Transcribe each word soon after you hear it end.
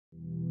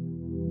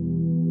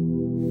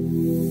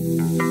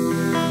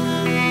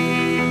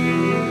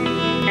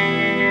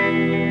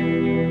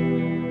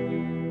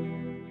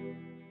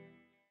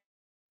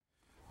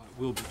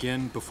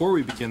Before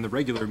we begin the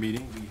regular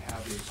meeting, we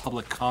have a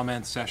public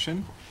comment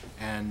session,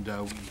 and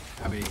we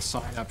have a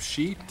sign-up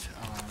sheet.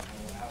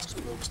 I'll ask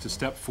folks to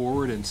step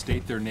forward and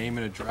state their name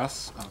and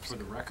address for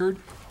the record.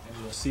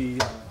 And you'll see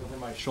over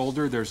my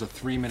shoulder there's a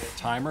 3-minute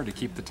timer to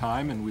keep the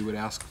time, and we would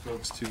ask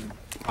folks to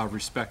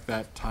respect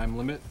that time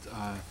limit.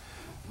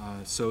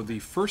 So the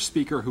first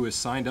speaker who has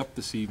signed up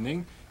this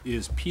evening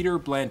is Peter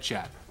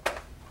Blanchett.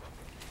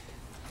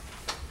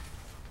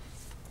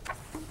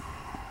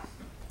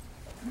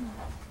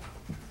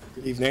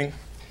 Good evening.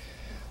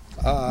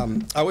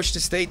 I wish to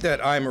state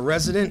that I'm a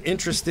resident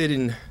interested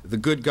in the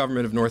good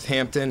government of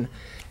Northampton,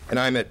 and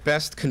I'm at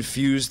best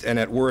confused and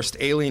at worst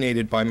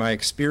alienated by my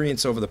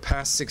experience over the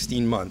past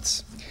 16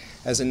 months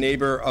as a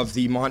neighbor of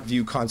the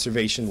Montview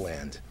conservation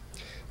land,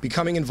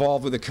 becoming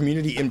involved with a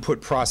community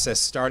input process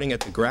starting at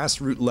the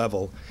grassroots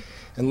level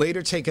and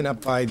later taken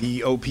up by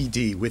the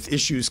OPD with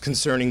issues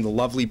concerning the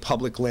lovely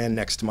public land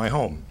next to my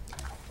home.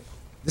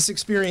 This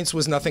experience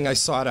was nothing I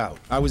sought out.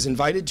 I was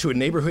invited to a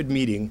neighborhood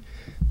meeting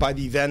by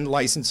the then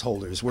license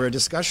holders where a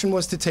discussion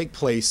was to take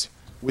place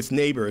with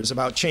neighbors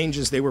about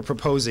changes they were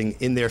proposing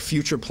in their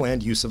future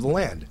planned use of the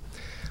land.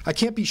 I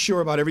can't be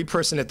sure about every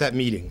person at that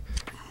meeting,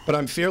 but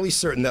I'm fairly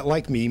certain that,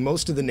 like me,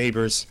 most of the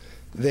neighbors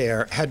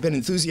there had been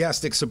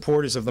enthusiastic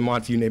supporters of the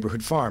Montview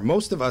Neighborhood Farm.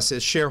 Most of us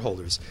as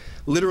shareholders,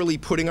 literally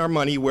putting our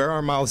money where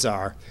our mouths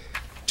are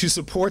to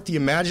support the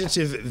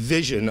imaginative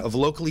vision of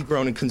locally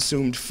grown and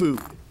consumed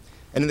food.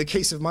 And in the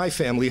case of my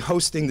family,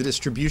 hosting the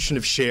distribution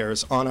of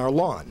shares on our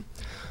lawn.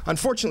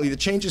 Unfortunately, the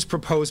changes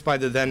proposed by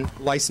the then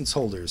license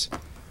holders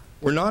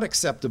were not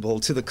acceptable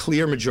to the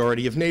clear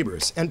majority of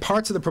neighbors, and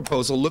parts of the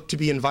proposal looked to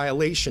be in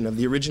violation of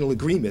the original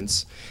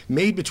agreements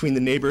made between the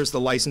neighbors, the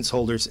license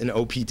holders, and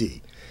OPD.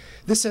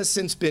 This has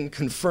since been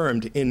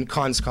confirmed in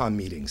CONSCOM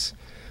meetings.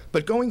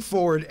 But going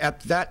forward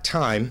at that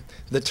time,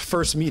 the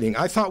first meeting,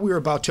 I thought we were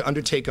about to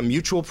undertake a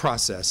mutual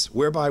process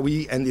whereby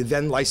we and the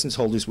then license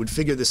holders would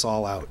figure this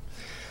all out.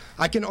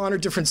 I can honor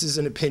differences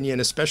in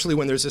opinion, especially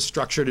when there's a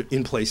structure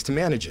in place to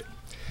manage it.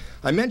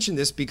 I mention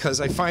this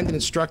because I find it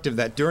instructive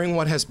that during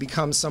what has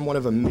become somewhat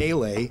of a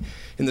melee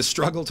in the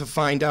struggle to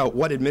find out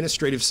what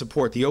administrative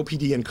support the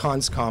OPD and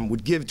CONSCOM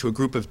would give to a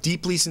group of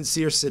deeply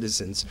sincere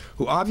citizens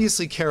who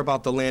obviously care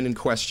about the land in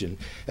question,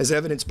 as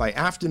evidenced by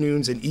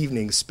afternoons and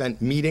evenings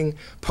spent meeting,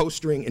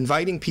 postering,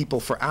 inviting people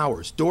for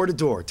hours, door to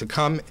door, to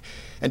come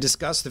and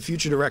discuss the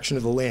future direction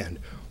of the land.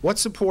 What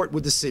support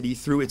would the city,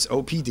 through its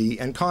OPD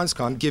and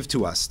CONSCOM, give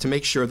to us to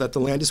make sure that the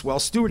land is well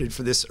stewarded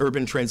for this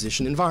urban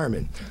transition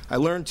environment? I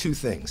learned 2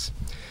 things.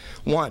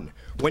 1,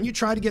 when you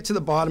try to get to the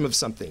bottom of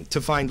something,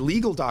 to find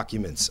legal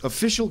documents,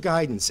 official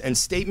guidance, and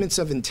statements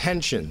of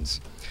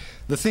intentions,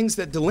 the things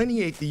that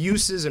delineate the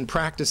uses and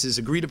practices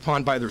agreed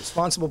upon by the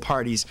responsible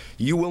parties,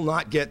 you will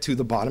not get to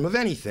the bottom of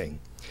anything.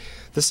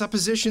 The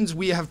suppositions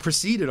we have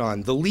proceeded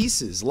on, the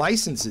leases,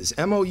 licenses,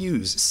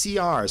 MOUs,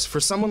 CRs, for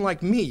someone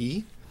like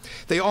me,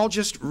 they all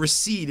just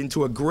recede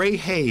into a gray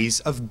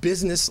haze of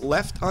business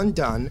left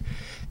undone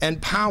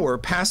and power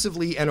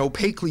passively and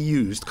opaquely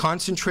used,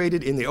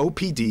 concentrated in the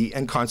OPD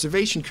and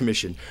Conservation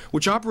Commission,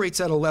 which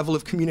operates at a level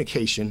of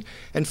communication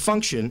and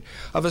function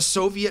of a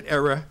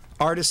Soviet-era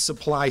artist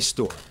supply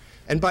store.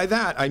 And by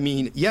that, I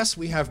mean, yes,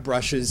 we have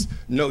brushes.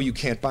 No, you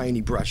can't buy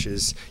any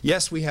brushes.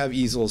 Yes, we have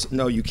easels.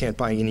 No, you can't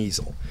buy an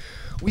easel.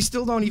 We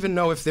still don't even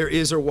know if there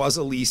is or was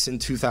a lease in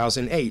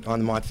 2008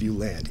 on Montview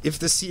land, if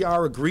the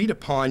CR agreed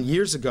upon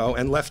years ago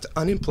and left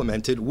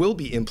unimplemented will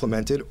be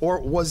implemented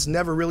or was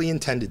never really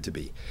intended to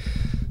be.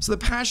 So the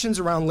passions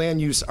around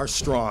land use are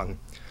strong.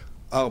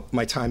 Oh,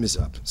 my time is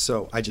up.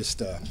 So I just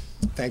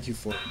thank you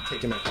for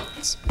taking my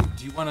comments.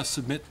 Do you want to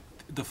submit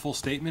the full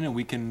statement and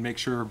we can make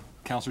sure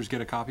councilors get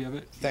a copy of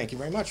it? Thank you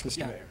very much,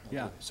 Mr. Mayor.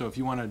 Yeah, so if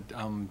you want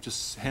to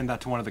just hand that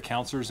to one of the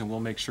councilors and we'll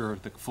make sure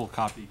the full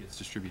copy gets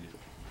distributed.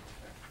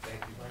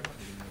 Thank you very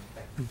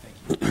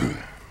much. Thank you.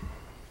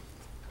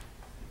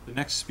 The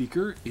next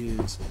speaker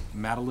is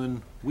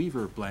Madeline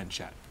Weaver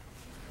Blanchett.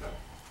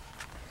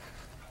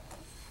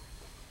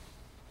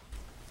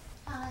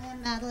 Hi,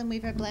 I'm Madeline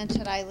Weaver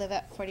Blanchett. I live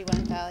at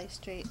 41 Valley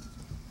Street.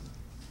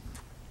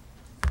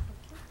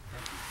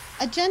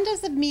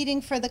 Agendas of meeting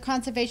for the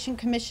Conservation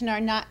Commission are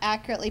not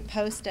accurately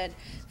posted.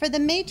 For the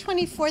May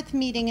 24th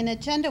meeting, an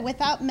agenda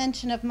without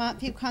mention of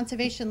Montview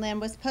Conservation Land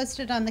was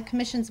posted on the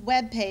Commission's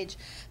webpage,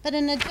 but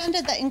an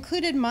agenda that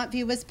included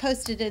Montview was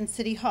posted in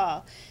City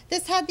Hall.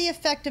 This had the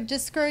effect of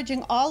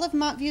discouraging all of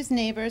Montview's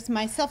neighbors,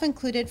 myself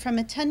included, from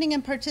attending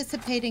and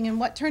participating in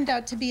what turned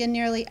out to be a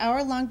nearly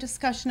hour-long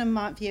discussion of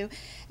Montview,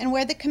 and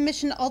where the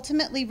Commission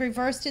ultimately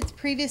reversed its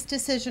previous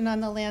decision on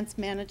the land's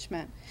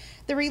management.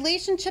 The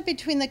relationship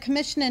between the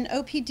Commission and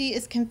OPD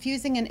is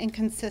confusing and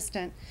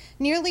inconsistent.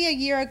 Nearly a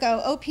year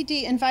ago,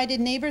 OPD invited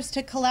neighbors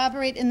to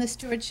collaborate in the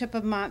stewardship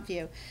of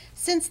Montview.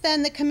 Since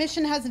then, the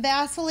Commission has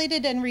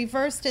vacillated and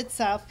reversed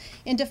itself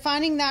in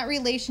defining that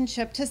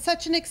relationship to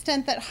such an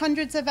extent that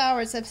hundreds of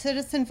hours of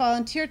citizen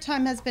volunteer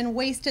time has been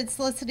wasted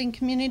soliciting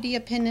community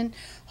opinion,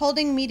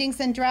 holding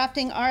meetings, and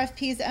drafting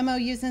RFPs,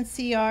 MOUs, and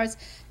CRs,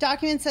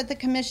 documents that the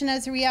Commission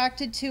has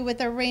reacted to with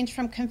a range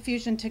from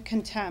confusion to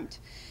contempt.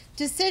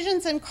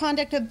 Decisions and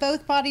conduct of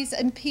both bodies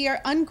appear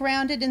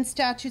ungrounded in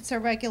statutes or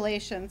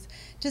regulations.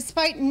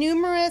 Despite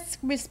numerous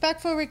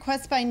respectful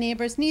requests by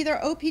neighbors, neither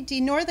OPD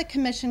nor the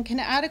Commission can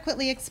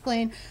adequately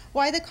explain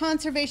why the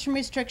conservation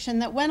restriction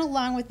that went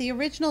along with the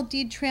original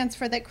deed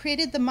transfer that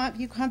created the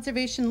Montview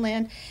Conservation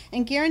Land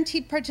and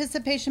guaranteed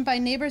participation by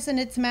neighbors in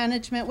its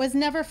management was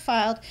never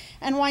filed,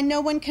 and why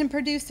no one can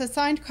produce a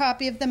signed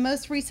copy of the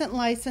most recent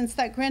license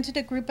that granted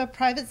a group of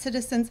private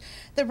citizens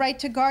the right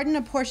to garden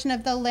a portion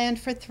of the land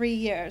for 3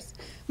 years.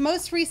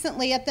 Most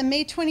recently, at the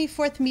May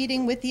 24th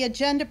meeting with the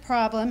agenda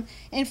problem,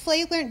 in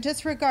flagrant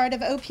disregard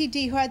of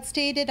OPD, who had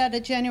stated at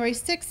a January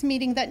 6th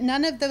meeting that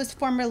none of those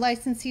former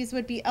licensees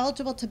would be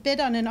eligible to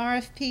bid on an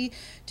RFP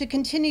to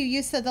continue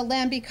use of the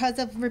land because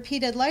of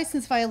repeated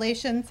license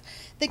violations,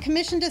 the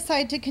Commission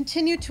decided to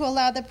continue to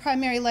allow the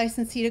primary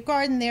licensee to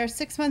garden there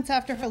 6 months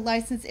after her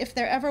license, if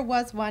there ever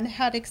was one,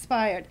 had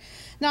expired.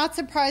 Not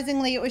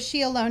surprisingly, it was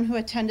she alone who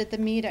attended the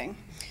meeting.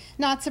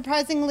 Not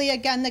surprisingly,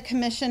 again, the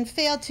Commission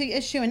failed to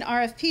issue an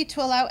RFP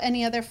to allow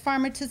any other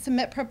farmer to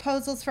submit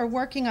proposals for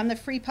working on the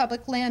free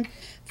public land,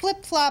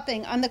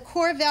 flip-flopping on the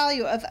core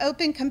value of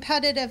open,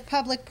 competitive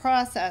public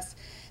process.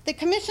 The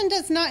Commission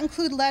does not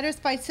include letters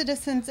by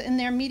citizens in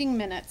their meeting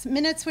minutes,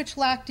 minutes which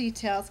lack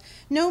details.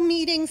 No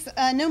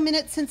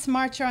minutes since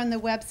March are on the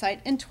website.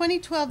 In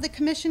 2012, the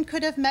Commission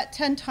could have met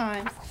 10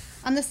 times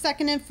on the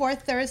second and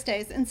fourth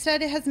Thursdays.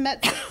 Instead, it has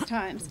met 6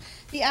 times.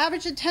 The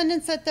average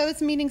attendance at those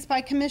meetings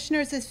by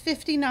commissioners is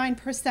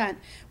 59%,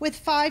 with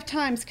 5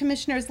 times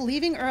commissioners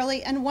leaving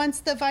early and once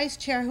the vice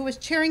chair, who was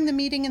chairing the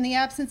meeting in the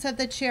absence of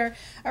the chair,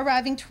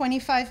 arriving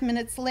 25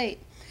 minutes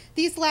late.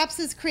 These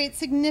lapses create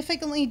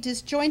significantly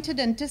disjointed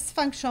and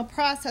dysfunctional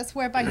process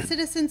whereby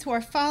citizens who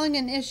are following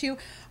an issue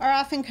are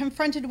often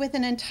confronted with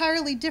an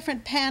entirely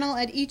different panel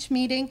at each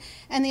meeting,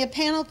 and the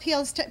panel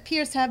appears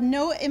to have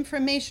no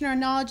information or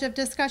knowledge of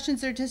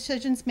discussions or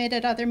decisions made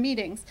at other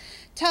meetings.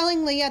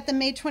 Tellingly, at the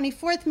May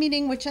 24th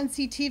meeting, which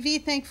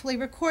NCTV thankfully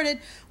recorded,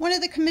 one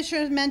of the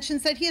commissioners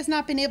mentions that he has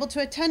not been able to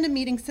attend a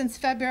meeting since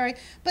February,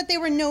 but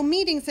there were no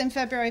meetings in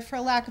February for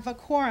lack of a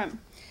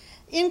quorum.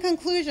 In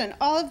conclusion,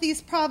 all of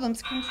these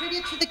problems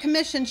contribute to the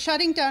Commission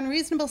shutting down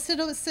reasonable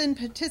citizen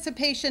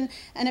participation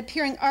and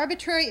appearing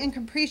arbitrary and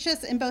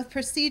capricious in both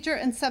procedure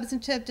and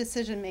substantive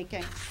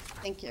decision-making.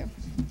 Thank you.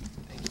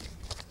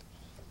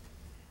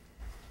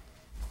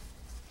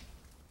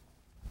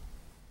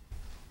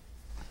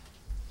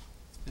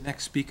 The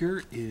next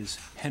speaker is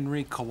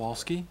Henry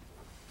Kowalski.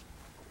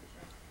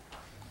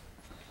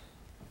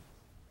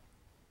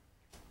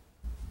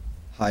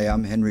 Hi,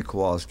 I'm Henry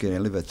Kowalski, and I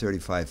live at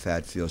 35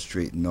 Fatfield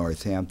Street in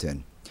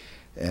Northampton.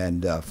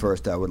 And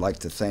first, I would like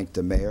to thank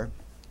the mayor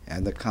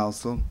and the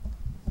council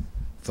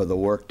for the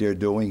work they're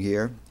doing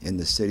here in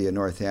the city of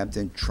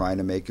Northampton, trying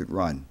to make it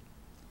run.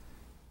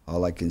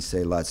 All I can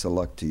say, lots of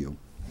luck to you.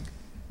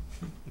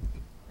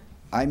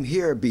 I'm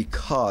here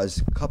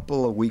because a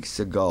couple of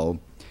weeks ago,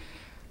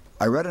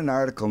 I read an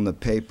article in the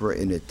paper,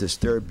 and it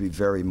disturbed me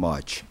very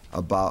much,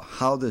 about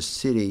how the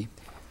city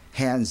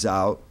hands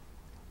out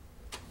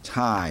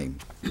time.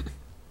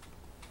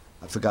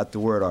 I forgot the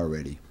word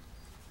already.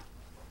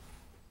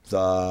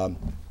 The,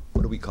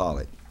 what do we call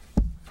it?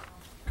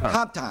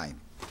 Comp time.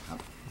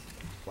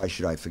 Why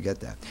should I forget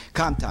that?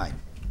 Comp time.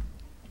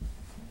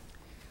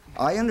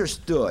 I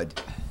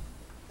understood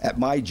at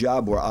my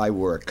job where I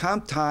work,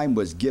 comp time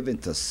was given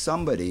to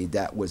somebody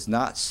that was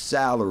not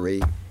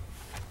salary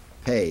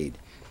paid.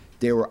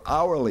 They were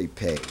hourly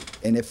paid.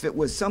 And if it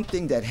was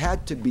something that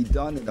had to be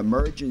done, an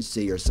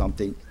emergency or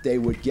something, they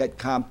would get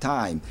comp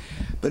time.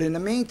 But in the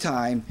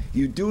meantime,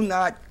 you do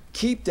not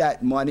keep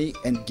that money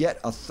and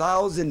get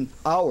 1,000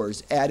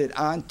 hours added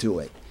onto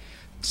it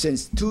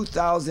since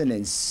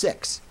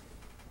 2006.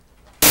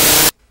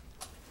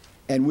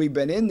 And we've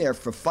been in there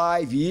for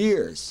 5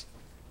 years.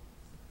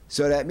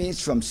 So that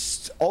means from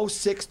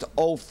 06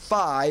 to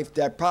 05,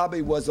 that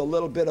probably was a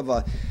little bit of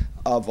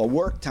a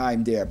work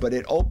time there, but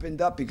it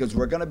opened up because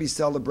we're going to be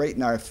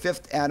celebrating our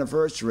 5th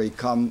anniversary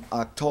come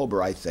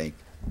October, I think.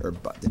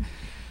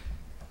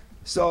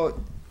 So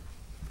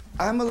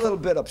I'm a little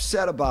bit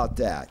upset about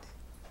that,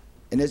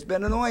 and it's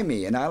been annoying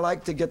me, and I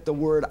like to get the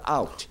word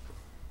out.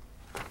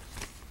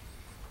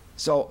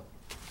 So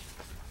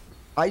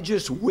I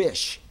just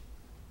wish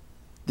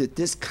that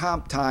this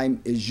comp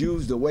time is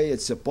used the way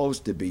it's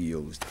supposed to be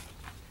used.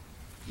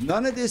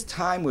 None of this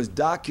time was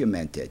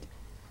documented.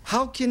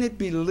 How can it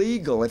be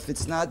legal if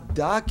it's not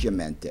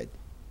documented?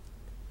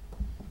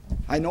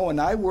 I know when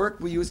I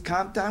worked, we used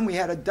comp time. We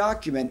had to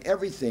document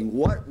everything,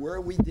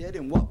 where we did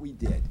and what we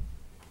did.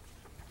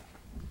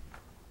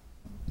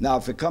 Now,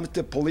 if it comes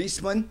to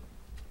policemen,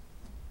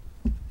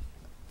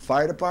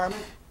 fire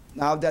department,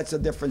 now that's a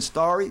different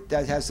story.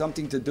 That has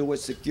something to do with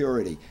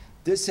security.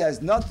 This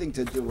has nothing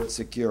to do with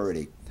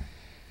security.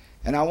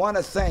 And I want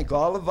to thank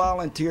all the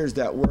volunteers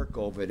that work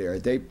over there.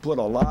 They put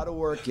a lot of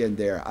work in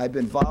there. I've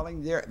been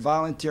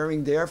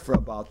volunteering there for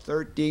about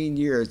 13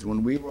 years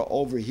when we were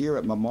over here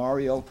at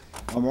Memorial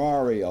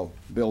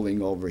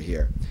Building over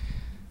here.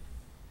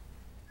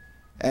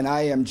 And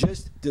I am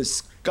just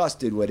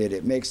disgusted with it.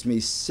 It makes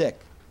me sick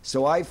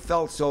So I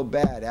felt so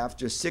bad.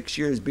 After 6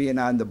 years being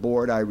on the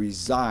board, I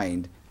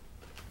resigned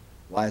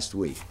last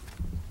week.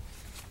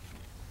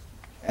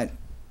 And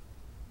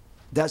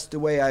that's the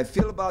way I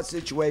feel about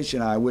the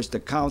situation. I wish the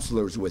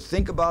councilors would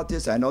think about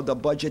this. I know the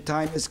budget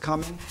time is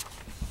coming.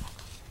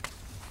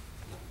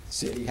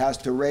 City has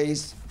to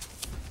raise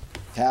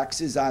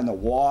taxes on the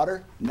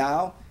water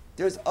now.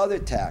 There's other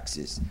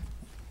taxes.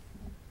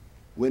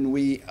 When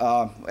we,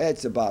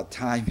 it's about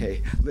time.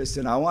 Hey,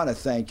 listen, I want to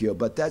thank you,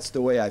 but that's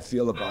the way I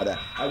feel about it.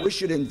 I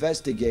wish you'd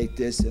investigate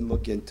this and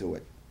look into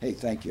it. Hey,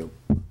 thank you.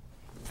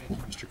 Thank you,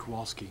 Mr.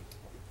 Kowalski.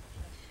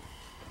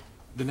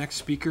 The next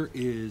speaker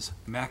is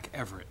Mac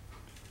Everett.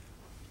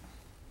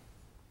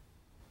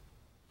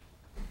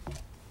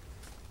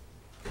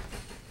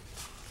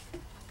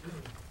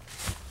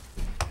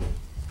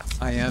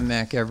 I am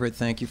Mac Everett.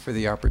 Thank you for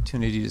the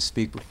opportunity to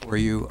speak before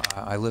you.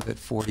 I live at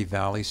 40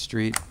 Valley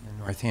Street in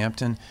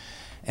Northampton,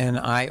 and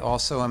I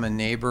also am a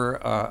neighbor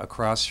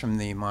across from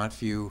the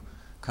Montview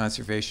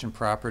conservation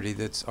property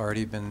that's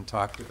already been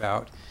talked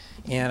about.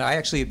 And I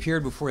actually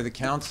appeared before the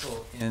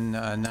council in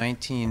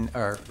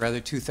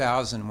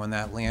 2000 when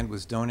that land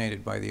was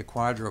donated by the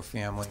Quadro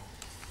family,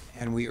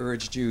 and we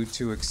urged you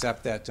to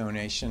accept that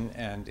donation,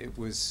 and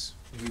we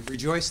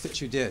rejoiced that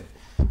you did.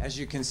 As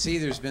you can see,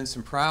 there's been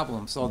some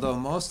problems, although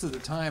most of the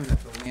time that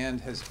the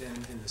land has been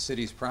in the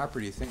city's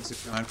property, things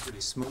have gone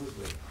pretty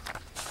smoothly.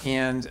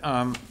 And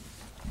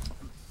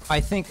I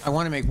think I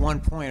want to make one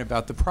point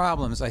about the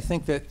problems. I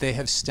think that they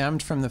have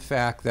stemmed from the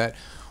fact that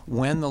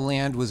when the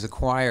land was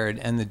acquired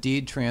and the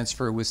deed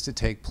transfer was to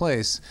take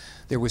place,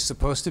 there was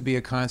supposed to be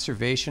a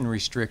conservation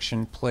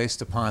restriction placed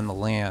upon the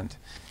land.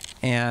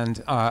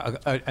 And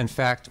in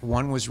fact,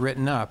 one was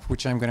written up,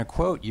 which I'm going to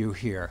quote you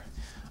here.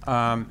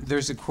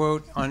 There's a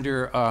quote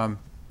under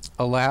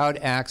allowed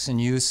acts and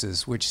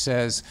uses, which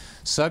says,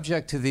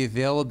 subject to the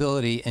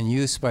availability and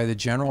use by the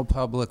general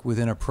public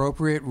within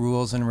appropriate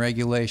rules and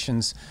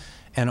regulations,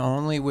 and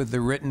only with the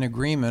written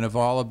agreement of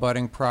all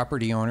abutting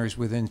property owners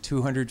within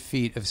 200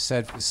 feet of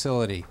said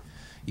facility.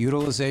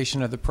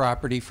 Utilization of the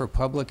property for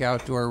public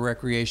outdoor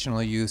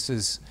recreational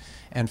uses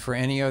and for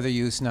any other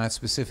use not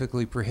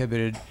specifically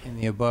prohibited in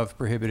the above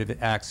prohibited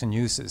acts and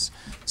uses.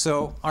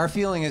 So our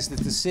feeling is that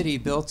the city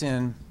built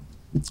in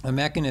a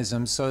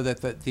mechanism so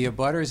that the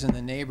abutters and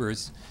the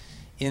neighbors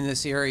in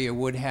this area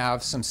would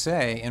have some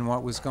say in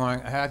what was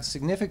had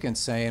significant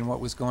say in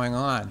what was going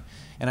on.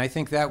 And I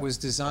think that was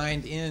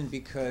designed in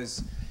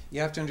because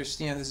you have to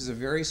understand this is a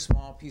very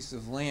small piece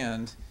of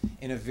land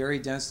in a very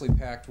densely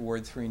packed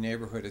Ward 3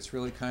 neighborhood. It's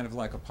really kind of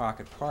like a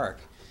pocket park.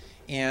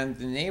 And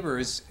the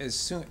neighbors,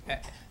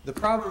 the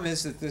problem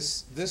is that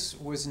this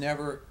was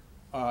never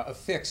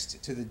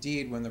affixed to the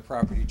deed when the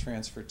property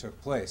transfer took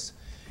place.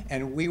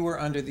 And we were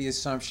under the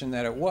assumption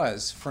that it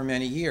was for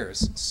many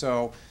years.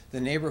 So the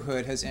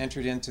neighborhood has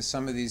entered into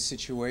some of these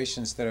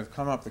situations that have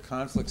come up, the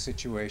conflict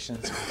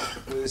situations,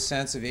 with a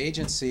sense of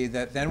agency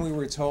that then we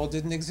were told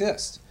didn't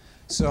exist.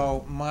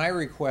 So my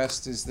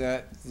request is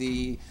that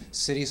the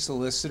city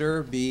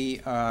solicitor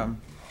be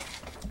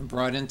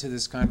brought into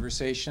this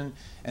conversation,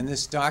 and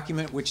this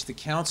document, which the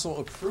council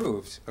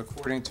approved,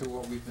 according to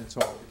what we've been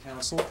told, the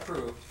council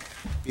approved,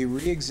 be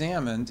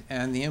re-examined,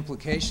 and the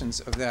implications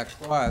of that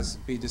clause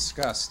be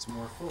discussed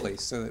more fully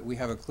so that we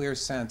have a clear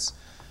sense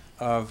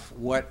of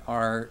what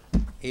our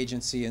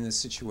agency in this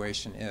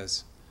situation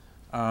is.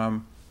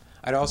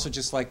 I'd also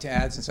just like to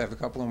add, since I have a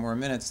couple of more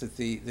minutes, that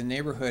the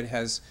neighborhood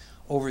has,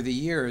 over the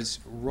years,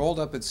 rolled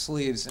up its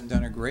sleeves and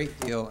done a great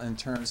deal in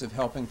terms of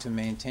helping to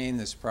maintain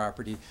this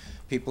property.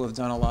 People have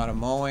done a lot of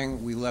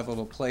mowing. We leveled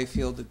a play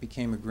field that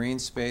became a green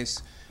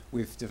space.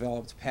 We've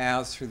developed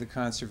paths through the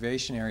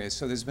conservation area.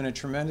 So there's been a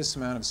tremendous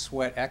amount of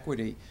sweat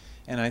equity,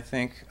 and I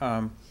think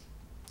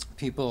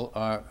people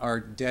are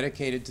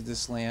dedicated to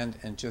this land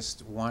and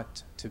just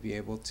want to be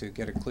able to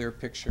get a clear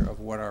picture of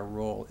what our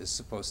role is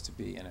supposed to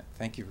be in it.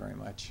 Thank you very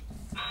much.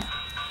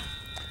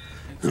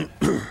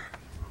 The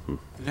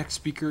next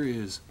speaker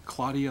is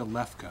Claudia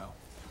Lefko.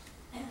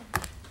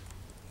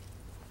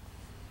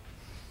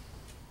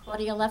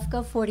 Claudia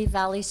Lefko, 40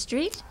 Valley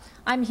Street.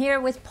 I'm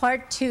here with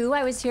part 2.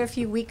 I was here a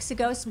few weeks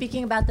ago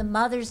speaking about the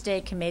Mother's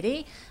Day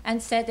Committee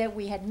and said that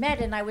we had met,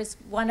 and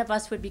one of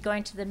us would be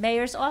going to the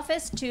mayor's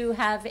office to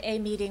have a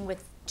meeting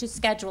to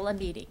schedule a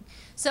meeting.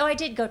 So I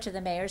did go to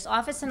the mayor's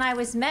office, and I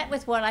was met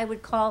with what I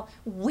would call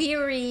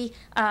weary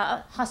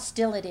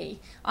hostility.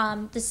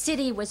 The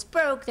city was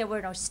broke, there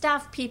were no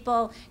staff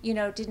people,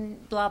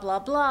 didn't blah, blah,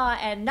 blah,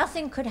 and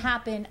nothing could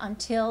happen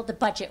until the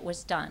budget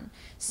was done.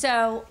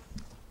 So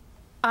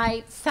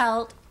I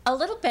felt a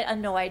little bit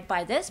annoyed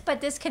by this,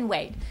 but this can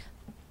wait.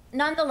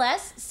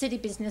 Nonetheless, city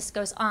business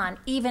goes on,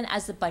 even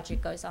as the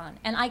budget goes on.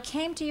 And I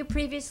came to you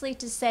previously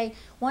to say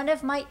one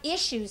of my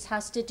issues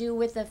has to do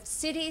with the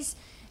city's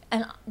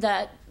and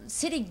the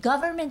city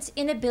government's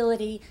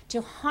inability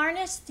to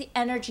harness the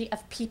energy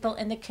of people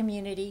in the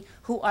community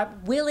who are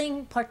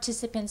willing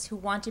participants who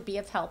want to be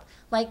of help,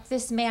 like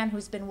this man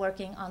who's been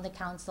working on the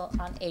Council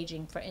on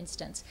Aging, for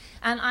instance.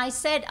 And I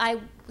said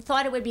I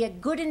thought it would be a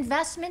good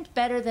investment,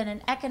 better than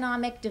an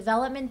economic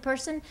development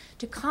person,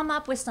 to come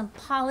up with some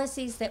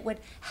policies that would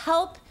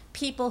help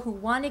people who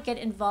want to get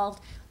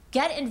involved,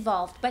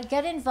 but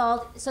get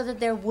involved so that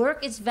their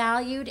work is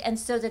valued and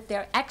so that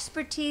their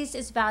expertise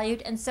is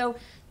valued and so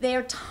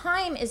their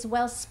time is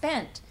well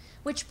spent.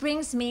 Which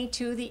brings me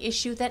to the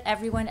issue that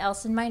everyone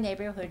else in my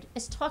neighborhood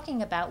is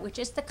talking about, which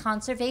is the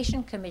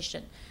Conservation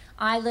Commission.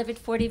 I live at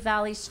 40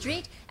 Valley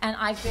Street, and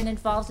I've been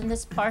involved in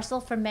this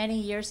parcel for many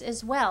years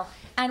as well.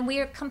 And we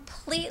are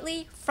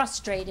completely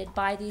frustrated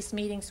by these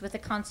meetings with the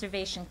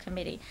Conservation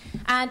Committee.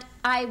 And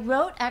I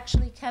wrote,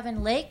 actually,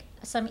 Kevin Lake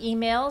some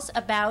emails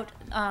about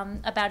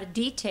a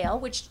detail,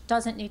 which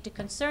doesn't need to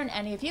concern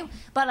any of you,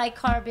 but I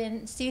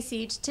carbon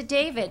CC'd to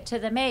David, to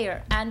the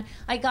mayor. And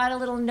I got a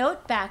little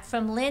note back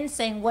from Lynn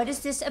saying, what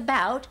is this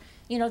about?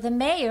 You know, the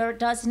mayor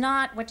does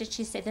not, what did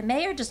she say? The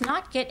mayor does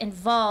not get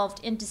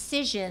involved in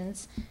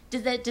decisions,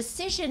 the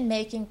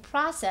decision-making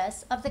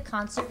process of the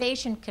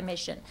Conservation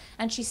Commission.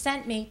 And she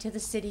sent me to the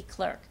city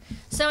clerk.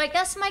 So I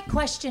guess my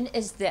question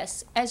is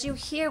this. As you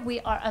hear, we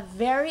are a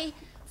very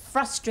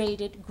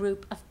frustrated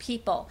group of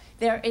people.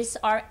 There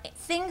are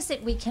things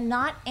that we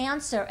cannot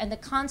answer, and the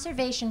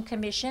Conservation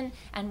Commission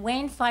and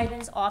Wayne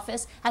Feiden's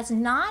office has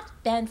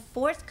not been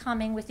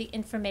forthcoming with the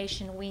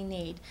information we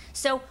need.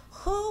 So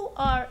who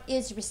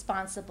is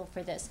responsible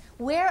for this?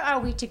 Where are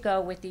we to go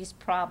with these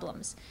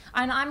problems?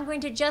 And I'm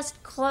going to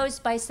just close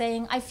by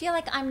saying I feel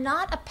like I'm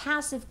not a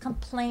passive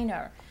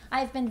complainer.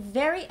 I've been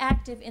very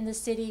active in the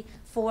city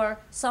for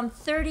some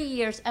 30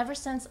 years, ever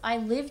since I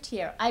lived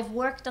here. I've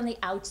worked on the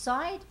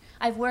outside.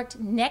 I've worked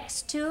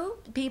next to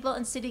people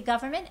in city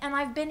government, and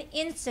I've been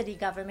in city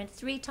government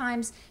 3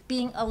 times,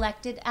 being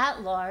elected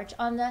at large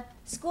on the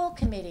school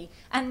committee.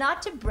 And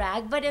not to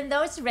brag, but in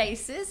those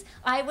races,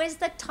 I was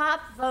the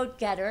top vote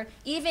getter,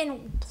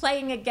 even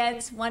playing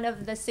against one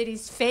of the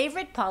city's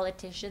favorite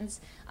politicians,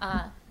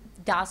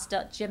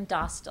 Jim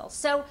Dostal.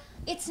 So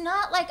it's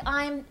not like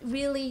I'm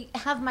really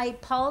have my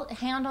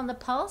hand on the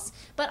pulse,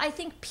 but I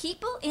think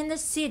people in the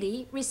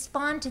city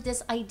respond to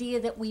this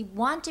idea that we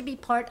want to be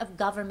part of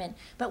government,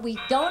 but we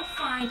don't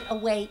find a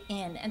way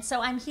in. And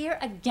so I'm here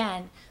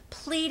again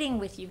pleading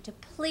with you to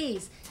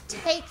please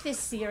take this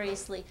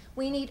seriously.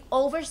 We need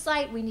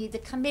oversight. We need the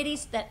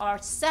committees that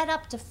are set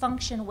up to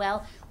function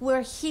well.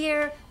 We're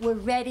here. We're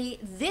ready.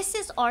 This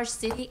is our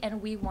city,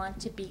 and we want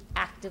to be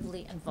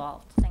actively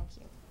involved. Thank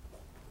you.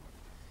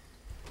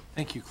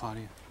 Thank you,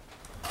 Claudia.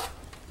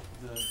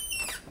 The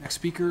next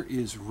speaker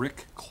is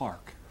Rick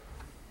Clark.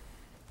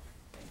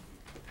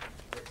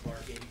 Rick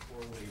Clark, 84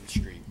 William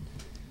Street.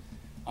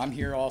 I'm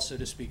here also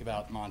to speak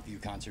about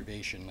Montview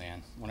Conservation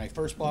Land. When I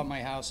first bought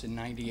my house in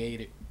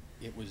 '98,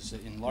 it was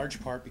in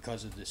large part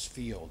because of this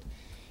field.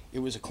 It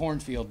was a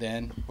cornfield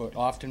then, but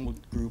often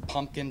grew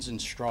pumpkins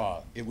and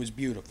straw. It was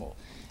beautiful.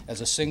 As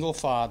a single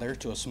father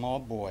to a small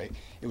boy,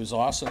 it was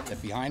awesome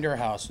that behind our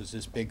house was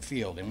this big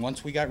field. And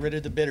once we got rid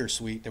of the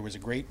bittersweet, there was a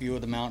great view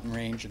of the mountain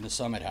range and the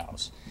summit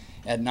house.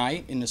 At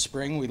night, in the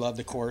spring, we loved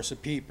the chorus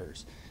of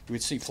peepers. We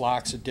would see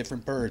flocks of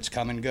different birds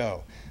come and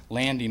go,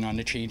 landing on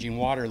the changing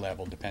water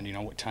level, depending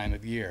on what time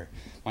of year.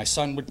 My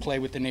son would play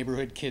with the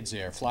neighborhood kids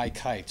there, fly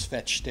kites,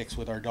 fetch sticks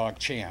with our dog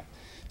Champ.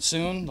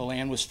 Soon, the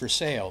land was for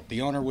sale. The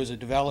owner was a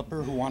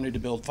developer who wanted to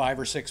build 5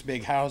 or 6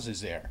 big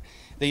houses there.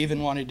 They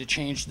even wanted to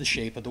change the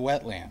shape of the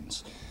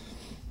wetlands.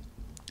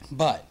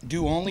 But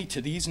due only to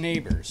these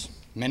neighbors,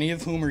 many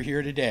of whom are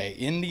here today,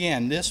 in the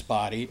end, this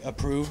body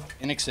approved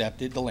and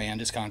accepted the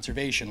land as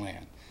conservation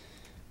land.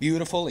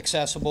 Beautiful,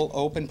 accessible,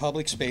 open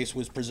public space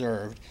was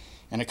preserved,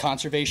 and a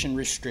conservation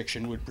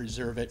restriction would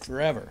preserve it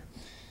forever.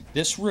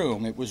 This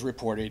room, it was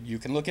reported, you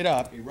can look it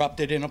up,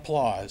 erupted in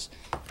applause,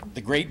 the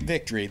great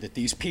victory that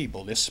these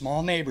people, this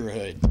small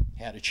neighborhood,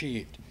 had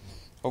achieved.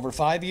 Over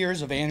 5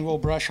 years of annual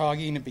brush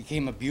hogging, it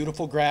became a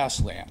beautiful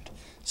grassland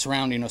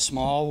surrounding a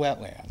small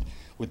wetland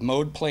with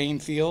mowed playing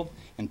field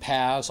and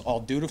paths,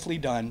 all dutifully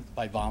done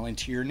by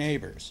volunteer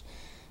neighbors.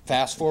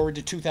 Fast forward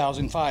to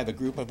 2005, a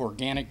group of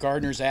organic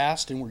gardeners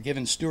asked and were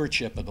given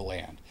stewardship of the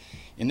land.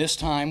 In this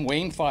time,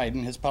 Wayne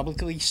Feiden has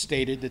publicly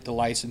stated that the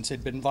license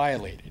had been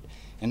violated,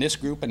 and this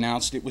group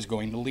announced it was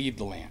going to leave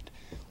the land.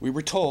 We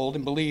were told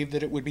and believed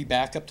that it would be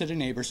back up to the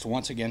neighbors to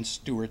once again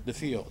steward the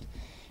field.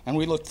 And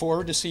we look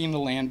forward to seeing the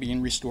land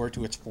being restored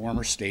to its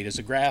former state as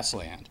a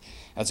grassland,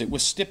 as it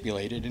was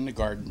stipulated in the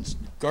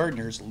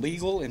gardener's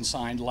legal and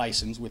signed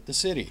license with the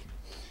city.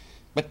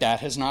 But that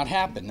has not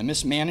happened. The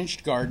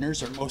mismanaged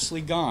gardeners are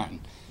mostly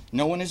gone.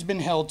 No one has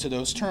been held to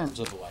those terms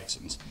of the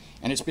license,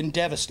 and it's been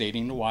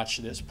devastating to watch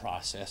this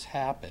process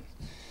happen.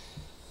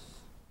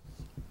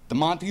 The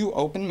Montview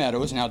open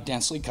meadow is now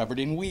densely covered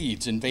in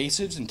weeds,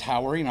 invasives, and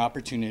towering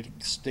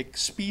opportunistic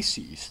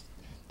species.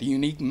 The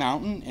unique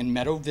mountain and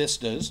meadow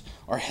vistas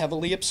are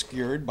heavily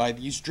obscured by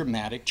these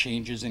dramatic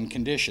changes in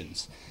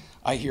conditions.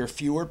 I hear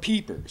fewer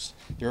peepers.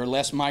 There are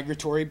less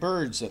migratory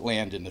birds that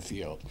land in the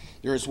field.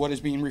 There is what is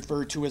being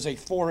referred to as a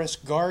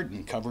forest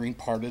garden covering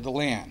part of the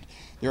land.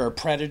 There are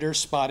predators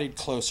spotted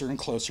closer and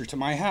closer to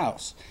my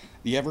house.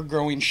 The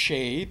ever-growing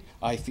shade,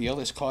 I feel,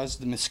 has caused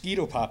the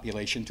mosquito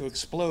population to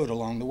explode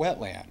along the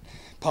wetland.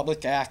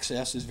 Public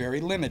access is very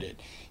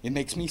limited. It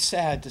makes me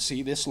sad to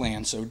see this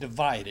land so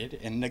divided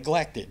and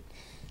neglected.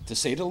 To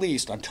say the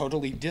least, I'm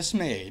totally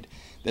dismayed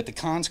that the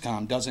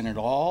CONSCOM doesn't at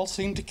all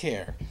seem to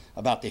care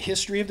about the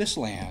history of this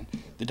land,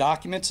 the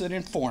documents that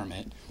inform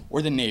it,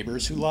 or the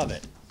neighbors who love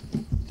it.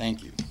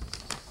 Thank you.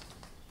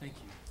 Thank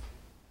you.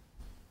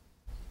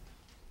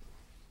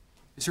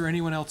 Is there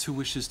anyone else who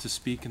wishes to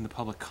speak in the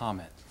public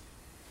comment?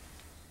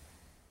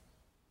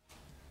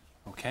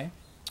 Okay.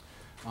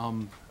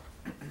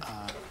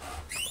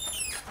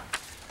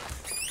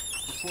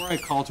 Before I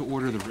call to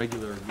order the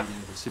regular meeting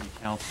of the City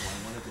Council, I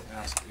wanted to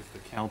ask if the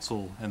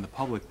council and the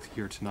public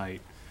here tonight,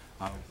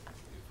 if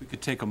we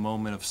could take a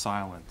moment of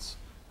silence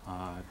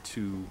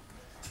to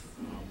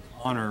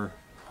honor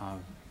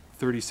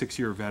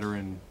 36-year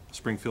veteran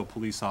Springfield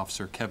police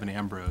officer Kevin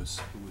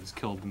Ambrose, who was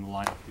killed in the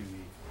line of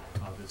duty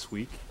this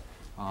week.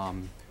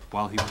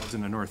 While he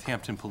wasn't a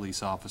Northampton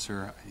police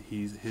officer,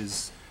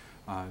 his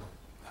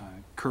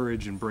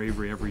courage and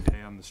bravery every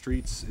day on the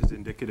streets is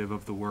indicative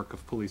of the work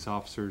of police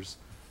officers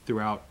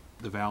throughout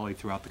the valley,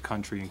 throughout the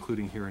country,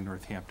 including here in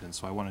Northampton.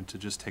 So I wanted to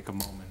just take a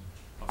moment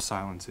of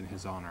silence in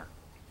his honor.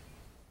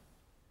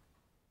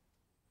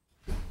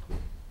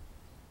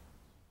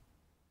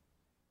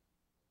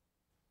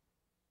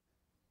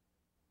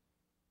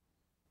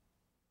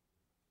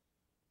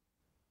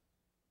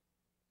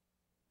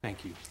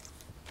 Thank you.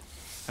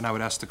 And I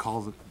would ask the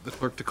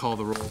clerk to call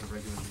the roll of the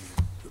regular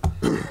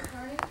meeting.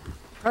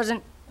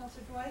 Present.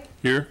 Councilor Dwight?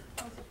 Here.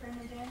 Councilor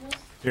Freeman Daniels?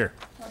 Here.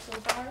 Councilor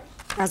Barnes?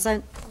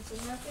 Present.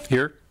 Councilor Murphy?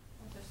 Here.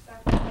 Councilor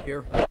Stefan?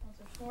 Here.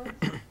 Councilor Schwartz?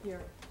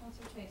 Here.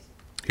 Councilor Casey?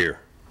 Here.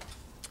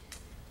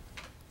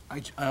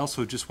 I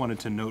also just wanted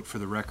to note for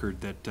the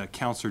record that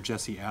Councilor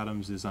Jesse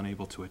Adams is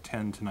unable to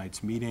attend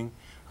tonight's meeting.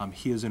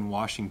 He is in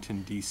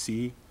Washington,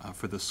 D.C.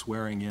 For the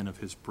swearing in of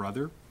his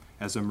brother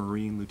as a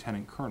Marine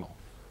Lieutenant Colonel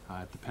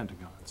at the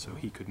Pentagon. So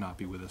he could not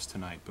be with us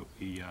tonight, but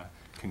we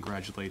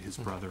congratulate his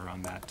brother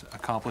on that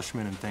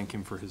accomplishment and thank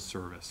him for his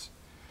service.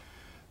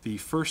 The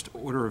first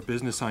order of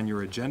business on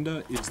your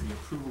agenda is the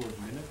approval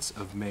of minutes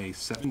of May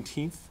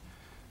 17th,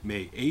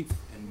 May 8th,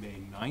 and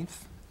May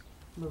 9th.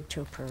 Move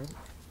to approve.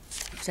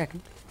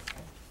 Second.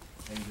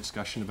 Any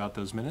discussion about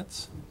those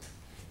minutes?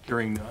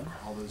 Hearing none,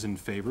 all those in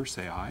favor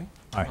say aye.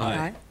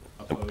 Aye.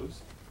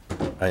 Opposed?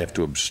 I have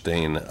to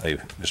abstain. I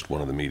missed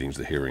one of the meetings,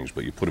 the hearings,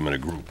 but you put them in a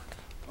group.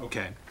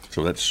 Okay,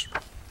 So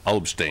I'll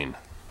abstain.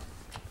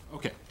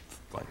 okay.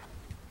 Fine.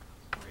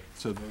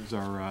 So those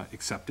are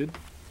accepted.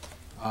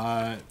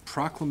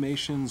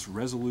 Proclamations,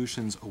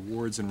 resolutions,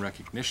 awards, and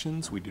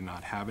recognitions. We do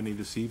not have any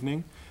this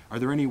evening. Are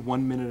there any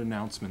one-minute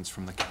announcements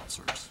from the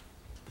councilors?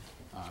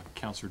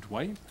 Councilor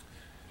Dwight?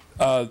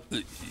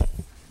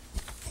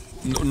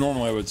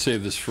 Normally I would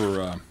save this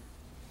for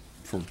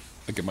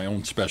I get my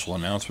own special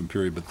announcement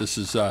period, but this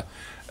is, I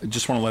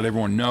just want to let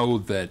everyone know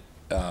that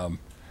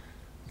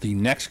the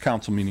next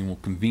council meeting will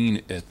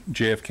convene at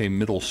JFK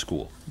Middle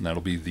School, and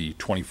that'll be the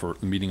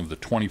 21st, the meeting of the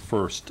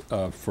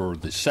 21st for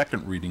the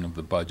second reading of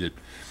the budget.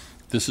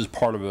 This is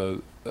part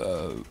of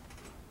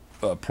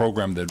a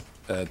program that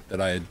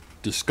I had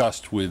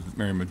discussed with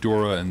Mary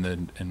Madura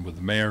and with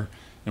the mayor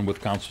and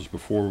with councils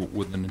before,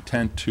 with an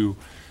intent to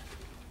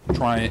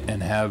try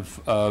and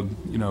have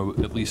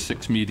at least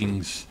 6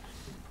 meetings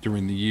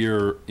during the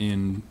year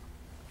in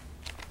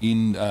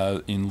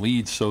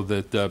Leeds, so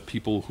that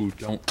people who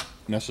don't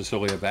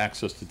necessarily have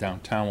access to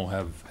downtown will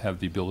have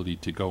the ability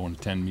to go and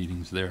attend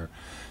meetings there.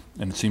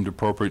 And it seemed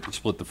appropriate to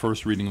split the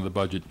first reading of the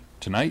budget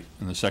tonight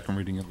and the second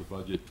reading of the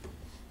budget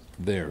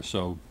there.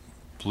 So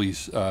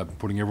please,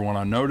 putting everyone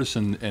on notice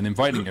and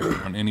inviting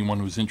anyone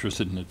who's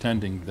interested in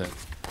attending, that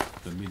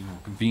the meeting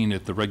will convene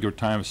at the regular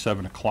time of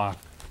 7 o'clock.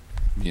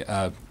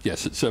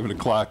 Yes, at 7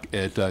 o'clock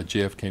at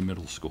JFK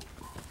Middle School.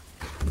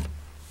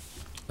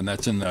 And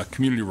that's in the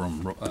community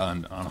room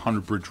on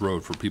 100 Bridge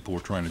Road for people who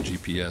are trying to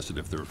GPS it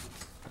if they're,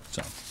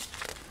 so.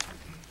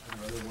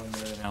 Other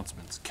one-minute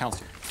announcements.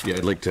 Councilor? Yeah,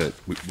 I'd like to,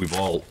 we've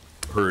all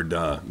heard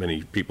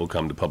many people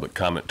come to public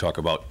comment, talk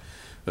about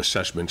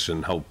assessments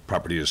and how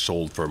property is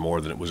sold for more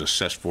than it was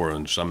assessed for,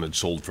 and some had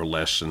sold for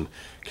less, and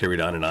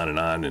carried on and on and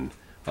on, and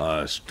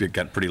it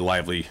got pretty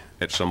lively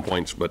at some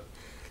points. But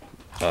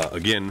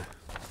again,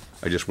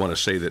 I just want to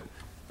say that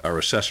our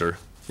assessor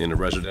in the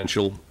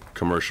residential,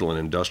 commercial, and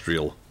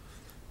industrial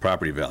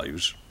property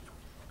values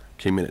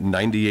came in at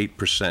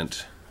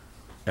 98%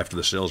 after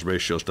the sales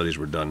ratio studies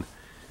were done.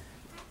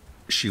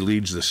 She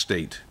leads the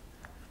state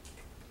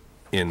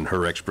in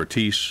her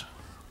expertise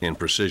and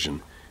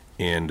precision.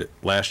 And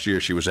last year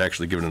she was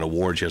actually given an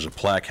award. She has a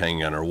plaque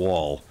hanging on her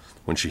wall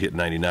when she hit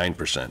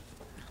 99%.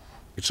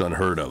 It's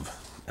unheard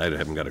of. I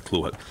haven't got a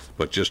clue what,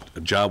 but just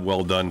a job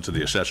well done to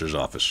the assessor's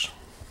office.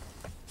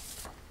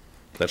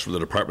 That's for the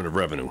Department of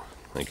Revenue.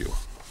 Thank you.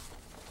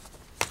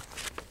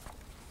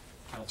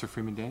 Counselor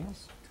Freeman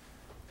Daniels?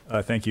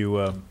 Thank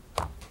you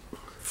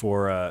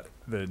for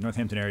the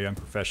Northampton Area Young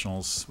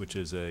Professionals, which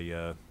is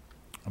a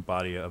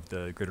body of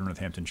the Greater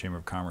Northampton Chamber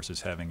of Commerce,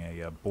 is having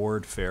a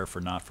board fair for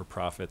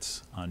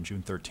not-for-profits on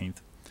June 13th.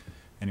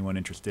 Anyone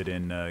interested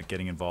in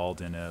getting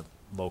involved in a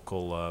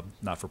local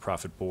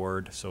not-for-profit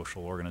board,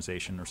 social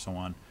organization, or so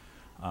on,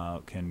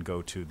 can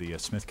go to the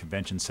Smith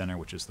Convention Center,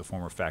 which is the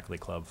former faculty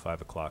club,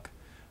 5 o'clock,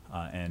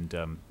 and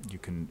you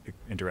can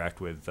interact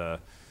with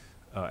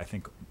I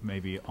think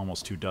maybe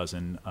almost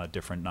 24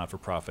 different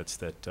not-for-profits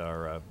that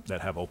are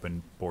that have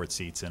open board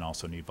seats and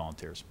also need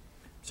volunteers.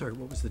 Sorry,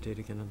 what was the date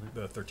again on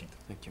that? The 13th.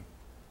 Thank you.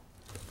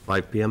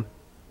 5 p.m.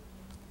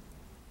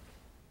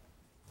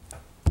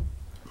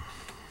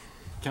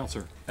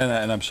 Counselor?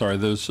 And I'm sorry,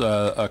 there's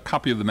a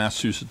copy of the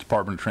Massachusetts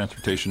Department of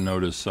Transportation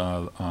notice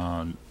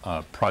on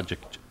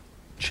Project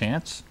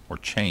Chance or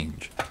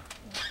Change?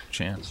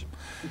 Chance.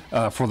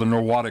 For the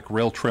Norwalk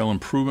Rail Trail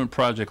Improvement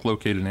Project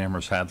located in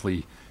Amherst,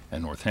 Hadley,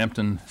 and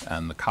Northampton,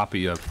 and the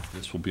copy of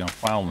this will be on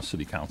file in the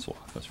City Council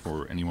office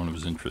for anyone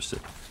who's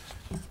interested.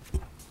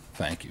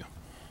 Thank you.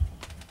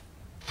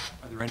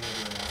 Are there any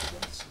other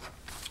announcements?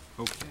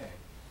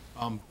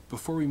 Okay.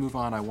 Before we move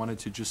on, I wanted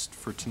to just,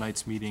 for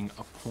tonight's meeting,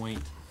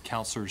 appoint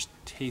Councilors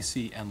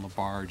Tacey and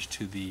Labarge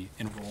to the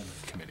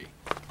Enrollment Committee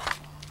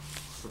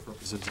for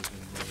purposes of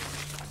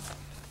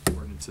enrolling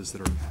ordinances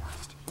that are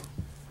passed.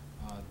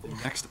 The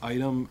next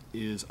item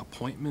is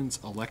appointments,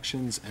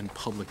 elections, and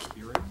public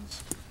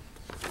hearings.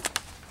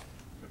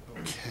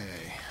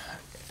 Okay.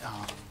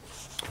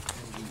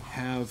 And we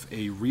have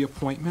a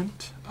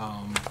reappointment.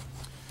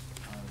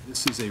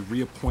 This is a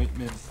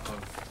reappointment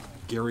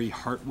of Gary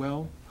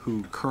Hartwell,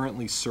 who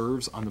currently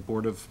serves on the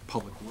Board of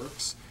Public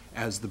Works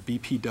as the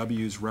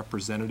BPW's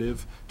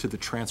representative to the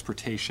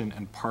Transportation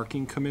and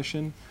Parking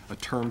Commission, a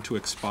term to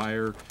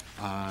expire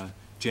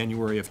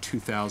January of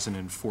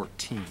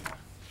 2014.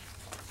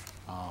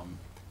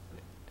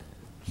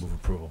 Move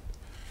approval.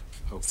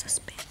 Okay.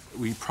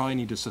 We probably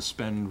need to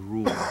suspend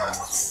Rule.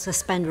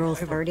 Suspend Rule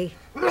 30.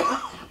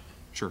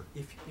 Sure.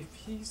 If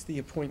he's the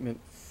appointment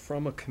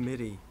from a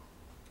committee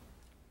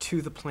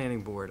to the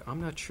planning board, I'm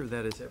not sure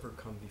that has ever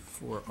come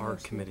before our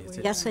committee. Is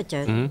it? Yes, it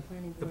did.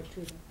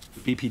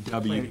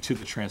 BPW to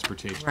the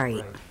Transportation.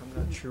 Right.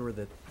 I'm not sure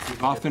that.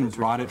 We've often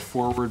brought it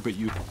forward, but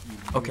you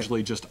Okay.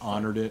 usually just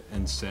honored it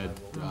and said,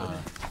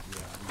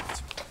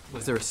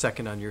 Was there a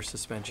second on your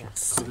suspension?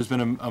 Yes. so there's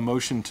been a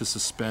motion to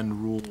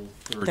suspend Rule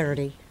 30.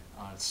 30.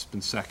 It's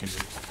been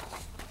seconded.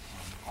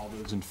 All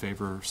those in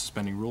favor of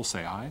suspending rule,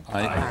 say aye.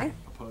 Aye.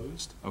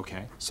 Opposed?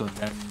 Okay, so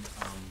then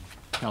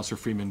Counselor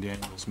Freeman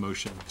Daniels'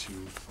 motion to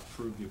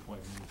approve the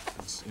appointment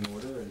is in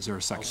order. Is there a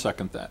I'll second?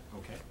 second that.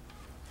 Okay.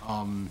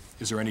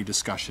 Is there any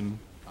discussion?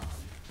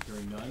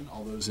 Hearing none,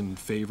 all those in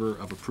favor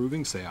of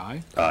approving, say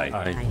aye. Aye.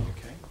 Aye.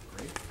 Okay,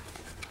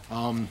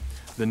 great.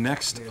 The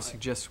next, May I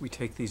suggest we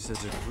take these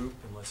as a group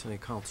unless any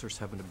counselors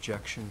have an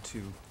objection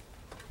to?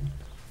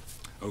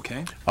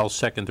 okay, I'll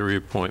second the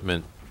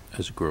reappointment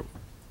as a group.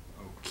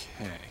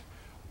 okay.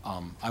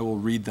 I will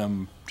read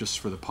them just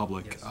for the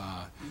public.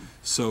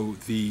 So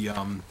these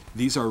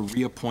are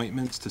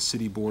reappointments to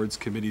city boards,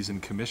 committees,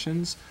 and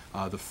commissions.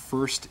 The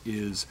first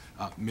is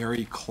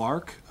Mary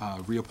Clark,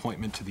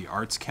 reappointment to the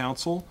Arts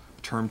Council,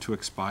 term to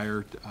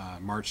expire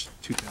March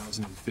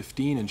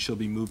 2015, and she'll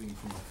be moving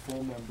from a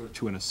full member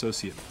to an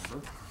associate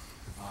member.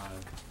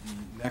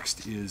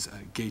 Next is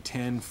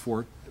Gaetan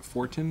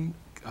Fortin,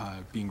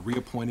 being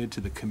reappointed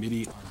to the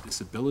Committee on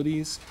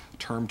Disabilities,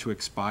 term to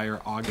expire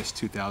August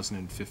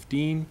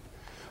 2015.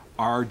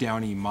 R.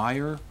 Downey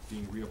Meyer,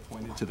 being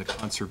reappointed to the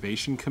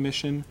Conservation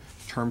Commission,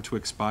 term to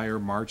expire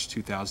March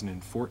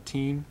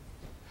 2014.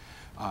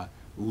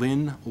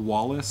 Lynn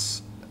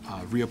Wallace,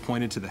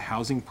 reappointed to the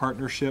Housing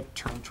Partnership,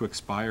 term to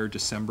expire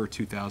December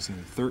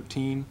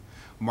 2013.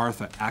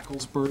 Martha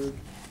Acklesberg,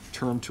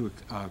 term to,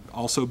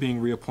 also being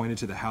reappointed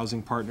to the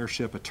Housing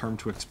Partnership, a term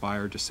to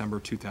expire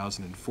December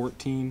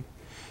 2014.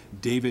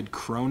 David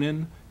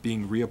Cronin,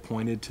 being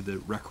reappointed to the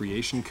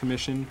Recreation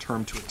Commission,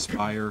 term to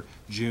expire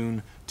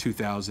June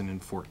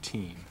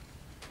 2014.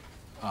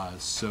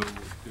 So there's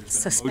been a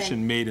Suspend.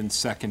 motion made and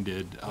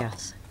seconded.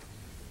 Yes.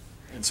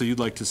 And so you'd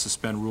like to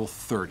suspend Rule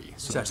 30.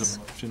 So there's a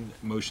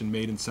motion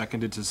made and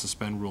seconded to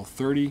suspend Rule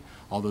 30.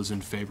 All those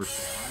in favor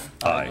say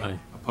aye. Aye.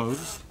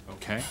 Opposed?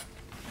 Okay.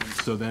 And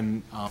so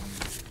then,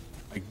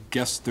 I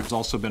guess there's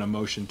also been a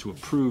motion to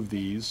approve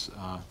these.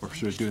 We're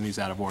sort of doing these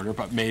out of order,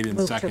 but made and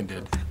Move to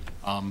seconded.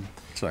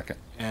 Second.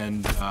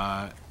 And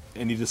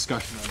any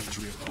discussion on these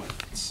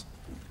reappointments?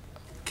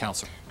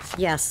 Counselor?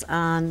 Yes,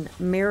 on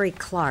Mary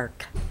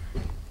Clark.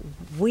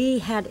 We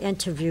had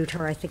interviewed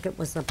her, I think it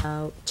was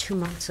about 2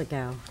 months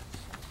ago.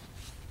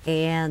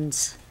 And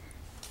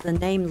the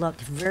name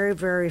looked very,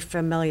 very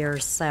familiar,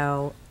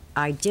 so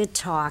I did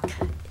talk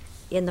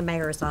in the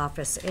mayor's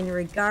office in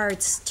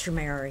regards to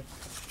Mary,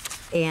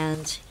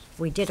 and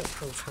we did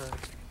approve her.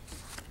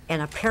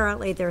 And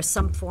apparently there's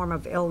some form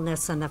of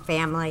illness in the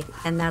family,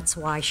 and that's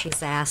why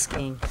she's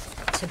asking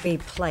to be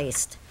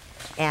placed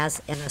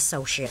as an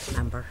associate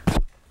member.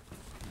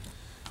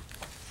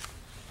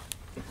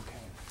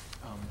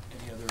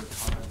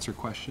 answer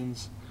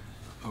questions?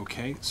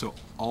 Okay, so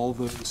all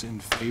those in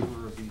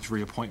favor of these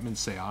reappointments,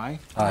 say aye.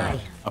 Aye.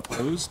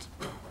 Opposed?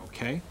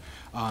 Okay.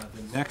 The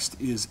next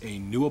is a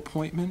new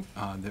appointment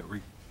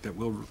that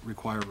will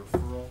require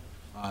referral.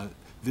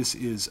 This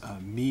is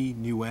Mi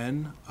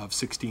Nguyen of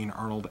 16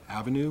 Arnold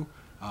Avenue,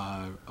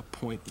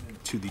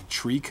 appointment to the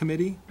Tree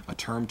Committee, a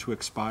term to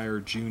expire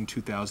June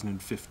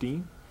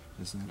 2015.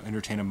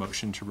 Entertain a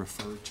motion to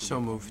refer to.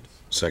 So moved.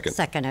 Second.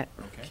 Second it.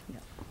 Okay.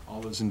 All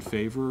those in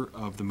favor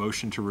of the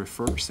motion to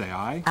refer, say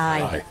aye.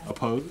 Aye.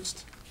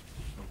 Opposed?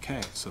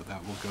 Okay, so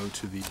that will go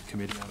to the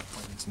Committee on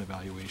Appointments and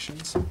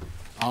Evaluations.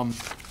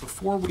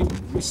 Before we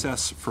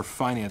recess for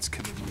Finance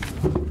Committee,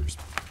 there's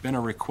been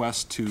a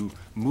request to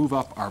move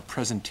up our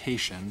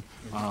presentation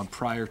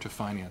prior to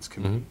Finance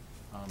Committee.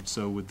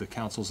 So with the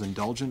council's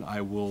indulgence, I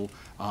will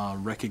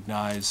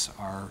recognize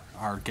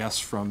our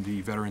guests from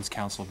the Veterans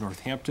Council of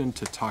Northampton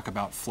to talk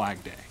about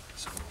Flag Day.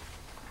 So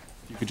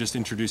if you could just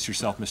introduce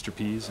yourself, Mr.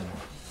 Pease.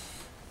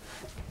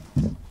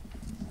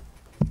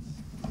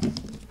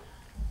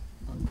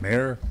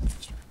 Mayor,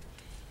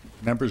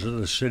 members of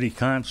the City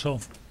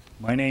Council,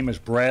 my name is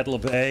Brad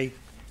LeVay,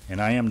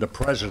 and I am the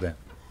president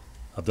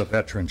of the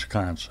Veterans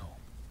Council.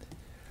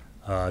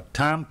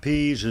 Tom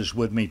Pease is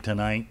with me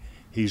tonight.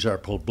 He's our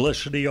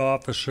publicity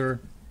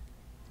officer,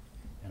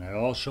 and I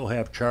also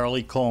have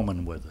Charlie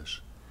Coleman with us.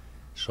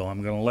 So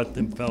I'm going to let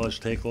them fellas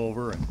take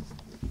over and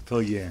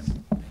fill you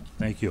in.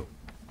 Thank you.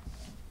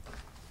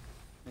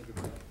 Thank you,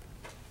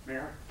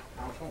 Mayor,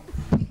 Council,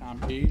 Tom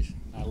Pease.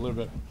 I live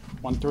at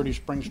 130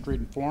 Spring Street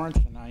in Florence,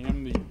 and I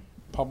am the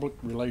Public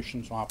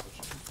Relations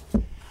Officer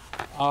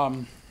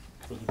for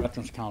the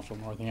Veterans Council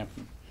of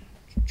Northampton.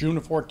 June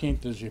the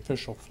 14th is the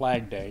official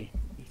Flag Day.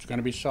 It's going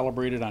to be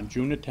celebrated on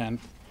June the 10th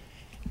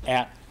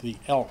at the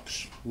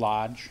Elks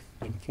Lodge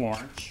in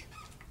Florence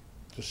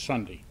this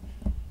Sunday.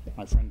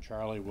 My friend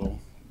Charlie will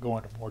go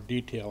into more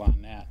detail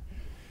on that.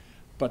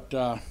 But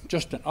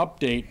just an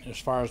update as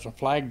far as the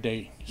Flag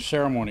Day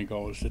ceremony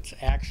goes. It's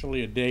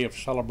actually a day of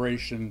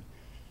celebration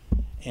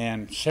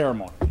and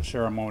ceremony. The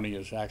ceremony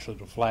is actually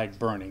the flag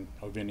burning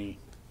of any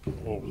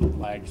old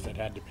flags that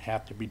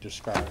have to be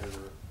discarded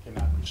or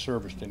cannot be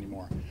serviced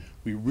anymore.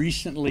 We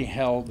recently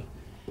held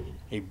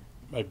a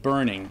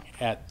burning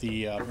at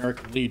the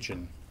American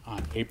Legion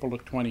on April the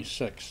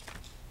 26th.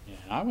 And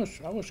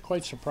I was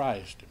quite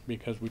surprised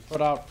because we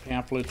put out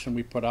pamphlets and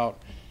we put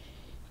out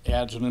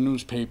ads in the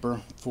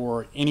newspaper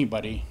for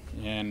anybody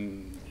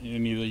and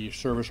any of the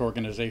service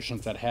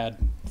organizations that had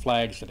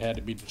flags that had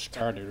to be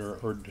discarded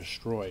or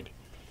destroyed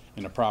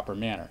in a proper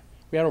manner.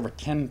 We had over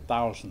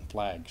 10,000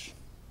 flags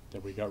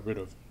that we got rid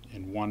of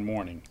in one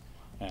morning,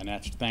 and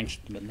that's thanks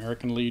to the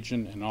American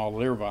Legion and all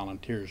their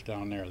volunteers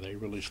down there. They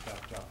really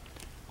stepped up.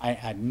 I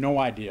had no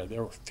idea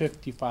there were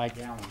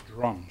 55-gallon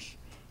drums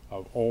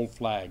of old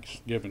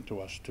flags given to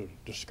us to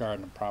discard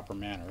in a proper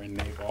manner, and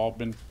they've all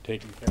been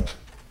taken care of.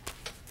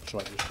 So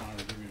I just wanted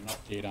to give you an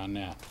update on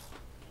that.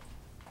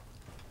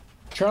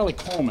 Charles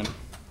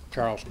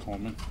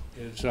Coleman,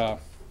 is a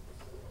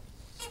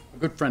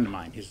good friend of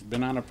mine. He's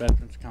been on a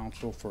Veterans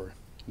Council for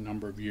a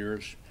number of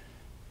years.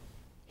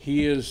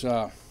 He is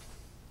a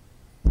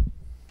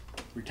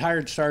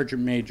retired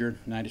Sergeant Major,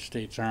 United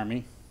States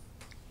Army.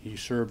 He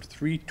served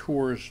 3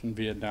 tours in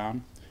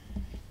Vietnam.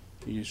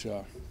 He's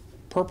a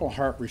Purple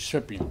Heart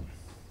recipient.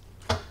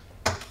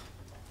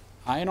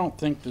 I don't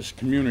think this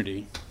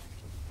community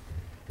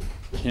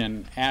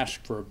can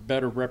ask for a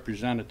better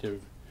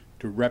representative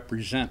to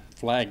represent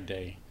Flag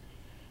Day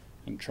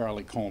than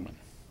Charlie Coleman.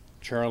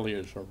 Charlie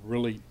is a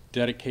really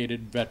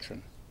dedicated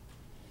veteran.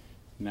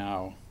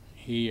 Now,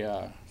 he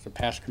is a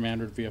past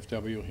commander at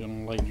VFW. He'll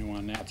enlighten you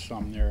on that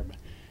some there. But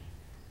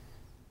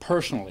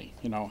personally,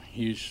 you know,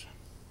 he's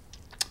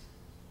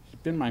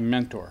been my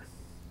mentor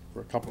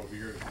for a couple of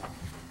years now.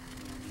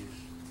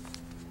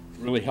 He's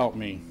really helped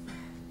me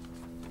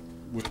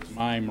with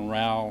my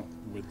morale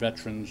with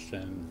veterans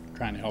and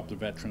trying to help the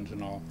veterans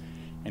and all.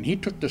 And he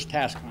took this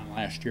task on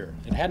last year.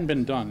 It hadn't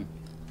been done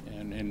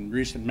in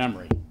recent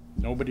memory.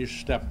 Nobody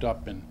stepped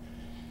up and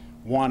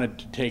wanted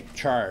to take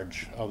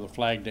charge of the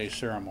Flag Day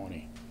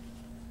ceremony.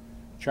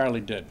 Charlie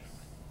did.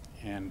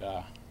 And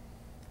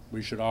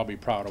we should all be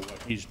proud of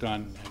what he's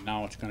done. And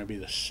now it's going to be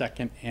the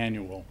 2nd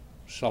annual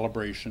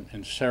celebration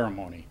and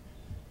ceremony.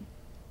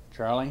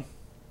 Charlie,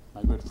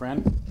 my good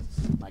friend,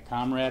 my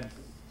comrade,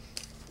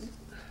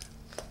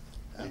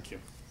 thank you.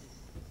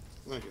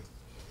 Thank you.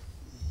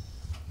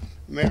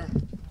 Mayor,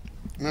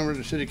 members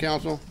of the City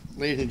Council,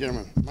 ladies and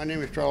gentlemen, my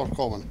name is Charles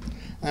Coleman.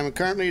 I am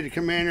currently the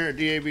commander of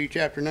DAV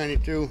Chapter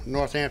 92,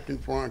 Northampton,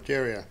 Florence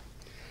area.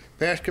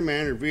 Past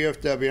commander,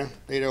 VFW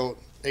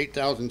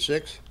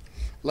 8006.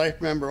 Life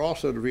member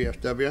also of the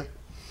VFW.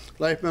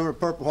 Life member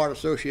Purple Heart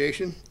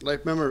Association.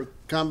 Life member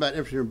Combat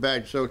Infantry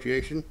Badge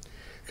Association.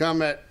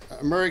 Combat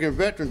American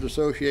Veterans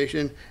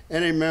Association.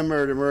 And a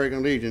member of the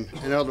American Legion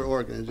and other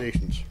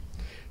organizations.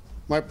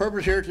 My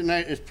purpose here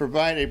tonight is to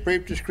provide a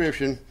brief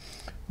description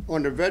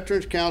on the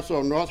Veterans Council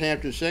of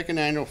Northampton's 2nd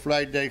annual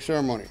Flag Day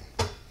ceremony,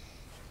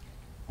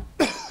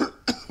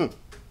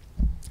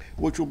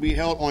 which will be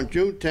held on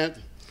June 10th,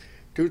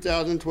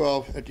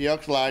 2012, at the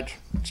Elks Lodge,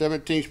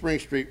 17 Spring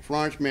Street,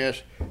 Florence,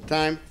 Mass.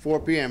 Time 4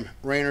 p.m.,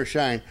 rain or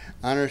shine.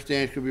 I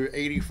understand it's going to be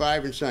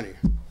 85 and sunny.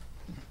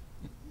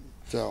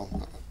 So,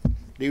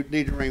 leave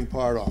the rain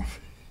part off.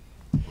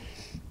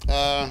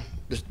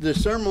 The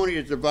ceremony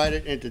is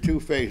divided into 2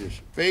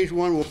 phases. Phase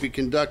 1 will be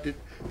conducted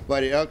by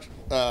the Elks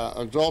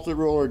Exalted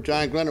Ruler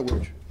John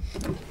Glenowich,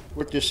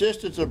 with the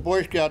assistance of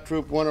Boy Scout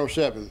Troop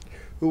 107,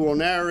 who will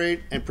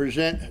narrate and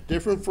present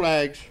different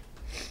flags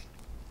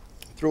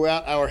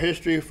throughout our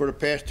history for the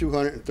past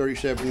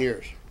 237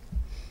 years.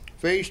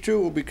 Phase 2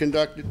 will be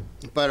conducted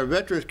by the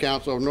Veterans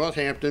Council of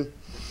Northampton.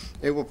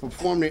 It will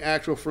perform the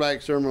actual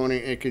flag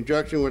ceremony in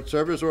conjunction with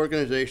service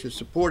organizations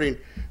supporting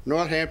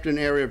Northampton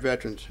area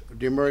veterans,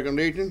 the American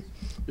Legion,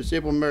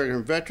 Disabled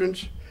American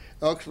Veterans,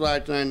 Elks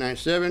Lodge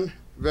 997,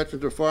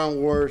 Veterans of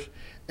Foreign Wars,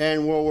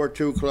 and World War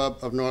II Club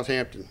of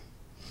Northampton.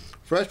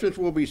 Refreshments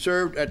will be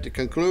served at the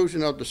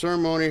conclusion of the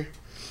ceremony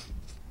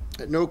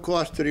at no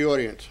cost to the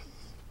audience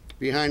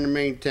behind the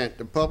main tent.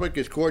 The public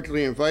is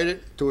cordially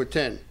invited to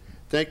attend.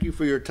 Thank you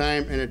for your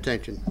time and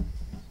attention.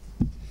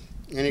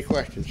 Any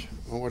questions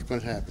on what's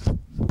going to happen?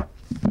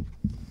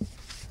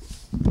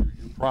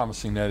 You're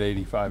promising that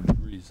 85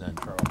 degrees then,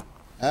 Charles?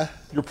 Huh?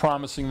 You're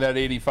promising that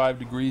 85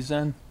 degrees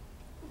then?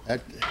 I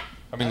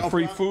mean, the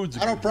free food's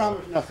a I don't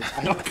promise nothing.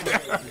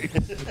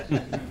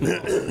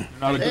 You're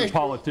not a good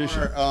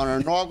politician. On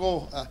our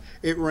inaugural,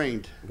 it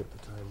rained.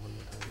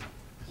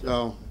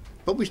 So,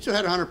 but we still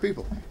had 100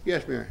 people.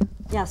 Yes, Mary?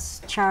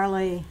 Yes,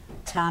 Charlie,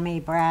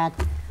 Tommy, Brad,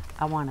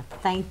 I want to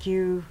thank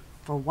you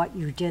for what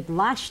you did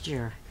last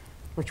year,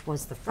 which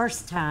was the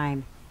first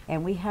time,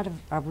 and we had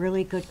a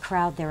really good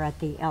crowd there at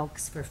the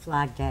Elks for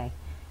Flag Day.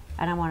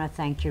 And I want to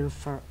thank you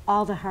for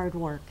all the hard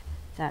work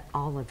that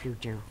all of you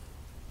do.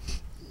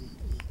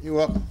 You're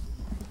welcome.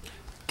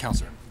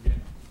 Counselor.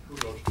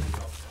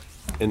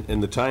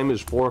 And the time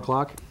is 4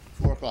 o'clock?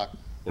 4 o'clock.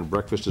 And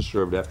breakfast is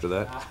served after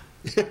that?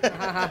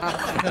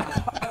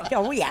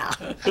 Oh, yeah.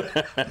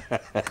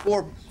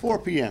 4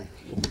 p.m.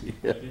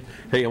 Yeah.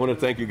 Hey, I want to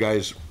thank you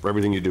guys for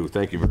everything you do.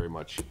 Thank you very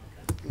much.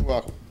 You're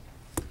welcome.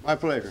 My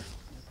pleasure.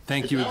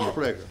 Thank you It's again. our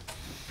pleasure.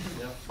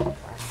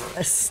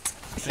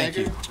 Thank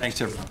you. Thanks,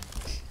 everyone.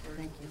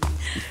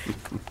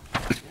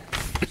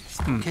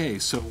 Okay,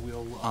 so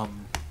we'll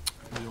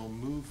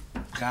move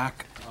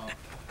back up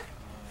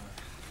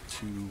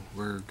to,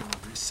 we're going to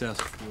recess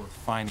for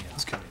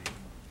Finance Committee.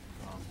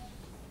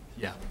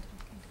 Yeah,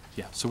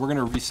 so we're going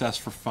to recess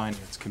for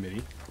Finance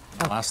Committee.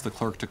 I'll ask the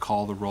clerk to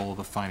call the roll of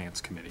the Finance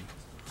Committee.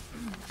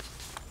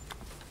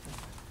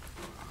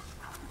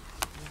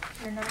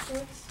 Chair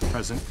Narcoles?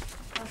 Present.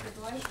 Counselor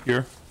Dwight?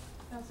 Here.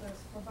 Counselor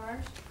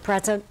Labarge?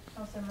 Present.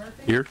 Counselor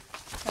Murphy? Here.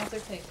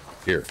 Counselor Tate?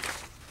 Here.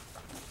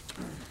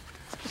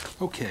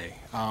 Okay,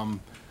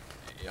 on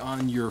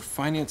your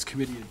Finance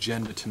Committee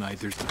agenda tonight,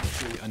 there's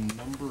actually a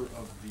number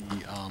of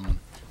the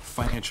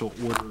financial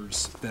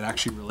orders that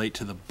actually relate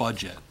to the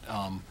budget,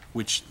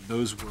 which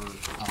those were,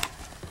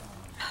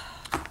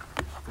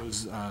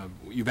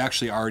 you've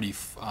actually already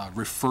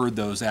referred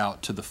those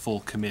out to the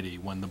full committee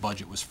when the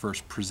budget was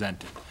first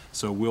presented.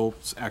 So we'll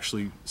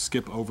actually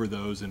skip over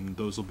those, and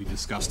those will be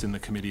discussed in the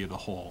committee of the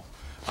whole.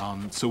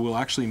 So we'll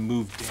actually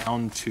move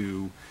down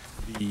to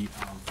the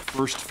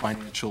first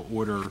financial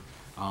order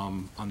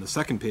on the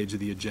second page of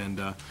the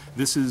agenda.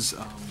 This is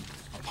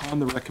upon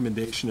the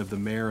recommendation of the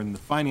mayor and the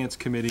finance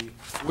committee,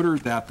 order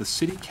that the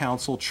city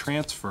council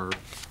transfer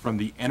from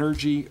the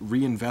Energy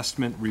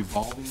Reinvestment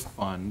Revolving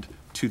Fund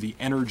to the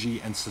Energy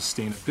and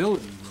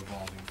Sustainability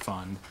Revolving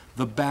Fund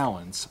the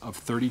balance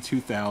of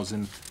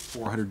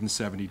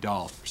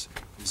 $32,470.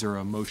 Is there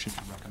a motion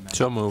to recommend?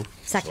 So moved.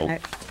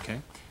 Second.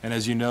 Okay. And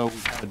as you know, we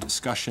had a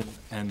discussion,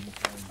 and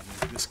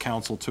this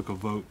council took a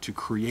vote to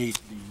create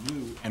the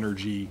new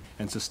Energy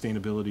and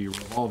Sustainability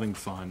Revolving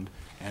Fund.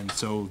 And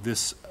so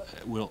this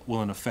will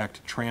in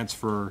effect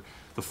transfer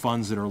the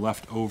funds that are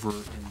left over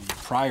in the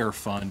prior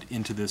fund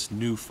into this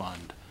new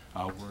fund,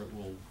 where it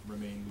will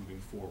remain moving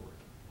forward.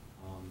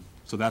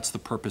 So that's the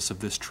purpose of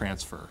this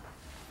transfer.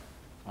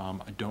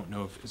 I don't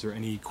know is there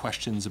any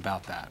questions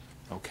about that?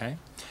 Okay.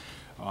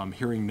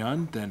 Hearing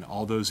none, then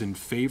all those in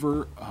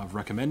favor of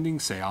recommending,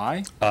 say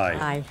aye. Aye.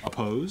 Aye.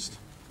 Opposed?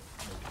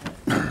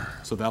 Okay.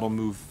 So that'll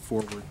move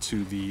forward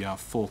to the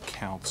full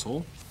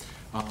council.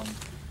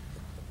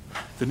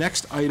 The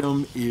next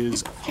item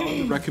is upon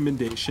the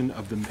recommendation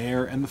of the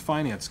mayor and the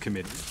finance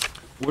committee,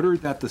 order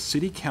that the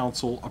city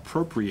council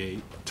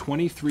appropriate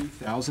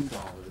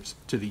 $23,000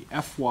 to the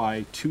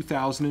FY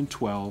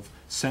 2012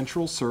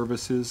 Central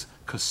Services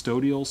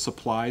Custodial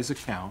Supplies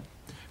account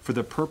for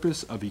the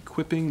purpose of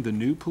equipping the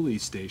new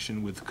police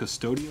station with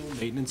custodial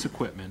maintenance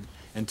equipment,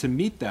 and to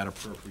meet that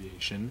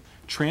appropriation,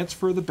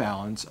 transfer the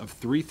balance of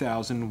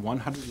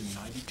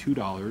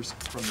 $3,192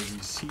 from the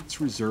receipts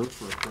reserved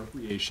for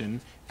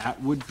appropriation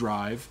Atwood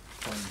Drive,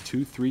 Fund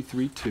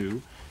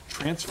 2332,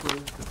 transfer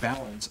the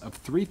balance of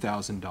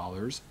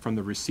 $3,000 from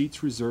the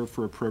receipts reserved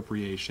for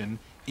appropriation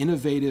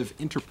Innovative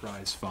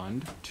Enterprise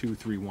Fund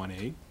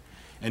 2318,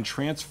 and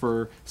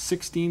transfer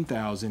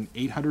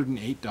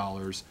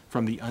 $16,808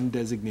 from the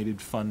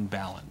undesignated fund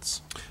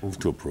balance. Move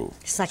to approve.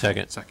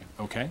 Second. Second,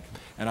 okay.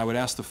 And I would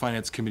ask the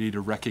Finance Committee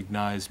to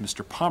recognize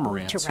Mr.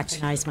 Pomerantz. To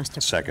recognize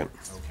Mr. Second.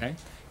 Okay.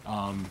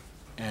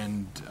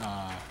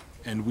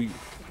 And we,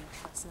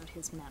 That's not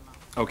his memo.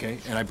 okay,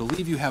 and I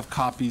believe you have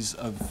copies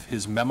of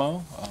his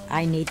memo.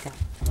 I need that.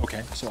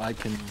 Okay, so I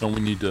can. Don't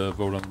we need to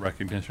vote on the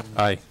recognition?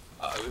 Aye.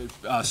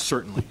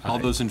 Certainly. All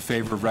those in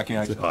favor of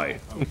recognizing? Aye.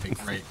 Okay,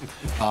 great.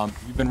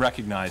 You've been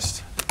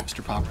recognized,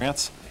 Mr.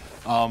 Pomerantz.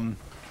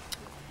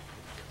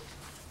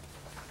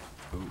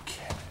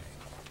 Okay.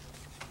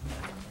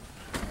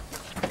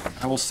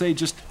 I will say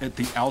just at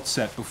the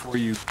outset, before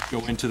you go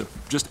into the,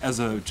 just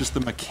the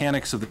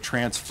mechanics of the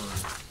transfer,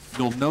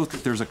 you'll note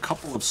that there's a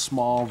couple of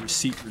small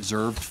receipt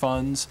reserved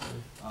funds.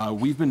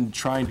 We've been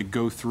trying to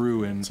go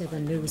through and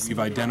we've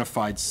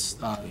identified,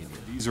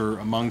 these are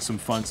among some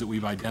funds that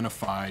we've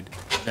identified,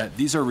 that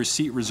these are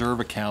receipt reserve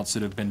accounts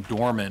that have been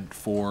dormant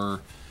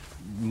for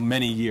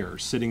many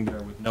years, sitting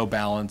there with no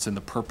balance, and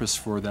the purpose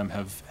for them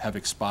have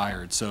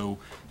expired. So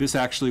this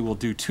actually will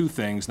do two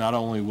things. Not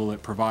only will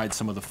it provide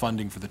some of the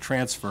funding for the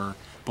transfer,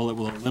 but it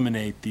will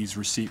eliminate these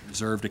receipt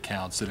reserved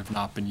accounts that have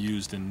not been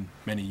used in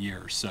many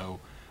years. So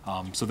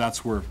so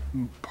that's where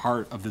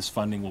part of this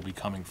funding will be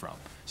coming from.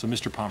 So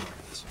Mr.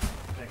 Pomerantz.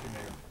 Thank you,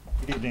 Mayor.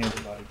 Good evening,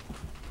 everybody.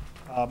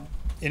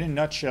 In a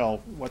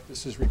nutshell, what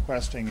this is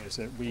requesting is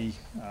that we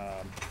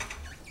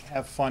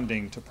have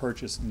funding to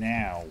purchase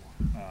now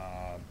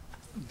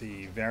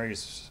the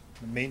various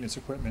maintenance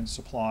equipment,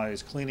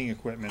 supplies, cleaning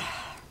equipment,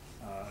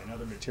 and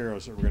other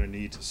materials that we're going to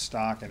need to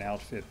stock and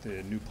outfit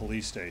the new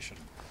police station.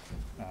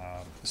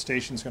 The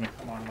station's going to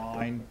come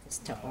online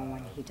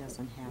Owen, he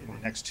doesn't have in one.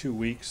 the next 2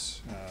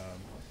 weeks.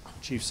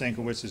 Chief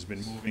Sienkiewicz has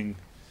been moving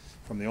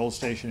from the old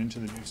station into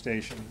the new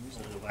station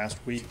over the last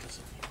week.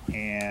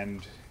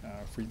 And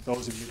for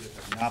those of you that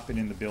have not been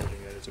in the building,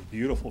 it's a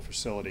beautiful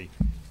facility,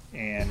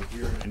 and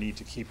we're going to need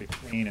to keep it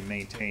clean and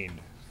maintained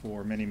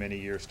for many, many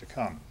years to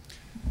come.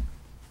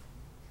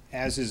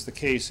 As is the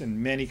case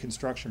in many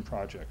construction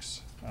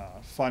projects,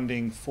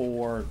 funding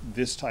for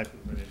this type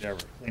of an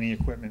endeavor, cleaning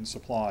equipment and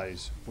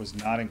supplies, was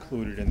not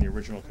included in the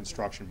original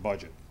construction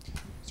budget.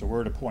 So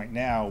we're at a point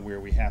now where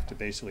we have to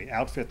basically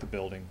outfit the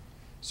building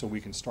so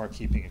we can start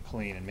keeping it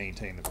clean and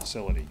maintain the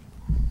facility.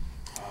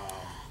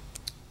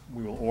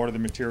 We will order the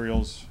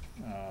materials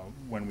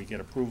when we get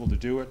approval to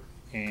do it,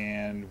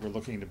 and we're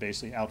looking to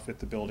basically outfit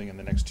the building in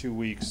the next 2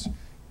 weeks,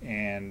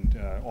 and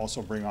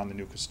also bring on the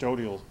new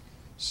custodial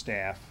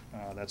staff.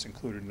 That's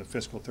included in the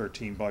fiscal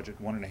 13 budget,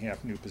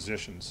 1.5 new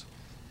positions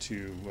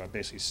to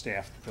basically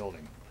staff the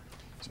building.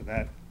 So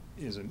that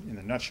is, in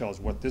a nutshell, is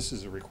what this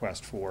is a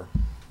request for.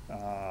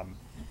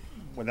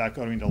 Without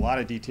going into a lot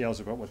of details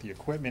about what the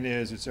equipment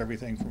is, it's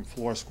everything from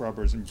floor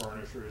scrubbers and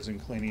burnishers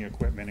and cleaning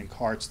equipment and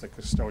carts that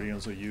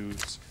custodians will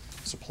use,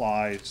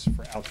 supplies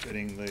for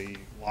outfitting the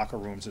locker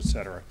rooms, et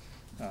cetera.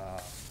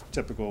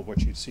 Typical of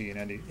what you'd see in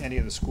any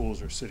of the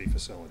schools or city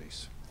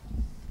facilities.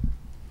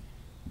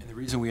 And the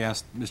reason we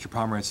asked Mr.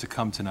 Pomerantz to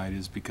come tonight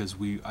is because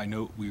I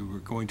know we were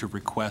going to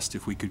request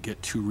if we could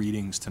get 2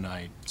 readings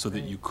tonight so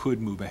that you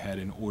could move ahead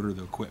and order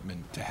the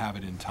equipment to have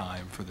it in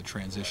time for the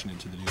transition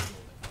into the new building.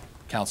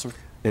 Counselor?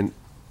 And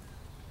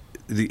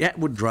the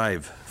Atwood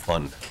Drive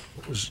Fund,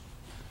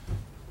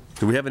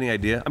 do we have any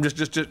idea? I'm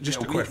just a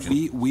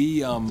question.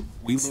 We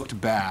looked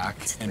back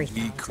and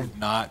we could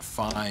not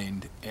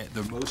find,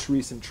 the most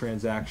recent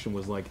transaction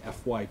was like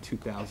FY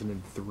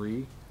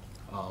 2003.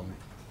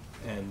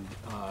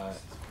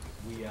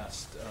 We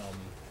asked,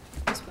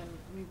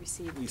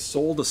 we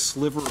sold a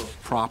sliver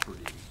of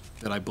property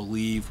that I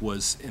believe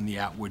was in the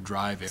Atwood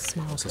Drive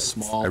area. It was a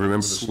small. I remember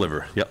the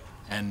sliver, yep.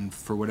 And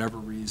for whatever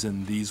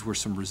reason, these were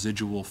some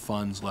residual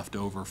funds left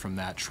over from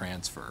that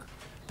transfer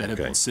that have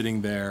been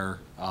sitting there,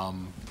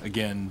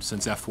 again,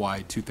 since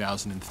FY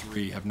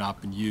 2003, have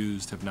not been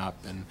used, have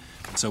not been,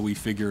 so we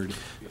figured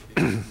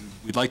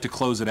we'd like to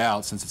close it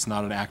out since it's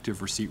not an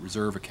active receipt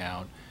reserve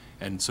account,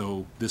 and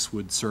so this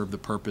would serve the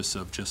purpose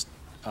of just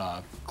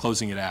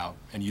closing it out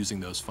and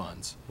using those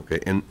funds. Okay,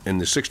 and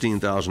the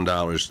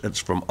 $16,000, that's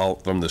from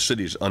the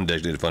city's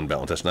undesignated fund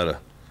balance, that's not a?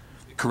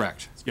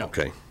 Correct, yep.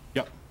 Okay.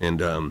 Yep.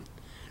 And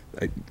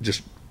I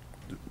just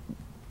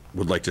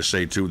would like to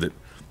say, too, that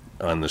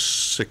on the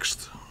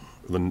 10th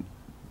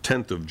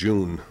of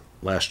June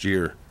last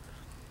year,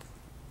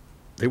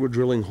 they were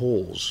drilling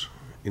holes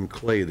in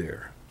clay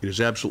there. It is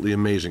absolutely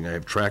amazing. I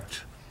have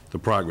tracked the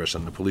progress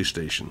on the police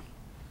station.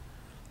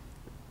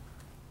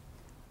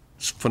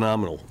 It's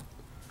phenomenal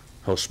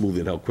how smoothly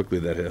and how quickly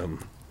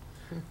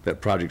that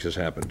project has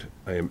happened.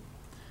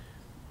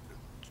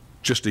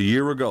 Just a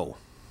year ago,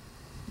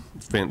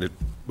 it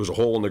was a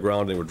hole in the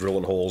ground, they were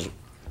drilling holes.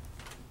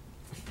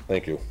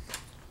 Thank you.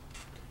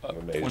 I'm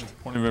amazed.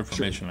 Point of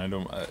information, I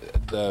don't,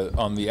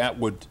 on the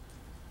Atwood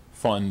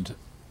Fund,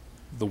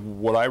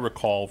 what I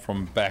recall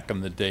from back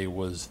in the day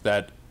was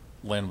that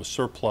land was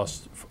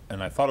surplus,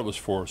 and I thought it was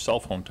for a cell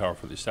phone tower,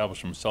 for the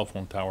establishment of a cell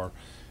phone tower,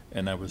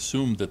 and I would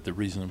assume that the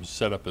reason it was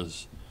set up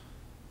as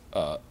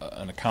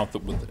an account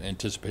that with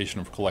anticipation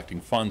of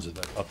collecting funds, I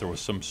thought there was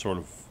some sort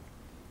of,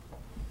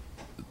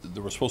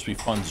 there were supposed to be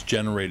funds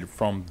generated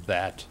from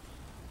that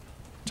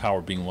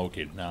tower being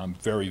located. Now, I'm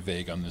very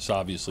vague on this,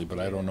 obviously, but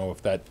I don't know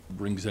if that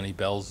rings any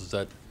bells. Is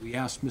that? We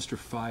asked Mr.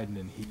 Fiden,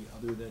 and he,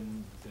 other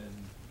than the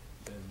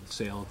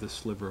sale of this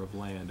sliver of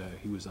land,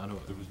 he was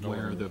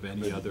unaware of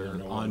any other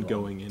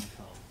ongoing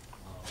income.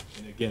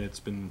 And again, it's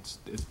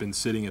been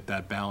sitting at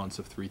that balance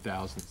of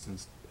 3,000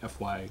 since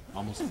FY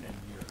almost 10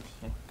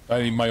 years.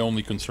 I mean, my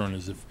only concern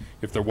is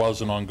if there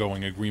was an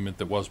ongoing agreement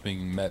that was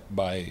being met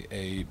by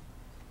a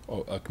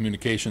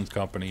communications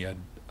company,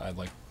 I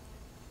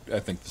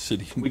think the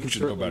city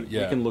should know about it.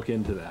 Yeah, we can look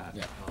into that.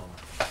 Yeah.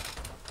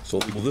 So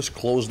will this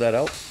close that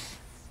out?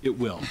 It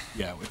will,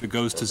 yeah. If it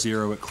goes to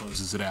zero, it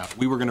closes it out.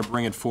 We were going to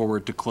bring it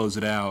forward to close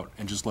it out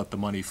and just let the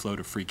money flow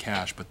to free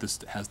cash, but this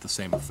has the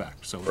same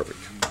effect. So perfect.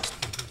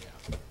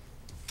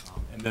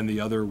 And then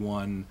the other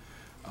one,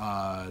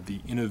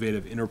 the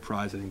Innovative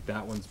Enterprise, I think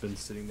that one's been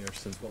sitting there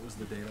since, what was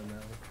the date on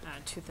that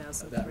one?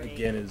 2003. That,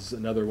 again, is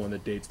another one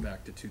that dates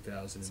back to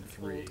 2003. It's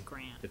an old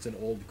grant. It's an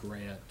old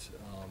grant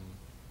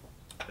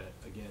that,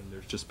 again,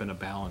 there's just been a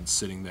balance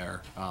sitting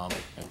there.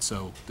 And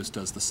so this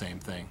does the same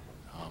thing,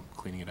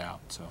 cleaning it out,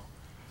 so.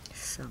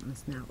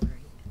 Something's not right.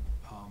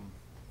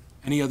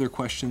 Any other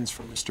questions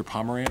for Mr.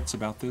 Pomerantz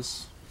about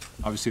this?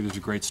 Obviously, there's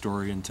a great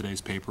story in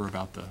today's paper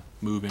about the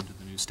move into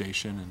the new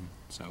station, and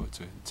so it's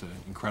an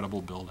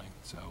incredible building.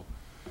 So,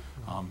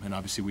 and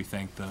obviously, we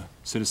thank the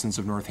citizens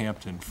of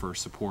Northampton for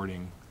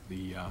supporting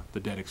the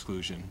debt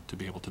exclusion to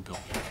be able to build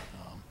it.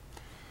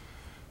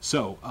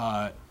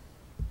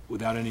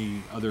 Without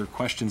any other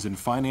questions in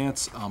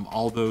finance,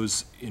 all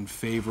those in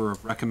favor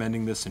of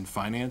recommending this in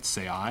finance,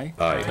 say aye.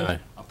 Aye.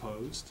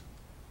 Opposed?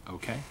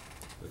 Okay.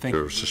 Thank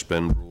you.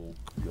 Suspend rule.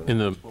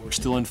 Well, we're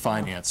still in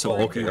finance, so.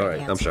 Oh, okay, all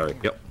right, I'm sorry,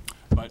 yep.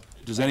 But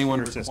does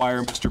anyone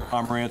require Mr.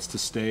 Pomerantz to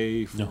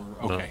stay for? No.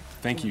 Okay,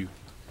 thank you.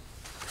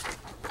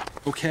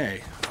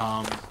 Okay,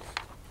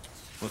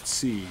 let's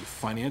see,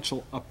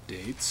 financial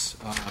updates.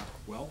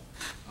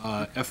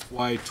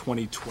 FY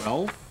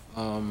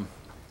 2012,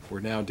 we're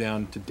now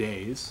down to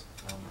days.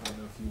 I don't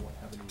know if you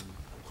have any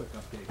quick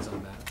updates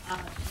on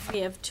that. We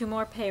have 2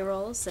 more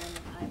payrolls, and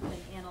I've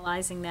been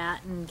analyzing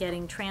that and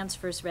getting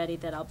transfers ready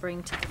that I'll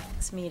bring to the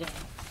next meeting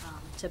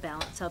to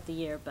balance out the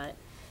year. But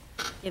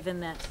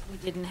given that we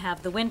didn't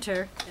have the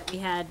winter that we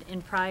had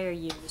in prior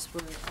years,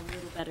 we're a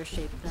little better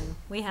shape than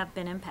we have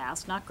been in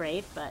past. Not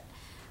great, but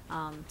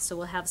so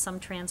we'll have some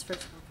transfers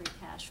from free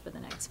cash for the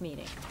next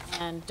meeting.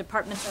 And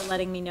departments are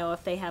letting me know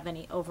if they have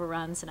any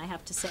overruns, and I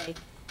have to say,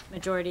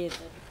 majority of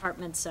the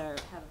departments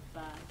have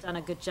done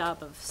a good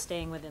job of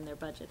staying within their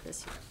budget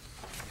this year.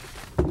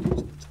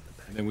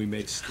 And then we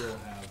may still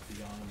have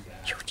beyond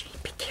that,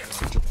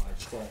 July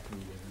 12th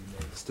meeting, we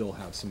may still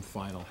have some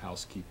final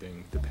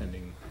housekeeping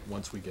depending,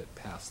 once we get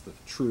past the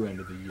true end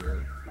of the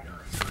year.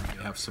 So we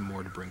may have some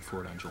more to bring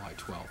forward on July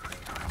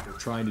 12th. We're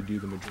trying to do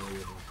the majority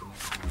of the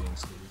next meeting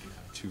so that we can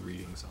have 2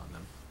 readings on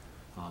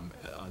them,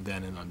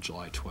 then and on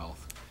July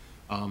 12th.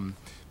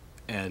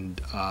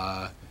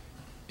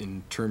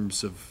 In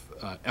terms of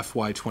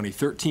FY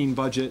 2013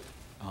 budget,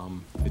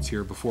 it's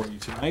here before you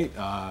tonight.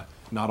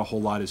 Not a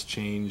whole lot has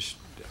changed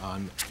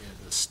on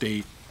the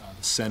state.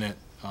 The Senate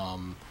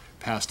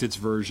passed its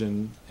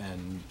version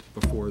and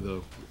before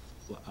the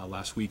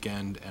last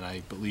weekend, and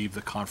I believe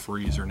the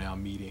conferees are now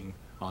meeting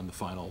on the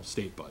final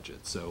state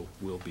budget. So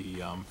we'll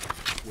be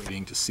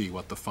waiting to see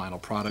what the final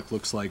product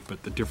looks like.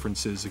 But the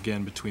differences,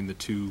 again, between the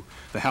two,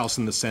 the House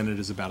and the Senate,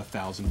 is about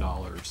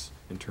 $1,000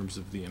 in terms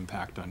of the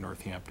impact on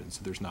Northampton.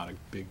 So there's not a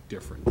big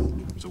difference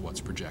in terms of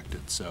what's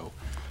projected. So,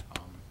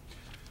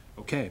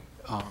 okay.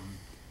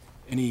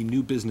 Any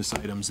new business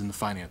items in the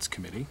Finance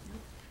Committee?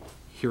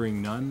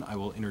 Hearing none, I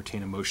will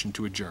entertain a motion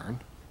to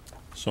adjourn.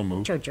 So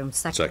moved. Joe Jones,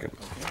 second. Second.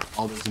 Okay.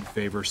 All those in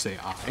favor say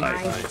aye.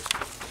 Aye.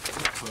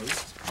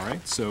 Opposed? All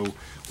right, so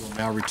we'll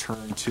now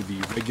return to the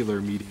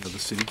regular meeting of the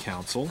City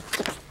Council.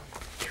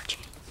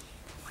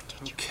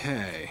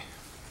 Okay.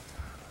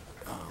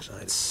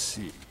 Let's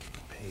see.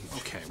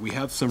 Okay, we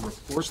have some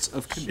reports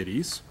of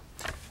committees.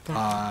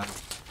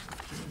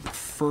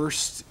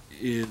 First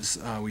is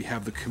we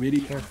have the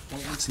Committee on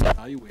Appointments and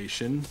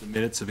Evaluation, the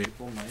minutes of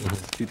April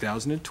 9th,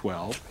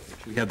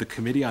 2012. We have the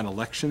Committee on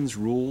Elections,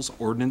 Rules,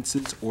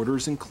 Ordinances,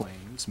 Orders, and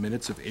Claims,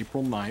 minutes of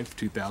April 9th,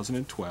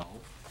 2012.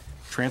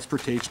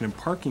 Transportation and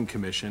Parking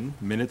Commission,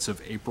 minutes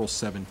of April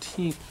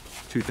 17th,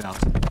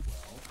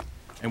 2012.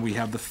 And we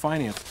have the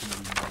Finance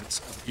Committee minutes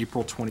of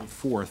April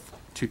 24th,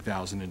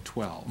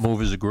 2012.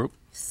 Move as a group.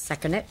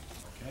 Second it.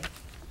 Okay.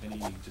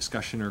 Any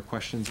discussion or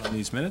questions on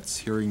these minutes?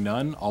 Hearing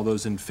none, all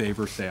those in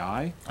favor say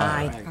aye.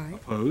 Aye. Aye.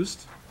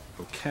 Opposed?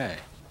 Okay.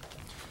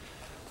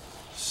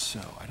 So,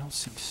 I don't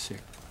see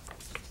sick.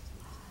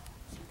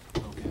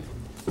 Okay.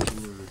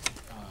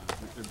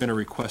 There's been a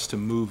request to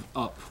move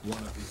up one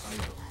of the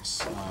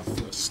items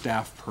for a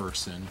staff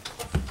person.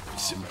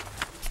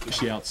 Is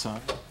she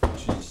outside?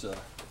 She's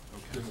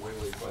been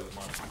waylaid by the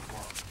Montague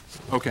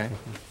Farm. Okay.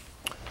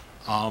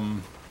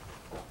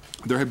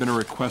 there had been a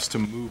request to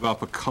move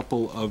up a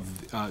couple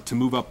of, to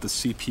move up the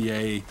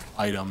CPA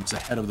items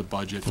ahead of the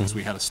budget, because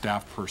we had a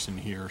staff person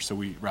here, so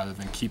we, rather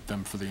than keep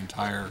them for the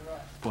entire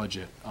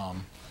budget.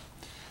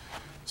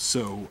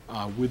 So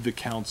with the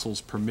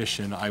council's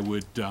permission, I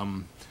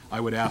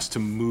would ask to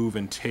move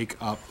and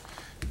take up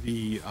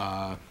the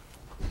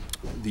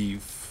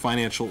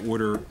financial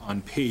order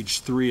on page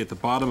 3. At the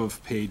bottom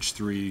of page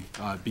 3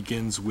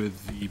 begins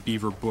with the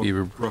Beaver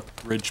Brook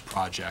Bridge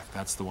project.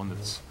 That's the one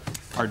that's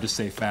hard to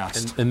say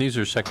fast. And these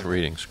are second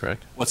readings,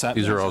 correct? What's that?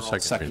 These are all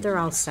second readings. They're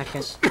all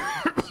second.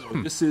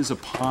 So this is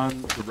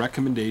upon the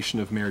recommendation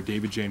of Mayor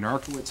David J.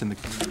 Narkowitz and the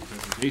Community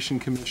Preservation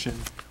Commission,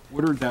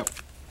 ordered that,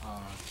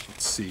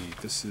 let's see,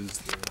 this is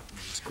the, let me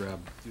just do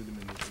them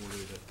in the order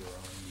that they're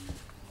on.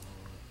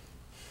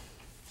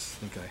 I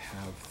think I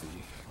have the,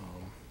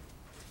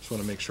 just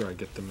want to make sure I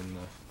get them in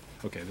the,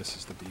 okay, this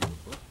is the Beaver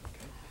Brook,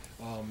 okay.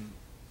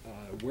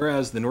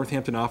 Whereas the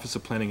Northampton Office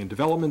of Planning and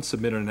Development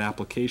submitted an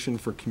application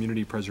for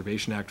Community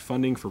Preservation Act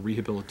funding for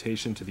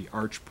rehabilitation to the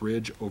Arch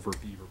Bridge over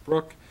Beaver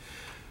Brook,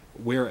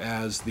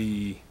 whereas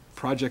the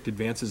project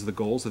advances the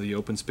goals of the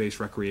Open Space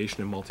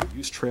Recreation and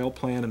Multi-Use Trail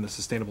Plan and the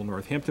Sustainable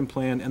Northampton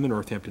Plan and the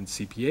Northampton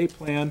CPA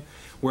Plan,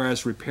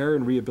 whereas repair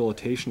and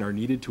rehabilitation are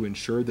needed to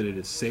ensure that it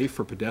is safe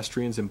for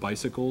pedestrians and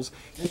bicycles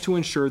and to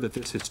ensure that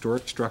this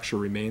historic structure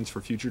remains for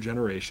future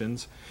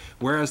generations,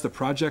 whereas the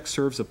project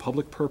serves a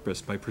public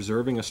purpose by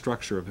preserving a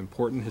structure of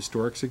important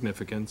historic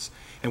significance,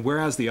 and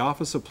whereas the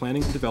Office of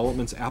Planning and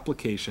Development's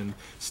application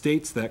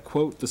states that,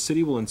 quote, the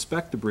city will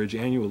inspect the bridge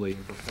annually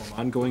and perform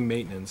ongoing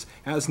maintenance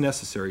as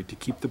necessary to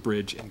keep the bridge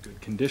in good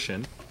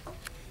condition.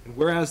 And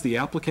whereas the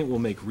applicant will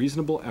make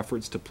reasonable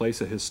efforts to place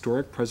a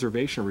historic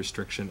preservation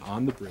restriction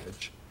on the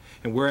bridge,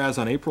 and whereas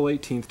on April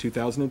 18,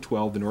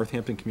 2012, the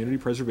Northampton Community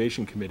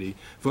Preservation Committee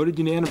voted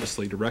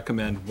unanimously to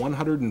recommend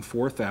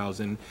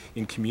 $104,000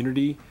 in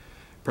Community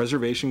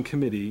Preservation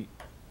Committee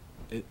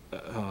in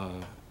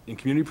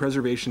Community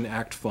Preservation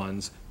Act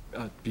funds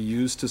be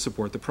used to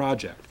support the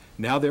project.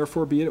 Now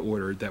therefore be it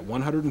ordered that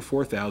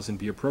 $104,000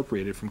 be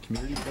appropriated from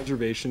Community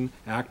Preservation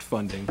Act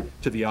funding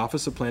to the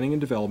Office of Planning and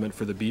Development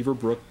for the Beaver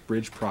Brook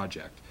Bridge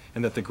project,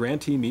 and that the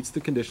grantee meets the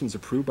conditions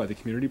approved by the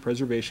Community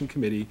Preservation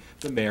Committee,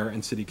 the Mayor,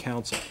 and City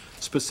Council.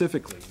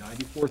 Specifically,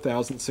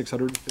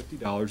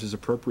 $94,650 is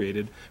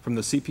appropriated from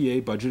the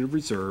CPA budgeted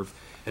reserve,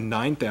 and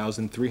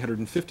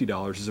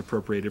 $9,350 is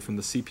appropriated from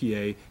the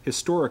CPA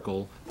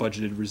historical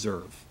budgeted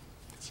reserve.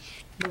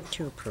 Move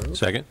to approve.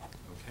 Second.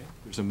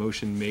 There's a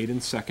motion made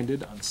and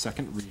seconded on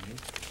second reading.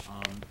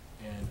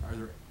 And are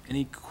there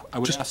any, I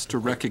would ask to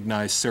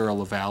recognize Sarah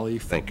LaValle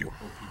from Thank you.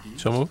 OPD.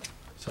 So moved.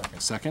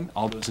 Second.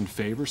 All those in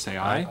favor, say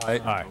aye.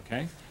 Aye.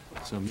 Okay.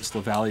 So Ms.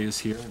 LaValle is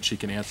here, and she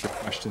can answer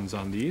questions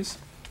on these.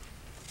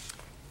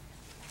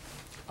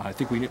 I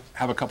think we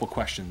have a couple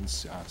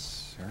questions,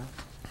 Sarah.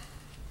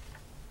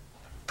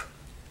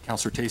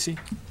 Councilor Tacey?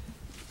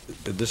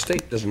 The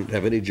state doesn't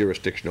have any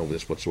jurisdiction over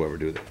this whatsoever,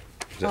 do they?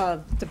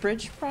 The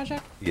bridge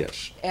project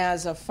Yes.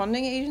 as a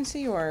funding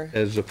agency or?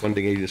 As a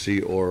funding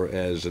agency or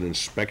as an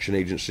inspection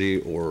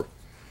agency or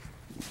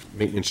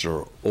maintenance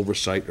or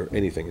oversight or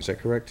anything, is that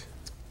correct?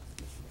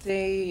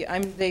 They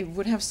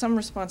would have some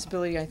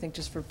responsibility, I think,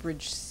 just for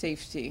bridge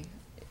safety.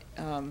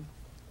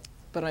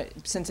 But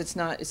since it's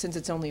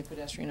only a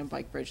pedestrian and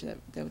bike bridge,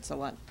 that's a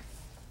lot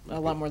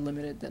more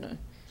limited than a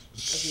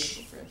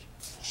vehicle bridge.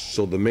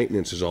 So the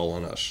maintenance is all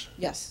on us?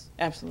 Yes,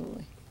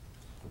 absolutely.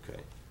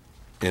 Okay.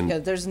 And Yeah,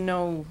 there's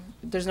no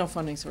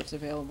funding source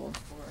available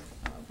for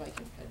bike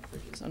and ped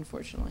bridges,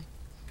 unfortunately.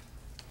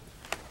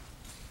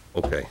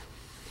 okay,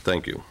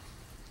 thank you.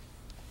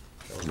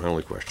 That was my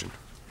only question.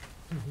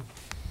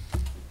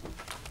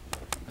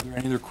 Are there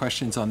any other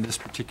questions on this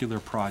particular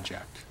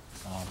project?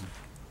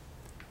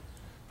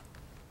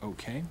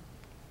 Okay.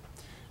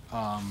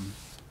 All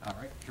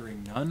right,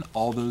 hearing none.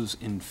 All those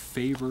in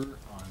favor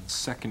on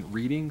second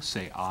reading,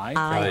 say aye.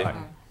 Aye.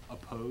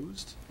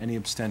 Opposed? Any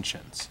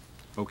abstentions?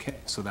 Okay,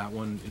 so that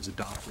one is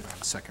adopted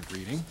on second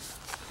reading.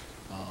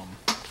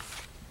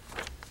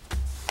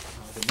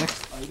 The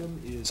next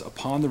item is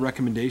upon the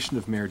recommendation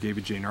of Mayor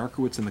David J.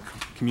 Narkowitz and the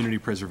Community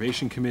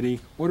Preservation Committee,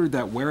 ordered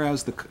that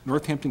whereas the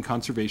Northampton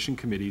Conservation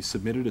Committee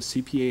submitted a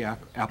CPA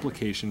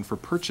application for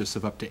purchase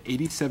of up to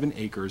 87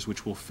 acres,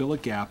 which will fill a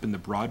gap in the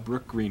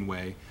Broadbrook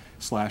Greenway /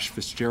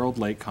 Fitzgerald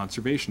Lake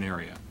Conservation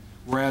Area.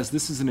 Whereas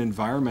this is an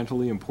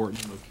environmentally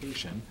important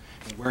location,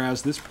 and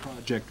whereas this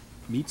project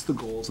meets the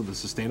goals of the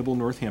Sustainable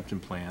Northampton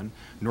Plan,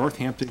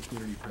 Northampton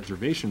Community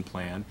Preservation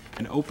Plan,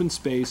 and Open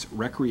Space,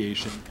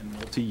 Recreation, and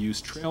Multi-Use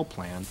Trail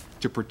Plan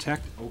to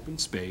protect open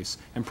space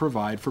and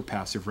provide for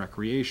passive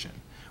recreation.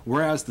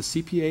 whereas the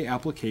CPA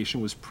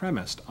application was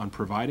premised on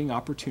providing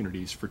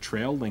opportunities for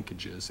trail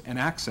linkages and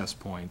access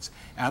points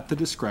at the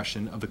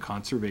discretion of the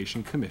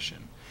Conservation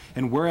Commission,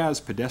 and whereas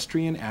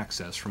pedestrian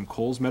access from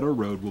Coles Meadow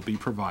Road will be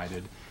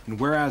provided, and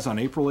whereas on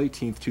April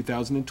 18,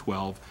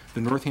 2012,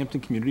 the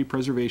Northampton Community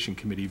Preservation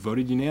Committee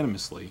voted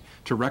unanimously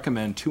to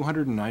recommend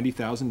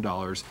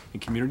 $290,000 in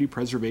Community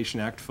Preservation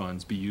Act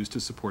funds be used to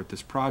support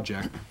this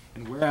project,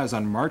 and whereas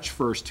on March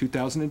 1,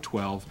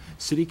 2012,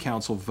 City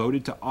Council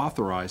voted to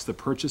authorize the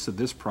purchase of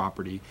this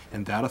property,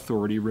 and that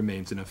authority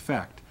remains in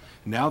effect.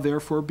 Now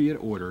therefore be it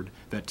ordered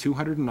that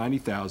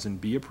 $290,000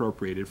 be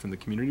appropriated from the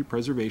Community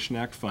Preservation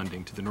Act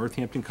funding to the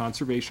Northampton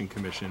Conservation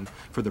Commission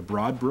for the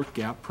Broad Brook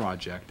Gap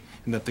project,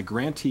 and that the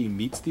grantee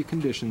meets the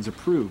conditions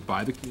approved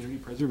by the Community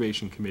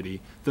Preservation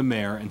Committee, the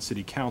Mayor, and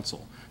City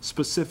Council.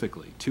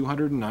 Specifically,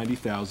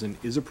 $290,000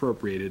 is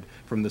appropriated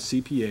from the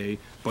CPA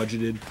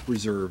budgeted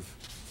reserve.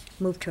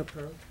 Move to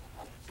approve.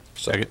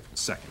 Second.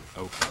 Second,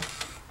 okay.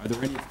 Are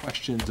there any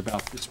questions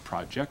about this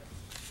project?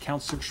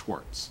 Councilor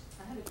Schwartz.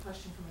 I had a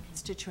question from a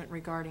constituent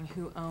regarding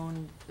who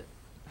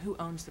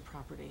owns the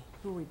property.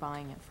 Who are we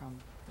buying it from?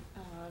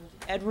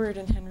 Edward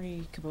and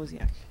Henry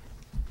Kabosiak.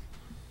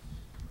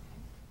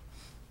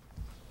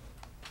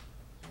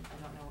 I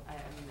don't know, I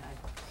mean,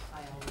 I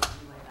always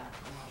relay that,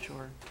 I'm not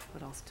sure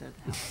what else to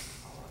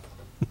follow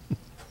up.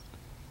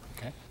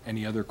 Okay.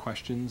 Any other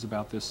questions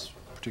about this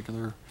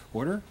particular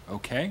order?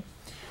 Okay.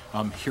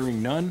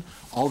 Hearing none,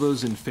 all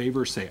those in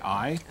favor say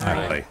aye.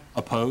 Aye.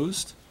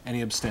 Opposed?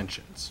 Any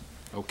abstentions?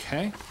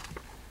 Okay.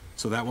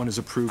 So that one is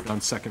approved on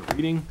second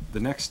reading. The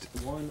next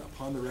one,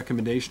 upon the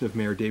recommendation of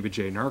Mayor David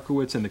J.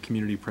 Narkowitz and the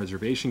Community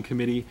Preservation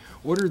Committee,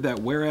 ordered that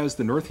whereas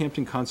the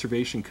Northampton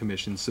Conservation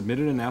Commission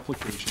submitted an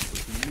application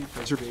for Community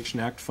Preservation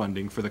Act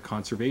funding for the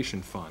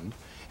Conservation Fund,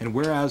 and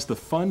whereas the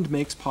fund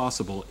makes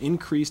possible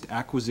increased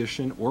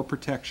acquisition or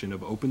protection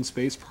of open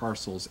space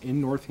parcels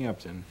in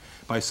Northampton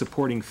by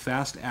supporting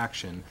fast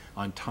action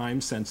on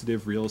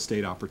time-sensitive real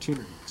estate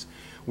opportunities,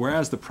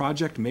 whereas the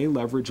project may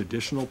leverage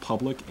additional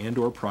public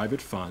and/or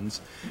private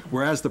funds,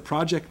 whereas the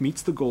project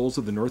meets the goals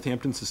of the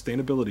Northampton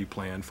Sustainability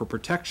Plan for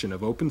protection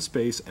of open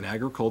space and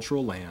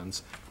agricultural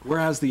lands,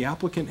 whereas the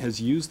applicant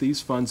has used these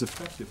funds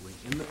effectively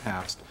in the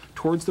past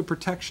towards the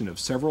protection of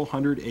several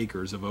hundred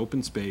acres of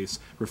open space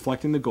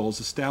reflecting the goals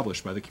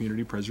established by the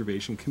Community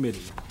Preservation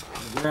Committee,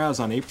 and whereas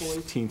on April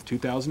 18,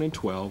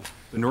 2012,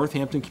 the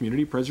Northampton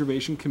Community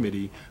Preservation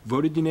Committee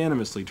voted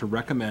unanimously to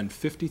recommend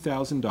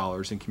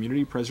 $50,000 in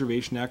Community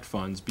Preservation Act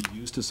funds be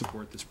used to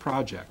support this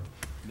project.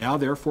 Now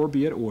therefore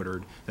be it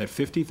ordered that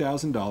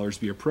 $50,000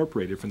 be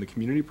appropriated from the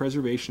Community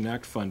Preservation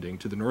Act funding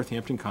to the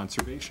Northampton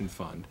Conservation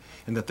Fund,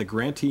 and that the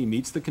grantee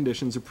meets the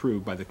conditions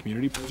approved by the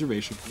Community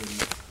Preservation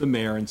Committee, the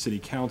Mayor, and City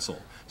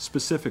Council.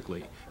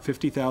 Specifically,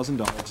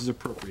 $50,000 is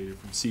appropriated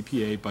from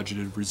CPA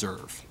budgeted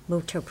reserve.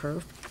 Move to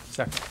approve.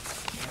 Second.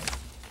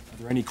 Are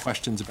there any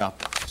questions about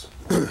this?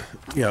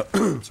 Yeah.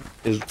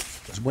 Is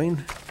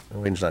Wayne?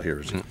 Wayne's not here,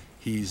 is he?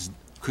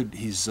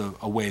 He's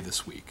away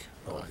this week.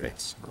 Okay.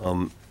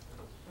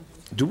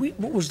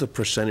 What was the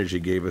percentage he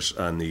gave us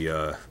on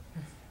the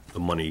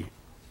money,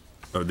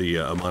 or the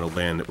amount of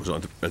land that was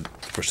on the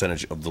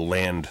percentage of the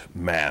land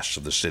mass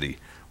of the city?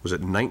 Was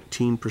it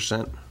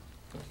 19%?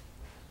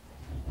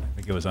 I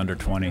think it was under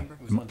 20.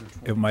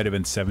 It might have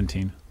been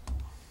 17.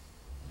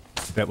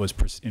 That was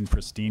in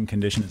pristine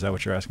condition. Is that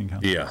what you're asking,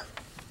 Council? Yeah.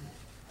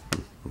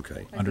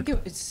 Okay. I think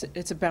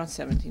it's about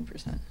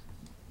 17%.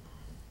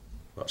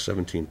 About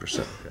 17%,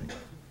 okay.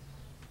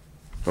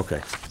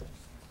 Okay.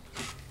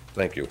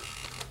 Thank you.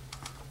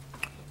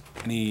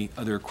 Any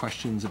other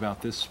questions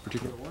about this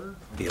particular order?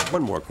 Yeah,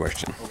 one more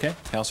question. Okay,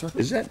 Counselor?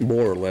 Is that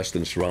more or less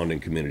than surrounding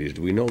communities?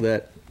 Do we know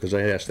that? Because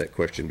I asked that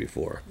question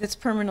before. It's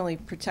permanently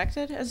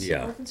protected as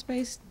open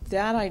space?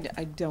 That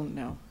I don't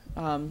know.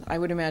 I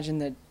would imagine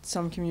that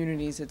some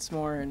communities it's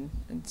more and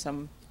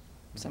some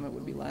it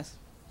would be less.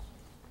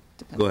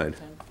 Depends. Go ahead.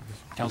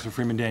 Councilor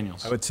Freeman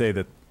Daniels. I would say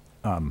that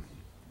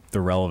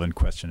the relevant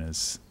question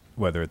is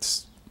whether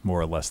it's more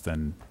or less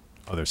than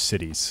other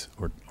cities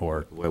or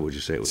why would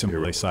you say it was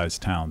similarly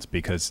sized towns,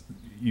 because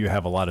you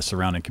have a lot of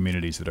surrounding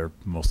communities that are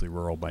mostly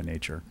rural by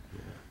nature.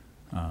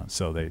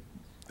 So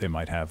they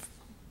might have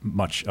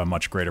a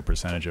much greater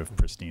percentage of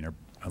pristine or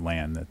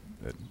land that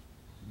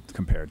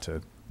compared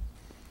to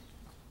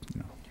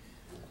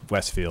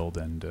Westfield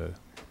and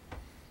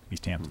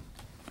East Hampton.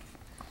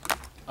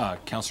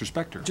 Councilor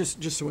Spector.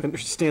 Just so I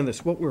understand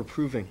this, what we're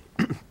approving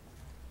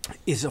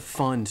is a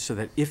fund so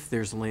that if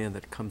there's land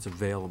that comes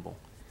available,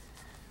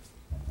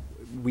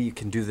 we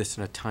can do this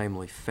in a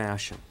timely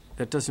fashion.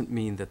 That doesn't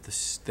mean that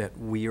that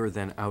we are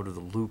then out of the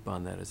loop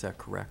on that. Is that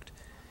correct?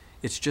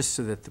 It's just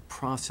so that the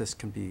process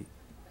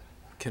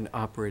can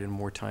operate in a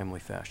more timely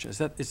fashion. Is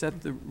that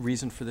the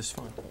reason for this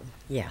fund?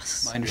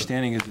 Yes. My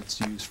understanding is it's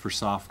used for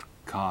soft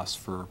costs,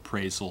 for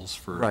appraisals,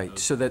 for right.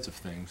 those So kinds of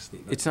things.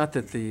 It's not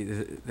that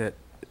that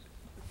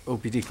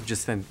OPD can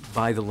just then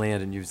buy the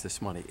land and use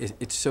this money.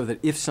 It's so that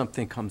if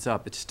something comes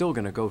up, it's still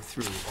going to go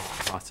through the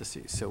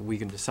processes. So we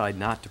can decide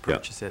not to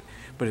purchase it,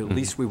 but at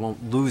least we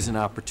won't lose an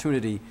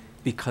opportunity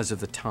because of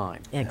the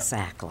time.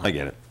 Exactly. I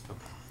get it.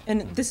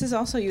 And this is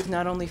also used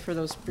not only for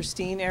those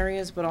pristine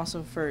areas, but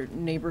also for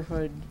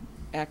neighborhood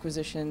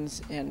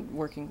acquisitions and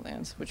working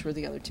lands, which were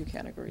the other two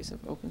categories of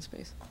open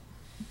space.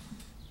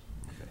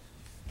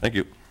 Thank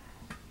you.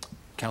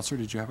 Counselor,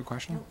 did you have a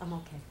question? No, I'm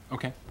okay.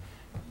 Okay.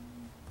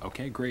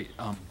 Okay, great.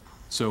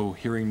 So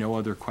hearing no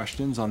other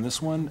questions on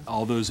this one,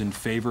 all those in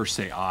favor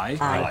say aye.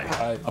 Aye.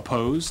 Aye.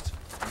 Opposed?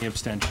 Any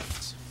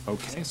abstentions?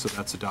 Okay, so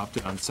that's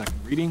adopted on second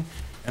reading.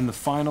 And the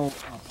final,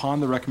 upon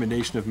the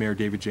recommendation of Mayor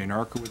David J.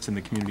 Narkowitz and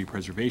the Community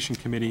Preservation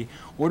Committee,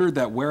 ordered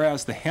that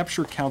whereas the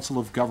Hampshire Council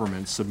of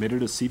Governments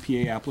submitted a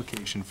CPA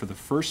application for the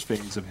first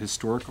phase of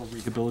historical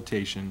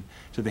rehabilitation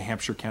to the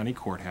Hampshire County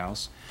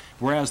Courthouse,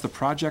 whereas the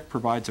project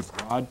provides a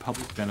broad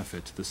public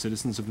benefit to the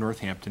citizens of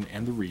Northampton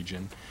and the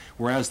region,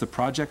 whereas the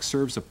project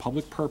serves a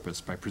public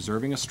purpose by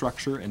preserving a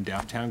structure and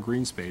downtown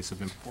green space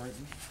of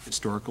important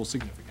historical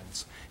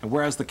significance, and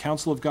whereas the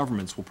Council of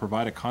Governments will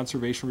provide a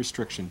conservation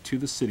restriction to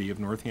the city of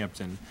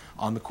Northampton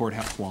on the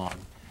courthouse lawn,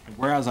 and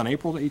whereas on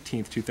April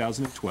 18,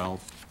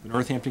 2012, the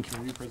Northampton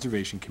Community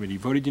Preservation Committee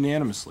voted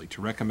unanimously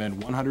to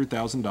recommend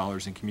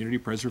 $100,000 in Community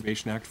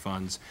Preservation Act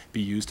funds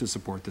be used to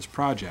support this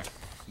project.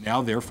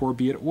 Now therefore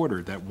be it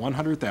ordered that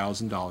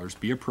 $100,000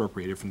 be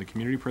appropriated from the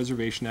Community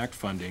Preservation Act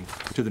funding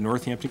to the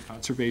Northampton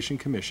Conservation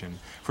Commission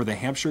for the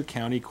Hampshire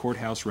County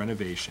Courthouse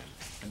renovation,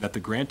 and that the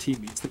grantee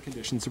meets the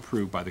conditions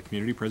approved by the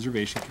Community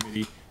Preservation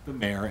Committee, the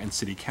Mayor, and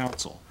City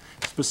Council.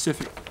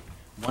 Specifically,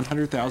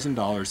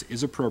 $100,000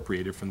 is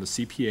appropriated from the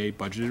CPA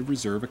budgeted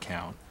reserve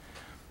account,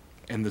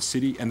 and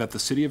that the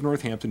City of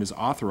Northampton is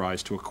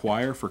authorized to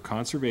acquire for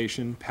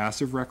conservation,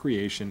 passive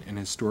recreation, and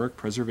historic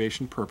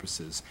preservation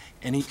purposes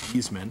any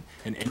easement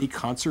and any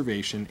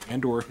conservation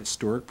and/or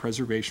historic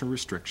preservation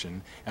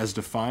restriction as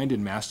defined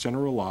in Mass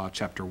General Law,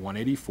 Chapter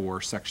 184,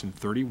 Section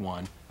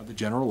 31 of the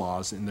General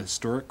Laws in the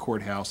historic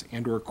courthouse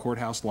and/or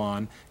courthouse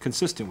lawn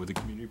consistent with the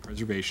Community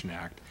Preservation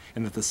Act,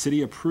 and that the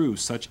city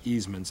approves such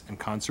easements and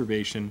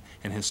conservation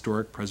and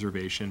historic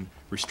preservation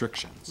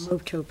restrictions.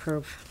 Move to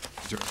approve.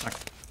 Is there a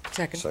second?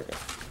 Second.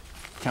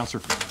 Counselor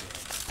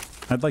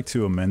Finn. I'd like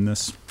to amend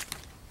this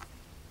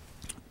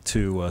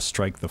to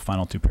strike the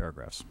final two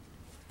paragraphs.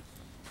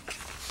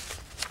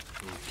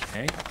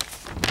 Okay.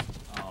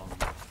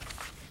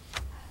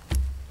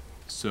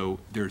 So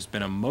there's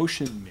been a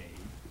motion made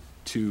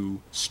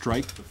to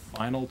strike the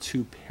final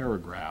two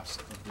paragraphs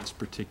of this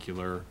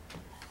particular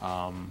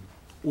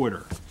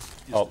order.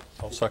 I'll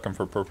second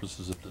for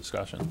purposes of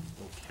discussion.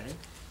 Okay.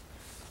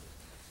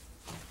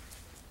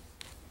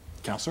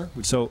 Counselor,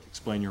 would So- you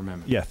explain your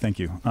amendment? Yeah, thank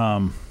you.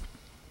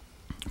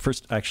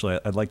 First, actually,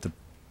 I'd like to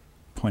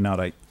point out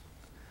I'm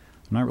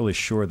not really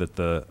sure that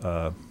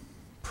the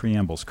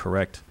preamble's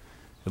correct.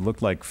 It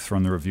looked like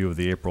from the review of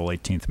the April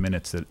 18th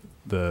minutes that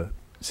the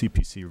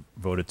CPC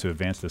voted to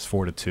advance this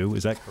 4-2.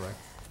 Is that correct?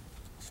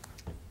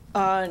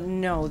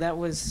 No, that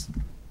was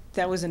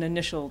an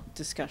initial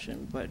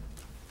discussion,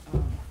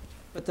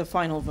 but the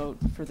final vote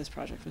for this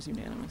project was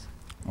unanimous.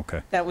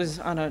 Okay. That was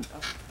on a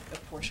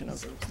portion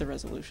of the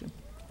resolution.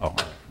 Oh,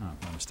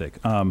 my mistake.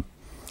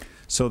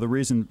 So the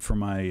reason for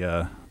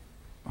my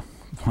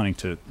wanting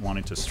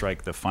to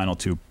strike the final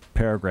two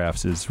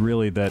paragraphs is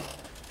really that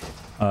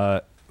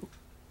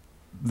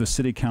the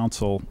City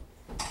Council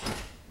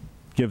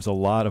gives a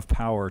lot of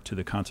power to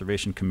the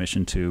Conservation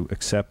Commission to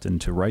accept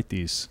and to write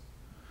these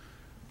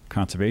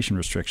conservation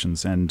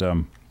restrictions,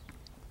 and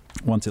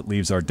once it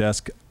leaves our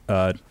desk,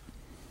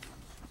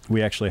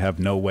 we actually have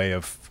no way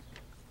of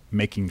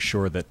making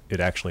sure that it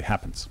actually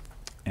happens,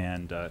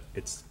 and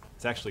it's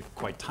actually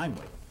quite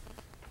timely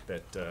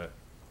that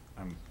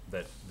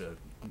that the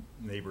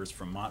neighbors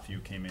from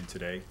Montview came in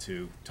today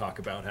to talk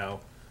about how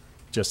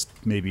just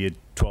maybe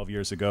 12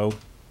 years ago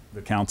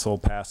the council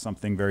passed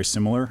something very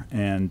similar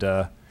and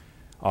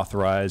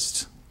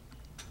authorized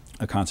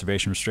a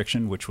conservation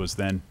restriction, which was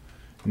then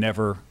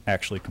never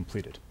actually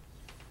completed.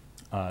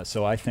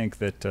 So I think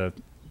that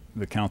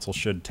the council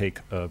should take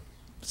a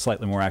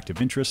slightly more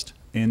active interest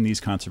in these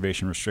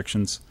conservation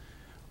restrictions,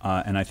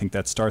 and I think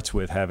that starts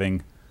with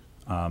having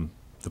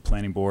the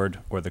planning board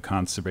or the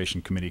conservation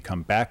committee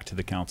come back to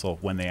the council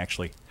when they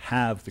actually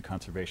have the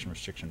conservation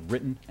restriction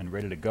written and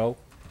ready to go,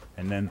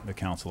 and then the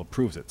council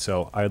approves it.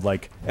 So I'd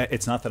like,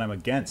 it's not that I'm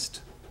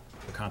against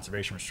the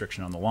conservation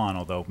restriction on the lawn,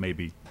 although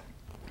maybe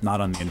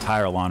not on the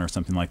entire lawn or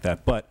something like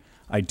that, but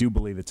I do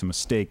believe it's a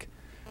mistake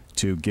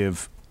to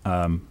give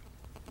them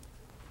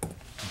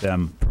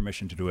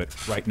permission to do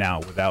it right now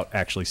without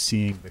actually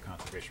seeing the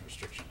conservation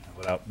restriction and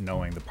without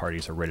knowing the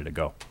parties are ready to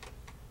go.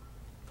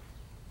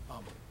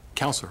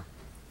 Counselor.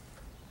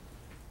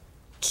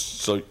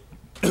 So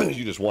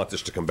you just want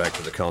this to come back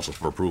to the council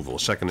for approval,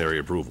 secondary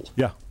approval?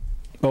 Yeah.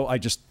 Oh,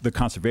 the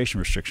conservation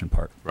restriction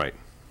part. Right.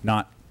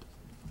 Not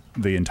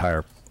the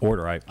entire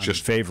order. I'm in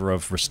favor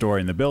of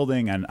restoring the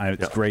building, and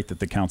it's great that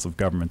the Council of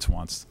Governments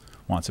wants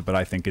it, but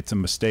I think it's a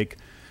mistake,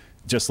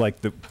 just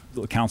like the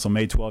council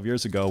made 12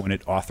 years ago when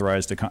it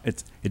authorized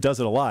it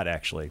does it a lot,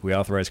 actually. We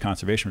authorize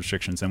conservation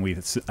restrictions, and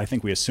I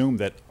think we assume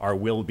that our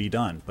will be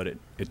done, but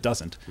it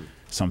doesn't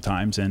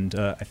sometimes, and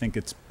I think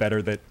it's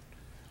better that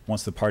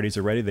once the parties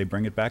are ready, they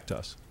bring it back to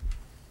us.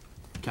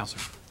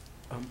 Counselor.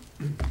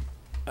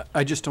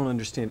 I just don't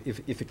understand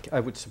I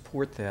would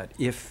support that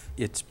if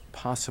it's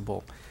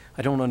possible.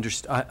 I don't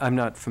understand, I'm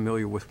not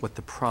familiar with what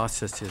the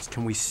process is.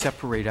 Can we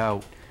separate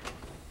out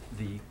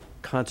the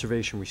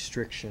conservation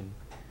restriction?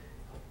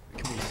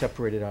 Can we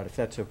separate it out?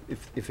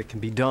 If it can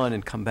be done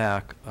and come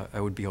back,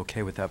 I would be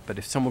okay with that. But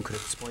if someone could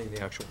explain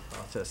the actual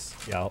process.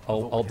 Yeah,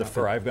 I'll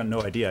defer. I've got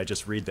no idea. I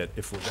just read that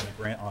if we're going to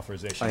grant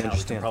authorization I now, we can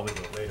understand. probably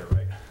do it later,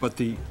 right?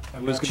 But I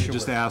was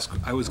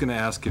going to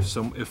ask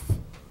if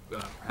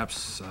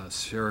perhaps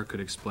Sarah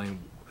could explain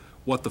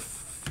what the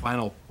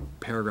final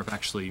paragraph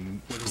actually,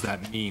 what does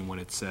that mean when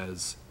it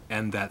says,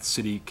 and that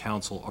city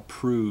council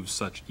approves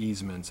such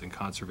easements and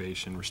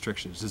conservation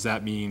restrictions? Does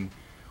that mean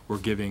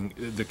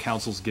the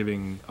council's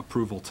giving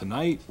approval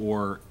tonight,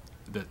 or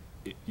that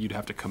you'd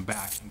have to come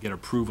back and get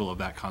approval of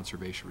that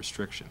conservation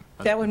restriction?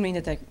 That would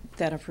mean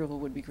that approval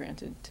would be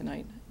granted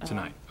tonight.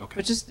 Tonight, okay.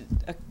 But just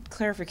a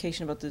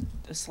clarification about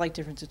a slight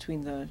difference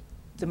between the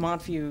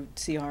Montview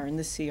CR and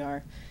this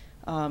CR.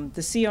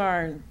 The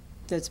CR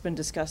that's been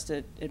discussed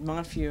at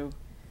Montview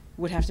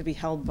would have to be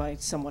held by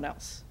someone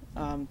else.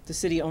 The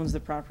city owns the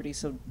property,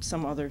 so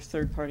some other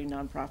third-party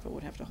nonprofit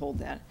would have to hold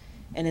that.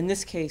 And in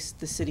this case,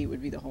 the city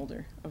would be the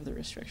holder of the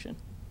restriction.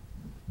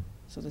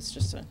 So that's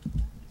just a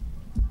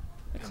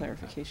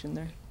clarification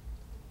there.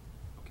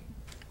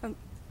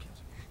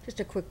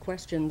 Just a quick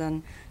question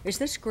then. Is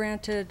this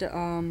granted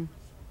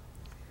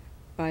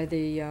by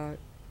the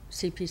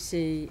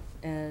CPC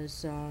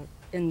as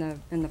in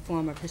the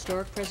form of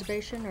historic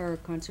preservation or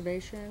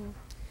conservation?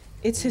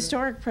 It's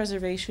historic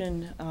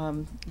preservation,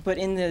 but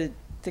in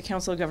the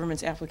Council of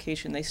Governments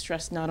application, they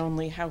stress not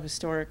only how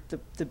historic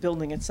the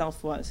building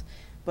itself was,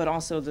 but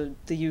also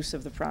the use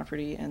of the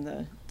property and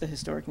the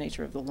historic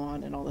nature of the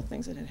lawn and all the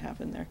things that had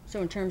happened there.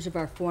 So in terms of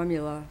our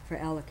formula for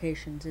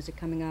allocations, is it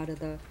coming out of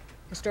the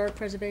historic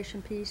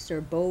preservation piece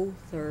or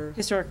both, or?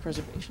 Historic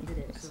preservation.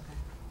 It is,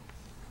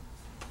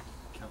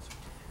 yes.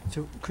 okay.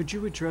 So could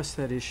you address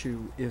that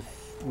issue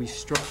if we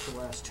struck the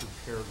last two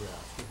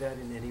paragraphs? Would that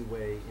in any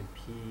way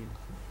impede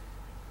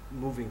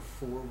moving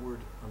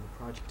forward on the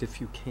project if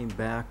you came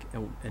back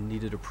and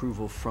needed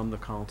approval from the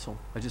council?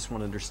 I just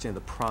want to understand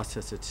the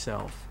process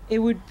itself. It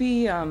would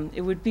be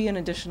an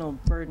additional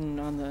burden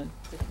on the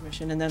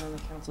commission and then on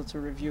the council to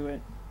review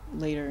it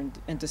later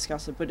and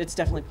discuss it, but it's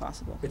definitely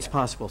possible. It's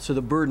possible. So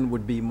the burden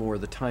would be more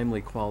the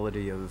timely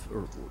quality of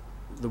or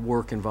the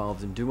work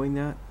involved in doing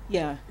that?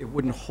 Yeah. It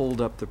wouldn't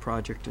hold up the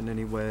project in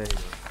any way?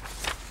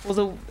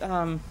 Well,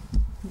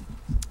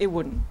 it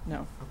wouldn't,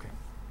 no. Okay.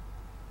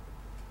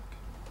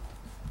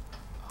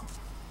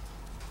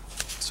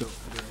 So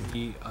are there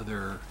any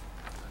other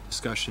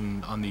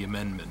discussion on the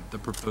amendment, the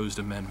proposed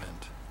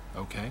amendment?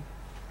 Okay.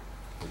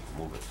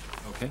 Move it.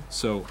 Okay,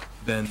 so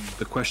then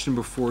the question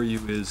before you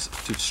is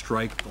to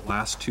strike the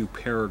last two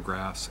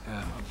paragraphs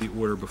of the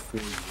order before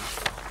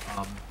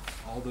you.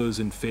 All those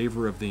in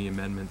favor of the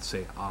amendment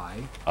say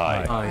aye.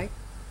 Aye. Aye.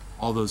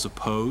 All those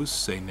opposed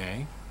say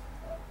nay.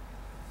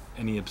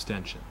 Any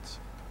abstentions?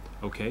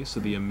 Okay, so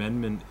the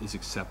amendment is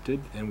accepted,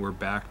 and we're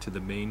back to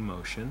the main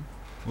motion.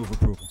 Move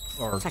approval.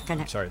 Or,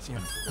 Second. I'm sorry. It's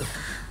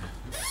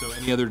So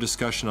any other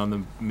discussion on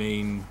the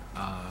main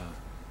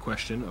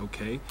question?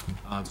 Okay,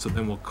 so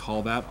then we'll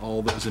call that.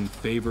 All those in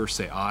favor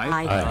say aye.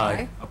 Aye.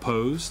 Aye.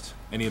 Opposed?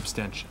 Any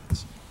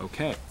abstentions?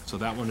 Okay, so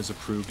that one is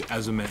approved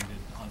as amended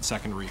on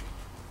second reading.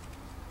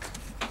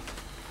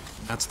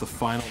 That's the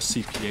final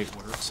CPA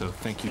order, so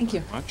thank you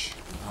very much.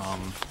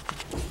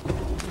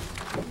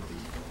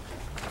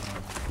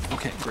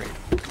 Okay, great.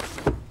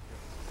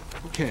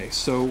 Okay,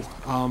 so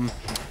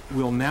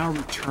we'll now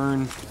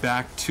return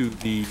back to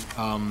the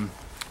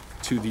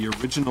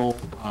original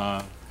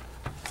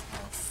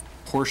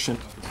portion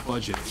of the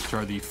budget, which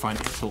are the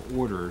financial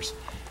orders.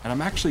 And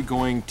I'm actually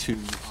going to,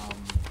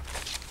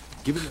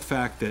 given the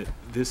fact that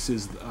this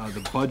is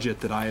the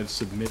budget that I have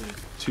submitted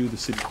to the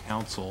City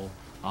Council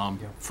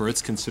for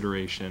its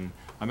consideration,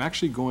 I'm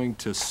actually going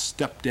to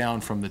step down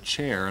from the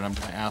chair, and I'm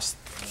going to ask,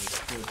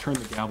 turn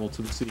the gavel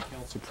to the City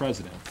Council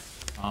President,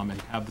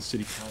 and have the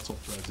City Council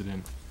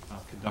President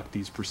conduct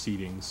these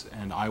proceedings.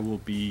 And I will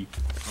be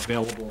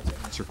available to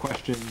answer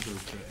questions or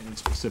to any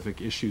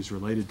specific issues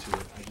related to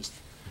it. I just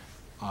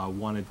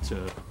wanted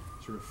to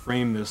sort of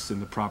frame this in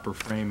the proper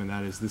frame, and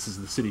that is, this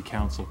is the City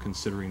Council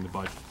considering the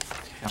budget.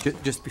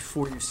 Just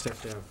before you step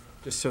down,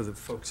 just so that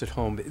folks at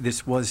home,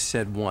 this was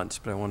said once,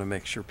 but I want to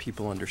make sure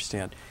people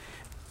understand.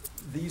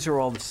 These are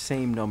all the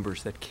same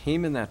numbers that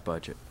came in that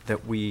budget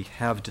that we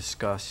have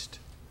discussed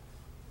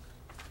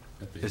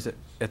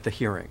at the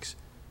hearings.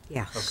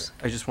 Yes.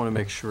 Okay. I just want to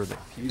make sure that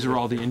these are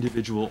all the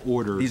individual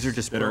orders these are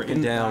just that are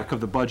in the down. back of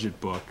the budget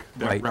book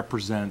that Right.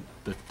 represent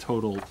the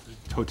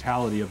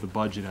totality of the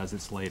budget as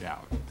it's laid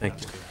out.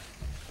 Thank you.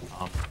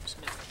 Yeah,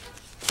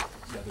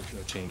 there's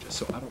no changes.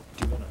 So I don't.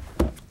 Do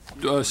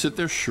you want to sit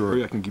there?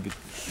 Sure. I can give you.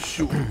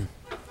 Sure.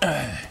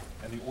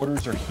 And the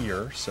orders are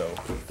here, so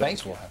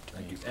thanks. We'll have to.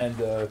 Thank you.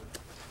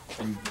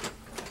 And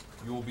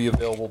you will be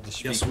available to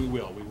speak. Yes, we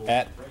will. We will.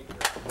 At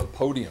the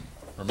podium.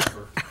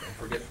 Remember.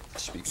 forget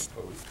speaking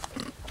code.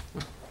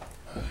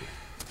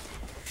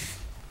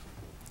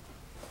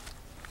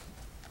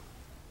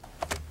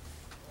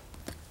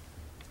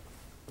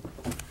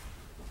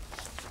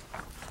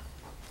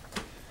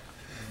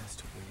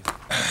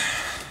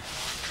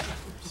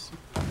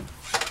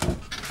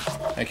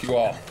 Thank you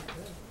all.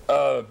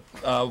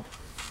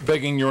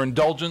 Begging your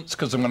indulgence,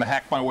 because I'm going to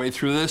hack my way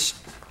through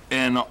this,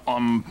 and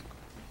I'm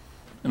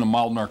in a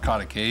mild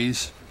narcotic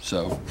haze,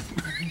 so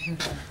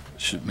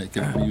should make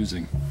it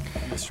amusing.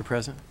 Mr.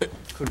 President,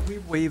 could we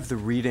waive the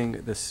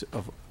reading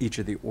of each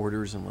of the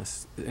orders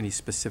unless any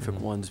specific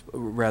ones,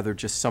 rather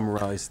just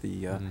summarize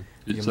the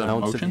Is that a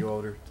amounts of motion? the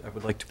order? I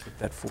would like to put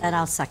that forward. And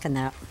I'll second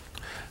that.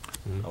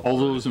 All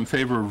those in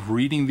favor of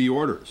reading the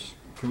orders?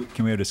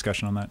 Can we have a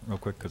discussion on that real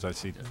quick? Because I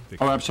see.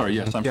 Oh, I'm sorry,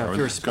 yes, I'm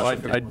sorry.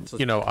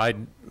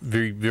 I'd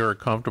be very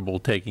comfortable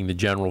taking the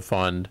general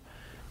fund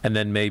and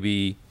then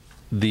maybe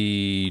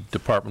the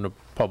Department of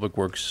Public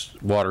Works,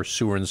 Water,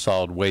 Sewer, and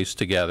Solid Waste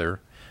together,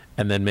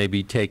 and then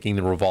maybe taking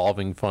the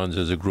revolving funds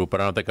as a group,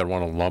 but I don't think I'd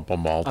want to lump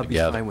them all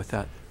together. I'll be fine with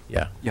that.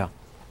 Yeah. Yeah.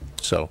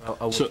 So.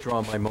 I'll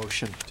withdraw my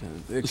motion.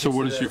 So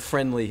what is your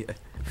friendly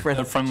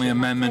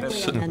amendment?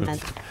 Friendly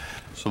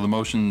So the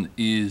motion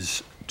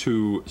is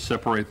to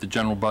separate the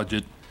general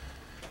budget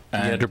The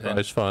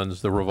enterprise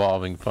funds, the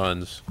revolving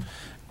funds,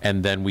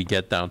 and then we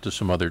get down to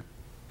some other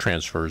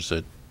transfers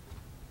that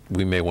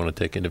we may want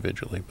to take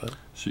individually, but.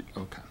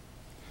 Okay.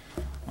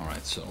 All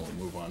right, so we'll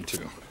move on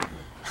to.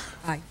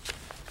 Aye.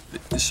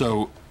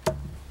 So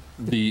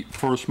the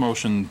first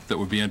motion that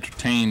would be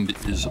entertained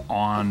is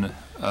on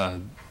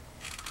the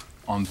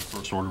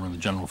first order in the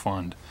general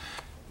fund.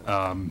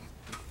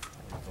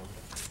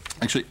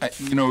 Actually,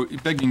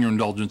 begging your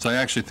indulgence, I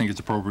actually think it's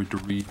appropriate to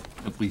read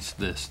at least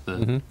this.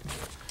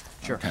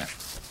 Sure. Okay.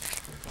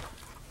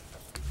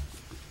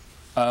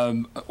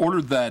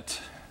 Ordered that,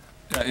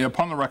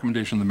 upon the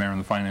recommendation of the mayor and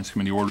the finance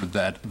committee, ordered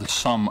that the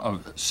sum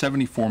of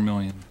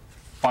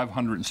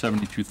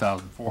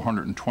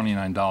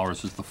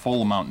 $74,572,429 is the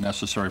full amount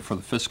necessary for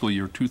the fiscal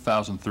year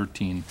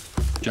 2013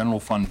 general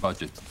fund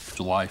budget,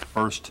 July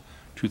 1st,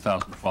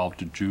 2012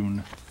 to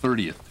June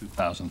 30th,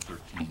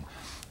 2013,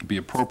 be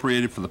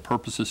appropriated for the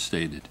purposes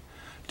stated.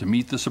 To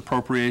meet this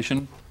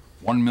appropriation,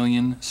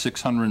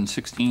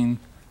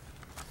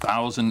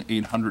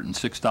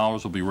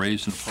 $1,616,806 will be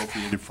raised and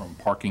appropriated from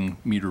parking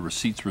meter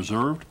receipts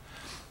reserved,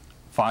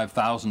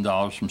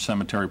 $5,000 from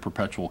Cemetery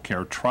Perpetual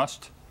Care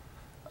Trust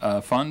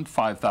Fund,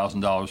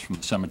 $5,000 from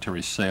the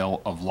cemetery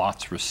sale of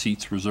lots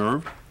receipts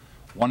reserved,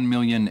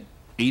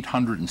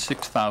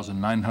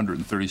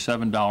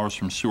 $1,806,937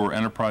 from sewer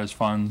enterprise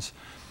funds,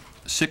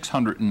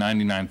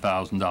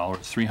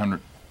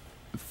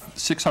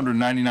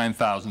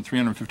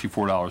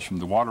 $699,354 from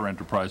the water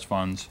enterprise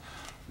funds,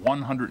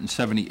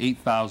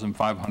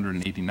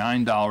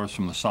 $178,589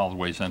 from the solid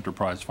waste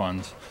enterprise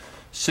funds,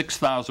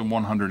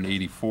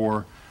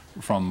 $6,184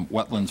 from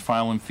wetlands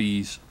filing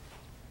fees,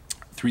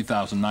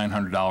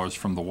 $3,900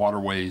 from the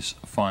waterways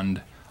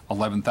fund,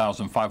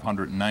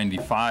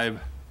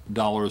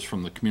 $11,595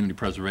 from the Community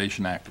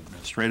Preservation Act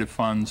administrative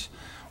funds,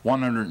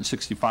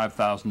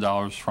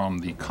 $165,000 from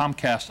the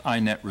Comcast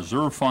iNet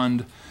Reserve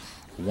Fund,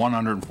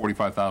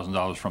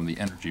 $145,000 from the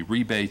energy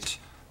rebates,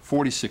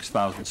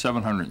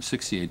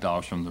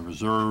 $46,768 from the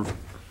reserve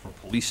for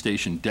police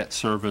station debt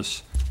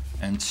service,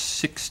 and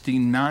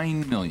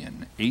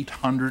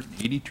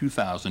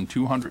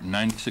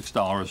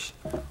 $69,882,296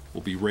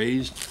 will be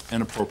raised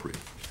and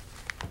appropriated.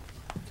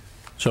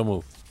 So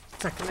moved.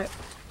 Second it.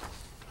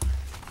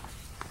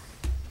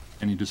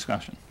 Any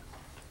discussion?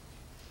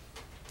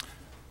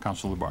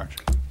 Councilor Labarge.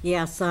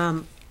 Yes,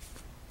 I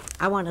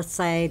want to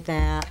say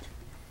that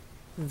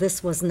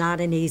this was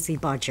not an easy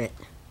budget.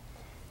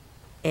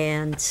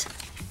 And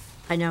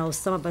I know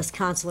some of us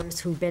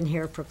councilors who've been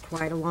here for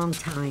quite a long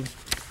time,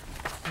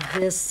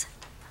 this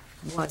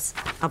was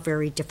a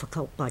very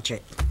difficult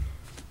budget.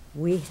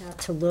 We had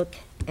to look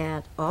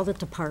at all the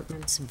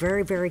departments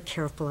very, very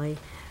carefully.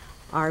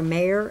 Our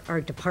mayor, our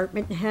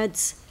department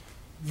heads,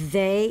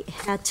 they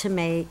had to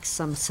make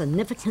some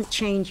significant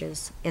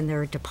changes in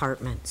their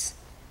departments.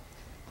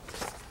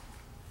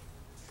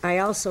 I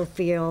also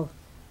feel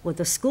with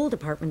the school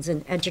departments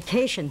in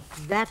education,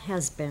 that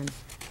has been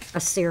a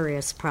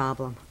serious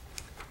problem.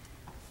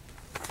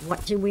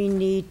 What do we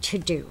need to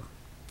do?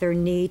 There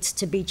needs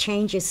to be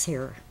changes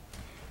here.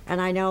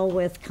 And I know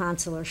with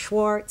Councilor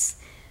Schwartz,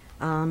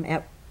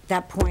 at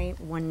that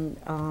point when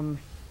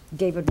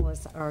David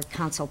was our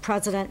council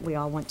president, we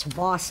all went to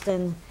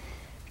Boston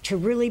to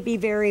really be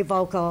very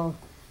vocal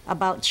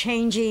about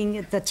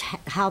changing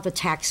how the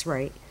tax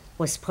rate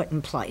was put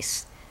in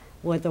place,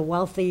 where the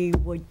wealthy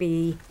would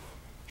be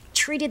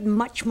treated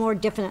much more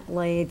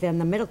differently than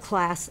the middle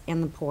class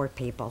and the poor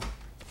people.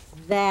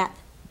 That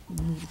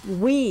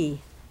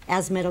we,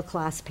 as middle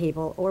class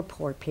people or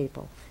poor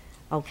people,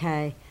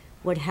 okay,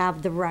 would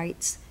have the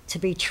rights to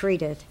be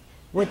treated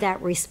with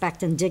that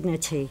respect and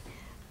dignity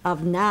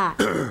of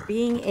not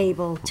being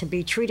able to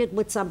be treated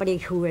with somebody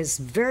who is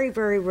very,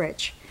 very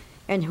rich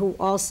and who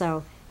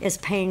also is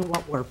paying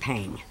what we're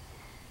paying.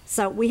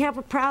 So we have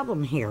a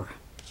problem here.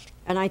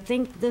 And I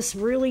think this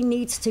really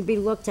needs to be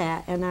looked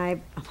at, and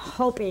I'm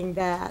hoping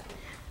that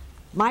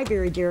my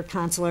very dear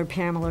Councilor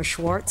Pamela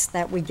Schwartz,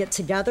 that we get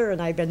together, and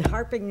I've been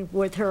harping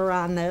with her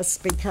on this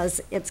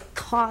because it's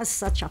caused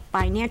such a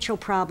financial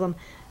problem,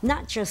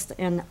 not just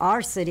in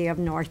our city of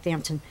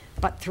Northampton,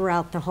 but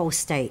throughout the whole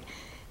state.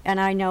 And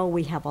I know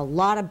we have a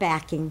lot of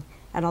backing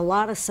and a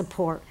lot of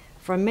support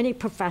from many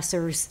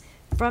professors,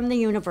 from the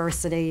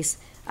universities.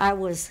 I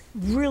was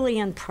really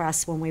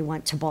impressed when we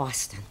went to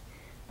Boston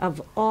of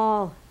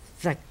all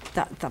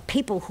the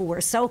people who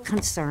were so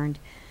concerned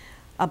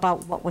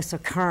about what was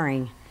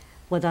occurring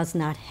with us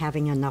not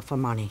having enough of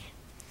money.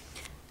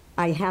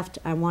 I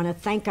want to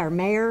thank our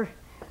mayor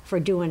for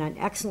doing an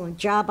excellent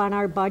job on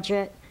our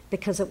budget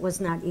because it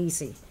was not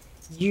easy.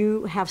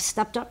 You have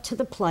stepped up to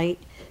the plate.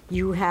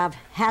 You have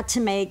had to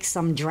make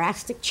some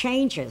drastic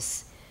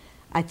changes.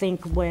 I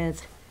think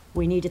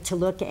we needed to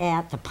look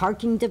at the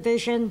parking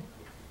division.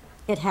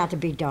 It had to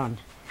be done.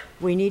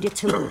 We needed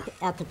to look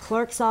at the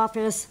clerk's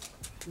office.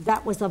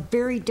 That was a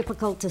very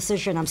difficult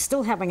decision. I'm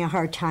still having a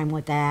hard time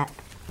with that.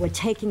 We're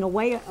taking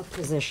away a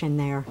position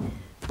there.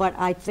 But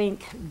I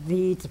think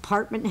the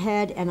department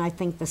head and I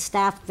think the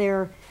staff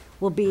there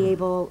will be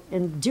able,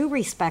 in due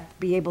respect,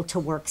 be able to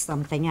work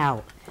something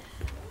out.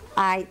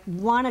 I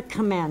want to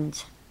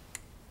commend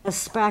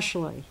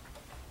especially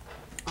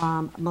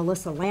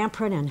Melissa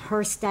Lamprin and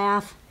her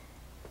staff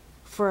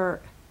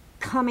for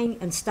coming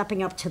and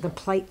stepping up to the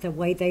plate the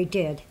way they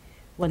did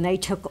when they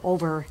took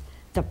over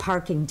the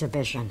parking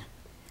division.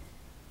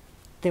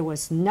 There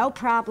was no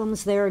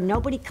problems there.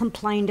 Nobody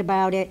complained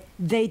about it.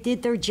 They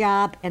did their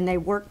job and they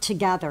worked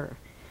together.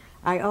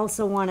 I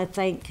also want to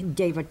thank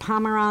David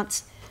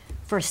Pomerantz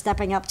for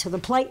stepping up to the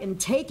plate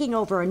and taking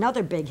over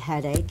another big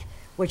headache,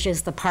 which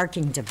is the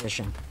parking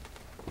division.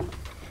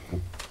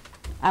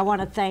 I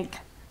want to thank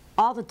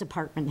all the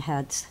department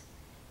heads,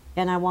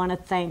 and I want to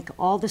thank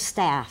all the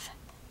staff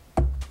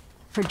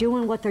for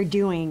doing what they're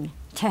doing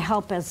to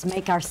help us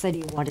make our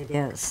city what it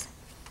is.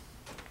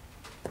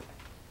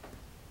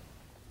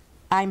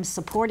 I'm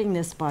supporting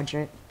this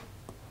budget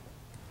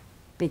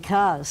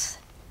because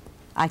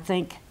I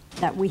think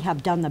that we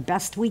have done the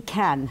best we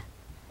can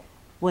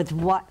with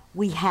what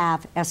we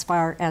have as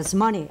far as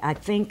money. I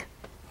think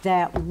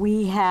that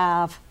we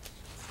have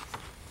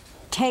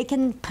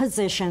taken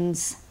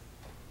positions,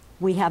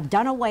 we have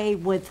done away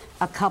with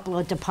a couple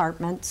of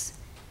departments,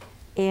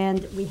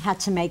 and we had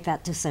to make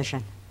that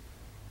decision.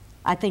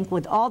 I think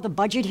with all the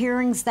budget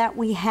hearings that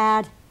we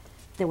had,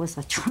 there was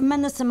a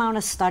tremendous amount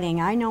of studying.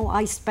 I know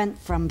I spent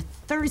from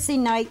Thursday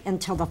night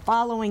until the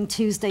following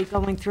Tuesday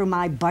going through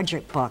my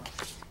budget book,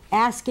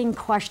 asking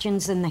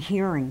questions in the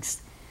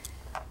hearings.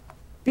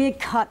 Big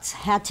cuts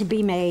had to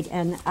be made,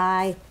 and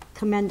I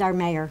commend our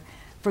mayor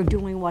for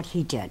doing what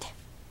he did.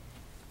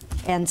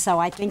 And so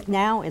I think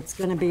now it's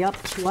going to be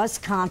up to us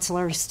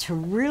councilors to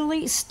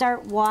really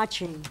start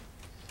watching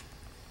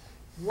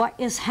what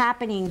is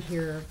happening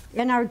here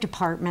in our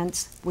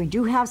departments. We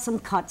do have some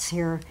cuts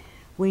here.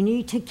 We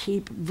need to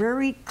keep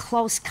very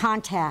close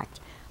contact,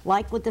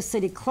 like with the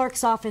city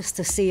clerk's office,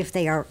 to see if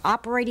they are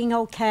operating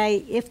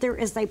okay, if there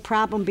is a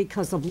problem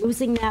because of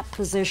losing that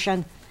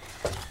position.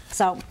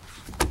 So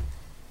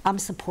I'm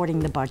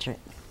supporting the budget.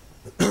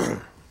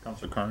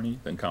 Councilor Carney,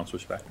 then Councilor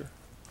Spector.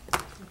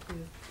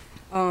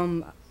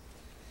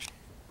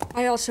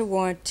 I also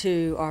want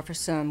to offer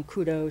some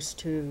kudos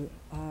to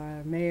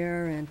our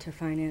mayor and to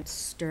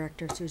Finance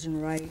Director Susan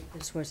Wright.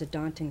 This was a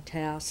daunting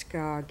task,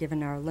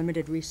 given our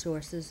limited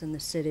resources in the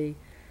city,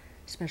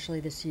 especially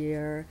this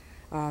year,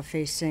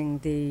 facing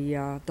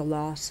the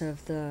loss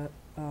of the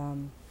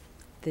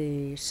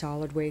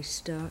solid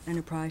waste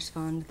enterprise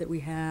fund that we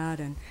had,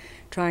 and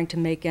trying to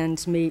make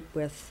ends meet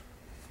with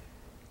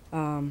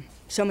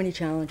so many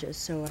challenges.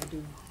 So I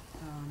do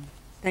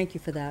thank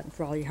you for that and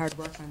for all your hard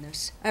work on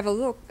this. I have a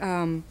little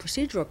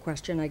procedural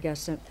question, I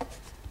guess.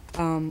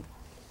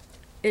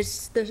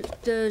 Does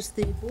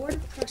the Board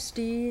of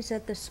Trustees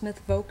at the Smith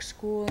Voke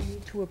School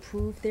need to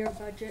approve their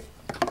budget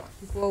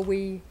before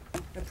we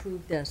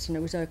approve this? And it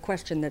was a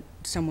question that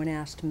someone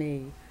asked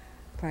me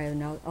prior,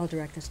 and I'll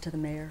direct this to the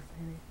mayor,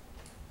 maybe.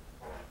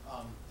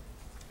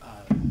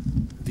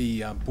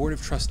 The Board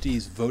of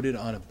Trustees voted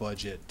on a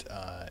budget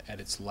at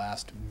its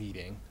last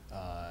meeting,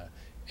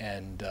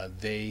 and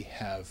they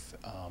have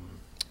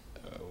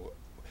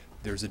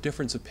there's a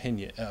difference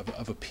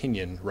of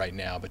opinion right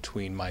now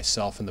between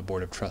myself and the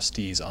Board of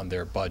Trustees on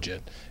their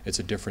budget. It's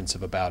a difference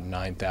of about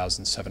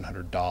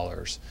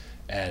 $9,700,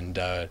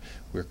 and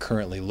we're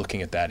currently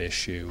looking at that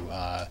issue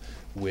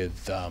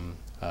with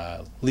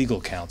legal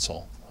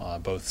counsel,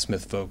 both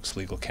Smith Voke's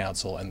legal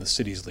counsel and the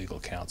city's legal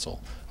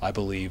counsel. I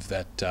believe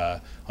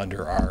that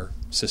under our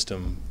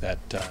system that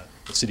the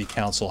city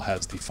council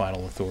has the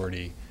final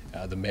authority.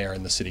 The mayor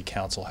and the city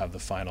council have the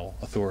final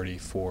authority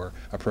for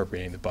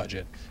appropriating the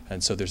budget,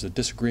 and so there's a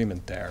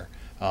disagreement there.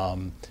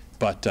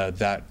 But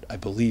that, I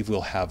believe,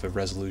 we'll have a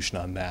resolution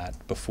on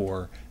that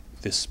before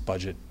this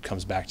budget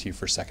comes back to you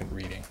for second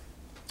reading.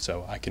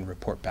 So I can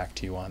report back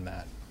to you on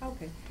that.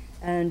 Okay.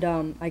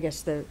 And I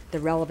guess the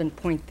relevant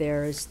point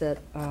there is that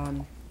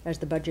as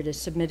the budget is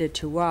submitted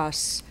to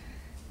us,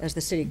 as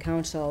the city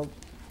council,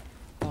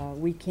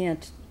 we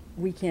can't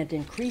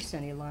increase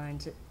any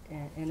lines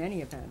in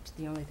any event.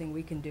 The only thing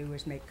we can do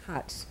is make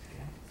cuts.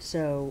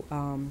 So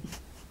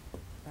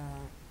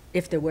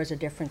if there was a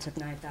difference of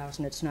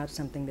 9,000, it's not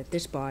something that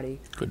this body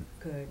could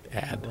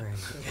add.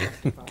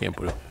 rectify. Can't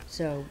put it.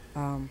 So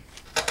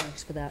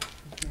thanks for that.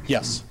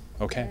 Yes,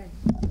 okay.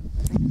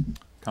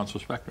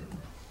 Councilor Spector.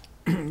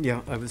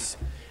 Yeah, I was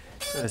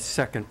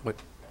second what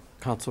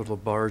Councilor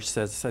Labarge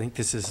says. I think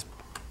this is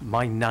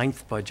my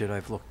 9th budget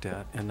I've looked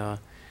at, and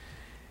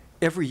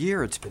every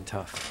year it's been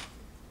tough.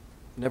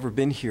 Never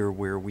been here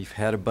where we've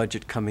had a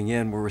budget coming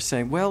in where we're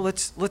saying, well,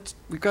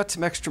 we've got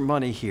some extra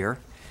money here.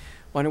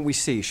 Why don't we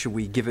see? Should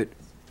we give it,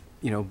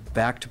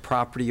 back to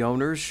property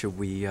owners? Should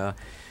we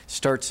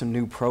start some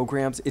new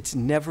programs? It's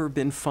never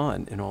been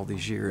fun in all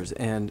these years,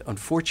 and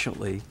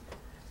unfortunately,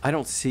 I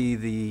don't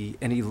see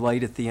any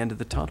light at the end of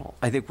the tunnel.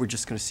 I think we're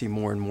just going to see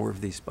more and more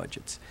of these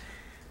budgets.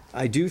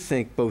 I do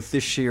think both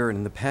this year and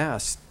in the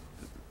past,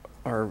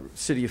 our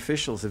city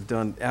officials have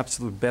done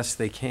absolute best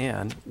they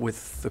can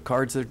with the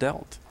cards they're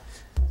dealt.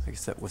 I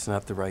guess that was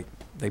not the right.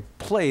 They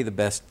play the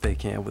best they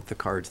can with the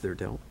cards they're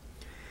dealt.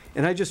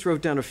 And I just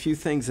wrote down a few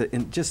things that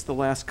in just the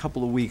last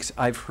couple of weeks,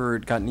 I've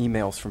gotten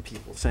emails from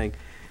people saying,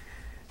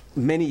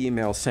 many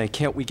emails saying,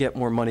 can't we get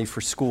more money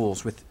for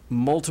schools, with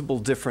multiple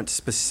different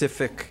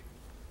specific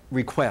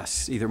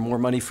requests, either more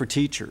money for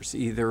teachers,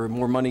 either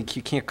more money,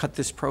 you can't cut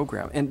this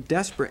program, and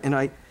desperate. And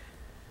I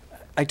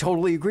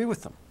totally agree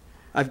with them.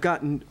 I've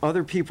gotten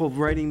other people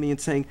writing me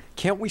and saying,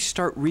 can't we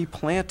start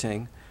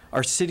replanting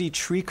our city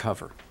tree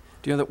cover?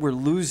 Do you know that we're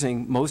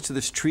losing most of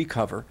this tree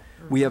cover?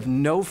 We have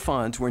no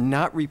funds. We're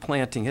not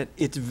replanting it.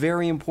 It's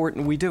very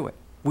important we do it.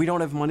 We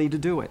don't have money to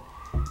do it.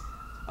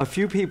 A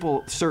few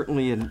people,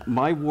 certainly in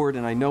my ward,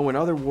 and I know in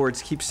other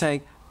wards, keep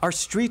saying, our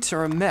streets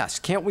are a mess.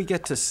 Can't we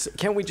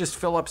just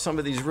fill up some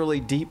of these really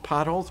deep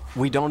potholes?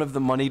 We don't have the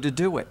money to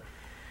do it.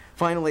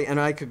 Finally, and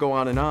I could go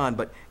on,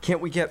 but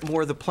can't we get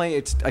more of the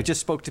playing? I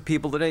just spoke to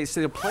people today,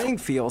 say the playing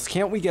fields,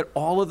 can't we get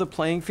all of the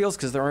playing fields,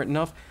 because there aren't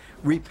enough,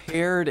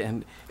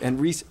 repaired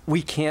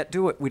we can't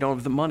do it. We don't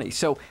have the money.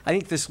 So I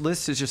think this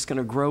list is just going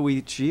to grow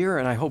each year,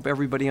 and I hope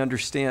everybody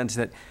understands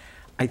that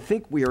I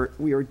think we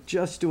are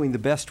just doing the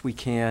best we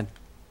can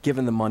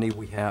given the money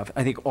we have.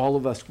 I think all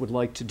of us would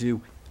like to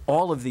do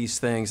all of these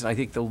things, and I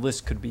think the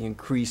list could be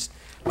increased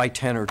by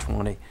 10 or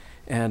 20.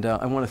 And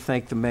I want to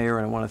thank the mayor,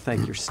 and I want to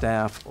thank your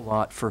staff a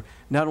lot for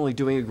not only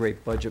doing a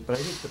great budget, but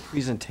I think the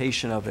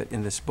presentation of it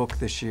in this book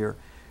this year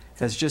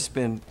has just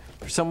been,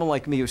 for someone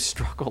like me who's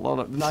struggled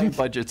on 9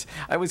 budgets,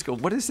 I always go,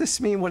 what does this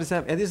mean? What does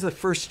that mean? And this is the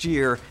first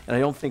year, and I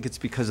don't think it's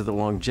because of the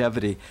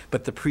longevity,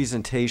 but the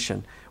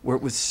presentation, where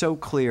it was so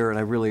clear and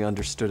I really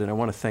understood it. I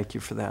want to thank you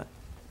for that.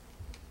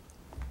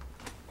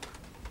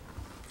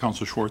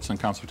 Councilor Schwartz and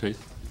Councilor Tate.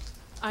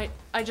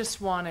 I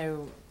just want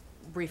to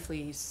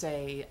briefly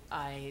say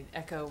I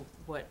echo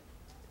what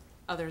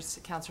others,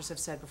 councilors have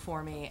said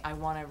before me. I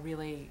want to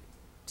really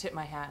tip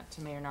my hat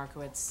to Mayor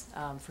Narkowitz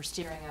for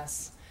steering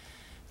us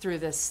through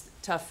this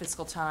tough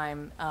fiscal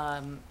time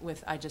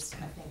with, I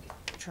think,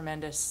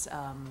 tremendous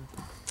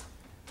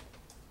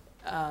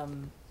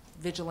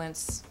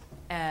vigilance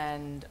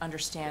and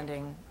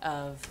understanding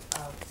of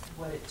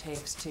what it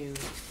takes to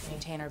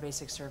maintain our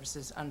basic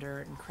services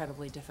under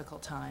incredibly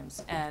difficult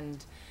times.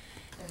 And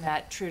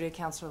that, true to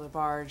Councilor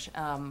Labarge,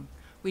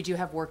 we do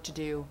have work to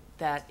do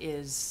that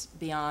is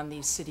beyond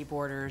these city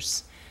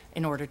borders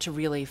in order to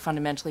really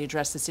fundamentally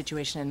address the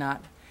situation and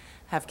not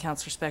have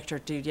Councilor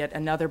Spector do yet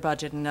another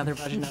budget, another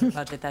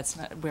budget. That's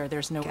not where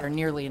there's nowhere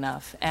nearly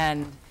enough.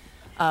 And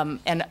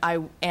I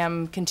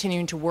am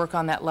continuing to work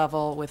on that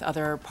level with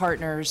other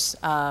partners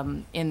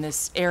in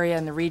this area,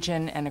 in the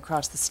region, and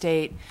across the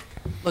state,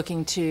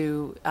 looking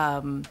to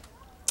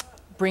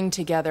bring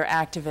together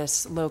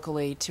activists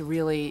locally to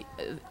really,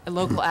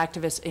 local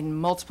activists in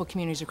multiple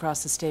communities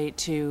across the state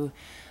to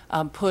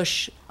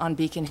push on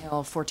Beacon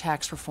Hill for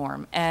tax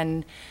reform.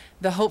 And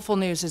the hopeful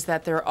news is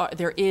that there are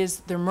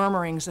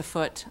murmurings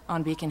afoot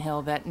on Beacon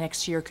Hill that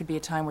next year could be a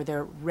time where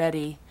they're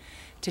ready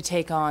to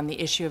take on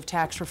the issue of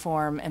tax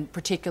reform, and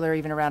particular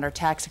even around our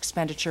tax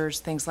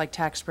expenditures, things like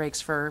tax breaks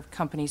for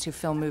companies who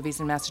film movies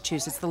in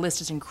Massachusetts. The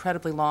list is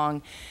incredibly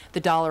long. The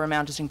dollar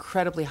amount is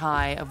incredibly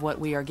high of what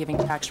we are giving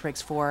tax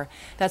breaks for.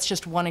 That's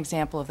just one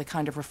example of the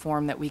kind of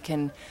reform that we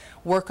can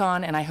work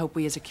on, and I hope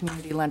we as a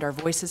community lend our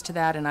voices to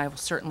that, and I will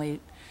certainly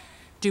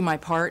do my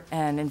part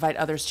and invite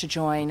others to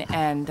join.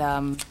 And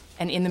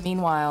in the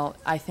meanwhile,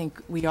 I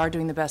think we are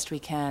doing the best we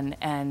can,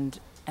 and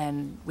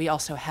we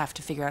also have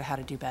to figure out how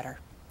to do better.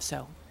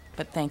 So,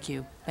 but thank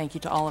you. Thank you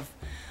to all of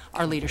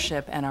our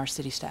leadership and our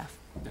city staff.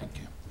 Thank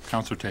you.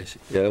 Councilor Tacey.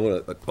 Yeah, I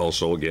want to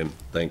also, again,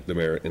 thank the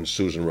mayor and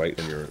Susan Wright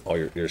and all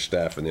your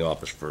staff in the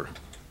office for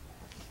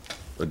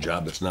a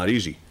job that's not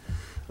easy.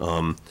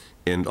 And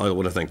I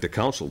want to thank the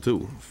council,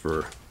 too,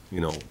 for,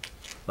 a lot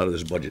of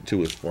this budget,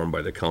 too, is formed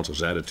by the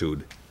council's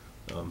attitude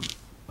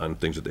on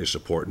things that they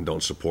support and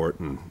don't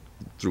support and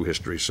through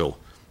history. So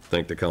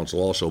thank the council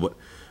also, but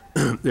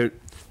there,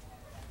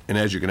 and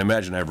as you can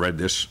imagine, I've read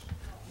this,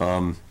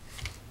 and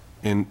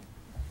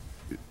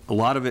a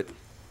lot of it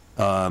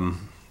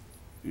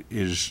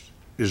is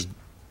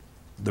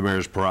the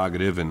mayor's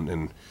prerogative,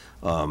 and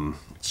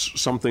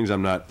some things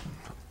I'm not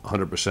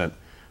 100%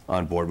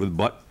 on board with,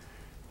 but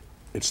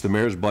it's the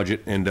mayor's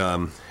budget, and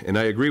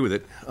I agree with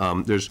it.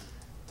 There's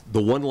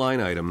the one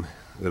line item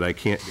that I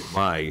can't get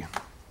by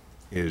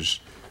is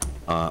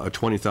a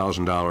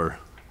 $20,000,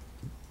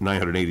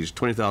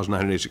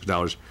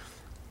 $20,986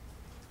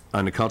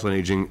 on the Council on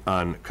Aging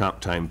on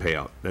comp time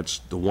payout. That's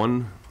the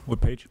one.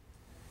 What page?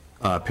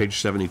 Page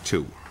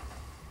 72.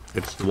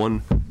 It's the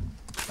one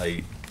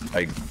I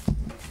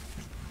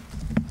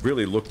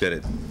really looked at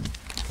it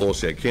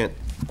closely. I can't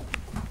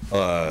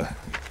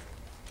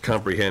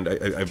comprehend.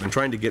 I've been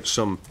trying to get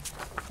some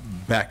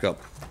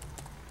backup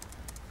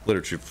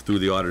literature through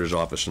the auditor's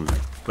office,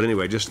 but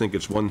anyway, I just think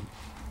it's one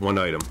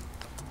item.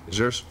 Is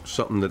there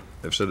something that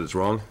I've said that's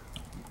wrong?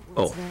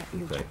 What's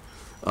okay.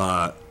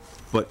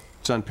 But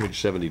it's on page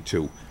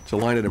 72. It's a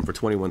line item for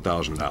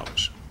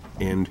 $21,000,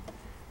 and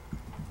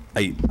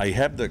I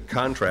have the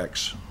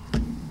contracts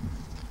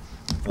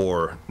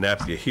for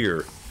NAPIA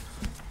here,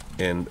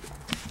 and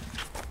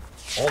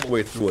all the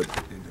way through it,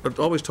 it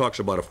always talks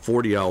about a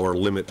 40-hour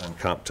limit on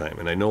comp time,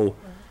 and I know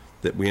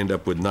that we end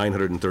up with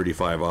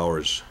 935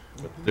 hours.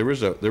 But there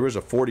is a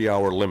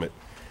 40-hour limit,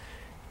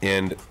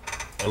 and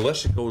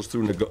unless it goes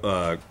through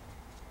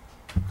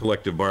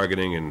collective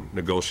bargaining and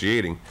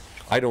negotiating,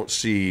 I don't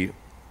see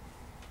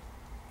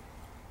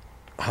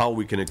how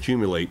we can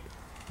accumulate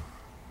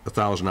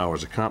 1,000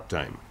 hours of comp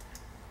time.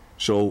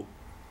 So,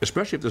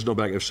 especially if there's no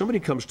back, if somebody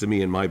comes to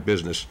me in my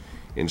business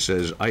and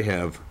says, I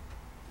have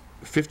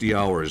 50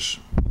 hours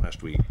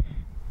last week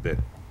that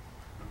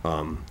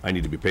I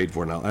need to be paid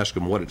for, and I'll ask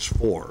them what it's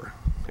for.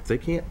 If they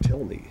can't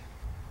tell me,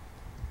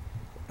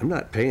 I'm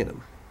not paying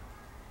them.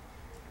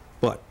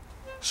 But,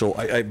 so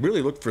I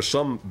really looked for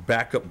some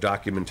backup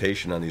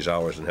documentation on these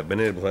hours, and have been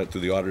able to find it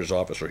through the auditor's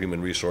office or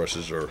human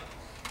resources or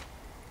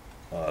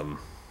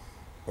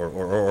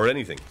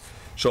anything.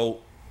 So,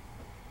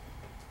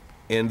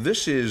 and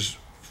this is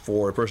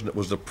for a person that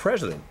was the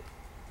president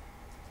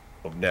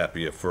of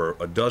NAPIA for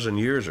a dozen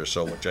years or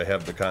so, which I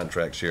have the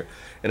contracts here.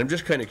 And I'm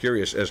just kind of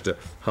curious as to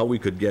how we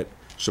could get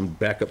some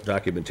backup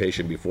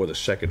documentation before the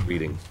second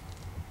reading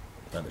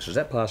on this. Is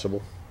that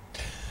possible?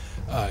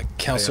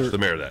 Councilor, I asked the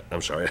mayor that.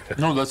 I'm sorry.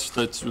 No, that's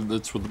what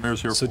the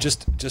mayor's here for. So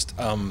just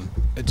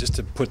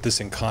to put this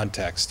in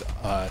context,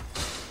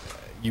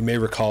 you may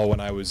recall when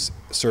I was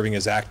serving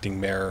as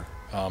acting mayor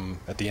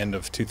at the end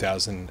of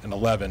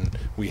 2011,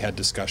 we had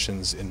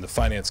discussions in the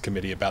Finance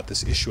Committee about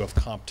this issue of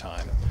comp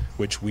time,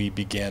 which we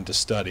began to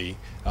study.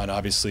 And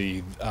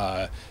obviously,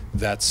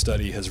 that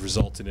study has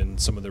resulted in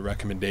some of the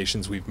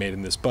recommendations we've made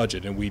in this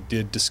budget. And we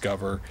did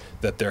discover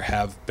that there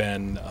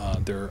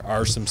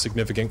are some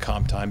significant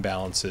comp time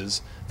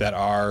balances that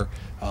are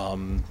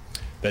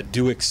that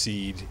do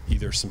exceed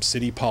either some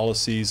city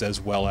policies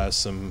as well as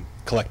some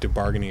collective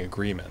bargaining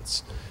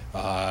agreements.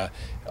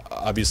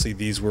 Obviously,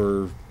 these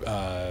were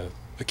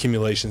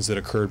accumulations that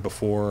occurred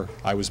before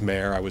I was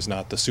mayor. I was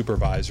not the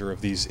supervisor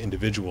of these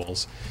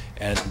individuals,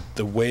 and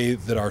the way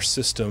that our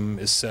system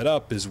is set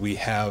up is we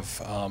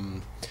have,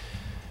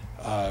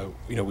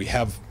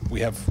 we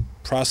have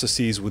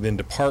processes within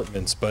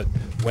departments, but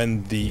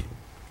when the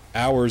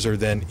hours are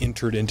then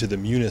entered into the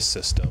munis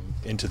system,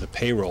 into the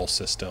payroll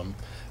system,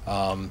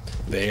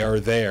 they are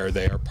there.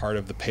 They are part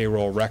of the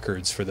payroll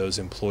records for those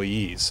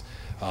employees.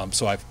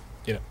 So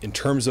in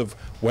terms of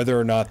whether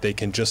or not they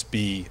can just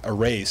be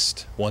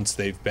erased once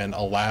they've been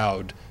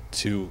allowed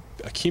to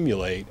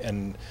accumulate,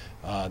 and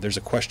there's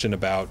a question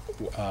about,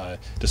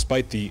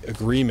 despite the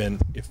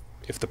agreement,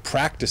 if the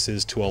practice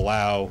is to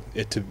allow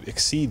it to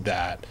exceed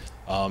that,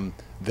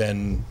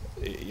 then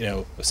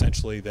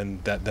essentially then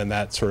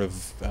that sort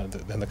of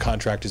then the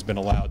contract has been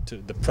allowed to,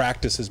 the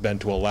practice has been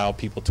to allow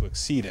people to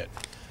exceed it.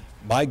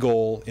 My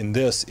goal in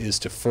this is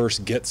to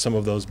first get some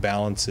of those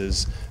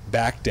balances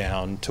back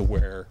down to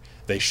where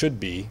they should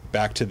be,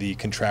 back to the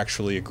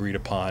contractually agreed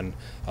upon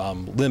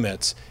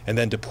limits, and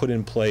then to put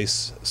in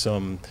place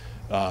some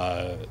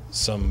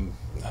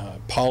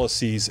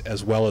policies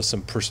as well as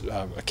some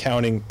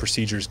accounting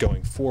procedures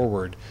going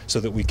forward so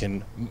that we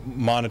can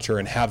monitor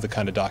and have the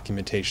kind of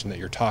documentation that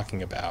you're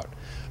talking about,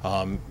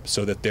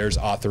 so that there's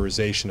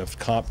authorization of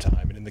comp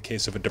time, and in the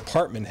case of a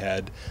department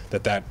head,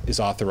 that is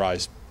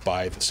authorized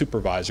by the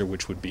supervisor,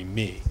 which would be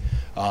me.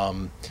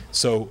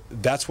 So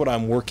that's what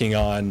I'm working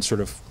on,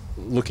 sort of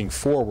looking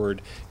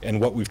forward,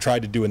 and what we've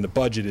tried to do in the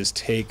budget is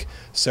take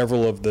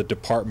several of the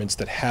departments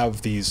that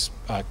have these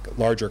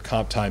larger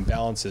comp time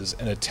balances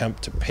and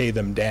attempt to pay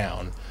them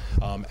down,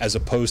 as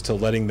opposed to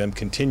letting them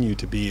continue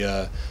to be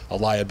a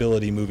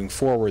liability moving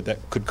forward that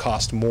could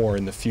cost more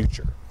in the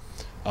future.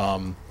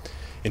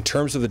 In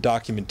terms of the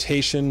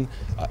documentation,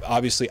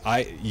 obviously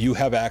you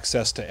have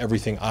access to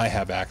everything I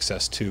have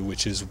access to,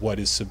 which is what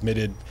is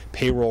submitted,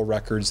 payroll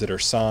records that are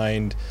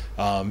signed,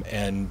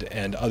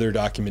 and other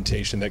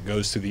documentation that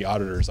goes to the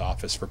auditor's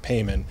office for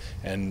payment,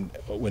 and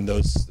when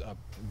those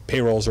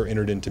payrolls are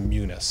entered into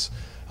Munis.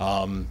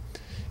 And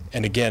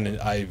again,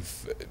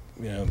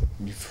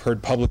 you've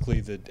heard publicly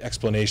the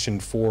explanation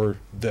for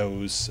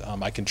those.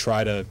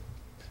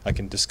 I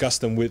can discuss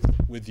them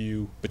with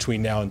you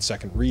between now and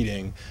second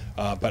reading,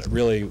 but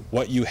really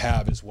what you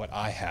have is what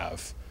I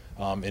have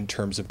in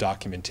terms of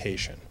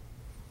documentation.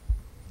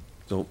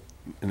 So,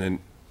 and then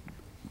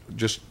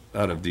just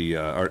out of the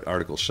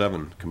Article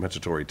 7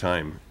 compensatory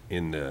time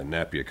in the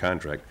NAPIA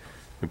contract,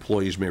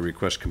 employees may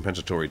request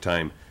compensatory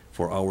time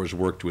for hours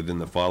worked within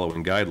the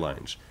following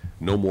guidelines.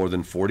 No more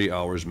than 40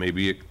 hours may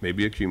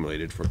be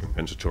accumulated for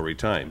compensatory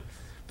time.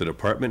 The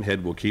department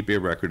head will keep a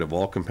record of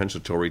all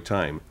compensatory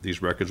time.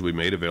 These records will be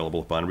made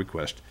available upon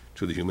request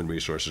to the Human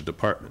Resources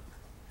Department.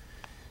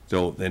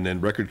 So, and then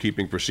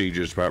record-keeping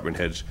procedures, department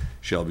heads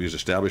shall be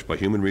established by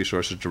Human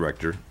Resources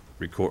Director.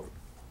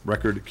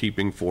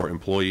 Record-keeping for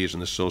employees in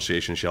the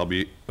association shall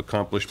be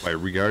accomplished by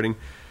recording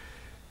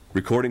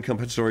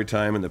compensatory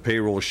time in the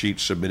payroll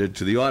sheet submitted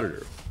to the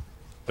auditor.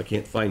 I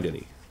can't find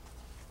any.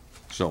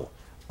 So,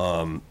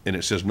 and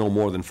it says no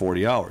more than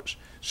 40 hours.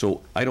 So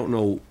I don't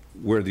know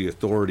where the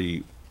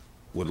authority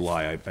would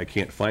lie. I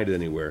can't find it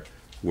anywhere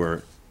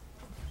where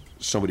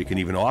somebody can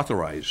even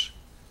authorize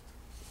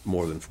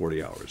more than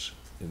 40 hours.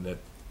 And that,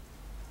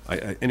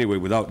 anyway,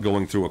 without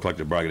going through a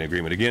collective bargaining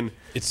agreement again.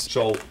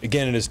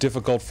 Again, it is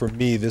difficult for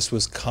me. This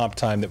was comp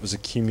time that was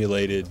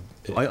accumulated.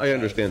 I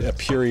understand a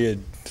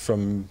period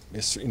from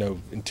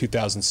in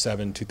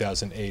 2007,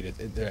 2008.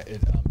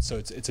 So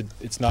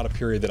it's not a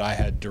period that I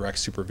had direct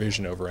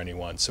supervision over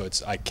anyone. So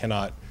I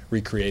cannot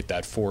recreate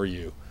that for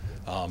you.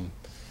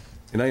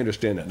 And I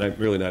understand that, and I'm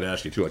really not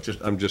asking you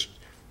to. I'm just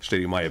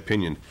stating my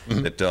opinion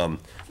that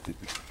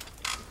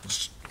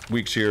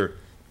weeks here,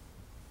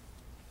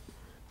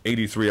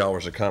 83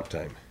 hours of comp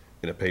time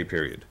in a pay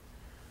period,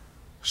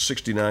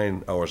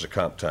 69 hours of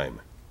comp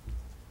time,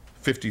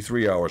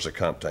 53 hours of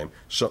comp time,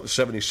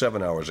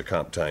 77 hours of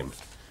comp time,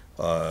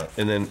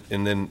 and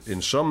then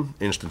in some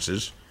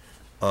instances,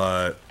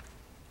 40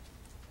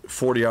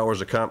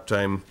 hours of comp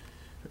time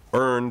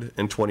earned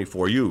and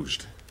 24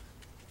 used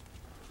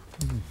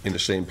in the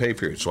same pay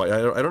period. So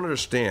I don't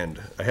understand.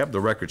 I have the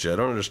records here. I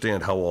don't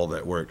understand how all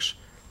that works,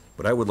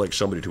 but I would like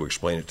somebody to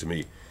explain it to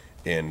me.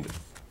 And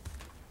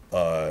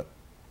as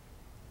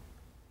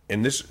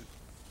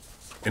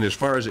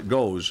far as it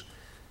goes,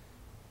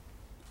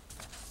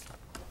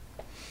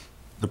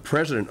 the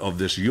president of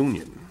this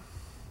union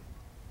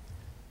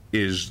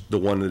is the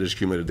one that has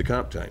accumulated the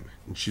comp time.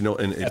 And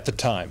at the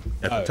time.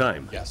 At the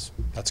time. Yes,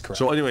 that's correct.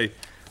 So anyway,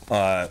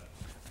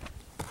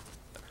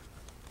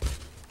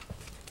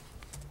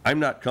 I'm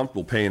not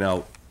comfortable paying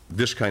out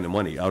this kind of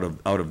money out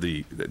of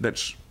the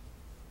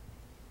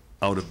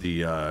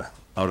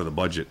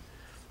budget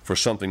for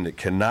something that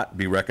cannot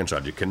be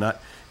reconciled. If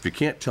you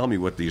can't tell me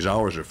what these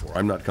hours are for,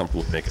 I'm not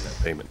comfortable with making that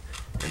payment.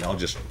 And I'll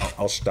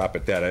stop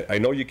at that. I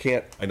know you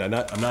can't, and I'm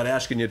not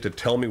asking you to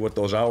tell me what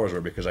those hours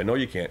are, because I know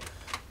you can't,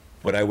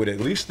 but I would at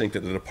least think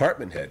that the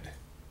department head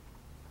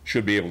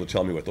should be able to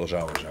tell me what those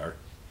hours are.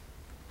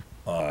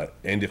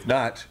 And if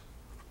not,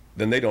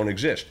 then they don't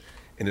exist.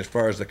 And as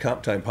far as the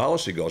comp time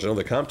policy goes, I know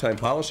the comp time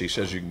policy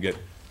says you can get,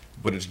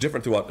 but it's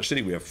different throughout the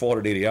city. We have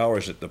 480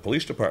 hours that the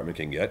police department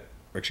can get,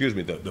 or excuse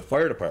me, the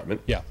fire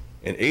department. Yeah.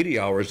 And 80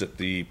 hours that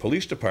the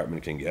police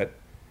department can get,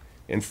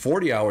 and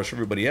 40 hours for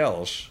everybody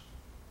else.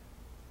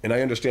 And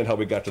I understand how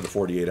we got to the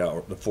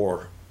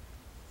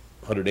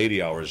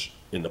 480 hours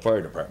in the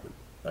fire department.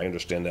 I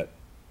understand that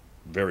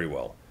very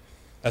well.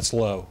 That's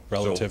low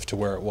relative to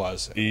where it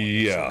was.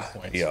 Yeah.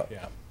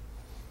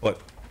 But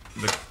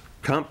the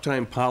comp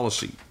time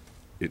policy,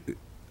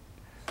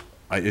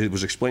 it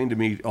was explained to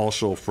me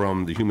also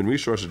from the Human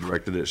Resources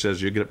Director that it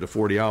says you get up to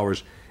 40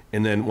 hours,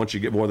 and then once you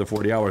get more than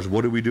 40 hours,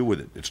 what do we do with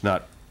it? It's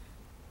not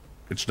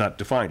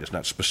defined. It's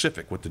not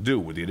specific what to do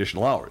with the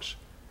additional hours.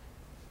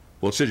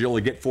 Well, it says you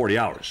only get 40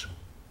 hours,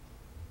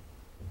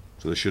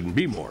 so there shouldn't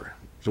be more.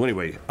 So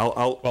anyway,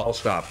 I'll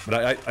stop.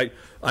 But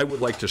I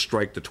would like to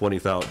strike the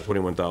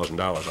 $21,000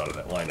 out of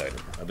that line item.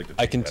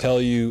 I can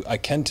tell you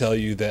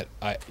that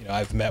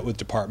I've met with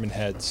department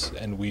heads,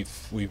 and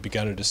we've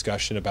begun a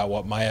discussion about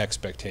what my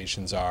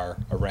expectations are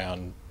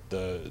around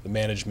the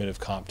management of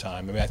comp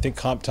time. I mean, I think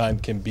comp time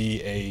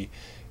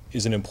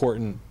is an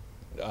important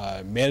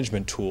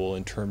management tool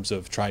in terms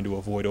of trying to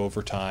avoid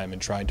overtime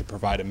and trying to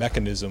provide a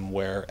mechanism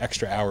where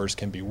extra hours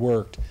can be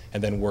worked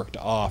and then worked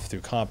off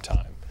through comp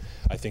time.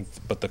 I think,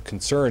 but the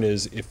concern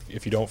is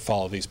if you don't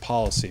follow these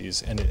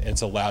policies and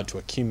it's allowed to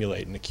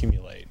accumulate and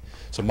accumulate.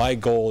 So my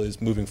goal is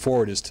moving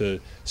forward is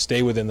to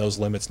stay within those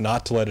limits,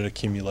 not to let it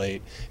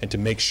accumulate, and to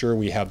make sure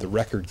we have the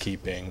record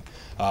keeping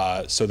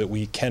so that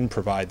we can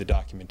provide the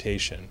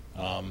documentation.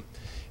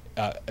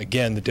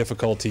 Again, the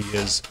difficulty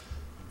is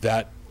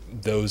that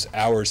those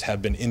hours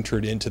have been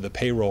entered into the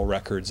payroll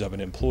records of an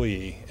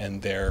employee,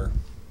 and they're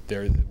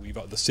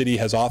the city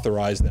has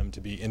authorized them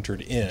to be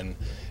entered in,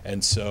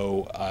 and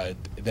so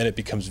then it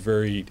becomes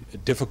very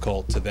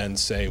difficult to then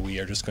say we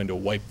are just going to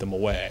wipe them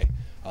away.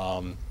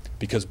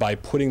 Because by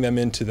putting them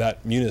into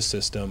that munis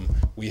system,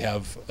 we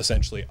have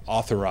essentially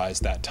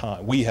authorized that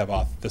time. We have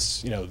the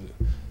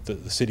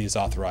city has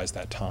authorized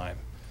that time.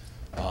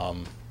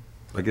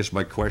 I guess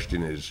my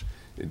question is,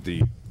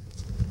 the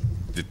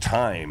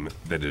time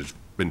that has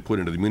been put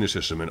into the munis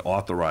system and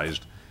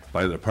authorized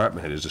by the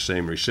department head is the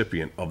same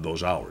recipient of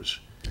those hours.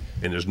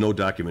 And there's no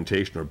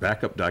documentation or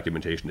backup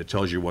documentation that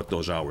tells you what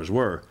those hours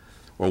were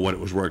or what it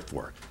was worked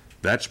for.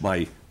 That's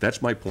my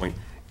point.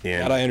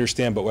 And that I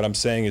understand, but what I'm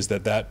saying is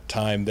that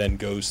time then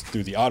goes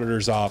through the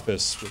auditor's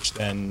office, which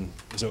then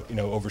is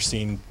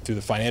overseen through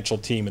the financial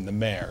team and the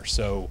mayor.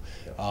 So,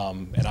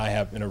 and I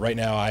have right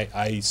now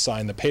I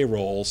sign the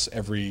payrolls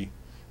every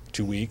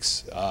 2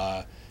 weeks,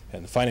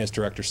 and the finance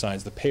director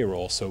signs the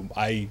payroll. So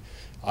I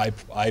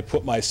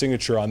put my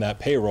signature on that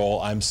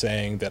payroll. I'm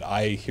saying that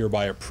I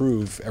hereby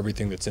approve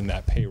everything that's in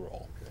that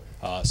payroll.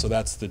 So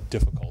that's the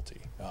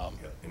difficulty.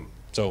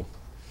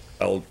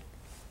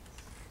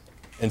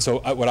 And so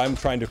what I'm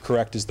trying to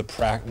correct is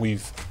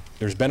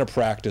there's been a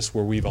practice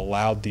where we've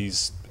allowed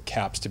these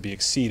caps to be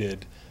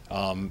exceeded.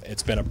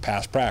 It's been a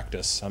past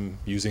practice. I'm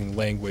using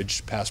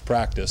language past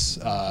practice.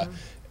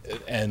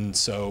 And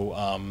so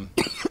I'm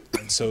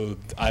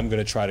going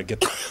to try to get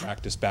the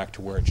practice back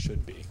to where it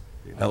should be.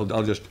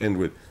 I'll just end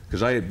with,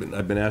 because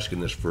I've been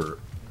asking this for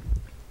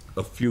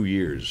a few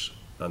years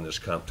on this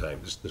comp time,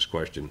 this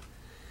question.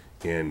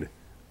 And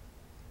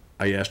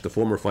I asked the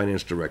former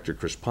finance director,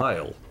 Chris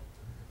Pyle,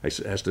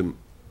 asked him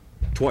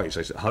twice.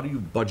 I said, how do you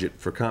budget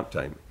for comp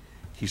time?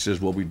 He says,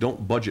 well, we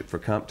don't budget for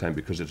comp time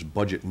because it's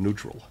budget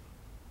neutral.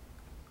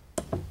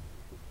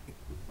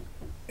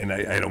 And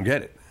I don't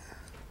get it.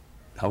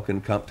 How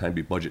can comp time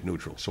be budget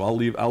neutral? So I'll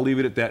leave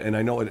it at that. And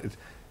I know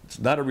it's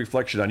not a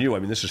reflection on you. I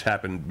mean, this has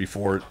happened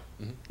before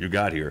you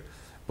got here.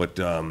 But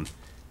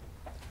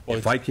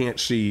if I can't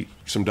see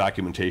some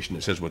documentation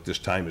that says what this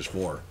time is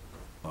for,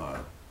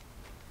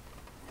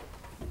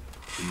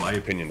 in my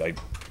opinion, I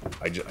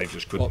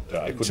just couldn't.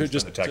 I couldn't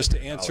just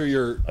to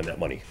answer on that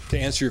money. To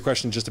answer your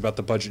question, just about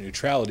the budget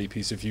neutrality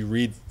piece, if you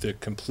read the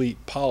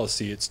complete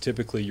policy, it's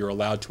typically you're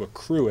allowed to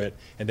accrue it,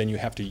 and then you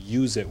have to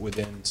use it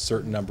within a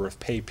certain number of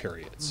pay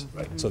periods.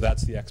 Right. So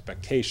that's the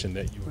expectation,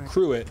 that you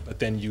accrue it, but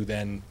then you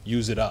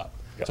use it up.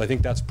 So I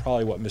think that's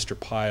probably what Mr.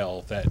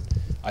 Pyle, that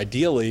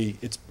ideally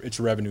it's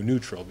revenue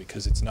neutral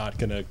because it's not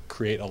going to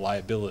create a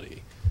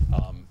liability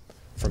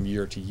from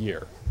year to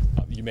year.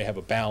 You may have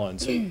a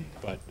balance,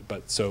 but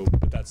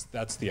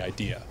that's the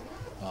idea.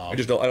 I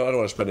don't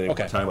want to spend any more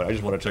time on it. I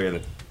just want to tell you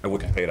that I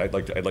wouldn't pay it. I'd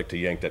like to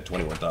yank that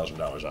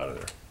 $21,000 out of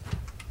there.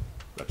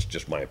 That's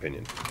just my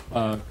opinion.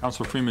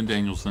 Councilor Freeman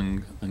Daniels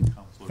and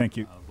Councilor Thank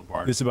you.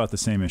 Labarge. This is about the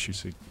same issue.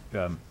 So,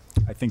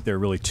 I think there are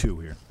really two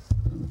here.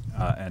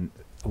 And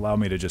allow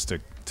me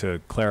to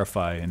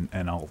clarify,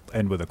 and I'll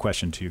end with a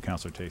question to you,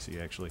 Councilor Tacey,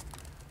 actually.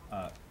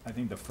 I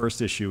think the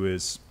first issue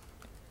is,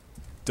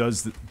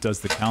 does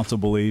the council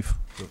believe,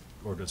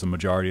 or does a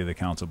majority of the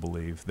council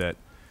believe that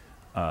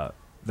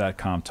that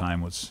comp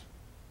time was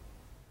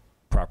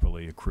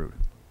properly accrued?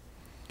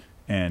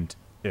 And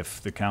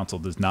if the council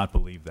does not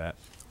believe that,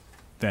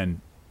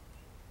 then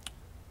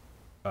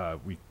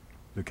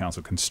the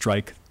council can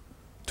strike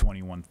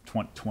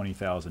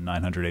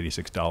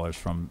 $20,986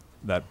 from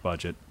that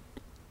budget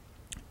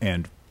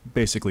and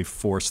basically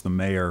force the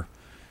mayor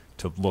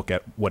to look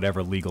at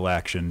whatever legal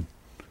action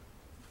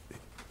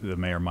the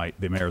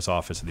mayor's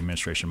office or the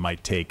administration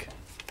might take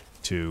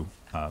to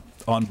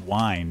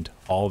unwind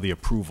all the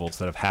approvals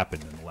that have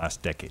happened in the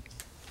last decade.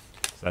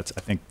 So I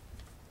think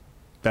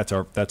that's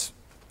our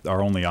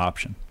only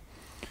option,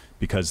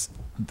 because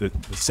the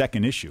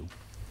second issue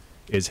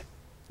is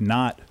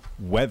not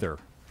whether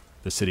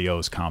the city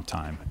owes comp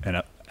time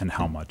and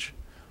how much,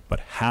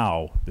 but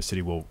how the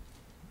city will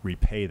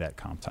repay that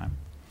comp time.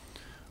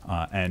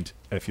 And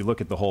if you look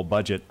at the whole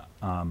budget,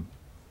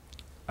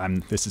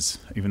 this is,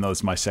 even though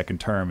it's my second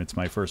term, it's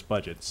my first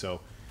budget,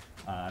 so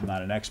I'm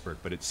not an expert,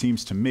 but it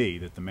seems to me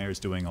that the mayor's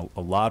doing a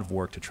lot of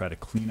work to try to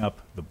clean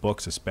up the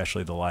books,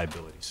 especially the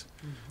liabilities,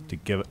 to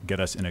get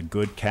us in a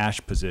good cash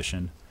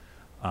position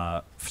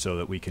so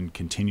that we can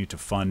continue to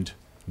fund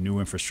new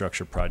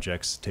infrastructure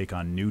projects, take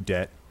on new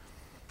debt,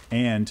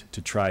 and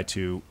to try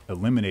to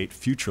eliminate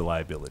future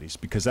liabilities,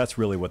 because that's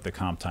really what the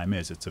comp time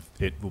is.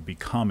 It will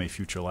become a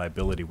future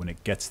liability when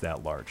it gets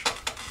that large,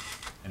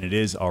 and it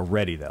is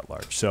already that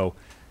large. So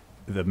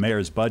the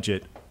mayor's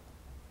budget,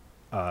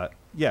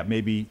 yeah,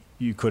 maybe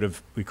we could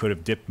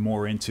have dipped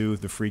more into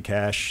the free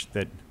cash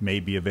that may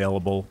be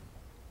available,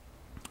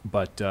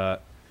 but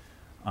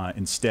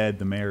instead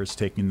the mayor is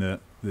taking the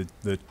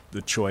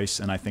choice,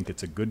 and I think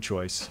it's a good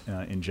choice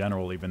in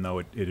general, even though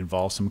it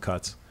involves some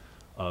cuts,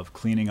 of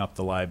cleaning up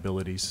the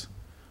liabilities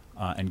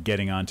and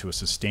getting onto a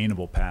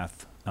sustainable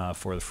path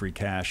for the free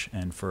cash,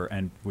 and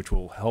which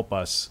will help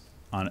us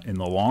in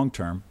the long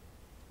term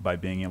by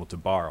being able to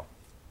borrow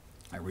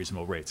at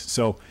reasonable rates.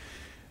 So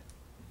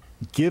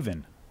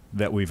given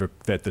that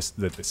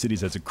the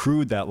cities has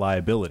accrued that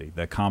liability,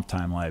 that comp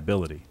time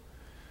liability,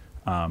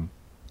 how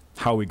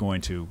are we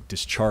going to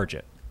discharge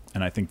it?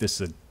 And I think this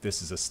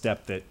is a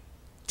step that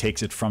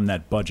takes it from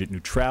that budget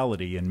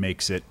neutrality and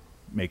makes it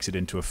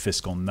into a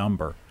fiscal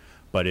number,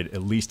 but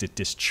at least it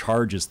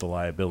discharges the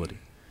liability.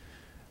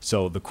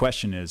 So the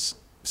question is,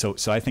 so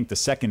I think the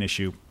second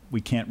issue,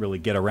 we can't really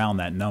get around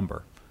that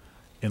number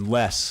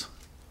unless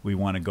we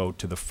want to go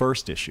to the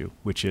first issue,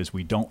 which is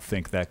we don't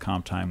think that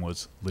comp time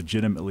was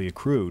legitimately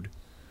accrued,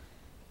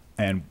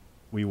 and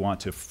we want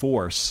to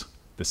force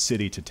the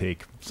city to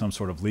take some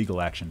sort of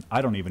legal action.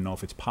 I don't even know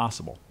if it's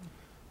possible,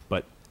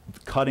 but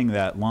cutting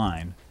that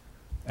line,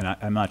 and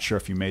I'm not sure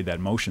if you made that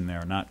motion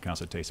there or not,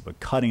 Councilor Tacey, but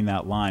cutting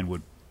that line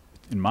would,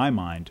 in my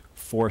mind,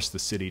 force the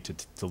city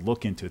to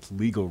look into its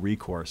legal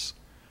recourse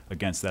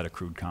against that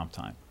accrued comp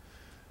time.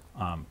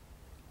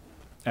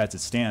 As it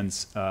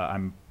stands,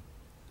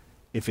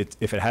 if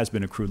it has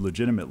been accrued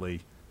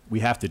legitimately, we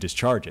have to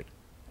discharge it.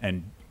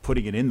 And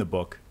putting it in the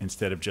book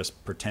instead of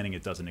just pretending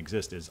it doesn't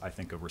exist is, I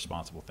think, a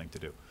responsible thing to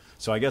do.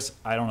 So I guess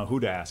I don't know who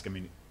to ask. I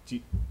mean,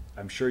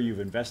 I'm sure you've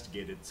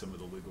investigated some of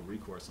the legal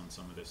recourse on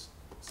some of this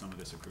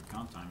accrued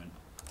comp time, and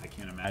I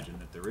can't imagine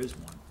that there is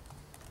one.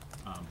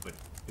 But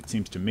it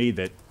seems to me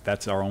that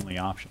that's our only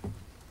option.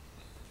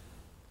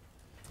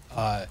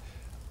 I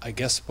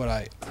guess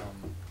what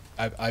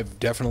I've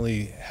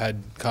definitely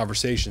had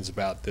conversations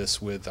about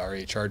this with our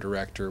HR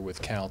director,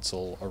 with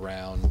council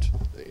around,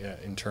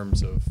 in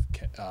terms of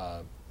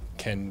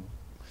can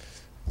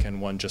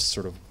one just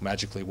sort of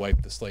magically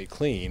wipe the slate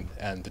clean?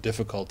 And the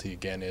difficulty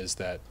again is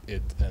that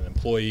an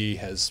employee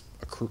has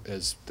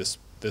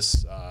this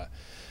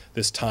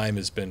time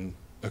has been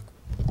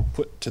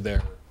put to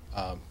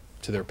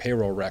their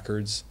payroll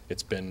records.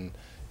 It's been,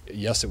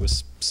 yes, it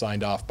was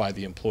signed off by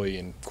the employee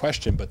in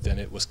question, but then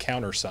it was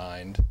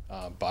countersigned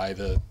by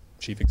the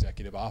chief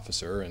executive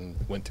officer and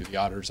went through the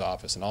auditor's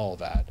office and all of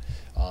that.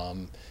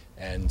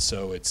 And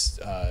so it's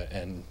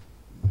and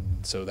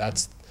so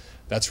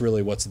that's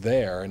really what's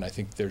there. And I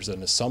think there's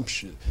an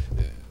assumption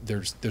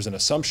there's an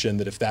assumption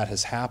that if that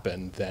has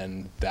happened,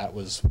 then that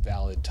was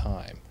valid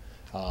time.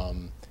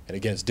 And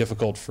again, it's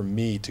difficult for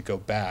me to go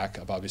back.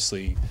 I've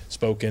obviously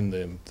spoken.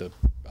 The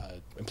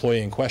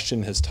employee in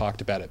question has talked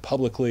about it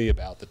publicly,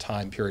 about the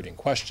time period in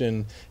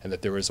question, and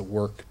that there was a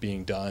work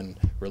being done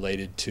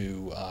related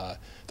to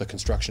the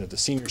construction of the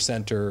senior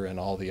center and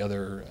all the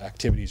other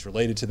activities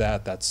related to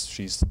that.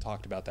 She's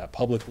talked about that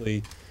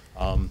publicly.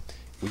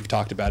 We've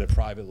talked about it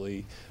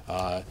privately.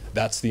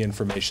 That's the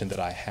information that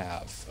I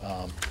have.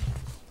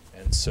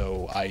 And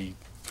so I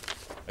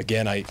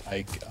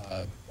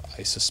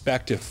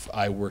suspect if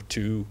I were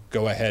to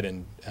go ahead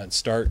and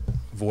start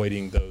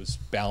voiding those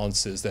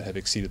balances that have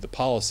exceeded the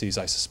policies,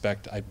 I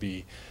suspect I'd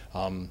be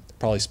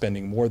probably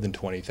spending more than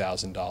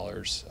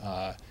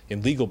 $20,000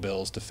 in legal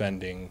bills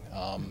defending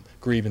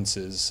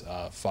grievances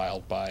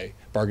filed by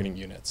bargaining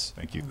units.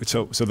 Thank you.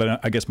 So then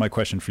I guess my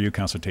question for you,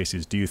 Councilor Tacey,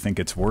 is do you think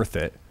it's worth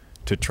it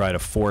to try to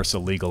force a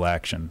legal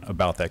action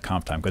about that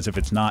comp time? Because if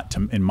it's not,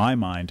 in my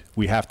mind,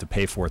 we have to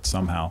pay for it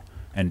somehow,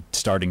 and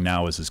starting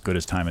now is as good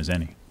as time as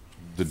any.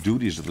 The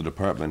duties of the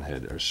department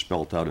head are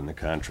spelt out in the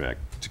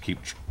contract to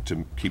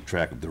keep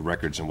track of the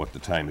records and what the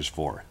time is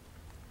for.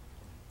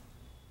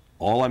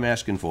 All I'm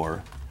asking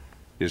for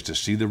is to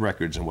see the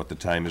records and what the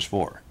time is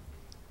for.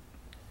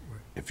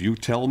 If you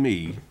tell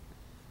me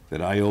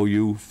that I owe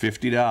you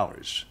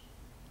 $50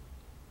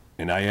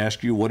 and I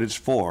ask you what it's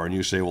for and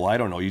you say, well, I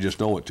don't know, you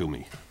just owe it to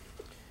me,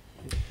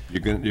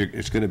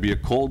 it's going to be a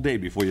cold day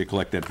before you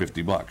collect that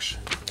 $50.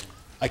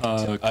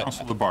 Councilor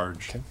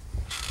Labarge. Okay.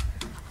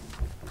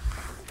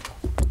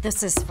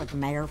 This is for the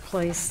mayor,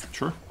 please.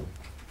 Sure.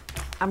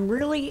 I'm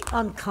really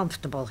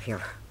uncomfortable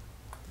here.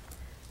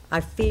 I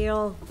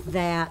feel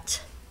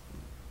that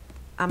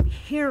I'm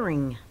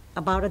hearing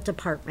about a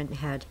department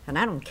head, and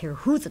I don't care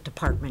who the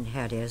department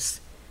head is,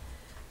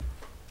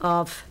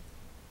 of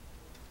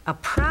a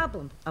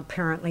problem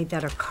apparently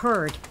that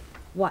occurred,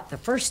 the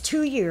first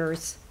 2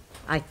 years,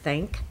 I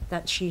think,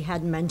 that she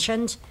had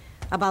mentioned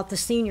about the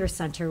senior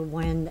center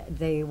when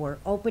they were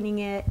opening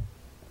it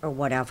or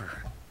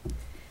whatever.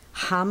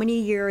 How many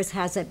years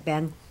has it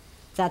been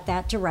that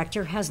that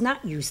director has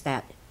not used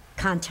that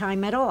comp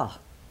time at all?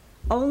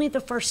 Only the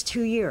first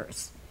 2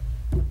 years.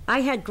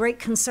 I had great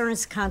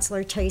concerns,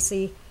 Councilor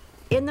Tacey,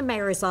 in the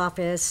mayor's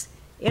office,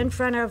 in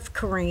front of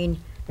Corrine,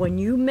 when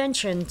you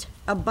mentioned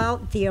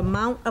about the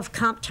amount of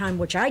comp time,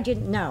 which I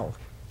didn't know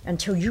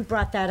until you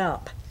brought that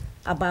up,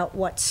 about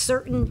what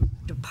certain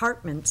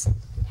departments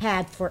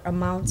had for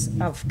amounts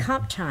of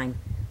comp time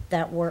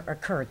that were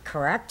occurred,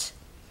 correct?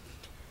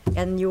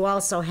 And you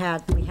also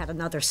we had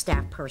another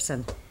staff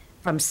person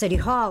from City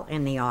Hall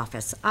in the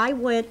office. I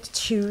went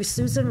to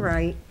Susan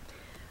Wright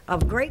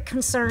of great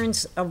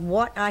concerns of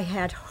what I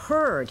had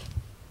heard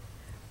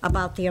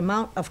about the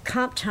amount of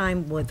comp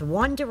time with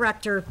one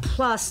director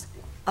plus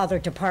other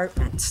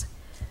departments.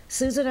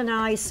 Susan and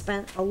I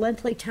spent a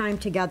lengthy time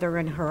together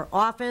in her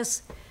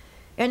office,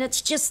 and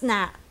it's just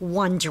not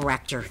one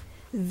director.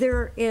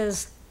 There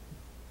is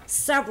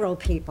several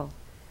people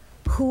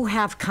who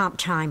have comp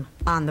time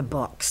on the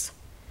books.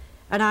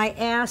 And I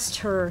asked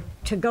her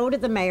to go to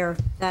the mayor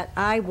that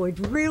I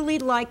would really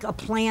like a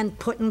plan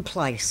put in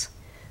place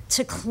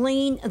to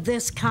clean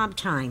this comp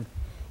time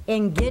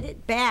and get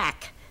it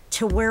back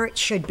to where it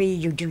should be.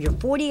 You do your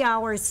 40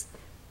 hours,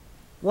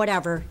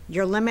 whatever,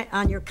 your limit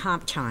on your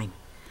comp time.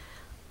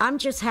 I'm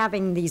just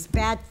having these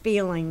bad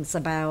feelings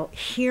about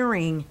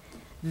hearing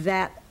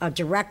that a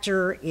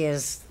director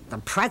is the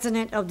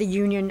president of the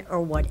union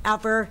or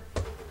whatever,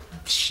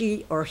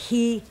 she or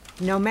he,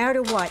 no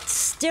matter what,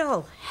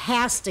 still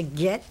has to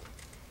get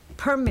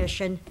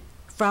permission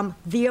from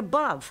the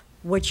above,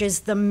 which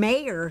is the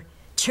mayor,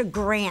 to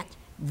grant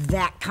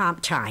that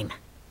comp time.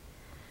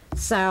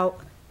 So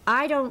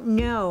I don't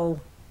know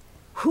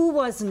who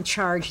was in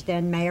charge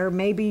then, Mayor.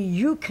 Maybe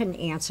you can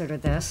answer to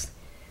this.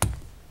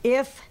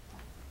 If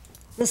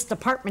this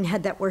department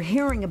head that we're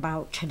hearing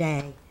about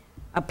today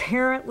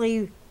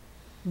apparently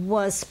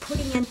was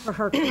putting in for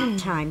her comp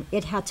time,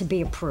 it had to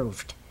be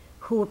approved.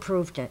 Who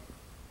approved it?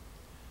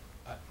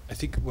 I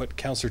think what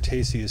Councilor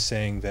Tacey is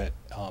saying that,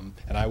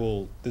 and I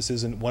will, this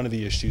isn't one of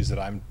the issues that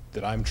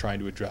I'm trying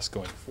to address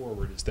going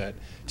forward, is that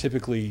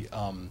typically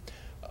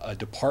a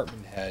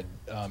department head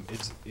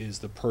is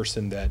the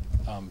person that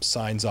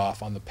signs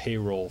off on the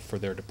payroll for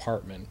their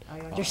department. I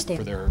understand.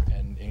 For their,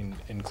 and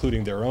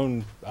including their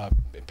own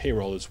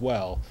payroll as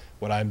well.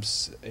 What I'm,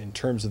 in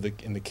terms of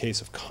in the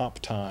case of comp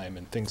time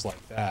and things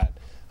like that,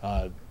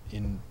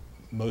 in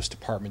most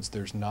departments,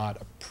 there's not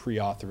a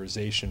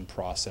pre-authorization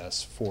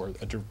process for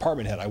a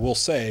department head. I will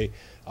say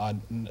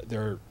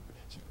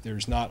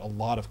there's not a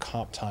lot of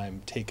comp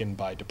time taken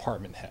by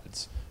department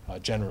heads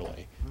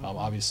generally.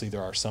 Obviously,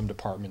 there are some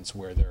departments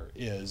where there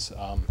is,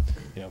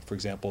 you know, for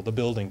example, the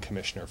building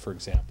commissioner, for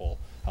example,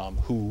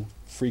 who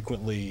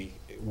frequently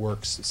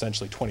works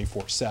essentially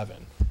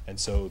 24/7, and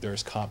so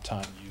there's comp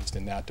time used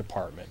in that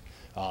department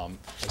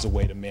as a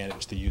way to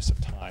manage the use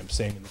of time.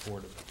 Same in the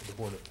Board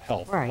of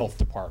Health, Right. Health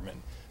Department.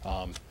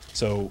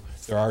 So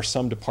there are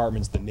some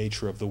departments, the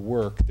nature of the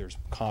work, there's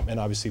comp, and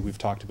obviously we've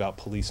talked about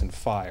police and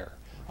fire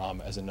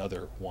as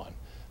another one.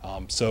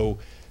 So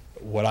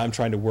what I'm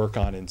trying to work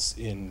on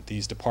in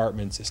these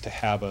departments is to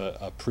have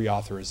a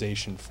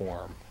pre-authorization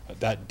form.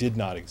 That did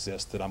not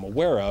exist that I'm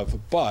aware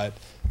of, but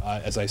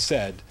as I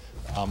said,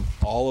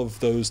 all of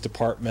those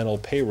departmental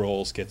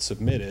payrolls get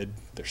submitted.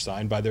 They're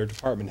signed by their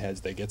department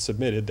heads. They get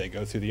submitted. They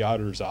go through the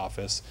auditor's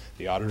office.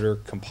 The auditor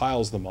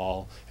compiles them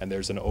all, and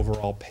there's an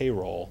overall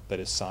payroll that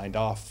is signed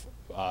off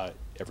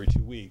every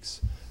 2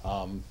 weeks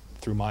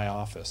through my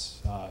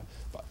office,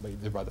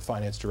 either by the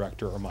finance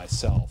director or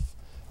myself.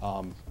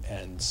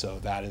 And so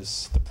that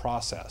is the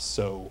process.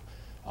 So,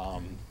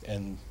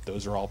 and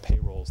those are all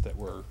payrolls that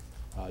were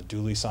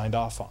duly signed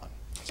off on.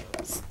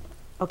 So.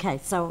 Okay,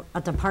 so a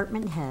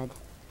department head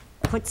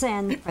puts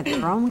in for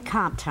their own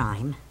comp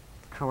time,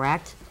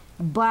 correct?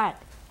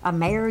 But a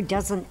mayor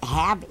doesn't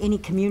have any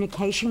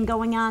communication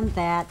going on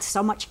that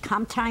so much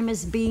comp time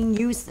is being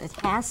used. It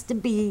has to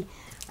be,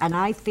 and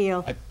I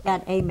feel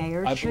that a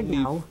mayor should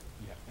know.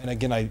 Yeah. And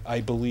again,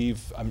 I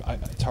believe,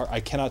 I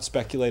cannot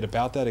speculate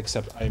about that,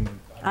 except I'm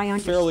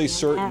fairly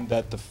certain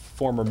that the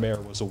former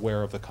mayor was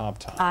aware of the comp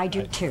time. I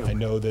do too. I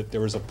know that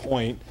there was a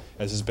point,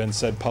 as has been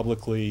said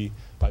publicly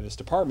by this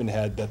department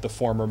head, that the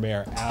former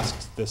mayor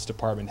asked this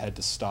department head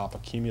to stop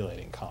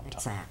accumulating comp time.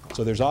 Exactly.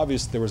 So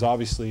there was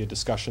obviously a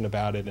discussion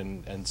about it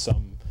and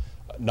some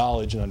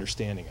knowledge and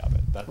understanding of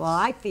it. That's, Well,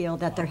 I feel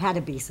that there had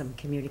to be some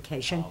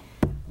communication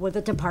with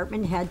the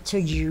department head to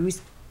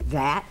use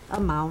that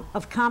amount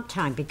of comp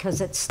time because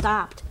it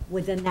stopped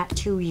within that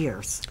 2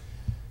 years.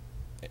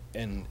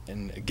 And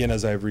again,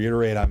 as I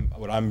reiterate,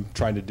 what I'm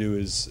trying to do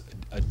is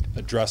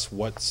address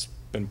what's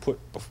been put,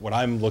 what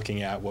I'm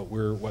looking at,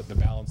 what the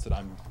balance that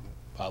I'm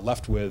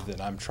left with,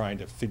 and I'm trying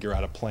to figure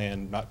out a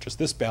plan, not just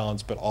this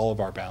balance, but all of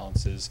our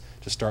balances,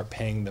 to start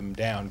paying them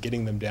down,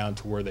 getting them down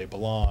to where they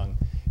belong,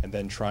 and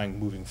then trying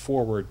moving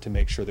forward to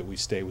make sure that we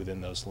stay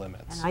within those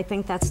limits. And I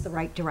think that's the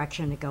right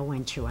direction to go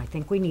into. I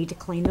think we need to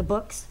clean the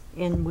books,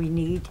 and we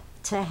need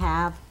to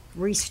have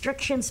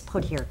restrictions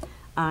put here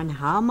on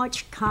how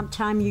much comp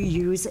time you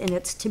use, and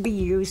it's to be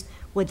used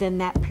within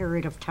that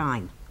period of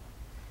time.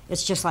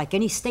 It's just like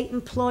any state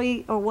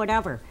employee or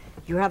whatever.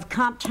 You have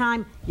comp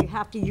time, you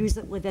have to use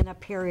it within a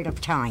period of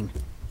time.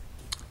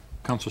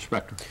 Councilor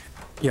Spector.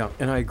 Yeah,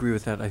 and I agree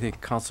with that. I think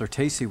Councilor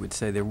Tacey would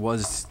say there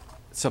was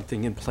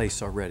something in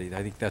place already.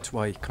 I think that's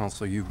why,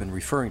 Councilor, you've been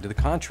referring to the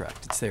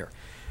contract. It's there.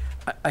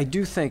 I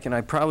do think, and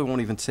I probably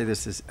won't even say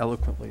this as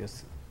eloquently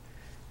as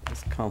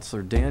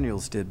Councilor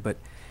Daniels did, but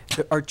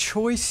our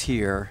choice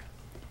here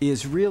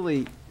is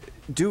really,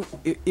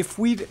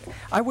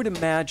 I would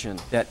imagine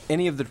that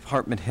any of the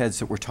department heads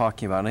that we're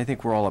talking about, and I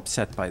think we're all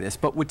upset by this,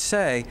 but would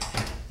say,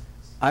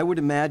 I would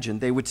imagine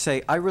they would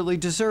say, I really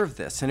deserve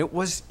this, and it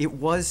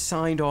was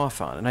signed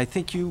off on. And I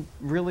think you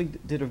really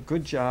did a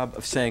good job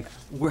of saying,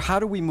 how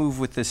do we move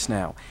with this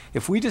now?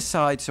 If we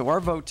decide, so our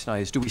vote tonight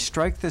is, do we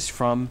strike this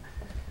from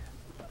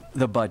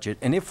the budget,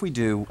 and if we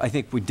do, I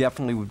think we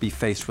definitely would be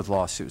faced with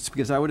lawsuits,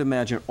 because I would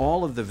imagine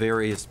all of the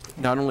various,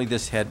 not only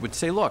this head would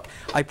say, look,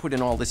 I put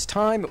in all this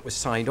time, it was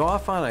signed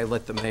off on, I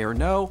let the mayor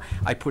know,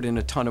 I put in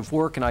a ton of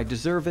work and I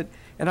deserve it,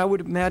 and I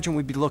would imagine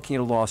we'd be looking at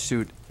a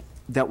lawsuit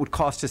that would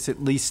cost us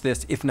at least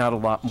this, if not a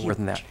lot more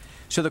than that.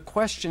 So the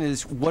question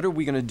is, what are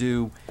we going to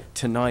do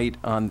tonight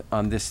on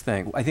this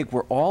thing? I think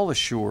we're all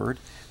assured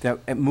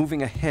that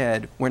moving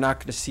ahead, we're not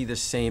going to see the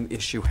same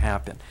issue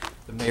happen.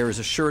 The mayor has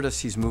assured us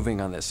he's moving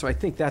on this. So I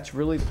think that's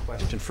really the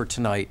question for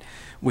tonight,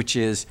 which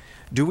is,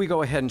 do we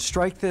go ahead and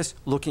strike this,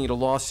 looking at a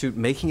lawsuit,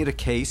 making it a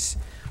case,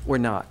 or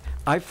not?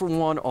 I, for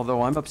one,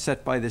 although I'm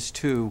upset by this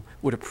too,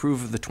 would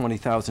approve of the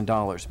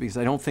 $20,000, because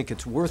I don't think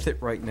it's worth it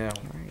right now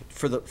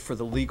for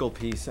the legal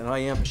piece, and I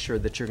am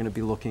assured that you're going to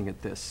be looking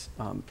at this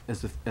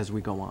as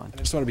we go on. I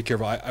just want to be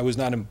careful. I was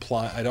not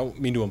implying, I don't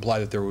mean to imply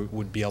that there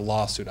would be a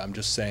lawsuit. I'm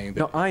just saying that.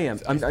 No, I am.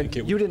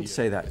 You didn't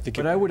say that.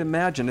 But I would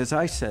imagine, as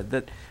I said,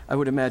 that I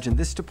would imagine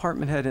this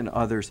department head and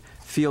others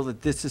feel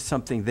that this is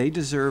something they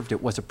deserved.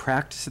 It was a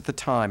practice at the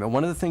time. And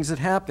one of the things that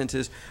happens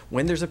is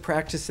when there's a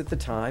practice at the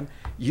time,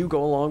 you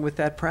go along with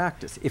that practice.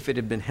 If it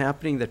had been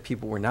happening that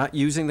people were not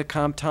using the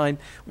comp time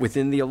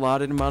within the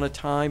allotted amount of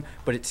time,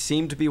 but it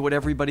seemed to be what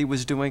everybody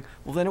was doing,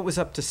 well, then it was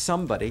up to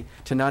somebody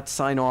to not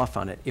sign off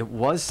on it. It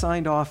was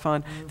signed off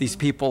on. These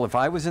people, if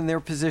I was in their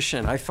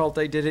position, I felt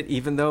I did it,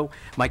 even though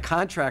my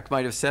contract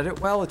might have said it,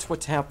 well, it's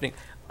what's happening.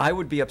 I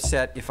would be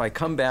upset if I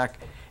come back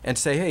and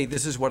say, hey,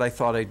 this is what I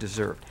thought I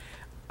deserved.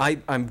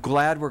 I'm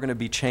glad we're going to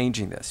be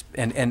changing this.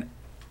 And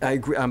I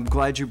agree, I'm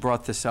glad you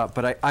brought this up,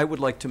 but I would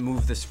like to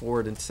move this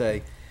forward and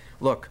say,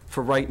 look,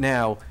 for right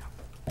now,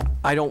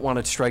 I don't want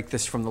to strike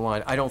this from the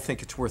line. I don't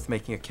think it's worth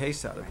making a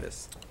case out of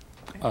this.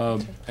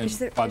 And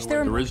by the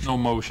way, there is no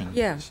motion.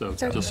 Yeah. So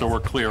just so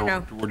we're clear,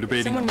 we're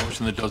debating a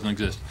motion that doesn't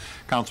exist.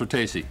 Councilor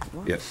Tacey.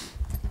 Yes.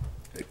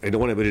 I don't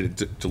want anybody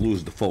to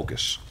lose the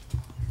focus.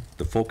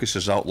 The focus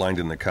is outlined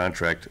in the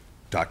contract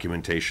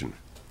documentation.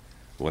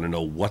 I want to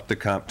know what the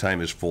comp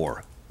time is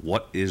for.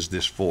 What is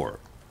this for?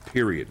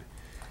 Period.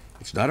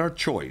 It's not our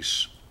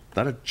choice,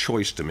 not a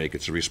choice to make.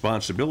 It's a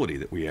responsibility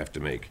that we have to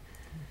make.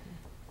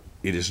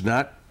 It is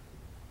not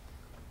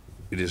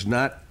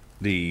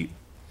the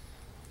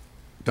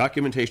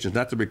documentation is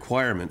not the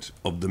requirement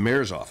of the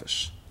mayor's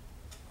office.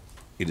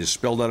 It is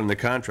spelled out in the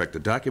contract. The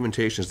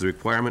documentation is the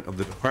requirement of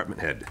the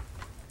department head.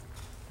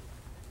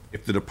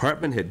 If the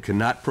department head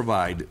cannot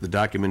provide the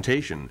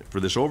documentation for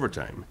this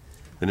overtime,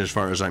 then as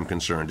far as I'm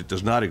concerned, it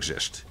does not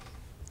exist.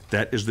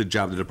 That is the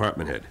job of the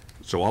department head.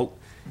 So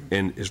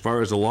and as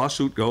far as the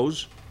lawsuit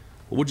goes,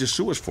 what would you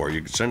sue us for?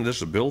 You send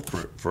us a bill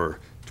for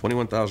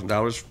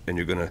 $21,000 and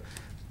you're going to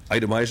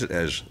itemize it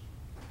as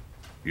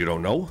you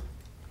don't know?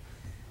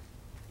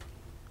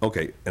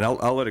 Okay, and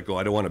I'll let it go.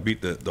 I don't want to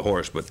beat the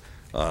horse, but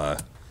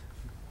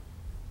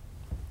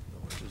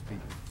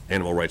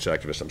animal rights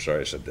activist, I'm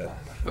sorry I said that.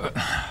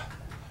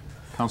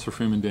 Councilor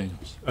Freeman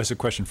Daniels. That's a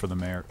question for the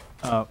mayor.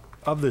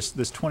 Of this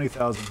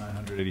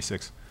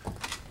 20,986,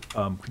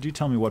 could you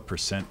tell me what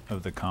percent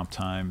of the comp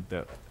time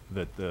that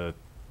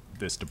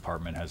this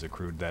department has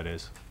accrued that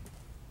is?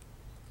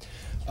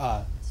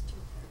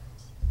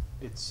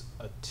 It's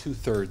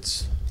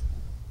 2/3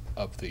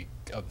 of the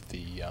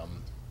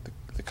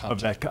comp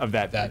time. Of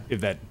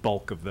that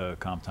bulk of the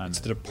comp time. It's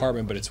the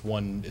department, but it's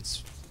one.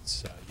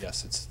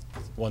 Yes, it's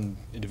one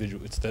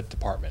individual. It's that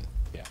department.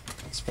 Yeah,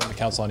 it's from the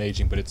Council on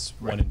Aging, but it's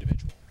one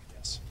individual.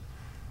 Yes.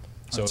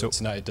 So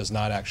it's not. It does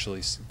not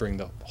actually bring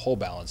the whole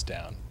balance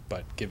down.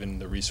 But given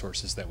the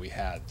resources that we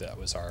had, that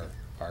was our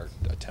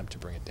attempt to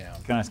bring it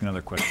down. Can I ask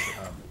another question?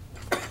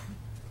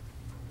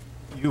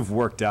 You've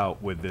worked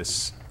out with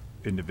this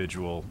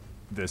individual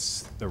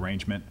this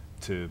arrangement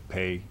to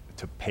pay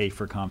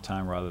for comp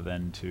time rather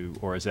than to,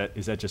 or is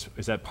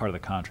that part of the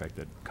contract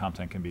that comp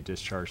time can be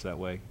discharged that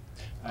way?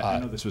 I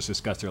know this was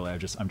discussed earlier.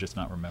 I'm just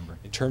not remembering.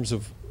 In terms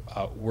of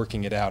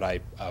working it out,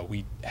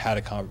 we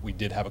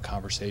did have a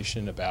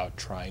conversation about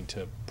trying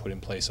to put in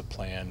place a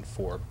plan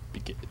for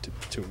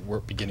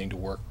beginning to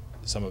work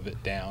some of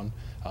it down.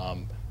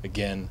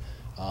 Again,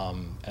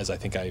 as I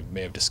think I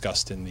may have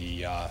discussed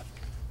in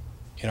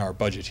our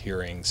budget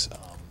hearings,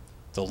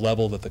 the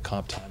level that the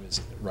comp time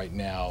is right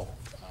now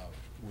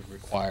would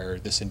require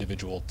this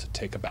individual to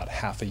take about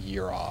half a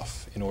year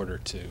off in order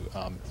to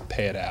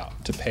pay it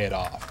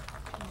off.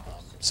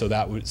 So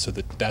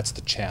that's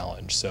the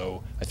challenge.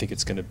 So I think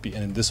it's going to be,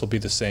 and this will be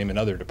the same in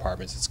other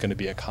departments. It's going to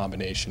be a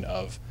combination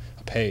of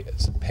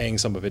paying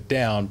some of it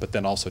down, but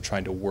then also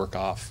trying to work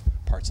off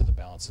parts of the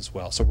balance as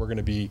well. So we're going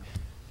to be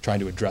trying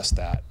to address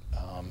that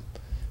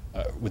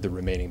with the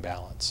remaining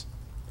balance.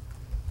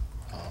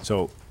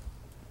 So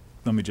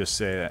let me just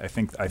say, I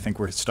think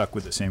we're stuck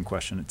with the same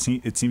question.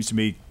 It seems to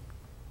me,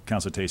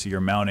 Councilor Tacey,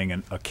 you're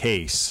mounting a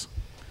case,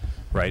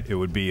 right? It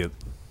would be a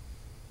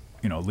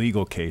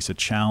legal case, a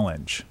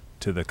challenge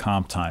to the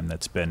comp time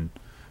that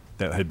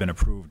had been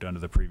approved under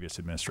the previous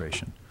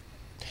administration.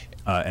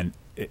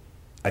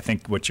 I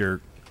think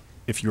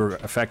if you're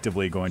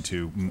effectively going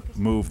to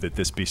move that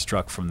this be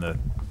struck from the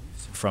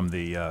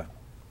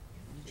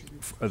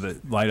the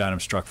line item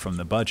struck from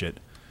the budget,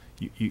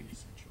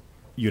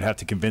 you'd have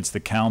to convince the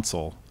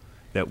council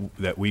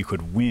that we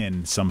could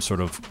win some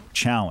sort of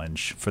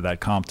challenge for that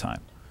comp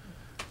time.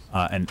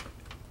 And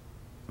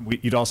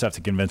you'd also have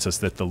to convince us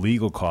that the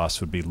legal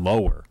costs would be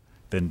lower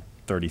than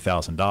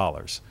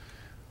 $30,000,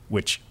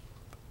 which,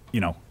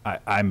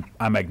 I'm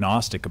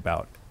agnostic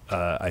about.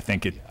 I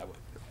think it,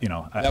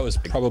 that was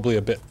probably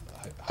a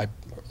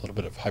little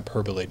bit of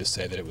hyperbole to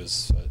say that it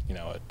was,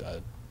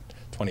 a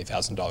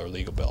 $20,000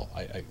 legal bill.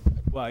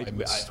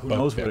 Who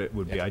knows what it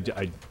would be?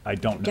 I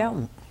don't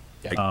know.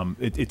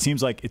 It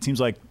seems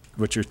like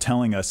what you're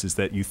telling us is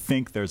that you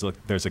think there's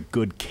a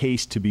good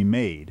case to be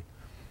made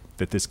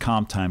that this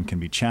comp time can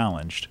be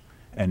challenged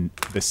and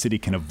the city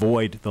can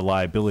avoid the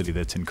liability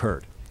that's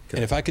incurred.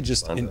 And if I could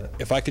just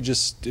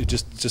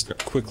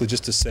quickly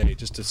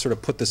to sort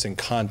of put this in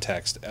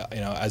context,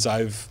 as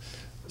I've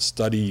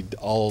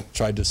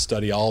tried to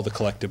study all the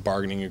collective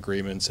bargaining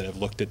agreements and have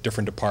looked at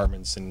different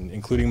departments, and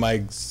including my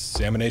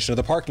examination of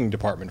the parking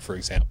department, for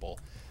example,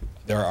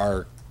 there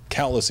are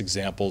countless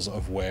examples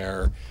of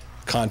where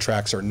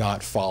contracts are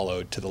not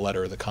followed to the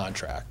letter of the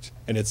contract,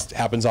 and it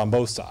happens on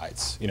both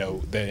sides.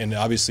 And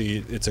obviously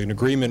it's an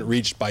agreement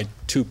reached by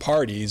two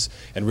parties,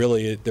 and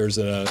really there's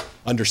an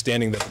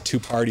understanding that the two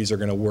parties are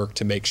going to work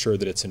to make sure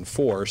that it's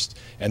enforced.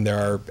 And there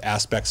are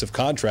aspects of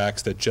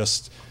contracts that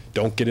just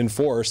don't get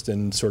enforced,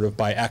 and sort of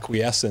by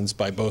acquiescence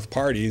by both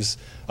parties,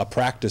 a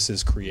practice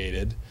is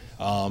created.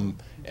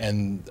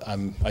 And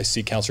I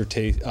see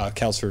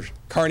Councilor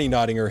Carney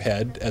nodding her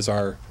head as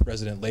our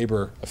resident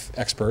labor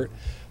expert.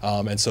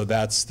 And so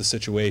that's the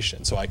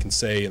situation. So I can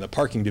say in the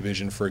parking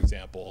division, for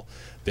example,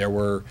 there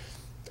were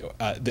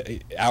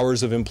the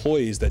hours of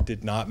employees that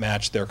did not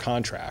match their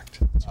contract,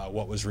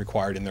 what was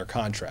required in their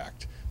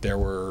contract. There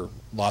were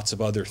lots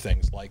of other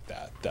things like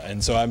that.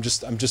 And so I'm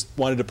just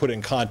wanted to put it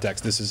in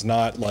context. This is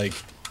not like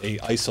a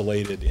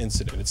isolated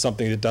incident. It's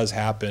something that does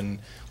happen.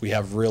 We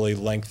have really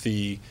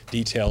lengthy,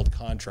 detailed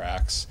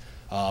contracts,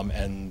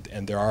 and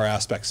there are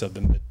aspects of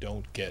them that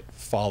don't get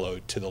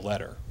followed to the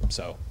letter.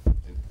 So,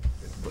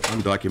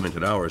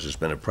 undocumented hours has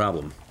been a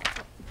problem.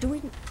 Do we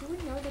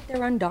know that they're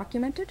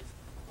undocumented?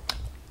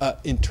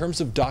 In terms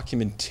of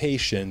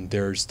documentation,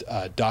 there's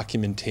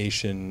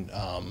documentation.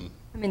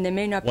 They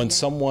may not. When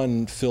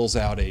someone fills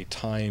out a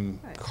time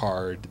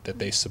card that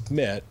they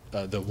submit,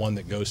 the one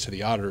that goes to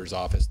the auditor's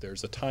office,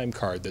 there's a time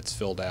card that's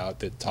filled out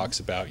that talks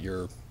about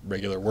your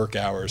regular work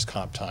hours,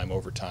 comp time,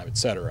 overtime, et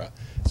cetera.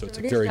 So it's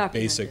a very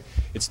basic.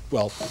 It's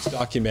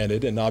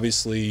documented, and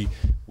obviously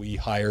we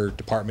hire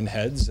department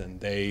heads, and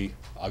they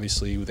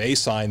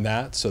sign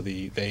that, so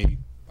they're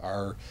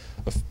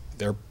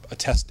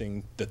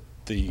attesting that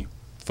the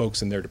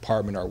folks in their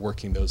department are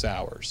working those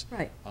hours.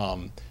 Right.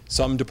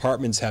 Some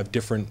departments have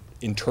different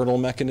internal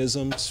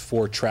mechanisms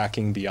for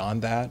tracking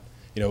beyond that.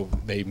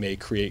 They may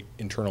create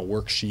internal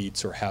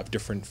worksheets or have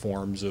different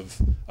forms of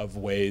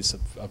ways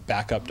of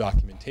backup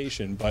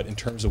documentation, but in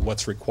terms of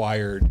what's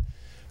required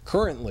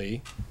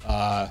currently,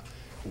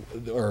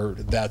 or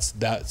that's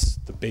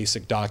the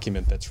basic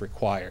document that's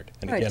required.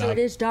 And right, again, so it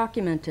is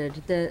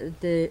documented.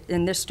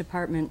 In this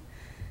department,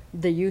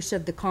 the use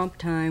of the comp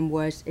time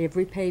was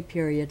every pay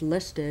period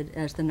listed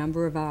as the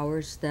number of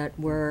hours that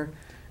were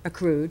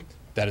accrued.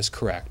 That is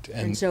correct.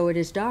 And so it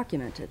is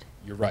documented.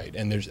 You're right.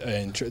 And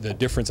the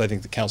difference I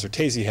think that Councilor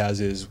Tacey has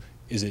is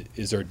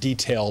there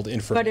detailed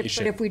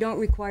information. But if we don't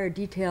require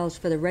details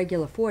for the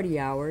regular 40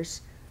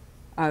 hours,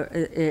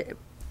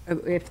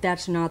 if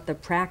that's not the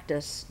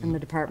practice in the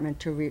department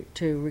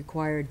to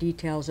require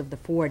details of the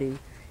 40,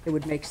 it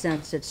would make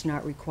sense it's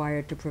not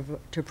required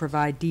to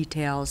provide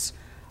details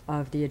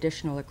of the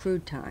additional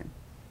accrued time.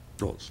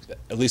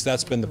 At least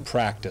that's been the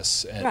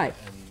practice. Right.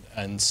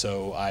 And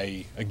so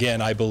I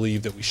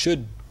believe that we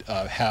should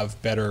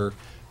have better,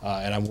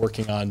 and I'm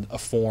working on a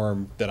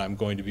form that I'm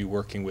going to be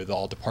working with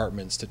all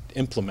departments to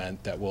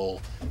implement that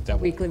will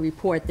weekly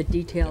report the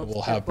details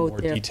will have both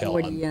more their detail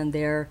 40 and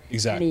their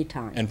any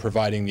time. And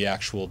providing the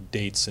actual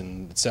dates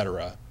and et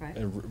cetera, right.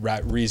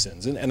 and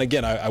reasons. And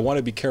again, I want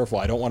to be careful.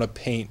 I don't want to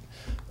paint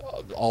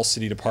all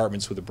city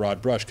departments with a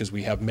broad brush, because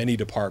we have many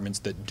departments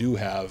that do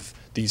have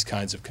these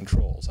kinds of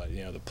controls.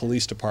 The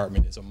police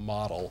department is a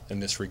model in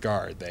this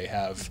regard. They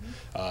have,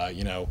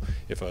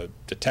 if a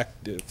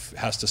detective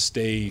has to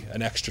stay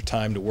an extra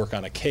time to work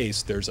on a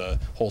case, there's a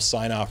whole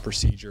sign-off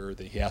procedure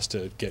that he has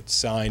to get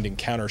signed and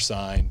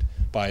countersigned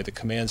by the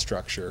command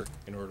structure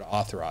in order to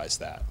authorize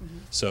that.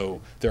 So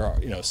there are,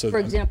 For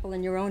example,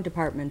 in your own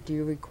department, do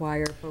you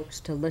require folks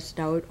to list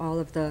out all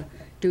of the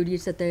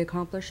duties that they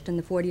accomplished in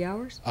the 40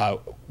 hours?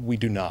 We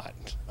do not.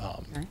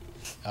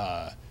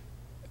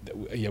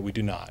 Yeah, we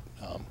do not.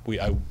 We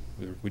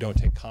don't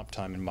take comp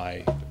time in my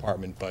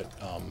department, but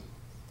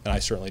and I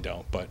certainly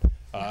don't. But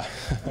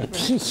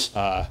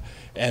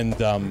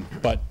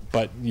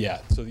but yeah.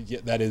 So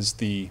that is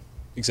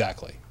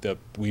exactly.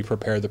 We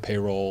prepare the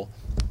payroll.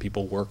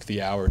 People work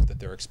the hours that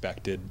they're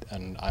expected,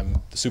 and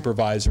I'm the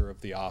supervisor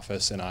of the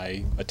office, and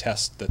I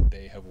attest that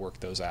they have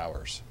worked those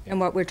hours. And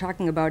what we're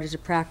talking about is a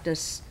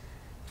practice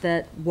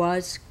that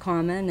was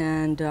common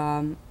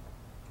and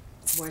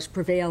was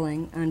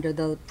prevailing under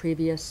the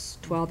previous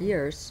 12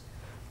 years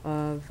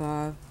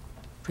of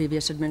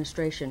previous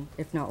administration,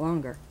 if not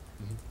longer.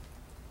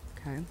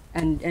 Okay.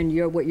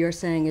 And what you're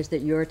saying is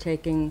that you're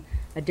taking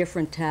a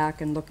different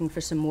tack and looking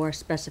for some more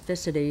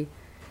specificity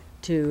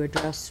to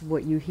address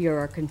what you hear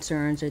are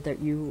concerns or that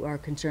you are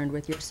concerned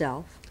with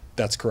yourself.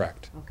 That's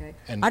correct. Okay.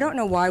 And I don't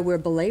know why we're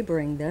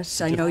belaboring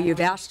this. I know you've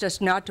asked us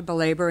not to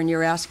belabor and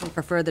you're asking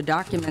for further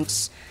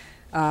documents,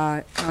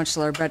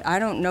 Counselor, but I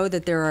don't know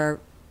that there are,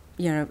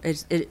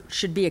 it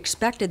should be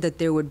expected that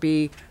there would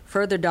be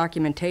further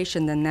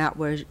documentation than that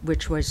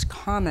which was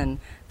common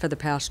for the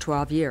past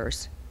 12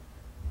 years.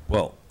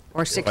 Well,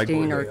 or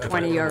 16 or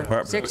 20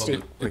 or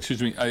 60.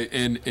 Excuse me,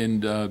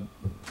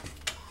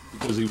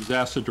 because he was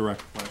asked a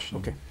direct question.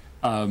 Okay.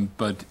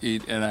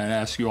 And I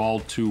ask you all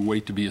to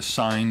wait to be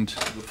assigned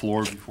the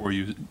floor before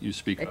you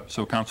speak up.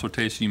 So Councilor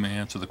Tacey, you may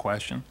answer the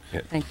question.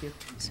 Yeah. Thank you.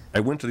 I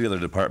went to the other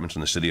departments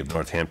in the city of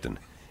Northampton,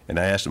 and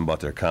I asked them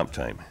about their comp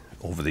time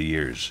over the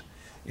years.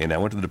 And I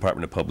went to the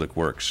Department of Public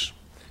Works,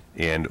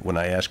 and when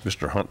I asked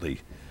Mr.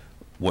 Huntley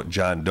what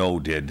John Doe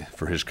did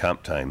for his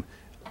comp time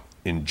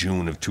in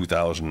June of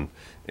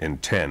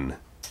 2010,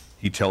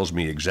 he tells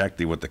me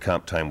exactly what the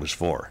comp time was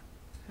for.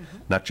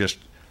 Not just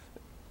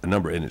a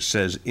number, and it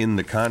says in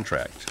the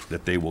contract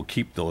that they will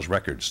keep those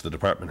records, the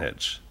department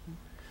heads.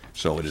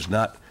 So it is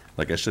not,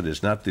 like I said,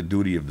 it's not the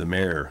duty of the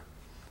mayor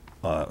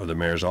or the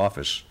mayor's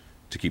office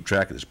to keep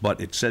track of this,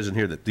 but it says in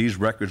here that these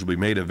records will be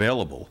made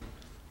available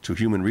to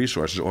Human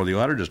Resources or the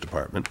Auditor's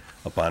Department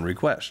upon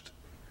request.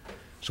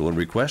 So when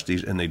request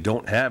these and they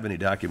don't have any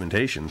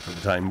documentation for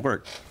the time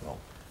worked, well,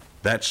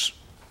 that's,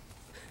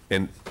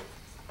 and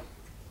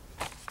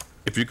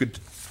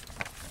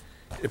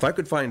if I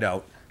could find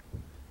out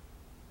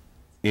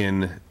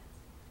in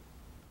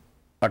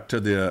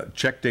October, the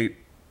check date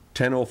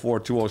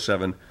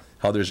 10/04/207,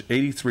 how there's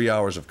 83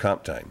 hours of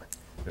comp time.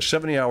 There's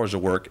 70 hours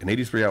of work and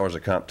 83 hours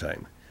of comp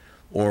time.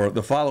 Or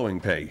the following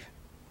pay,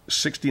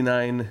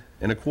 69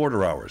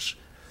 1/4 hours.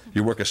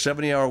 You work a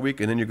 70-hour week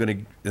and then you're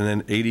going to, and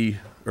then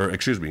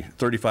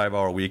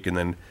 35-hour week and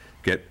then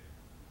get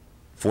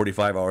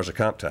 45 hours of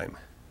comp time.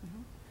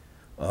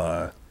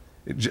 I'd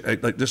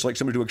just like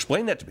somebody to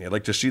explain that to me. I'd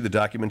like to see the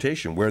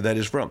documentation, where that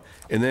is from.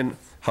 And then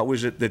how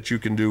is it that you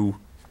can do,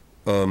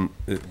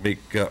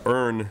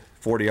 earn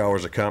 40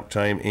 hours of comp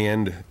time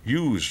and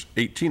use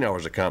 18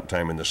 hours of comp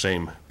time in the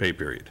same pay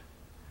period?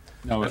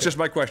 No, that's just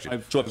my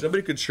question. So if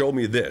somebody could show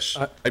me this,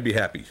 I'd be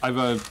happy.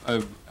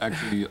 I've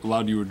actually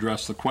allowed you to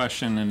address the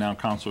question, and now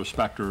Councilor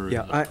Spector.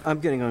 Yeah, I'm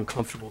getting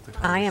uncomfortable with the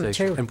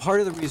conversation. I am too. And part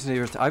of the reason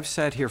is I've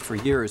sat here for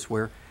years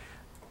where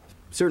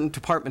certain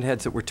department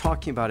heads that we're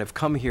talking about have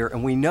come here,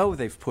 and we know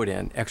they've put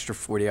in extra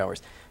 40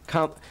 hours.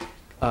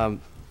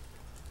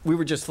 We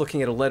were just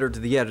looking at a letter to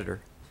the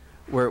editor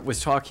where it was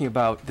talking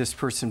about this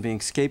person being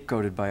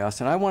scapegoated by us,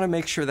 and I want to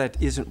make sure that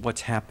isn't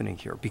what's happening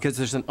here, because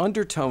there's an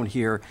undertone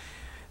here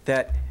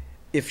that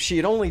if she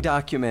had only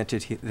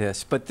documented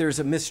this, but there's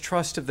a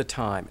mistrust of the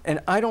time,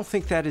 and I don't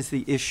think that is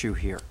the issue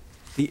here.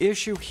 The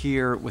issue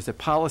here was that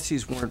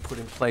policies weren't put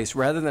in place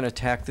rather than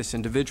attack this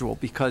individual,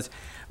 because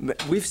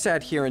we've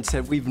sat here and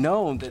said we've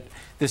known that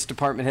this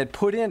department had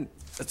put in,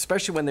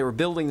 especially when they were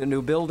building the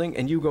new building,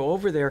 and you go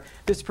over there,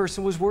 this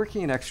person was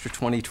working an extra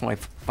 20,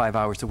 25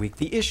 hours a week.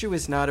 The issue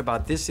is not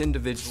about this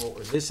individual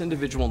or this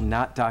individual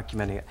not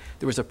documenting it.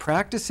 There was a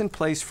practice in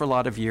place for a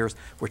lot of years.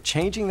 We're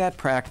changing that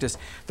practice.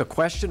 The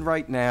question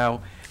right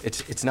now,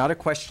 it's not a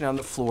question on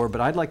the floor, but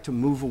I'd like to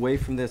move away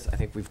from this. I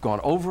think we've gone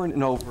over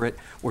and over it.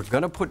 We're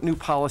going to put new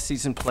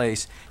policies in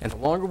place, and the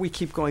longer we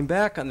keep going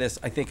back on this,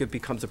 I think it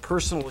becomes a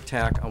personal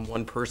attack on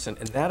one person,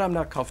 and that I'm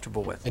not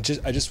comfortable with.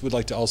 I just would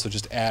like to also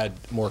just add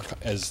more,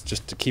 as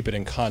just to keep it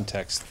in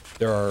context.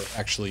 There are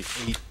actually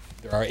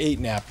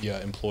eight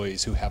NAPIA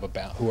employees who have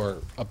who are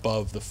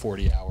above the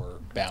 40-hour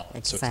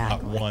balance. So it's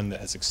not one that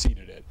has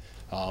exceeded it.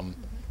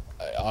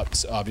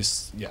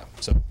 Obviously, yeah.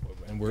 So,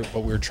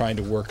 but we're trying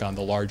to work on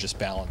the largest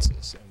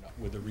balances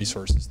with the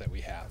resources that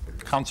we have.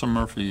 Councilor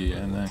Murphy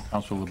and then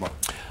Councilor LeBar.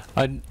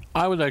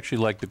 I would actually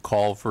like to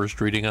call first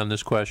reading on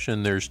this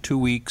question. There's 2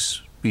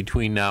 weeks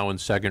between now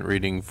and second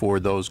reading for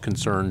those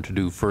concerned to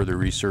do further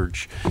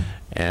research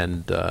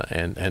and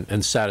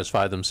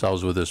satisfy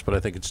themselves with this, but I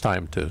think it's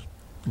time to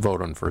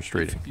vote on first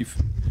reading.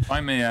 If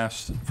I may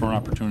ask for an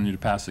opportunity to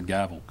pass the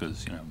gavel,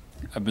 because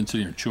I've been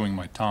sitting here chewing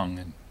my tongue,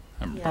 and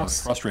I'm probably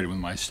frustrated with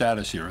my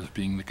status here as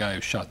being the guy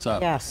who shuts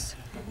up. Yes.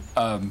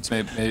 I'd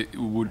be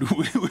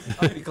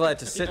glad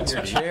to sit in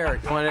your chair.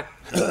 You want it?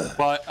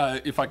 Well,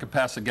 if I could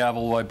pass the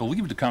gavel, I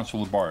believe to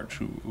Councilor LaBarge,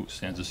 who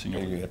stands as senior.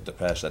 You have to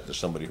pass that to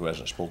somebody who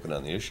hasn't spoken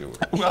on the issue.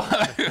 Well,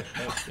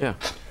 yeah.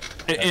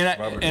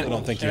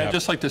 I'd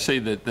just like to say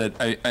that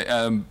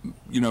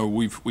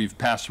we've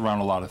passed around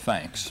a lot of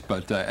thanks,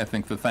 but I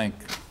think to thank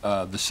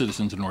the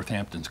citizens of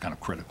Northampton is kind of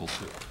critical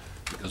too,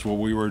 because what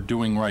we were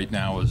doing right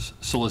now is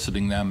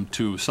soliciting them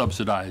to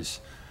subsidize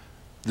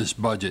this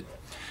budget.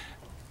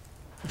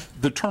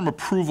 The term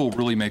approval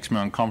really makes me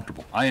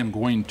uncomfortable. I am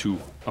going to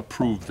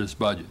approve this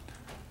budget.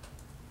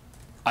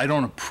 I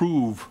don't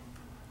approve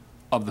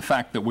of the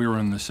fact that we were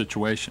in this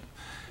situation.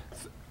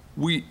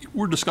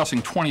 We're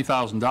discussing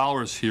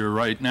 $20,000 here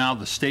right now.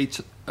 The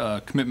state's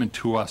commitment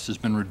to us has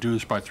been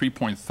reduced by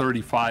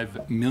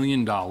 $3.35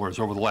 million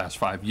over the last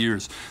 5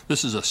 years.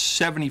 This is a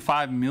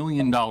 $75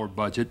 million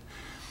budget,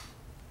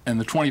 and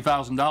the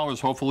 $20,000,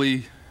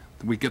 hopefully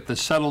we get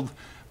this settled,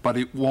 but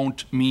it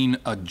won't mean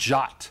a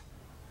jot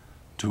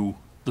to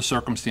the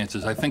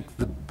circumstances. I think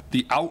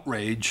the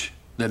outrage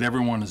that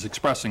everyone is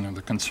expressing and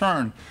the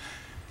concern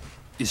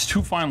is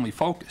too finely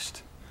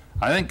focused.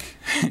 I think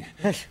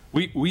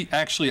we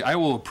actually, I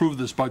will approve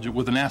this budget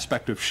with an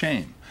aspect of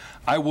shame.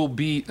 I will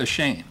be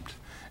ashamed.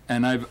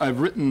 And I've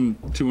written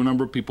to a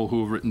number of people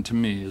who have written to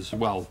me as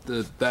well,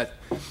 that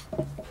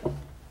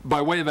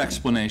by way of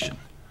explanation,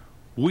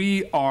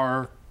 we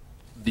are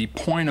the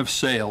point of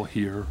sale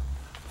here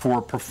for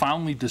a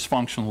profoundly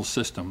dysfunctional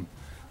system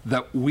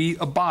that we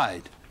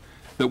abide,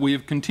 that we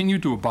have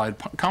continued to abide.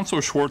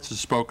 Councilor Schwartz has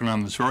spoken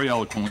on this very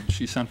eloquently.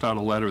 She sent out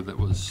a letter that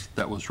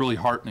was really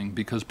heartening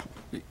because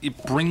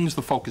it brings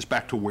the focus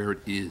back to where it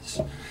is.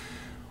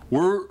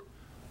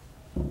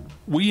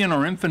 We in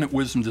our infinite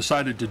wisdom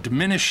decided to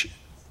diminish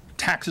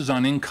taxes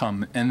on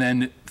income, and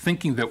then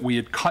thinking that we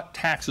had cut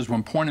taxes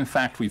when point in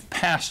fact we've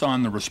passed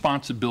on the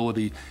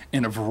responsibility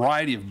in a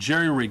variety of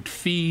jerry-rigged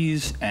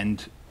fees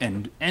and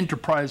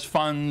enterprise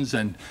funds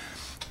and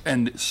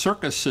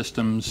circus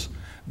systems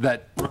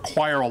that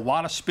require a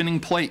lot of spinning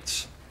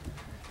plates.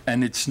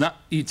 And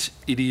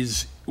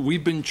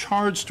we've been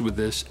charged with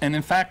this, and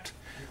in fact,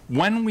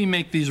 when we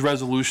make these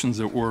resolutions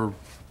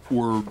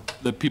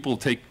that people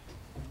take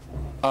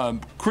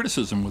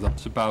criticism with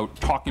us about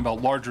talking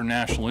about larger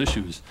national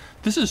issues,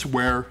 this is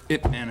where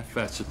it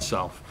manifests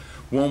itself.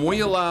 When we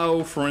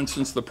allow, for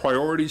instance, the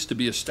priorities to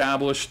be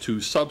established to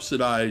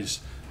subsidize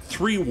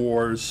 3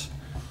 wars,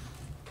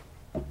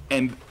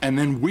 and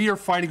then we are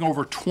fighting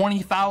over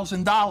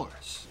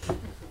 $20,000.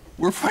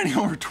 We're fighting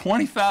over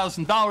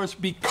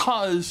 $20,000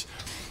 because,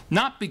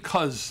 not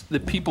because the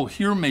people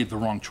here made the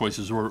wrong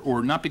choices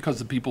or not because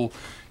the people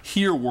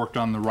here worked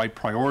on the right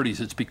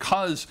priorities. It's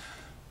because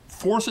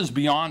forces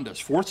beyond us,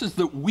 forces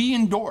that we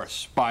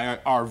endorse by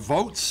our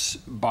votes,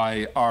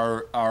 by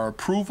our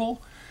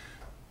approval,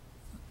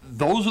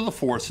 those are the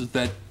forces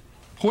that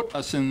put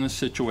us in this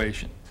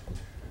situation.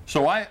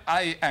 So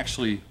I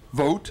actually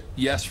vote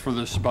yes for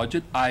this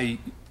budget. I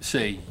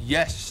say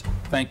yes,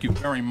 thank you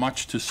very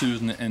much to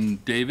Susan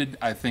and David.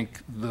 I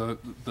think the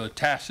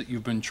task that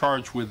you've been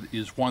charged with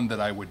is one that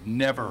I would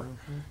never,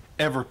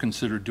 ever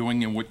consider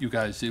doing, and what you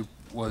guys did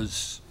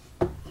was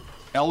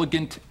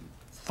elegant,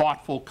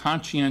 thoughtful,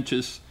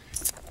 conscientious,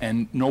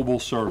 and noble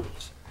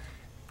service.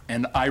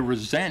 And I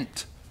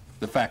resent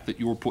the fact that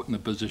you were put in the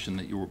position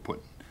that you were put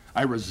in.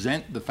 I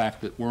resent the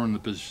fact that we're in the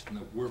position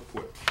that we're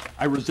put.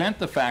 I resent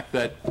the fact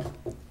that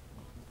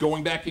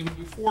going back even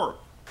before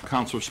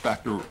Councilor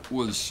Spector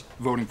was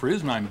voting for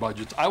his 9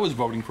 budgets, I was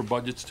voting for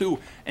budgets too,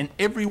 and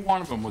every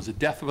one of them was a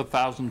death of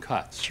 1,000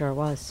 cuts. Sure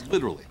was.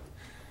 Literally.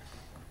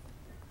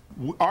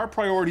 Our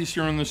priorities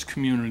here in this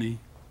community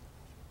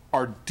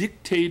are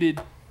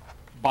dictated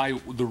by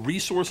the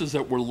resources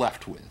that we're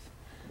left with.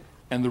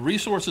 And the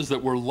resources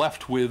that we're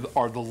left with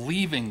are the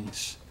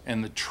leavings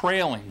and the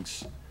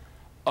trailings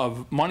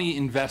of money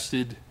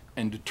invested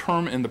and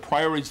the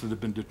priorities that have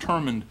been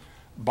determined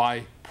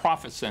by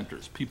profit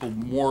centers, people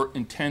more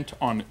intent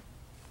on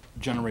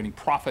generating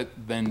profit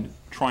than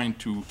trying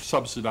to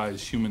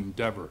subsidize human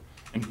endeavor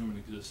and human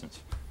existence.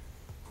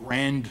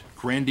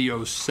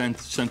 Grandiose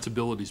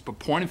sensibilities. But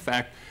point of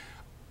fact,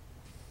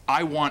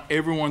 I want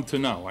everyone to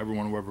know,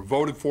 everyone who ever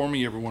voted for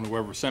me, everyone who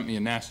ever sent me a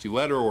nasty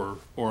letter or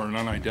an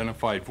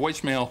unidentified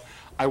voicemail,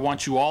 I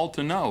want you all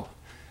to know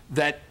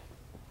that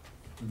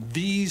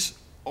this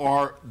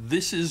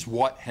is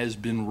what has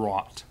been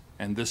wrought,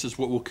 and this is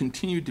what will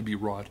continue to be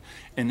wrought.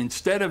 And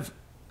instead of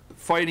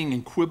fighting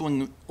and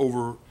quibbling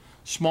over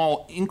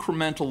small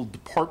incremental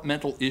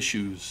departmental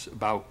issues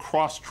about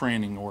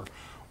cross-training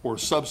or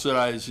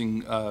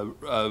subsidizing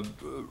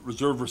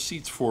reserve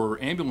receipts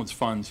for ambulance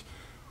funds,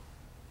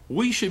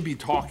 we should be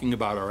talking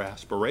about our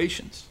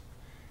aspirations.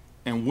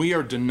 And we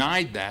are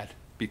denied that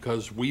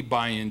because we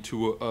buy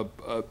into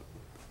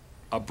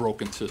a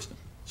broken system.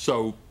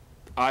 So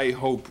I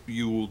hope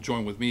you will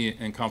join with me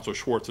and Councilor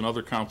Schwartz and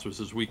other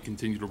councilors as we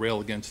continue to rail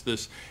against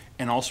this.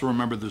 And also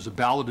remember, there's a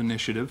ballot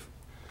initiative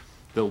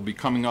that will be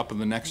coming up in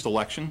the next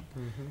election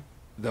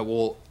that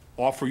will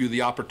offer you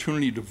the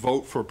opportunity to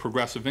vote for a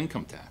progressive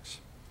income tax.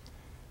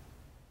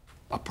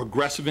 A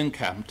progressive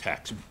income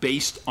tax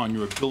based on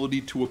your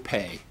ability to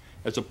pay,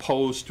 as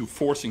opposed to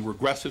forcing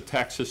regressive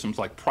tax systems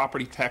like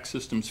property tax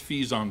systems,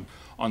 fees on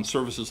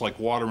services like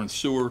water and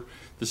sewer.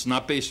 This is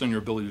not based on your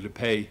ability to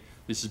pay.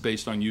 This is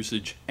based on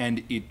usage,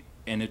 and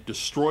it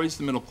destroys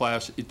the middle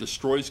class, it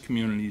destroys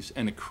communities,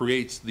 and it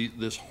creates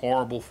these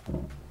horrible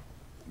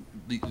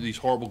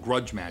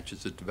grudge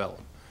matches that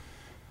develop.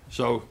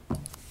 So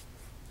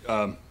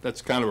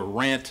that's kind of a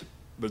rant,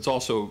 but it's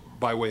also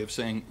by way of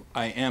saying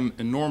I am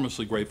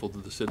enormously grateful to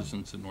the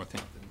citizens of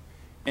Northampton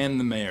and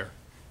the mayor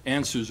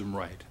and Susan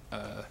Wright,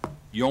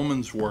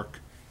 yeoman's work,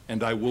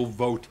 and I will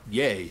vote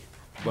yay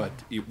but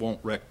it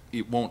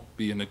won't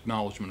be an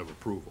acknowledgement of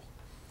approval.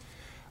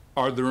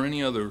 Are there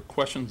any other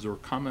questions or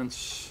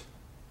comments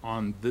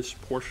on this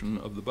portion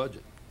of the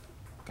budget?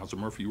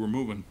 Councilor Murphy, you were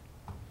moving.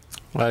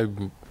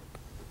 I'm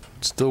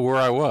still where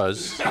I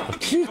was.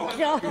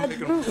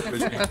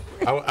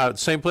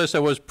 Same place I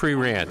was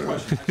pre-rant.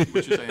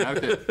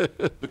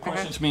 The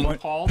question's being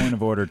called. Point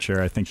of order,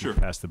 Chair. I think you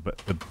passed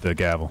the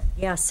gavel.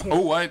 Yes.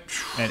 Oh,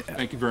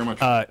 thank you very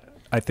much.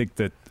 I think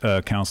that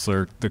the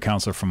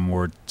counselor from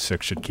Ward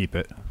 6 should keep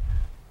it.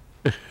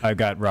 I've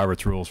got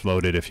Robert's rules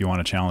loaded if you want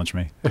to challenge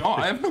me. No,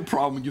 I have no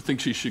problem. You think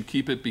she should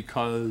keep it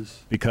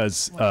because?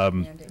 Because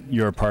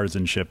your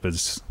partisanship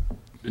has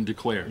been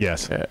declared.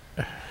 Yes. But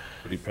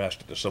he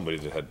passed it to somebody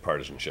that had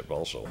partisanship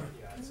also,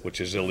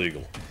 which is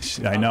illegal.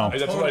 I know.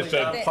 That's what I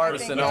said.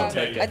 Partisan, I'll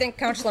take it. I think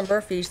Councilor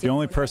Murphy's The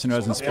only person who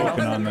hasn't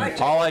spoken on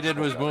the... All I did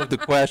was move the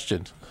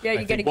question. Yeah,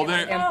 you got to give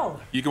him.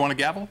 You want a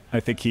gavel? I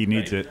think he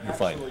needs it. You're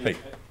fine. Hey.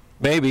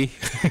 Maybe.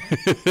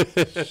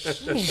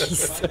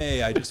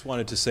 Hey, I just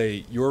wanted to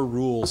say, your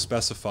rules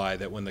specify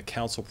that when the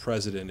council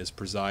president is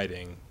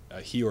presiding,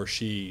 he or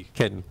she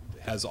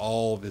has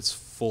all of its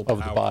full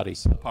Of the body.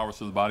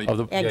 Powers of the body.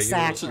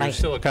 Exactly. You're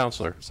still a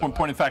counselor. One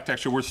point of fact,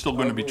 actually, we're still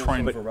going to be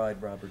trying to.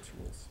 Override Robert's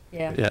rules.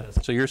 Yeah. Yeah,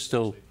 so you're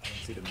still,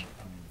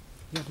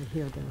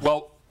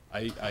 Well,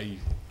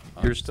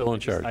 you're still in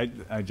charge.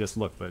 I just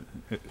look, but...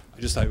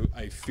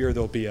 I fear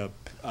there'll be a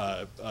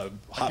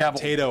hot gavel.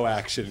 potato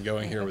action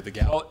going here with the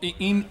gavel.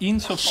 Well,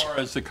 insofar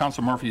as the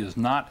Councilor Murphy has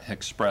not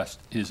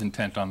expressed his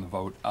intent on the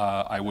vote,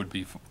 I would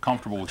be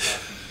comfortable with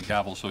passing the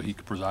gavel so he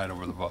could preside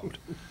over the vote.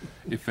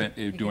 If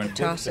do any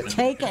toss it.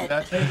 Take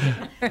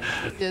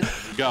it.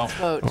 Go.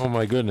 Oh,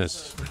 my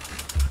goodness.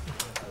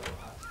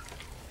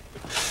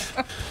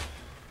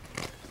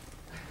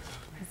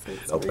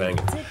 No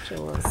banging.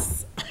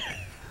 Ridiculous.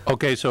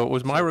 Okay, so it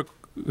was my,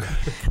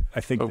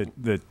 I think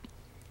that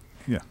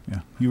yeah.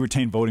 You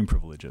retain voting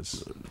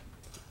privileges.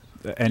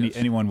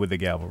 Anyone with the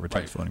gavel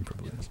retains voting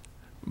privileges.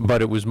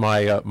 but it was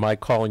my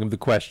calling of the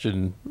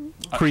question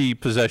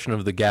pre-possession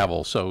of the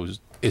gavel. So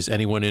is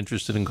anyone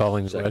interested in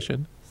calling the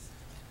question?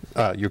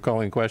 You're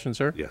calling a question,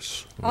 sir?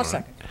 Yes. I'll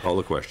second. Call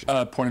the question.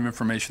 Point of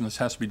information, this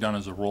has to be done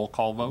as a roll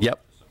call vote? Yep.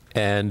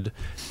 And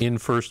in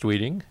first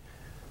reading,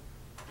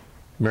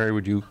 Mary,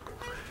 would you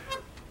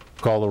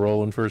call the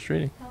roll in first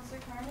reading? Councilor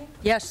Carney?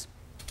 Yes.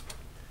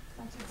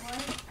 Councilor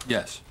Dwight?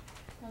 Yes.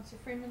 Councilor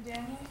Freeman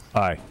Daniels?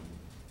 Aye.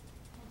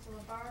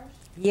 Councilor Barr?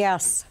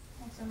 Yes.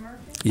 Councilor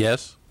Murphy?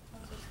 Yes.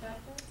 Councilor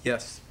Spector?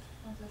 Yes.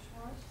 Councilor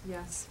Schwartz?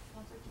 Yes.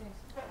 Councilor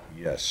Chase?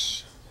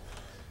 Yes.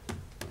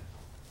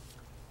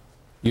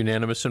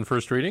 Unanimous in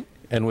first reading.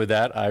 And with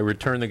that, I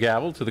return the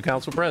gavel to the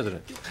council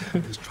president. I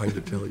was trying to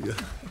tell you.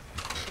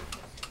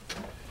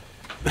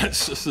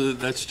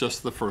 That's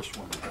just the first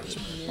one. So,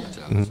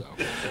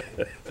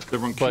 is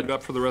everyone queued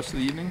up for the rest of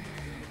the evening?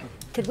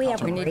 Could we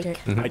have a break?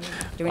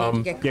 Do we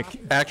need to get?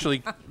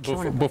 Actually,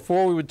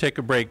 before we would take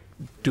a break,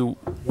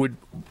 would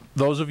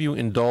those of you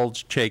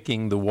indulge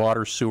taking the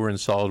water, sewer, and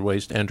solid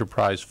waste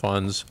enterprise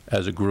funds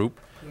as a group?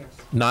 Yes.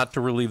 Not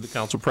to relieve the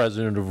council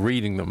president of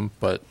reading them,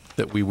 but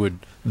that we would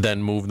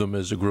then move them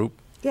as a group?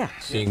 Yeah.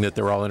 Seeing that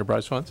they're all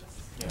enterprise funds?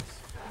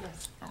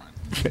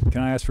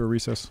 Can I ask for a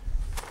recess?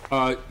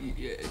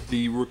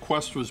 The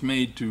request was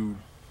made to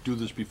do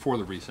this before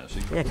the recess.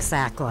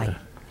 Exactly.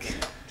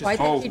 Well, I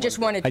think you just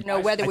wanted to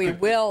know whether we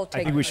will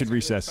take. I think we should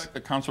recess.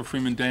 Council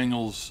Freeman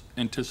Daniels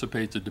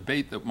anticipates a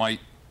debate that might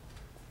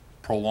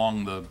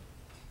prolong the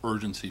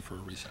urgency for a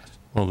recess.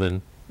 Well,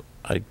 then,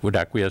 I would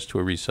acquiesce to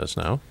a recess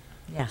now.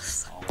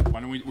 Yes. Why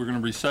don't we're going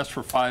to recess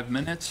for 5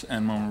 minutes,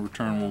 and when we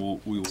return,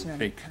 we will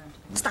take.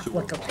 Stop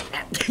looking like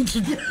that.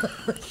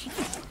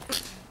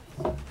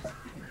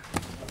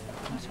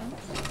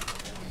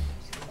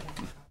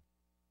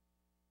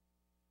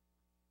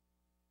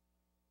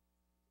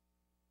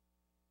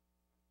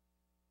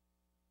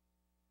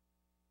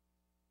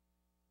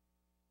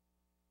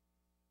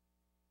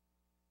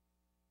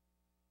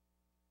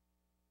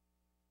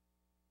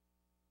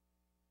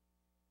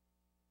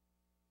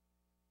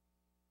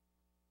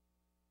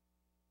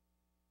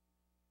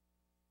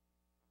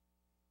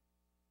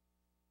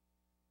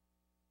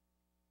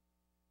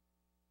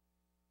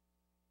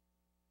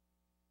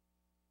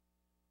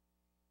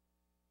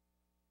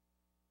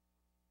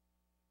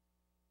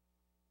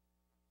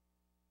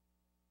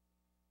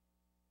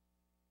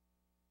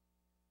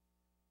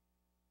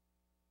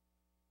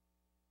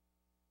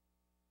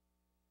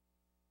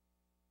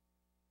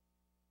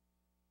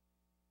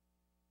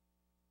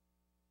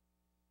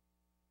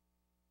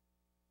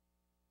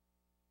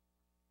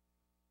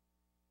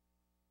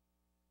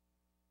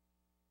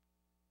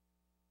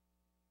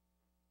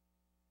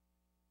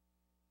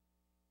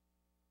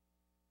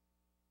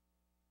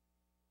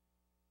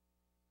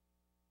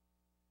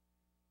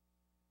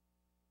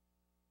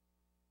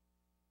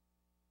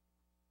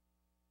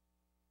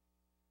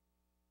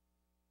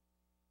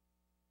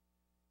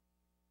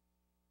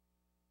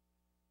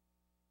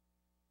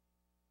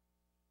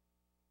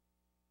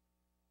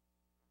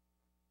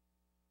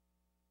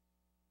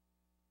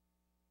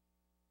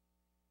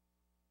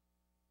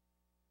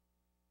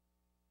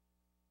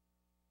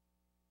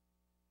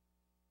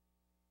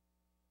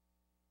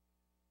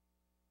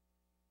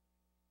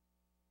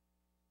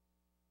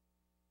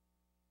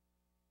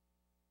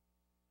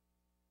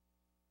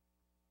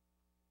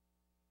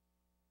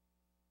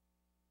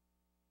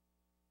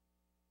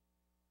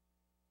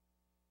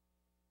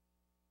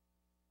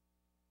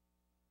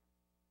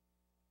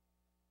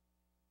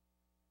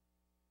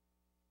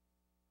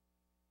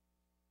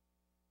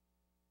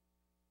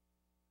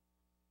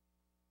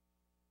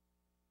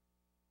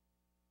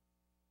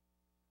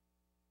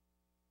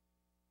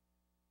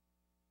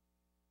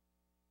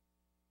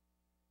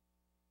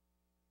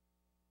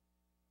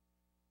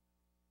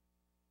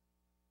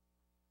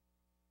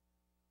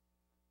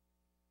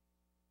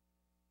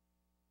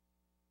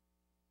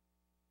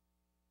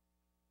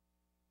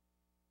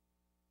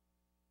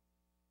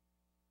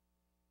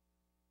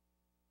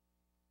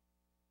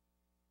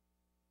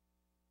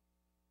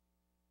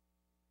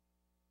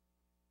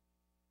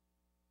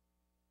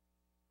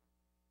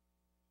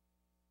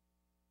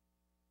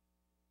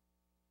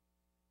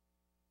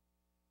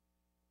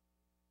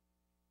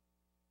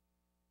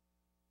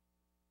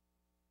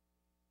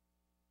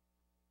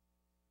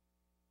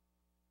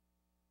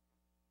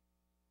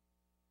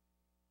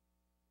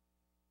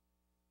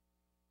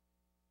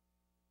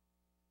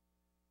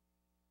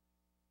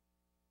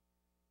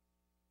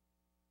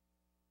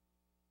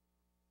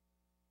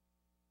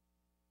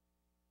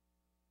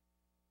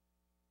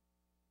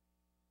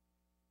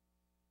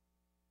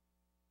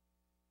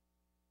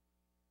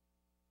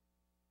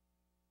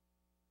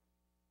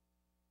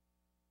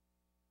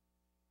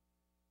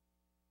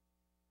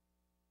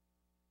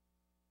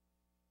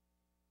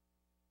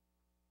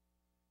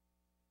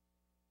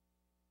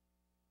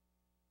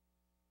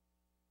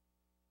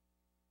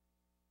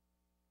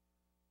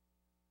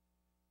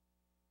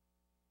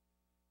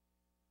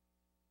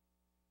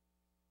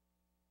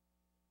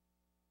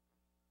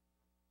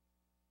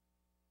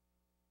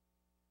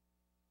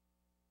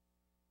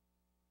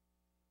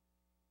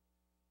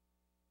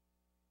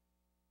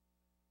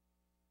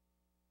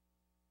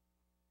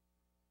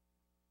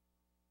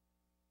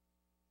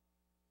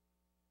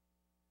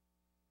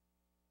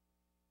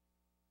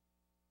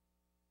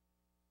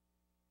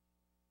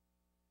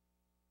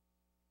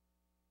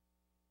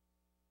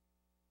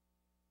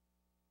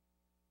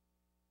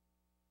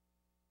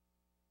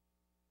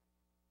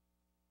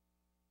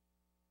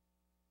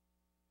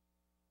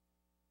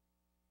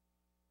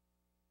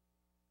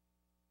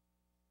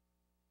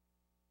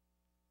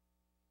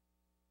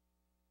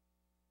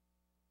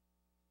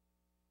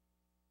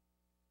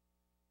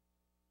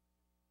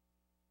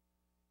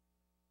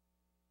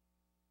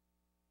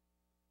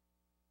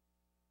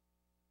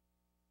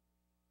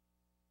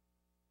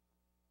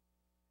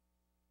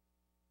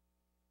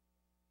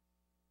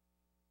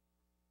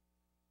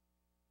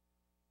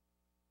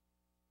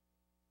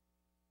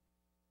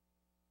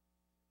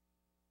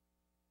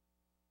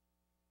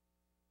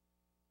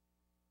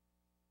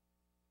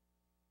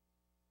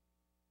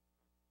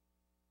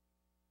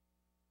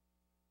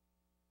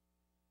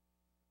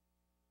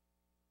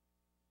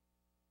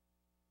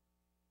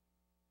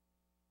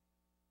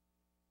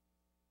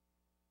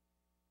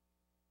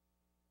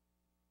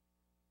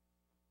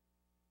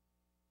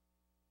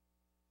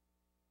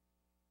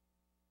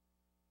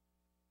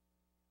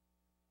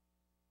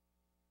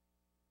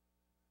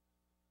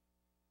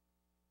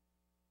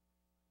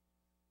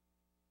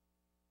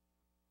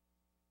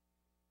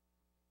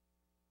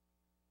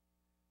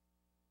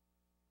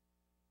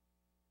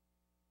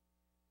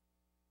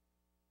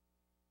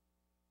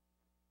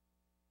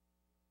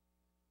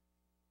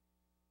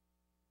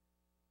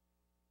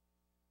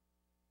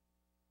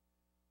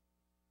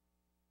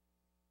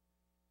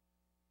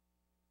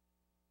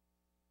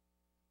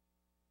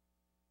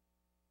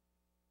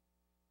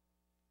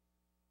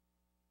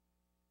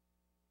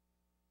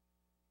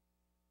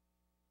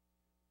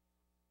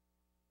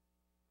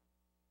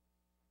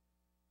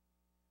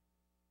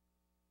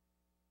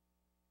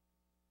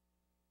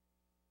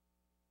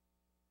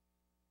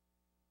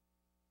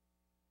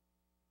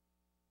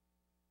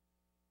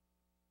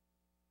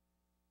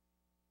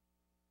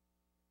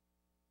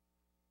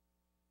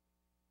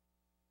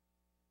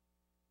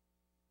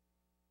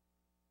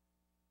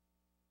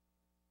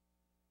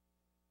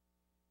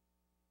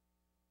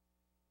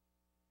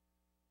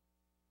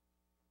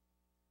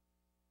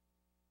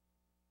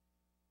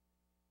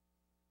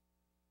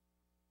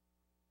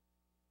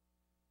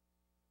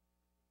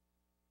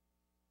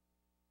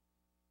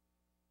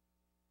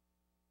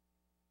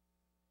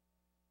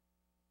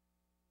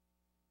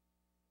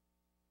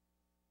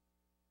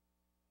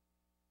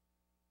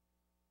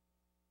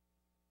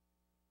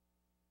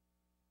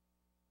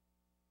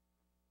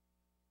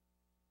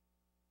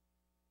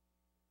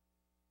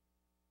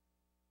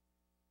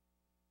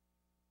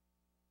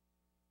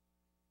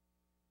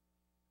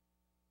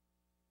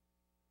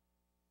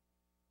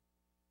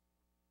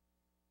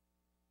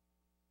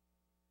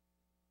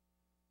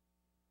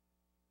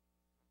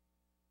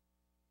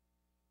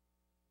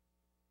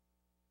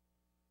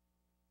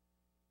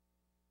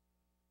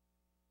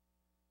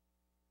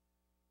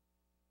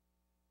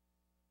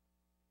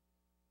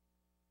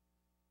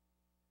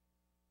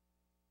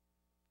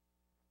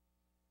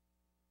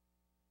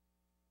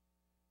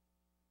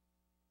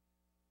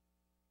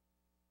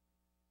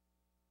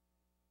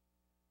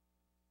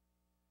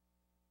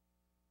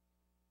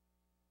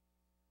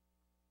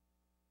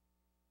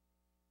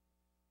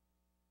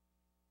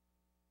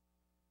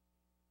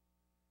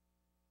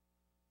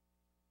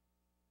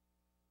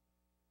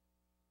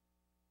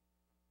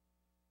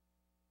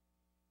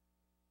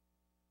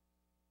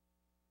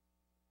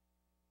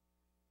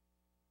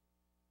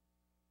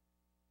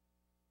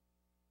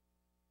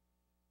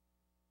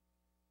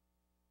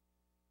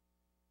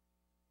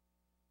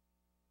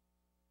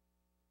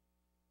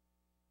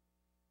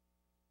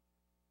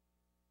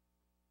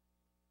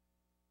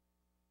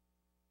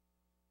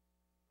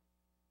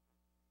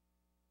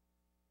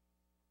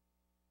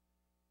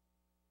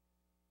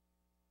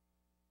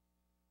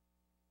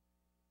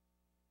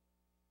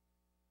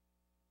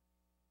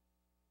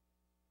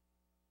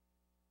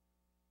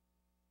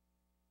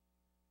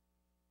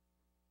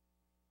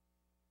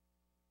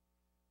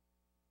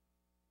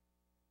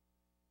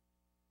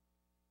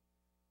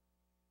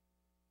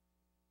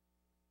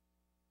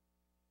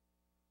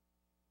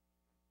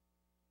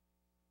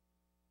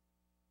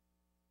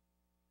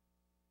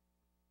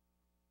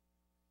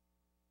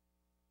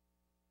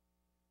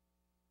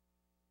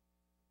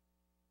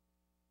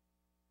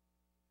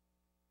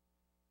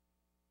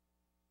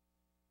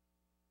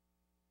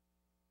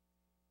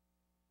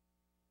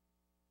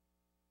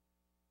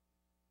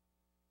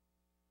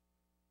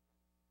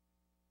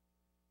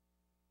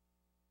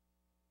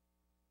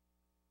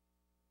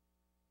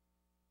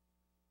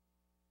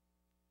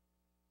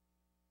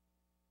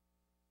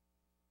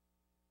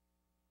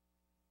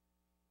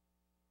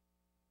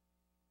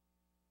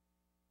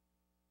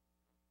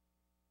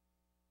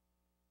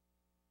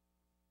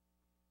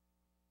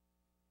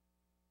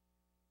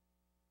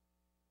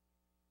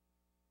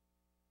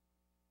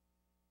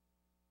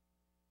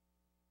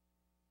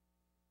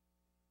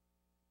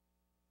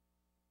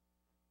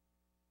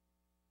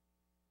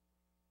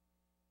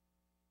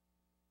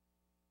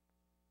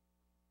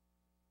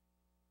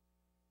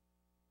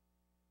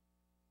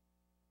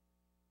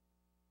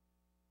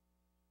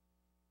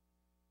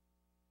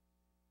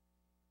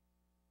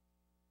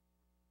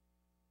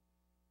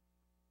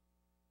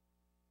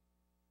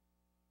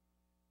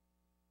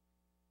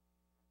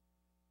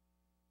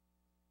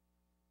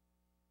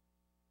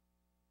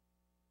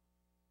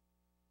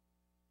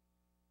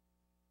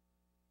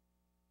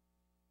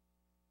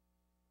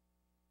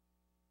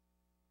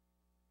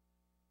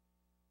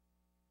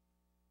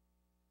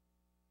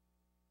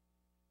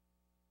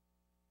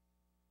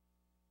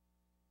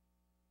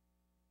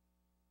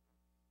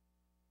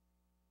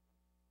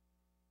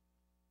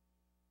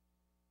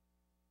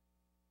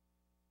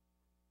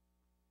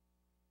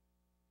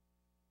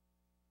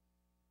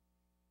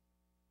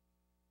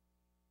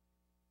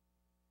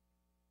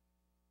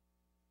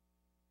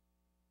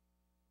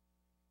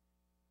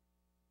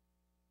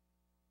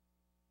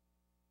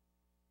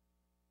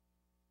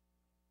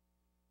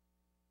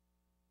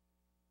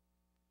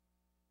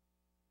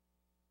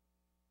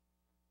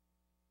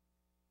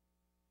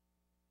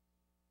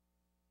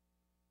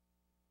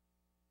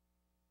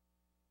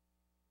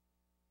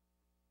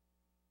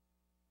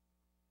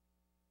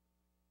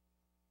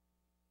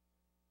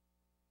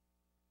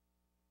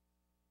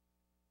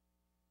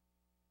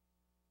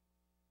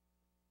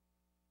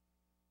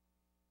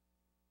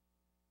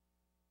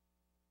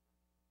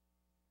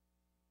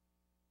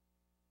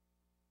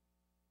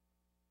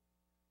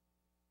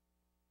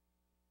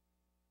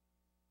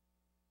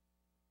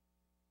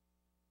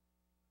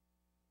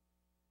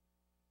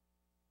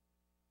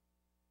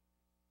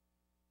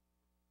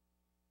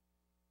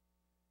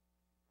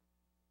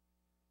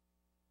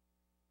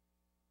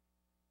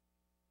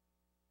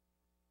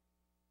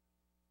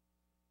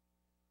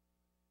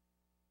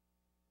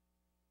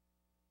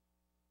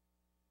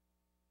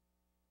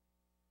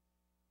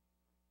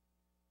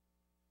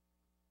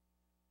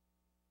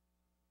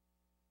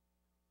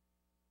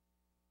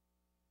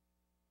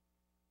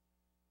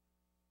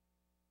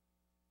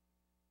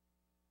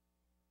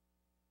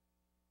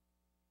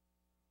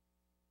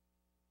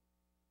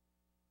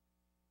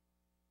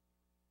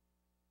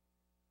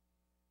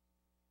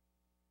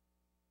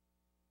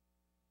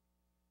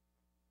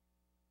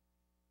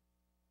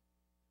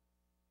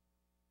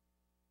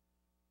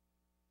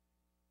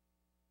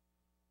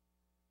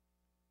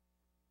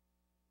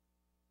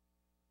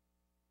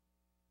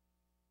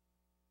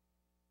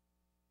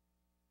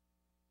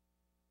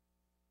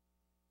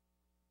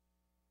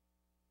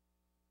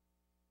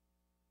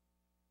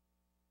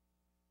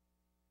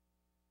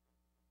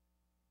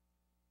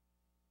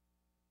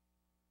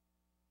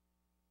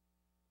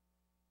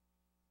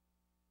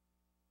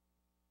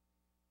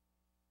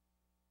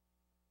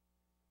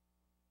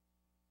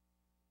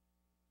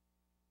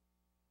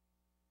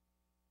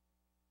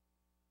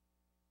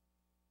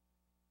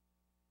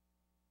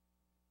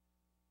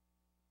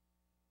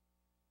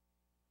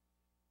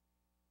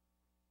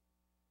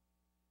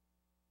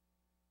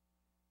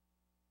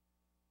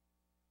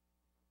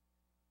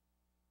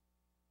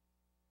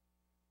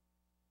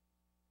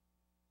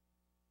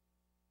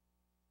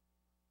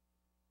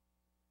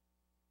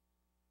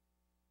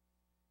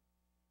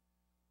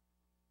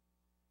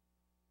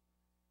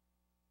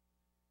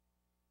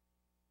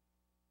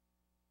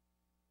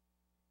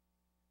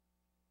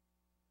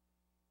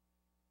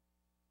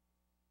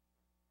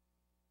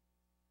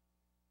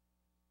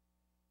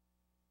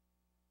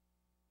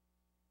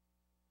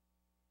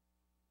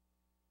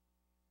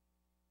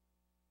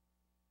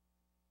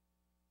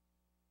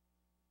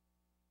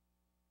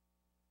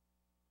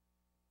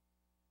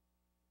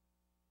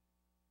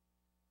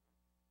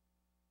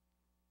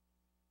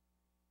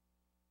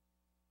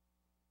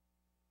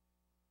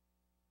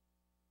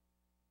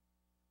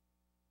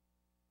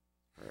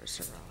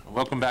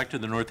 Welcome back to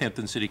the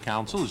Northampton City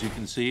Council. As you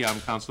can see, I'm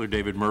Councilor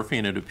David Murphy,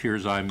 and it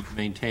appears I'm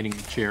maintaining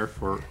the chair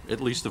for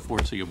at least the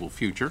foreseeable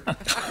future.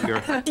 We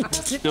are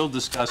still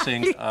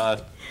discussing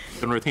the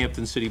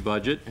Northampton City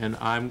budget, and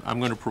I'm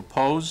going to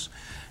propose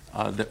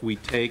that we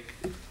take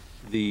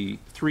the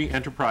 3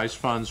 enterprise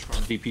funds from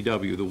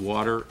DPW, the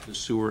water, the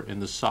sewer,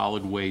 and the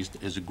solid waste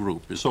as a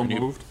group. So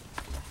moved.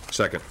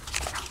 Second.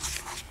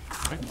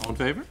 All right, all in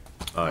favor?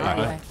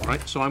 Aye. All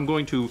right, so I'm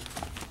going to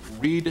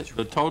read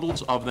the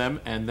totals of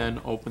them and then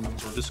open them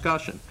for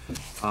discussion.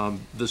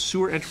 The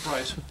sewer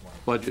enterprise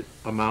budget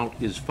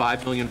amount is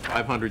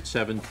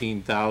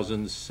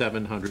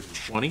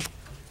 $5,517,720.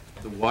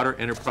 The water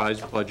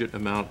enterprise budget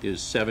amount is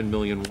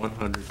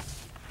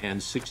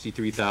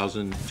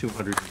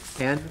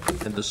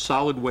 $7,163,210, and the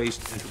solid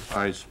waste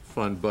enterprise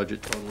fund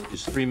budget total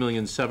is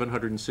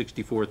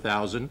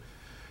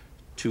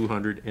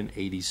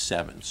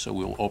 $3,764,287. So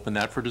we'll open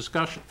that for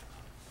discussion.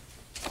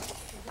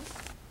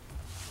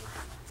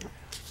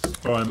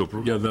 Yeah,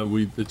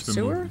 it's been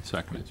Sewer? moved and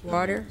seconded.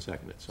 Water,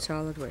 Seconded. So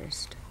solid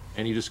waste.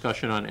 any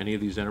discussion on any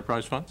of these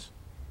enterprise funds?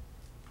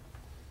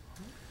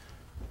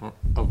 Oh,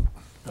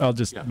 I'll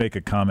just yeah. make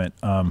a comment.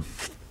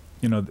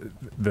 You know,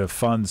 the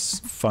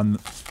funds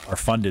are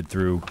funded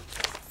through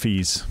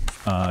fees,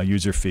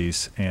 user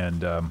fees,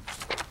 and you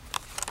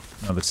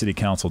know, the city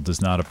council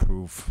does not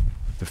approve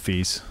the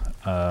fees.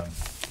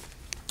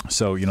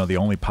 So you know, the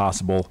only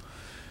possible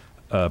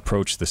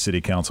approach the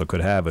city council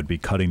could have would be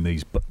cutting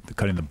the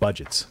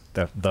budgets,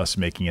 thus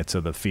making it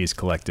so the fees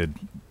collected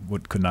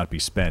could not be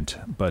spent.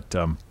 But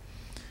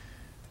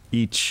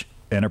each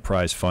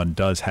enterprise fund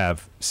does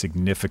have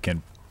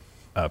significant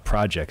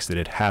projects that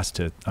it has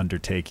to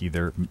undertake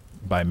either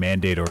by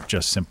mandate or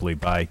just simply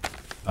by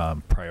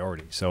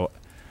priority. So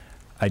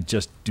I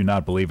just do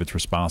not believe it's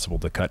responsible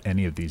to cut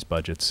any of these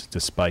budgets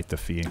despite the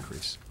fee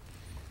increase.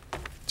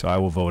 So I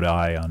will vote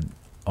aye on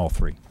all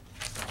 3.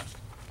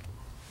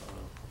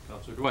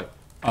 Councilor Dwight.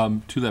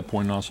 To that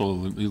point, and also a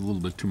little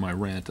bit to my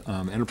rant,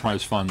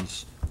 enterprise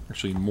funds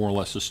actually more or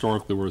less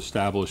historically were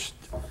established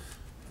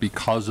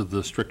because of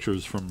the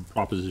strictures from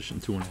Proposition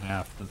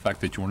 2.5, the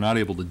fact that you were not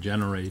able to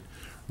generate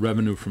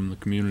revenue from the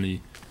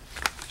community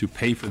to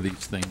pay for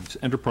these things.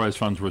 Enterprise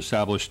funds were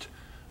established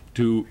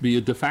to be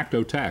a de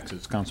facto tax,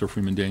 as Councilor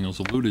Freeman Daniels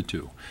alluded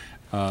to.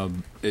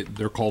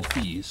 They're called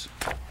fees,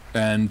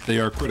 and they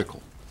are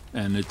critical.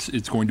 And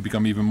it's going to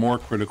become even more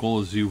critical,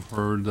 as you've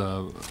heard, you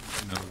know,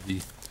 the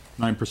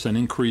 9%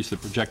 increase, the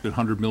projected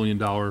 $100 million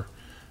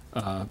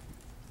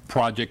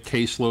project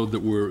caseload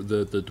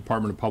that the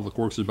Department of Public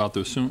Works is about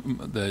to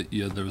assume. There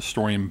was a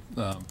story in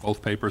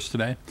both papers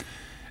today.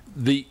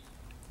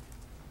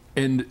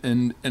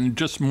 And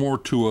just more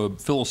to a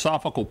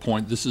philosophical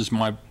point, this is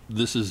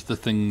the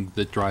thing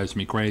that drives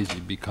me crazy,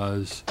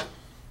 because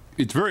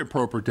it's very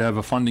appropriate to have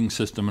a funding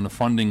system and a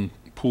funding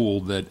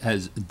pool that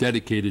has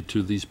dedicated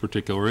to these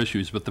particular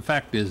issues. But the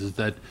fact is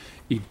that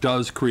it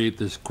does create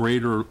this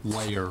greater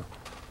layer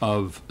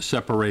of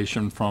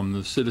separation from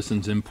the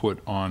citizens' input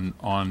on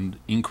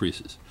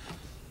increases.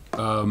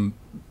 Now,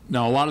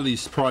 a lot of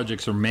these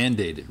projects are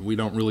mandated. We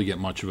don't really get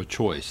much of a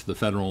choice. The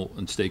federal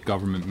and state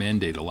government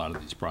mandate a lot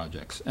of these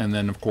projects. And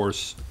then, of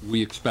course,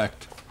 we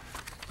expect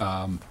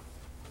some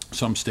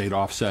state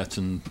offsets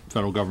and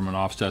federal government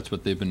offsets,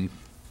 but they've been,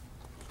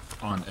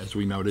 as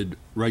we noted,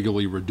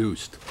 regularly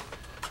reduced.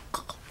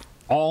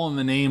 All in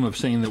the name of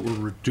saying that we're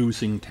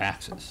reducing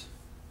taxes.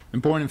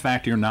 In point of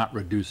fact, you're not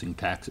reducing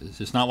taxes.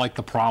 It's not like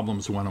the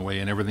problems went away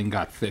and everything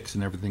got fixed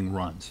and everything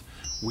runs.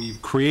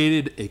 We've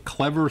created a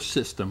clever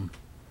system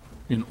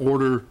in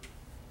order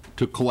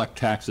to collect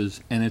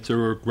taxes, and it's a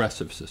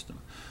regressive system.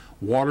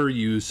 Water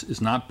use is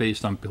not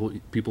based on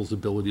people's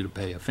ability to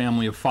pay. A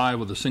family of 5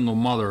 with a single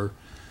mother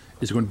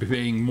is going to be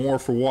paying more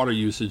for water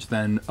usage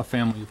than a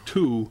family of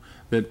 2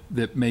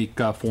 that make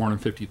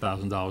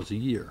 $450,000 a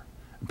year,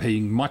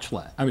 paying much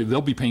less. I mean,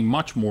 they'll be paying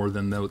much more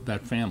than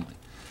that family.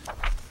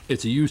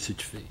 It's a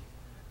usage fee,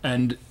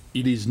 and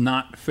it is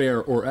not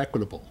fair or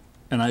equitable.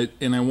 And I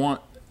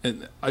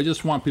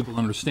just want people to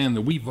understand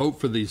that we vote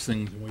for these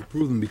things and we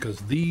approve them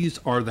because these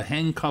are the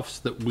handcuffs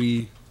that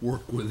we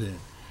work within.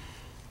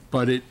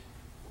 But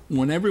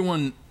when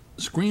everyone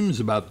screams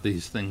about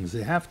these things,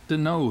 they have to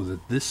know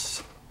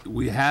that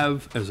we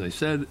have, as I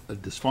said, a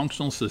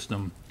dysfunctional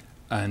system,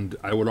 and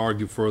I would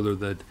argue further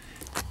that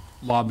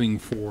lobbying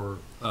for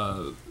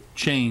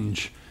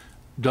change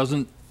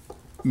doesn't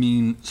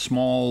mean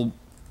small,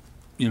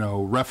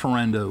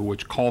 referenda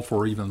which call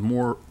for even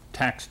more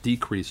tax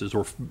decreases,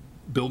 or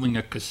building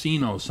a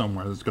casino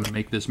somewhere that's going to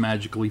make this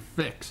magically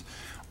fix,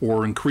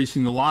 or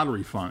increasing the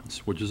lottery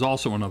funds, which is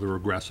also another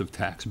regressive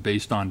tax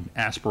based on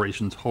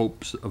aspirations,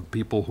 hopes of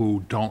people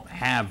who don't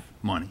have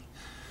money,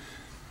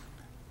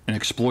 and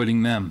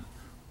exploiting them.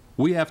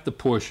 We have to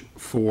push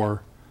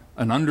for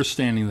an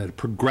understanding that a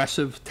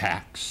progressive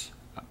tax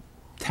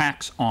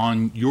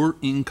on your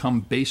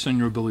income based on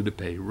your ability to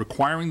pay,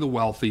 requiring the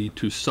wealthy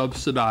to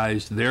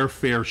subsidize their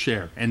fair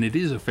share, and it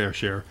is a fair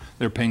share.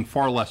 They're paying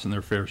far less than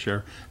their fair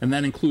share, and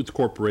that includes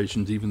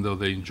corporations, even though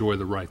they enjoy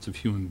the rights of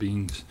human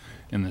beings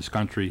in this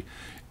country.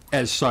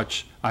 As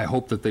such, I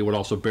hope that they would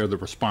also bear the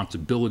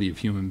responsibility of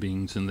human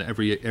beings and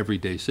the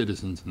everyday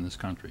citizens in this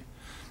country.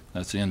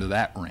 That's the end of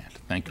that rant.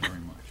 Thank you very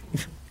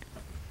much.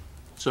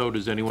 So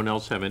does anyone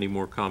else have any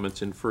more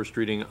comments in first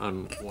reading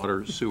on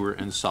water, sewer,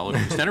 and solid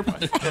waste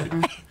enterprise?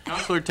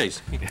 Councilor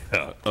Tacey.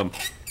 Yeah,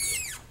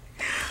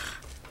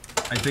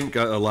 I think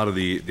a lot of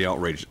the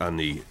outrage on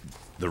the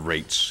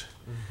rates,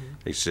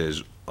 it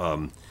says,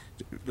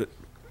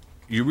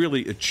 you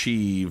really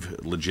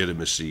achieve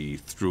legitimacy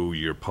through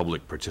your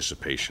public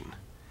participation.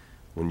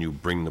 When you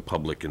bring the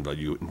public involved,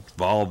 you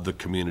involve the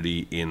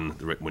community in,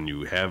 when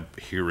you have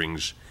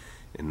hearings,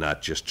 and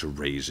not just to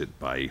raise it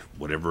by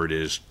whatever it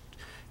is,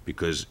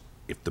 because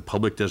if the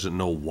public doesn't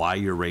know why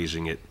you're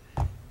raising it,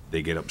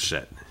 they get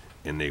upset,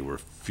 and they were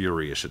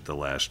furious at the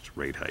last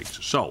rate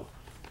hikes. So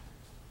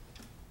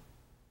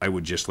I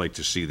would just like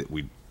to see that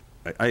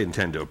I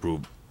intend to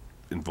approve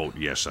and vote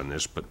yes on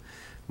this, but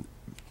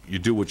you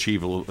do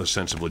achieve a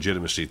sense of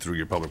legitimacy through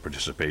your public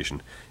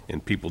participation,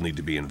 and people need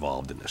to be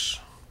involved in this.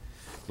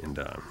 And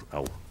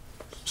I'll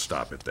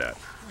stop at that.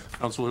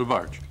 Councilor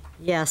Labarge.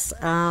 Yes,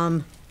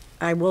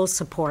 I will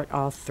support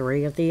all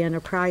three of the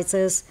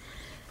enterprises,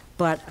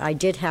 but I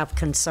did have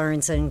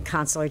concerns, and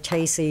Councilor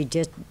Tacey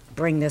did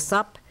bring this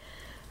up,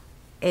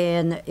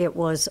 and it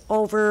was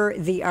over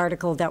the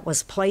article that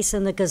was placed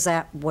in the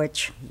Gazette,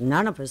 which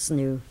none of us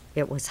knew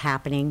it was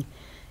happening,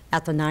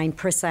 at the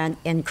 9%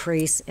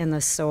 increase in the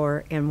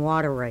sewer and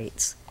water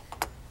rates.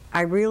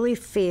 I really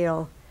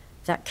feel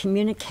that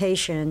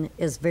communication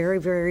is very,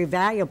 very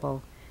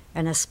valuable,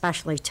 and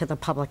especially to the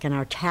public and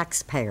our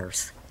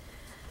taxpayers.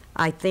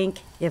 I think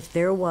if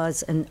there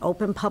was an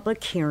open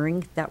public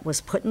hearing that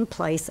was put in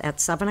place at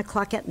 7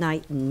 o'clock at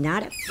night,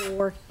 not at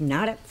 4,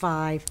 not at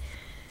 5,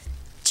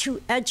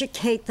 to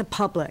educate the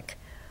public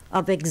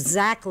of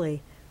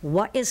exactly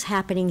what is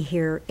happening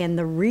here and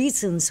the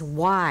reasons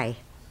why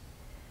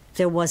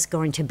there was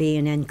going to be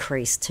an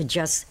increase, to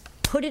just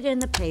put it in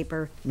the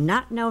paper,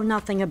 not know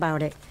nothing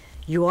about it,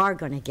 you are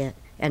going to get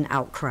an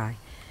outcry.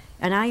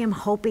 And I am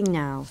hoping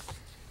now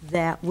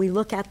that we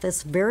look at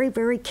this very,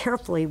 very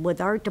carefully with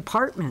our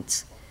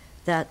departments,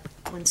 that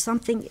when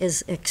something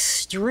is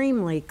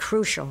extremely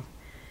crucial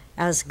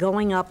as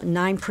going up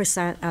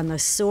 9% on the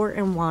sewer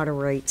and water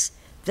rates,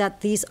 that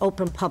these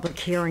open public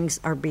hearings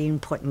are being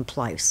put in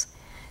place.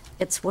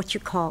 It's what you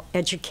call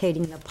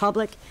educating the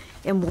public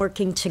and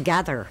working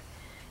together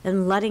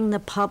and letting the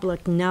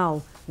public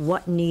know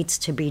what needs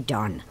to be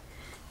done.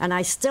 And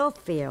I still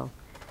feel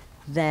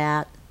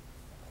that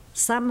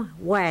some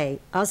way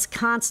us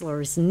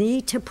councilors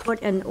need to put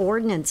an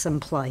ordinance in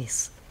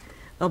place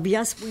of,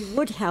 yes, we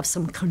would have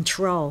some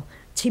control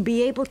to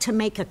be able to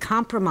make a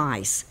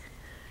compromise,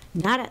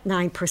 not at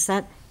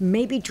 9%,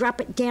 maybe drop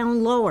it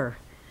down lower,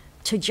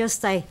 to just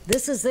say,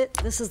 this is it,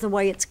 this is the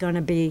way it's going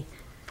to be.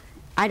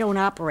 I don't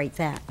operate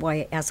that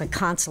way as a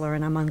councilor,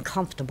 and I'm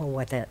uncomfortable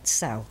with it.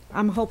 So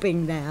I'm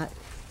hoping that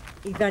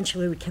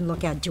eventually we can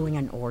look at doing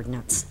an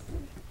ordinance.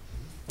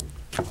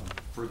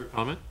 Further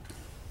comment?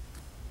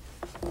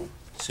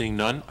 Seeing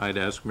none, I'd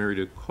ask Mary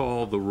to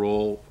call the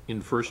roll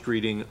in first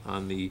reading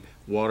on the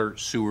water,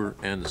 sewer,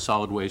 and the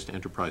solid waste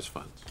enterprise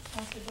funds.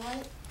 Councilor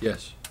Dwight?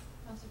 Yes.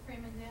 Councilor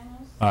Freeman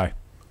Daniels? Aye.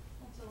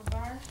 Councilor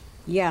Labarge?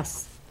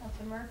 Yes.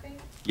 Councilor Murphy?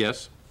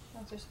 Yes.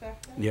 Councilor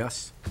Spector?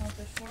 Yes.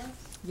 Councilor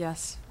Schwartz?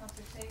 Yes.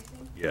 Councilor Stacy?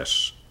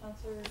 Yes.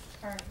 Councilor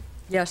Carney?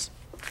 Yes.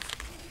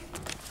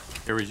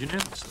 Carries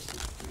unanimously.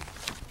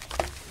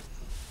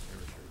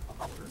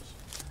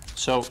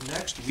 So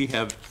next we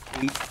have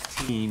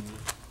 18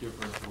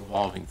 different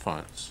revolving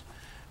funds.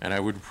 And I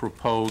would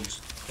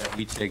propose that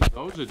we take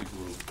those as a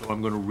group. So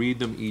I'm going to read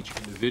them each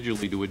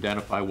individually to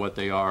identify what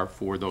they are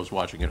for those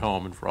watching at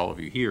home and for all of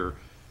you here.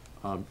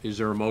 Is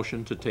there a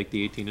motion to take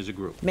the 18 as a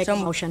group? Make a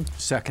motion.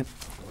 Second.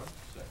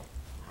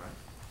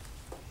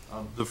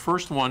 The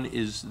first one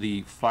is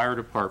the Fire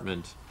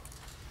Department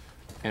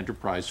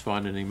Enterprise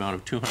Fund in the amount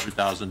of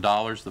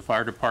 $200,000. The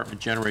Fire Department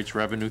generates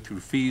revenue through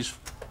fees,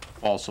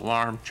 false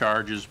alarm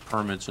charges,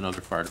 permits, and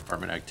other fire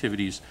department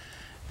activities.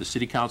 The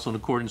City Council, in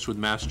accordance with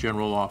Mass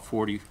General Law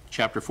 40,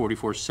 Chapter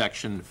 44,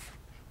 Section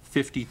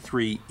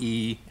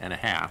 53E and a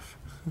half,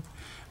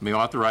 may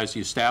authorize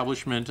the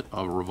establishment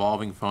of a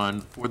revolving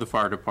fund for the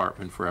Fire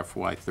Department for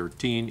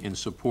FY13 in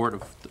support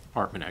of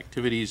department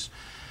activities.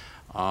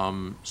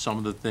 Some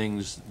of the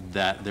things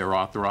that they're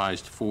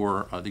authorized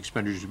for, the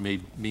expenditures may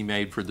be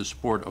made for the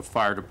support of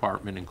fire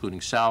department,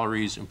 including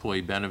salaries,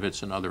 employee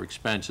benefits, and other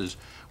expenses,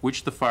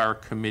 which the fire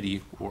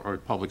committee or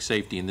public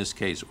safety in this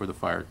case, or the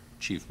fire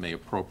chief may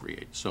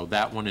appropriate. So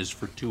that one is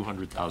for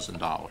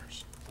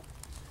 $200,000.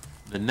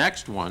 The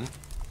next one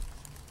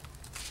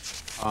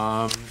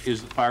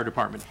is the fire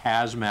department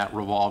hazmat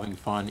revolving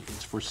fund.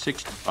 It's for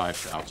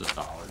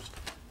 $65,000.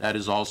 That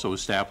is also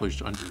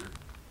established under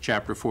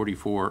Chapter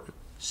 44,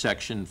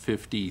 Section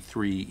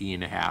 53E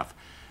and a half.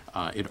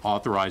 It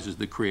authorizes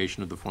the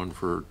creation of the fund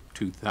for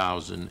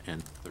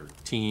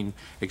 2013.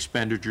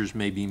 Expenditures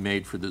may be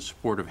made for the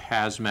support of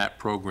hazmat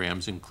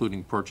programs,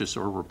 including purchase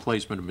or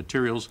replacement of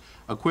materials,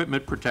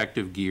 equipment,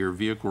 protective gear,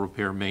 vehicle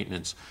repair,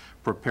 maintenance,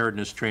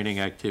 preparedness training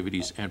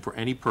activities, and for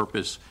any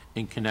purpose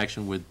in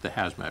connection with the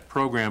hazmat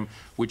program,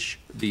 which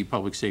the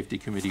Public Safety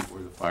Committee or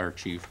the Fire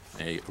Chief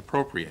may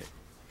appropriate.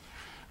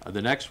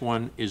 The next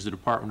one is the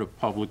Department of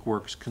Public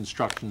Works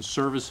Construction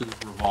Services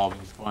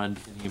Revolving Fund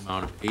in the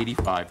amount of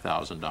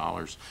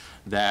 $85,000.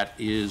 That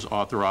is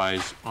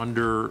authorized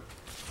under,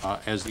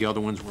 as the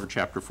other ones were,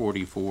 Chapter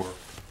 44,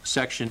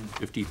 Section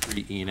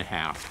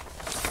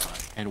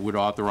 53E.5, and would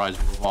authorize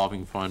a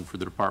revolving fund for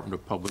the Department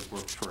of Public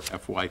Works for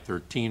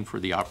FY13 for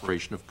the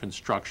operation of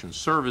construction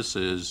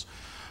services.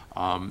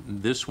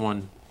 This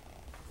one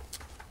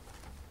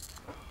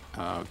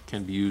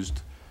can be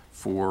used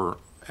for,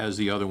 as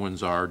the other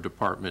ones are,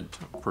 department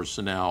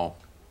personnel,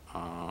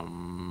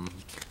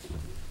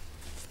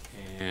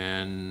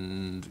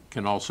 and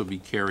can also be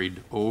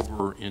carried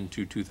over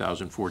into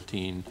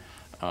 2014,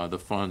 the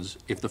funds,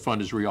 if the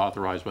fund is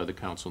reauthorized by the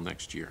council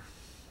next year.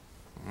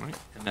 All right,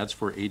 and that's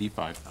for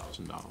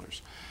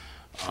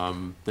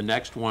 $85,000. The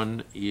next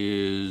one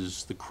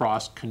is the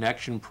Cross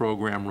Connection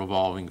Program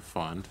Revolving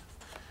Fund.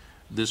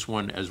 This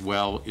one as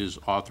well is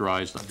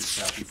authorized under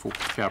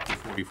Chapter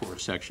 44,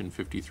 Section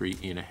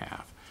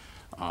 53E.5.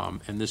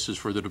 And this is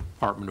for the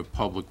Department of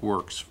Public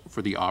Works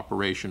for the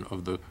operation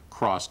of the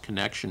Cross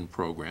Connection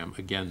Program.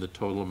 Again, the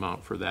total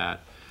amount for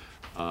that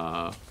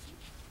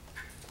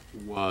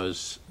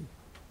was,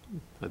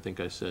 I think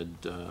I said,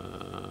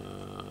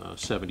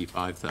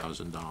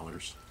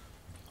 $75,000.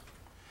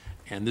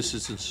 And this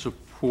is in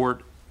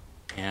support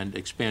and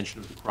expansion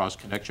of the Cross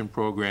Connection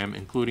Program,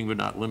 including but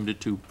not limited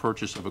to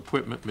purchase of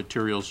equipment,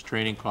 materials,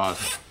 training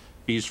costs,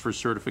 fees for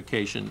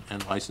certification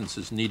and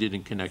licenses needed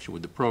in connection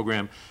with the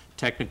program,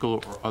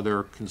 technical or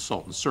other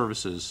consultant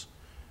services,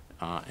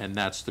 and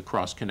that's the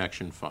Cross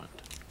Connection Fund.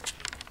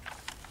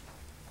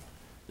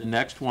 The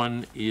next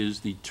one is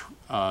the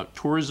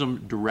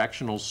Tourism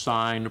Directional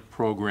Sign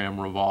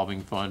Program Revolving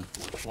Fund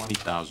for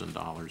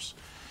 $20,000.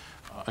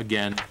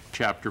 Again,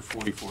 Chapter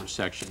 44,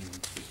 Section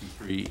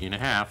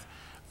 53E.5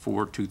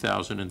 for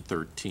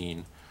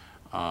 2013.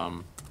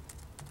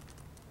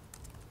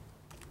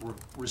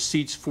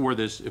 Receipts for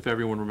this, if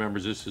everyone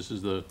remembers this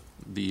is the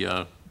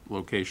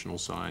locational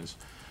signs.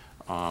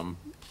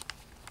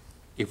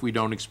 If we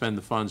don't expend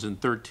the funds in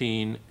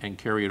 13 and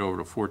carry it over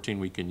to 14,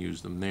 we can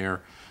use them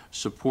there.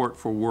 Support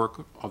for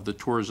work of the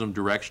Tourism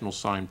Directional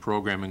Sign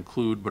Program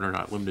include, but are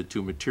not limited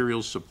to,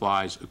 materials,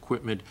 supplies,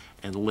 equipment,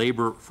 and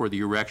labor for the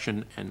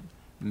erection and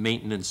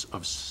maintenance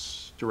of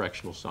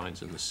directional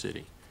signs in the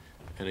city.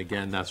 And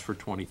again, that's for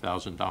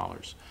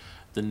 $20,000.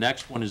 The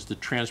next one is the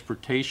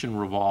Transportation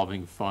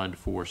Revolving Fund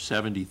for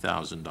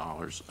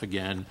 $70,000.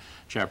 Again,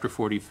 Chapter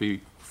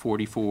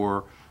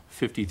 44,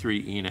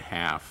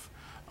 53E.5.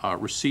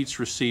 Receipts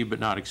received but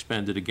not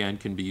expended, again,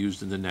 can be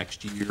used in the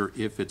next year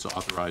if it's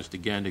authorized.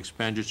 Again,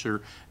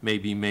 expenditure may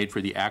be made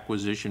for the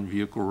acquisition,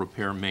 vehicle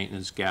repair,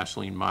 maintenance,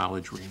 gasoline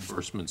mileage,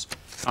 reimbursements,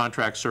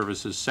 contract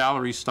services,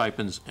 salaries,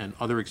 stipends, and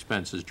other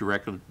expenses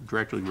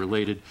directly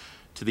related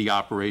to the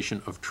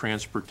operation of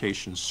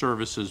transportation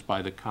services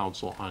by the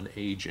Council on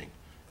Aging.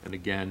 And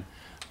again,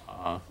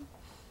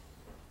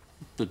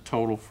 the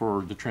total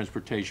for the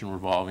Transportation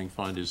Revolving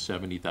Fund is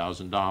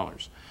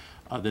 $70,000.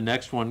 The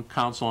next one,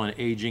 Council on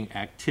Aging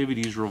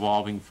Activities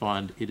Revolving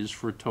Fund, it is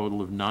for a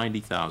total of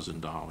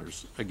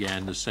 $90,000.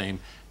 Again, the same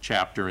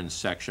chapter and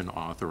section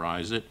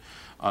authorize it.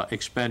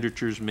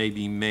 Expenditures may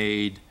be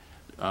made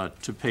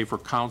to pay for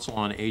Council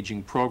on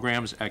Aging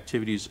programs,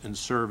 activities, and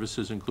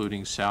services,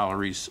 including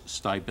salaries,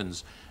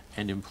 stipends,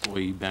 and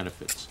employee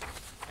benefits.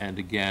 And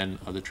again,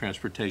 the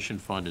Transportation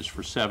Fund is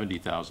for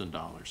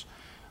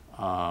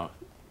 $70,000.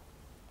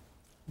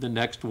 The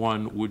next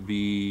one would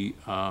be,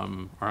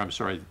 or I'm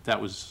sorry,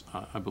 that was,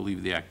 I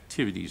believe, the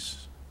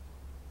activities.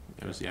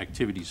 That was the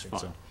activities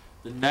fund. So.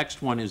 The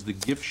next one is the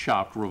Gift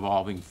Shop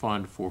Revolving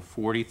Fund for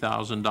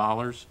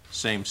 $40,000,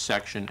 same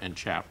section and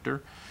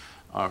chapter.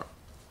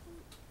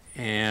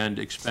 And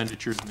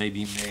expenditures may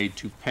be made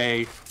to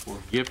pay for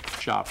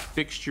gift shop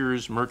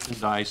fixtures,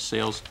 merchandise,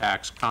 sales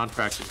tax,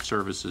 contracted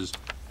services,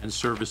 and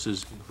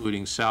services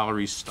including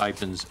salaries,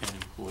 stipends, and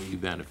employee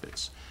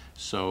benefits.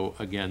 So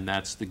again,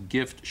 that's the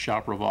Gift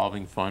Shop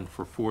Revolving Fund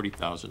for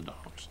 $40,000.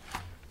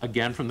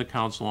 Again, from the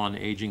Council on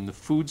Aging, the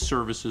Food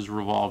Services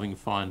Revolving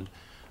Fund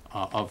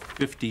of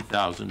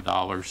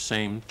 $50,000,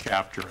 same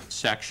chapter and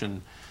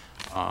section.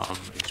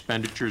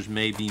 Expenditures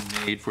may be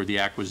made for the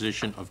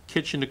acquisition of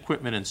kitchen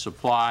equipment and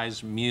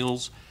supplies,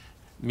 meals,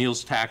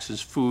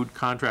 taxes, food,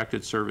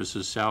 contracted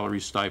services,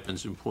 salaries,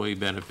 stipends, employee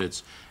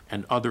benefits,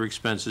 and other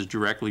expenses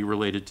directly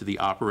related to the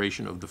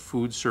operation of the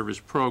food service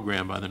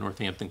program by the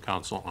Northampton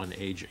Council on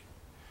Aging.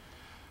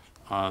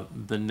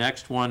 The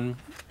next one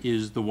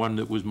is the one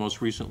that was most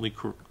recently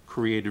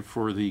created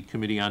for the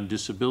Committee on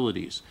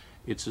Disabilities.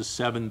 It's a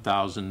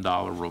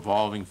 $7,000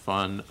 revolving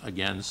fund,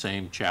 again,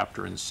 same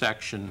chapter and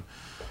section.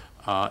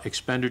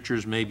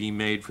 Expenditures may be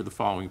made for the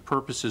following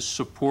purposes: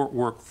 support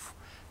work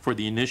for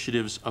the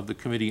initiatives of the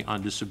Committee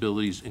on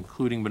Disabilities,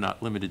 including but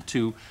not limited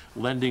to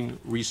lending,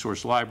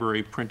 resource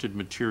library, printed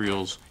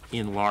materials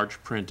in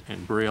large print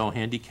and braille,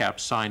 handicap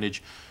signage,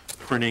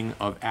 printing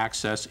of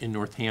access in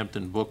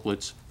Northampton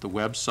booklets, the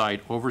website,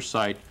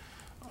 oversight,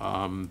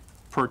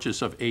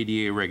 purchase of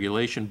ADA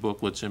regulation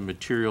booklets and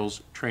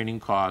materials, training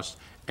costs,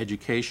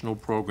 educational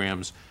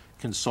programs,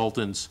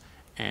 consultants,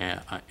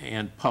 and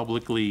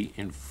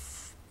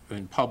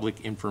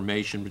public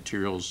information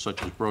materials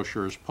such as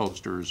brochures,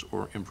 posters,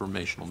 or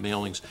informational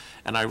mailings.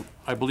 And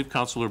I believe,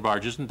 Councilor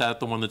Barge, isn't that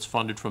the one that's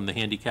funded from the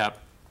handicap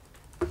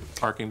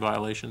parking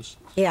violations?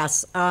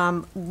 Yes.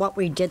 What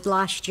we did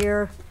last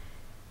year,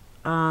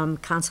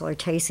 Councilor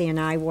Tacey and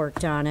I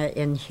worked on it,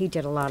 and he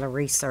did a lot of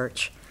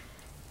research.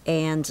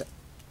 And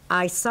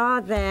I saw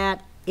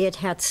that it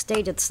had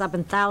stated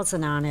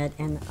 7,000 on it,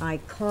 and I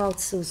called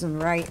Susan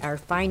Wright, our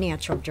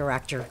financial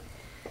director,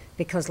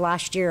 because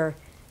last year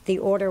the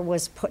order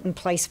was put in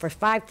place for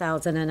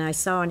 5,000, and I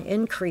saw an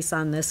increase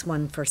on this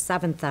one for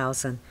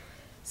 7,000.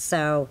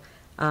 So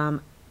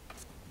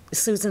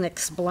Susan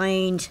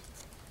explained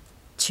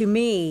to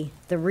me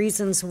the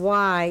reasons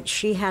why.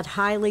 She had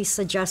highly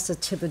suggested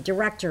to the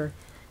director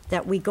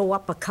that we go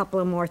up a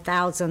couple of more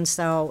thousand,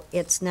 so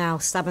it's now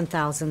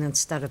 7,000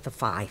 instead of the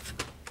 5.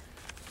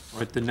 All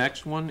right, the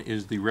next one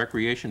is the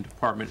Recreation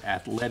Department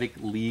Athletic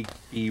League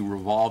Fee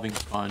Revolving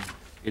Fund.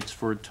 It's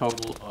for a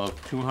total of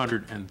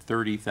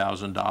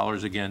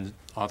 $230,000, again,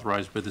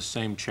 authorized by the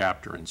same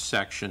chapter and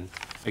section.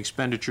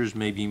 Expenditures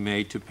may be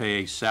made to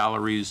pay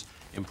salaries,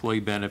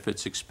 employee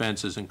benefits,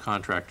 expenses, and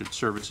contracted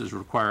services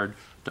required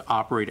to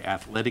operate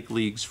athletic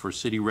leagues for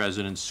city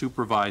residents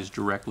supervised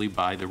directly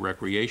by the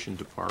Recreation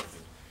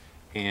Department.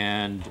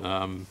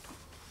 And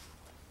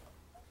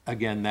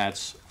again,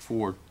 that's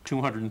for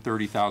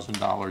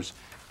 $230,000.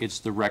 It's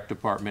the Rec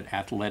Department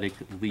Athletic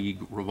League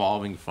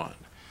Revolving Fund.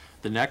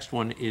 The next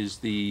one is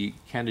the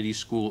Kennedy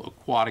School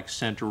Aquatic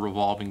Center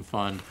Revolving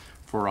Fund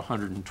for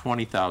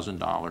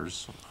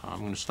 $120,000. I'm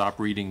going to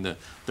stop reading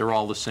they're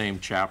all the same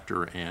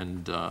chapter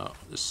and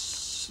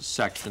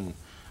section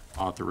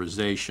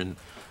authorization.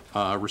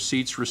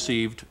 Receipts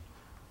received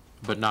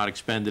but not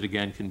expended,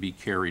 again, can be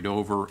carried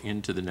over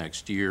into the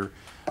next year.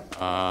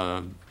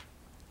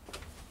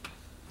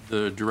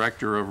 The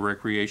Director of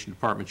Recreation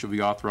Department shall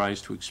be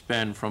authorized to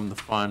expend from the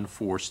fund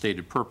for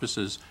stated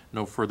purposes.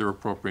 No further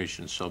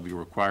appropriations shall be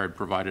required,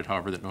 provided,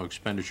 however, that no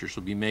expenditure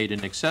shall be made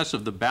in excess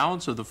of the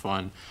balance of the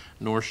fund,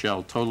 nor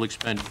shall total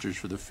expenditures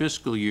for the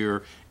fiscal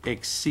year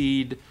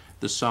exceed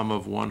the sum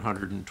of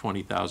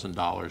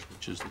 $120,000,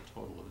 which is the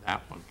total of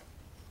that one.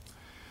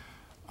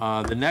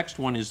 The next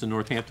one is the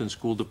Northampton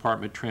School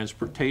Department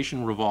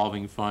Transportation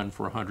Revolving Fund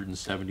for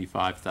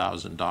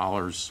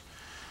 $175,000.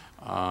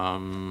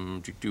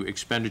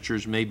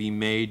 Expenditures may be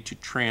made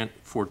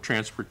for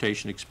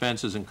transportation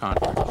expenses and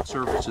contracted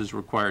services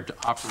required to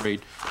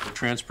operate the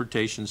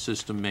transportation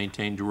system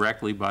maintained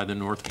directly by the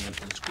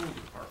Northampton School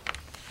Department,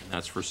 and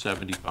that's for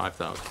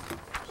 $75,000.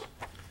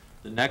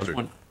 The next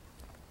one,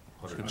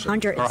 or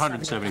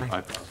 $175,000.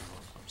 I'm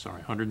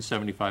sorry,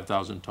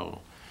 $175,000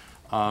 total.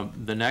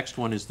 The next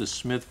one is the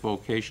Smith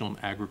Vocational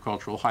and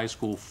Agricultural High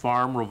School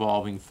Farm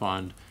Revolving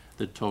Fund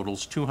that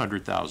totals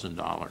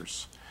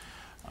 $200,000.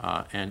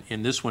 And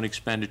in this one,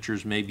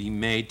 expenditures may be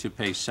made to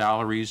pay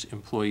salaries,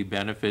 employee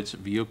benefits,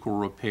 vehicle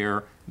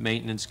repair,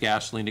 maintenance,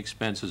 gasoline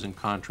expenses, and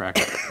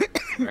contracts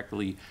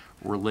directly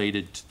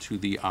related to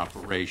the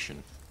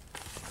operation.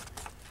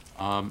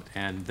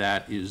 And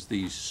that is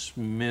the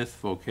Smith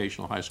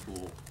Vocational High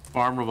School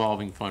Farm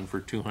Revolving Fund for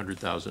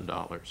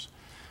 $200,000.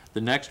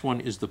 The next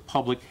one is the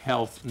Public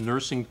Health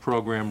Nursing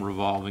Program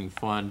Revolving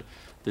Fund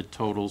that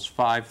totals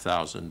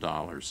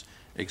 $5,000.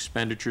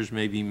 Expenditures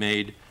may be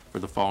made for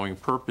the following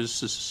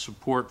purposes: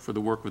 support for the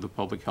work of the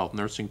Public Health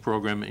Nursing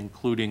Program,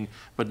 including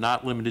but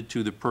not limited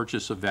to the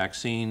purchase of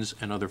vaccines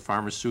and other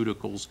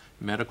pharmaceuticals,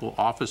 medical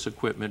office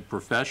equipment,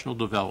 professional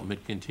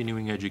development,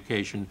 continuing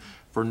education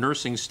for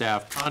nursing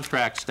staff,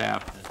 contract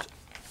staff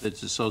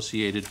that's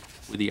associated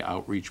with the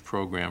outreach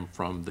program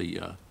from the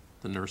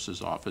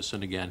nurse's office.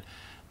 And again,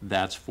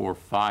 that's for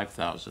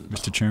 $5,000.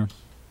 Mr. Chairman?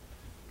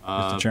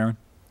 Mr. Chairman?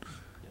 Yes.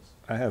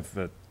 I have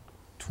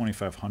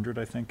 2,500,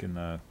 I think, in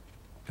the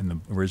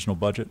original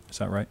budget. Is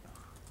that right?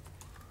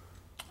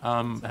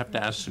 I have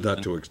to ask Susan.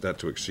 Not to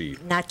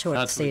exceed. Not to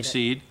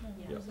exceed.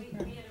 Yeah, we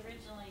had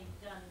originally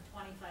done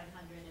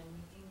 2,500, and we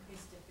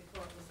increased it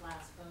before it was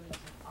last voted to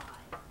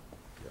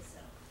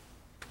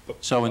 5.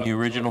 So in the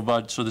original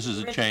budget, so this is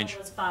a change. The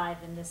original was 5,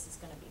 and this is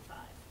going to be 5.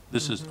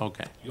 This is,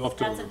 okay. You'll have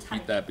to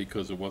repeat that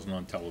because it wasn't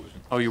on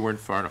television. Oh, you weren't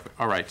far enough.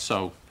 All right,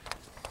 so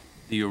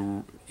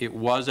it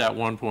was at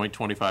one point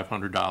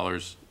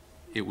 $2,500.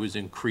 It was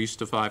increased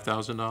to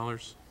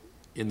 $5,000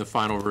 in the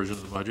final version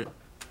of the budget.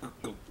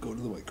 Go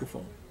to the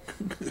microphone.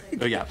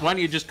 Oh, yeah. Why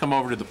don't you just come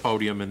over to the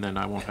podium, and then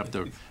I won't have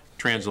to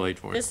translate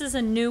for you. This is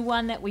a new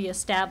one that we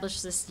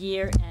established this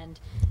year, and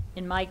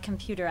in my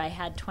computer, I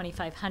had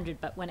 2,500,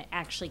 but when it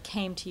actually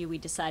came to you, we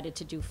decided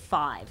to do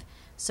 5.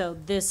 So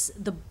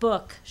the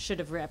book should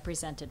have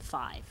represented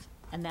 5,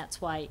 and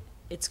that's why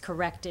it's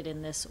corrected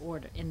in this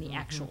order, in the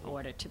actual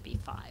order, to be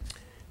 5.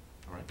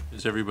 All right.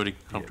 Is everybody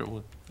comfortable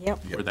with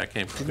where that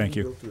came from? Thank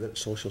you. Go through that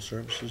social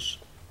services,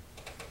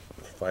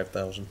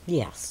 5,000?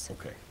 Yes.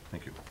 Okay,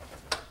 thank you.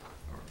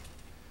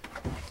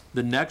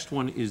 The next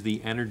one is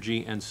the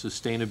Energy and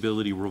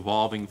Sustainability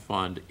Revolving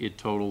Fund. It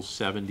totals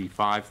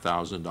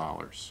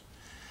 $75,000.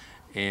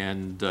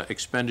 And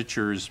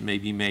expenditures may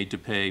be made to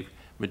pay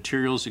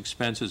materials,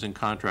 expenses, and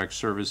contract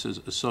services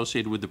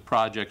associated with the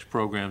projects,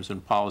 programs,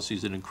 and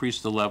policies that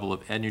increase the level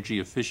of energy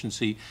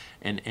efficiency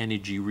and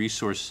energy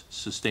resource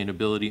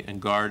sustainability and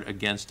guard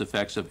against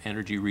effects of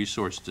energy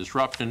resource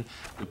disruption,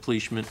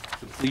 depletion,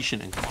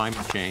 and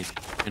climate change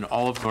in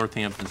all of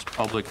Northampton's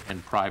public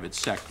and private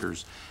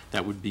sectors.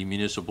 That would be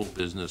municipal,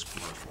 business,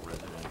 commercial,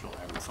 residential,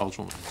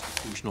 agricultural, and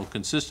institutional,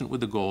 consistent with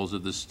the goals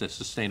of the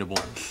Sustainable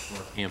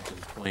Northampton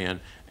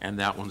Plan, and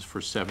that one's for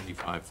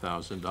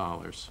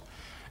 $75,000.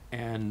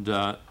 And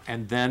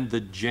then the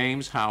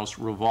James House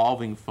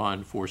Revolving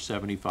Fund for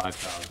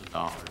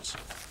 $75,000.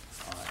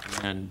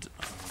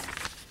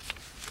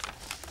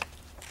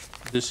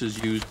 This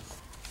is used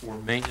for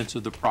maintenance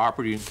of the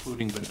property,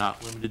 including but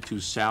not limited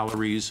to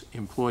salaries,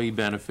 employee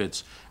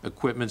benefits,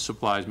 equipment,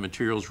 supplies,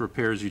 materials,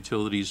 repairs,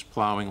 utilities,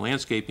 plowing,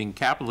 landscaping,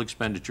 capital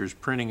expenditures,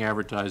 printing,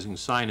 advertising,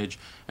 signage,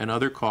 and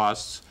other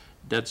costs,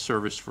 debt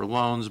service for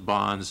loans,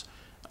 bonds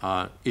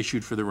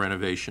issued for the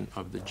renovation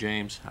of the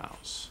James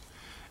House.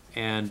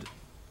 And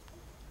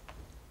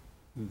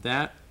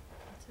that,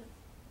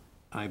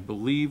 I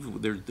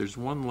believe, there's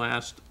one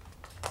last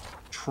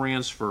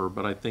transfer,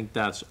 but I think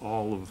that's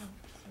all of,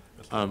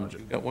 you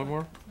got one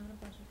more?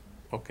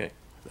 Okay,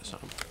 that's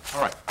not,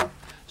 all right.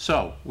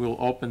 So we'll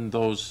open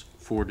those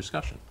for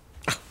discussion.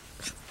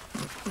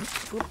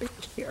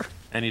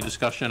 Any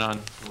discussion on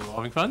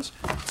revolving funds?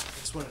 I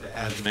just wanted to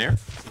add, Mayor?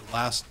 The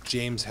last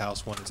James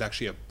House one is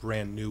actually a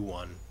brand new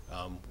one.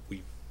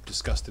 We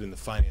discussed it in the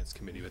Finance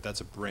Committee, but that's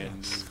a brand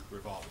new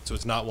revolving. So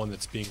it's not one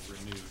that's being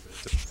renewed,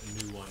 but it's a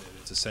new one, and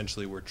it's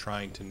essentially we're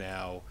trying to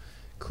now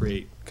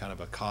create kind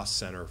of a cost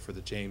center for the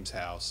James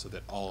House so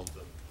that all of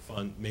the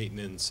fund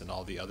maintenance and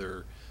all the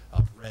other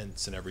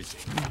rents and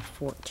everything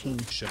 14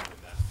 shown in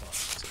that fund.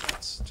 So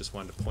that's, just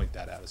wanted to point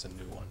that out as a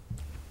new one.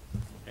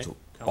 Okay. So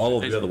all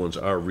of the other ones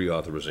are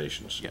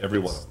reauthorizations, every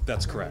one of them.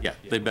 That's correct. Yeah,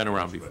 they've been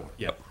around before.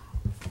 Yep.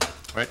 All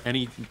right,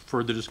 any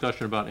further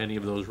discussion about any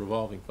of those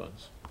revolving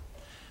funds?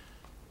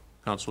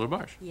 Councilor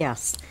Barsh.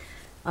 Yes.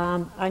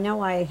 I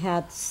know I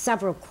had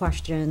several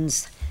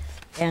questions,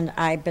 and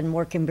I've been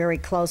working very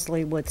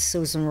closely with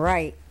Susan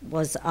Wright,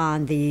 was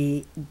on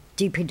the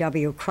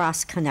DPW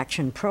Cross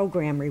Connection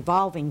Program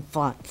revolving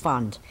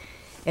fund.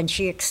 And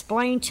she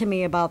explained to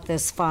me about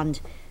this fund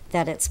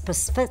that it's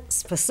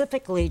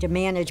specifically to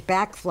manage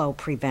backflow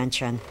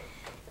prevention.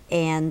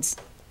 And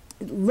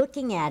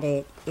looking at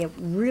it,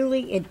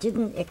 it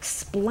didn't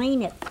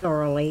explain it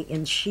thoroughly,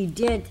 and she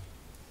did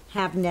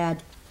have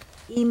Ned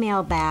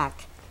email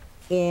back,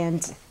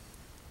 and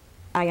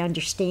I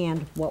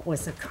understand what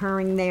was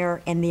occurring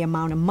there and the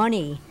amount of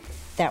money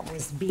that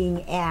was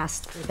being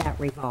asked for that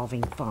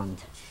revolving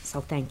fund.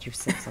 So thank you,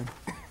 Susan.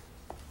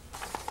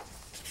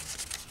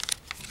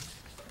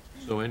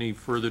 So any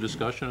further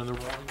discussion on the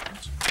revolving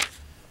funds?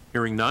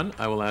 Hearing none,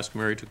 I will ask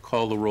Mary to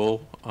call the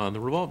roll on the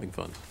revolving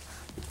fund.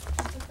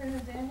 Councilor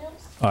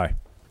Daniels? Aye.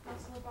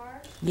 Councilor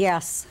Barr?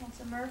 Yes.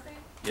 Councilor Murphy?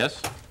 Yes?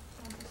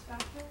 Councilor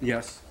Spector?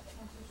 Yes.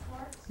 Councilor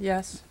Schwartz?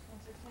 Yes.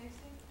 Councilor Casey?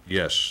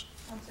 Yes.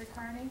 Councilor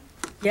Carney?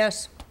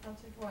 Yes.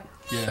 Councilor Dwight?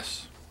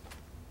 Yes.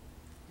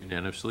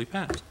 Unanimously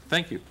passed.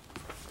 Thank you.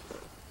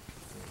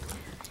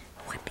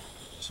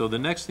 So the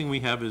next thing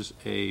we have is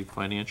a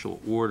financial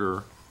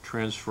order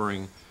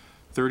transferring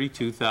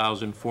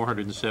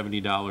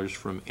 $32,470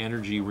 from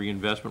Energy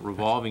Reinvestment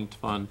Revolving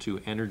Fund to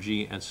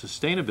Energy and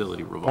Sustainability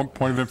Revolving. One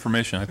point of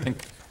information, I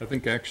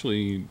think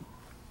actually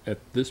at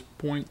this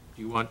point,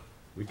 Do you want?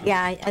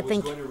 Yeah, I think, I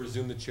was going to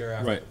resume the chair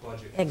after Right. the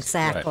budget.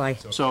 exactly.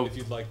 Right. So- if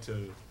you'd like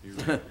to, you're on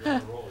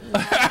the roll.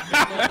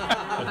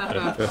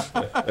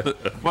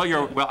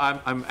 Well,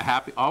 I'm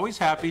happy, always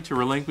happy to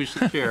relinquish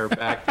the chair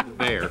back to the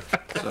mayor.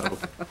 So as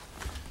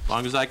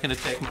long as I can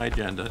take my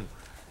agenda.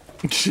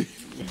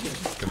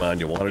 Come on,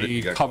 you wanted it. he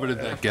You got- coveted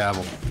that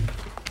gavel.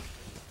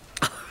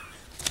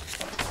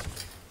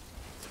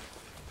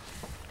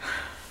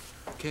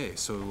 Okay,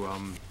 so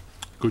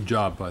Good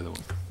job, by the way.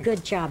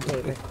 Good job,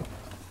 David.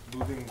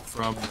 moving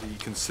from the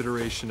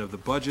consideration of the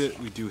budget,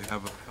 we do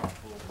have a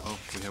couple,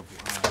 we have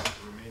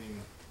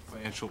remaining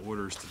financial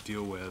orders to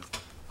deal with.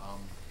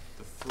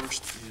 The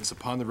first is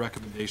upon the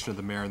recommendation of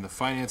the mayor and the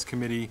finance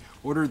committee,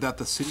 order that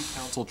the city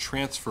council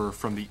transfer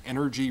from the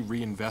Energy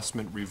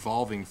Reinvestment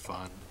Revolving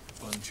Fund,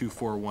 Fund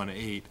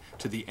 2418,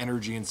 to the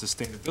Energy and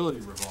Sustainability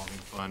Revolving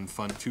Fund,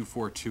 Fund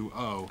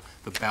 2420,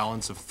 the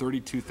balance of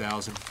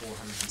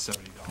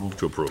 $32,470. Move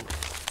to approve.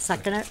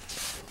 Second it?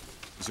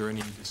 Is there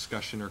any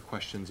discussion or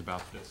questions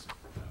about this?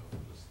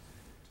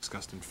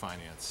 discussed in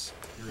finance?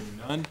 Hearing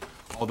none,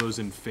 all those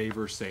in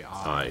favor say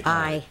aye. Aye.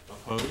 Aye.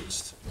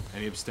 Opposed?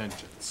 Any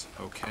abstentions?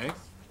 Okay.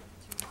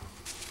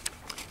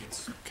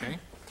 Yes, okay.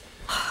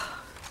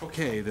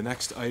 Okay, the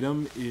next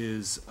item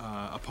is,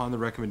 upon the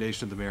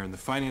recommendation of the mayor and the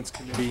finance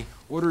committee,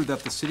 order that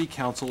the city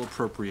council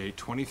appropriate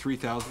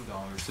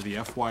 $23,000 to the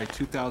FY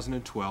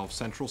 2012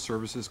 Central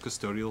Services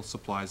Custodial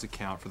Supplies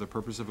account for the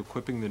purpose of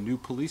equipping the new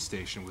police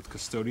station with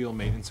custodial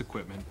maintenance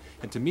equipment,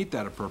 and to meet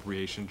that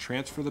appropriation,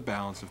 transfer the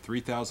balance of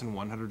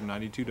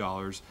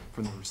 $3,192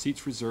 from the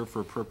receipts reserved for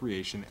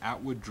appropriation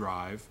Atwood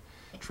Drive,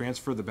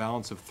 transfer the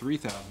balance of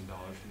 $3,000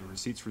 from the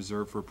receipts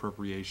reserved for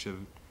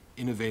appropriation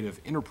Innovative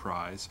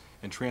Enterprise,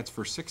 and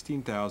transfer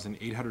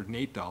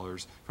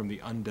 $16,808 from the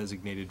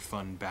undesignated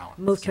fund balance.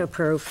 Move to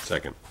approve.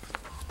 Second. Is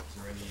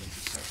there any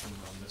discussion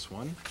on this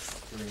one?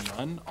 Hearing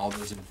none, all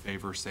those in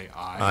favor say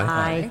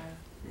aye.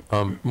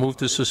 Aye. Move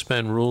to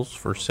suspend rules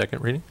for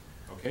second reading?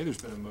 Okay, there's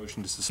been a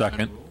motion to suspend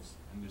Second. rules,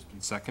 and there's been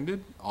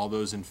seconded. All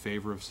those in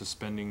favor of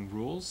suspending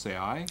rules, say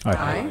aye. Aye.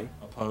 Aye.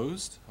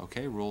 Opposed?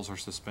 Okay, rules are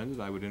suspended.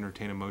 I would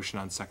entertain a motion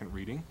on second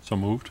reading. So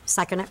moved.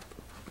 Second it.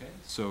 Okay,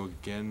 so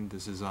again,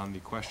 this is on the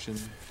question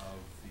of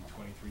the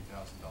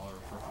 $23,000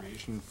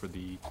 appropriation for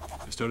the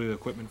custodial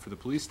equipment for the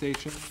police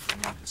station.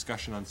 Any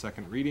discussion on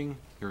second reading?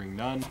 Hearing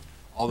none.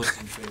 All those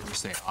in favor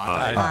say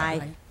aye.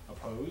 Aye.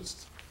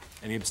 Opposed?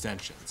 Any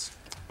abstentions?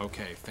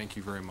 Okay, thank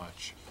you very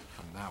much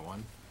on that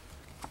one.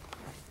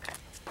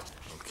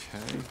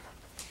 Okay.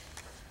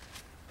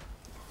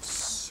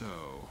 So,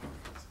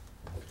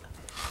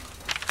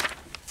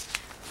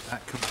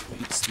 that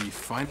completes the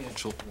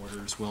financial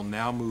orders. We'll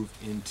now move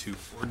into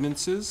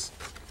ordinances.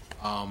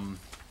 Oh,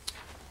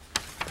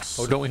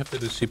 don't we have to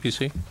do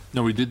CPC?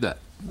 No, we did that.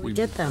 We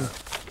did them.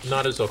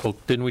 Not as a whole,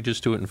 didn't we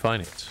just do it in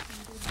finance?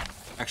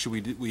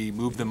 Actually, we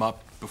moved them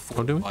up before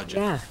Oh, the do we? budget.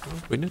 Yeah.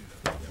 We did?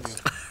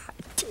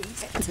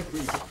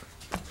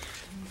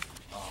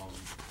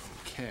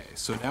 Okay,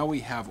 so now we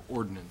have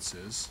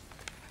ordinances.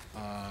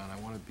 And I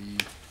want to be,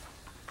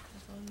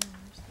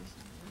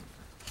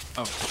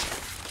 oh,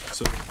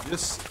 so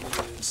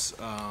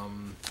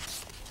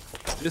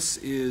this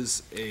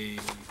is a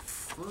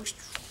first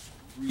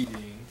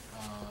reading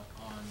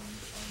on an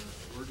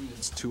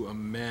ordinance to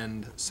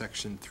amend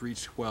section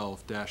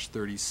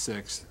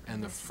 312-36,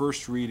 and the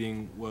first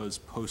reading was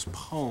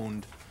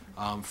postponed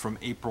from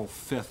April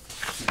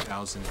 5th,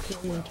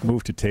 2012.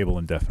 Move to table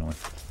indefinitely.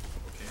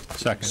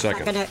 Second.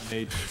 Second it.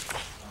 Made,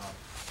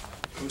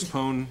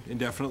 postpone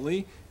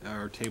indefinitely,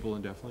 or table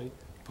indefinitely.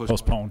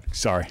 Postpone,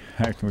 sorry.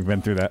 We've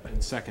been through that.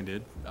 And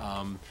seconded.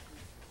 No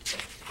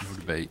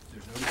debate.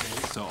 There's no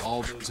debate, so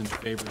all those in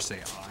favor say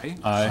aye.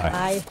 Aye.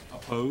 Aye.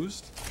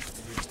 Opposed?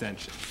 Any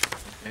abstention?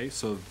 Okay,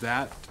 so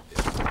that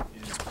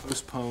is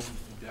postponed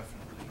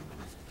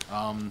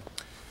indefinitely.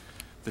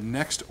 The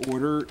next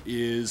order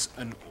is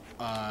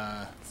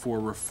for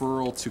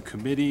referral to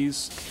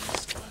committees.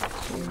 It's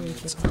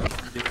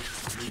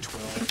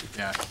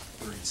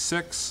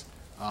 312-36.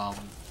 And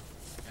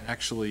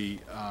actually,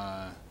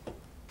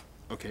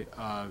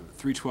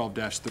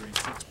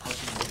 312-36,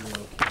 parking meter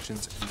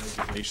locations and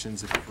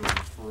regulations for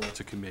referral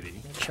to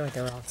committee. Make sure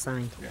they're all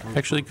signed.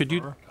 Actually, could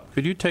you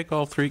take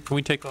all three, can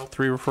we take all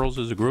three referrals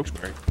as a group?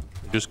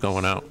 Just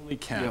going out. Certainly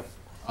can.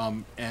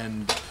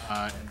 And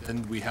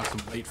then we have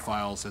some late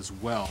files as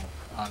well,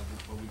 but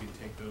we can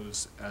take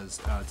those as,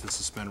 to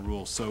suspend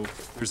rules. So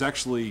there's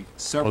actually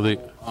several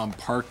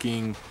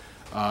parking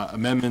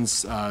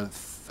amendments,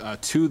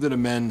 two that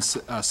amend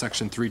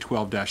section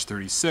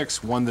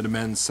 312-36, one that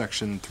amends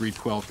section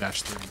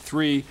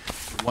 312-33,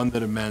 one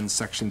that amends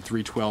section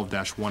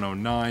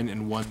 312-109,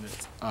 and one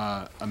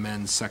that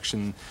amends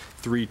section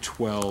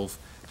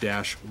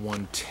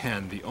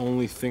 312-110. The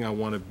only thing I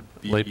want to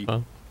be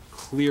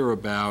clear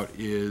about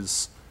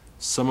is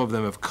some of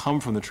them have come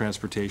from the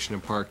Transportation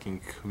and Parking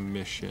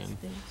Commission.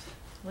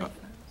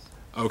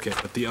 Okay,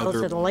 but the other...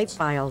 Those are the late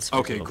files.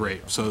 Okay,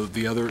 great. So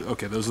the other,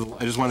 okay, those are,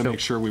 I just want to make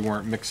sure we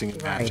weren't mixing and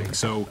matching.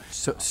 So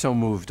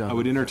moved. I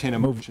would entertain a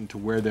motion to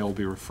where they'll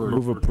be referred.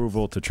 Move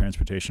approval to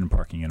transportation,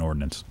 parking, and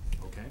ordinance.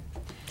 Okay.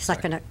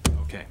 Second it.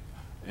 Okay.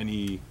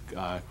 Any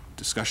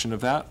discussion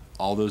of that?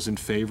 All those in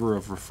favor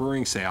of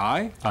referring, say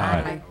aye.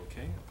 Aye.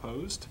 Okay,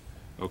 opposed?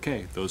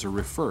 Okay, those are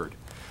referred.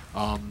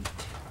 We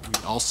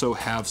also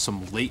have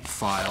some late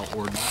file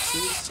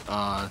ordinances,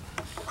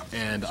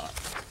 and I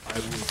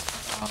would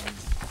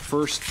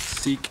first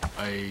seek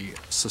a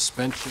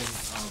suspension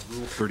of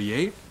Rule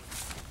 38.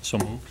 So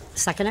moved.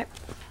 Second it.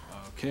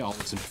 Okay, all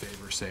those in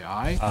favor say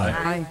aye.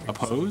 Aye.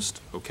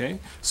 Opposed? Okay.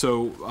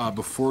 So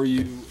before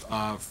you,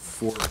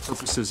 for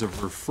purposes of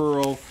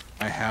referral,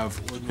 I have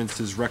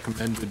ordinances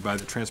recommended by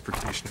the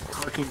Transportation and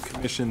Parking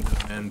Commission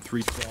that amend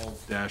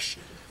 312-36,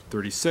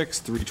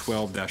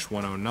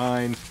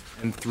 312-109,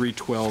 and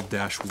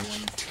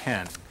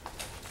 312-110.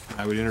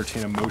 I would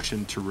entertain a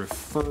motion to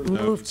refer those.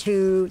 Move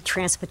to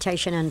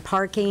transportation and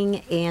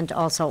parking and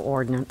also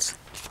ordinance.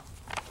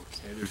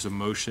 Okay, there's a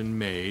motion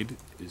made.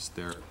 Is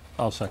there?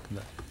 I'll second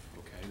that.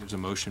 Okay, there's a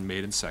motion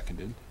made and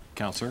seconded.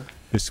 Counselor?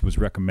 This was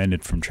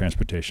recommended from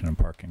transportation and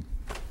parking.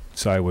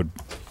 So I would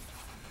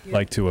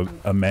like to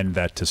amend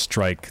that to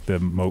strike the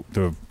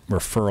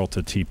referral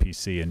to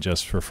TPC and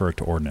just refer it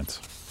to ordinance.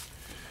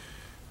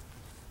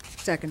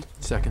 Second.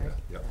 Second.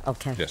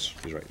 Okay. Yes,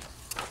 he's right.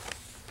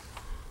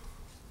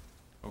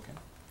 Okay.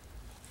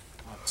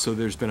 So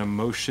there's been a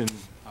motion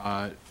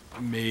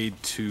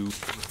made to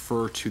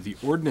refer to the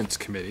ordinance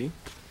committee.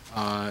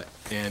 And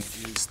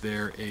is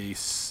there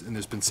and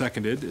there's been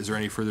seconded. Is there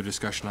any further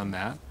discussion on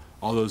that?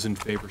 All those in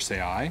favor say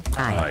aye.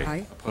 Aye.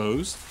 Aye.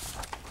 Opposed?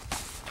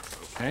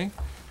 Okay.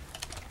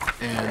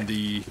 And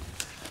okay,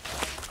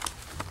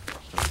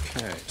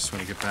 just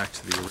want to get back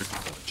to the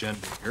original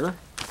agenda here.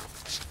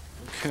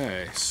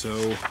 Okay,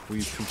 so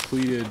we've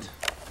completed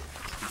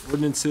the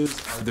ordinances.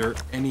 Are there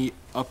any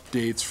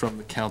updates from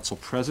the council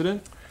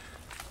president?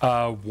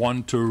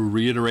 One, to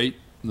reiterate,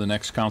 the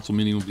next council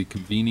meeting will be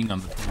convening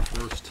on the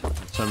 21st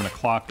at 7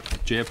 o'clock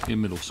at JFK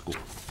Middle School.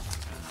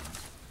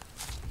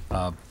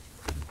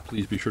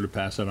 Please be sure to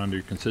pass that on to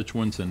your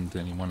constituents and to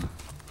anyone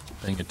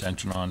paying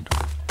attention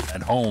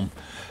at home.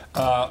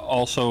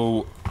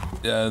 Also,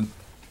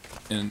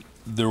 and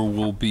there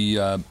will be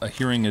a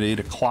hearing at 8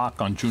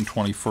 o'clock on June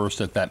 21st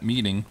at that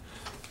meeting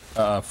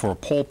for a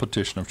poll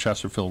petition of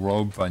Chesterfield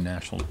Road by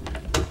National.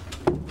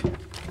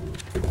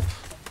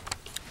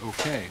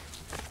 Okay.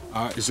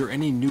 Is there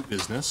any new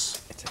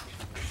business?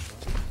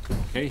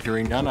 Okay,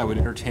 hearing none, I would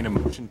entertain a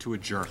motion to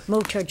adjourn.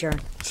 Move to adjourn.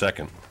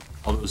 Second.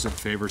 All those in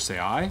favor say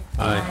aye.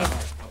 Aye.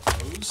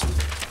 Opposed?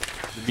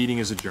 The meeting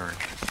is adjourned.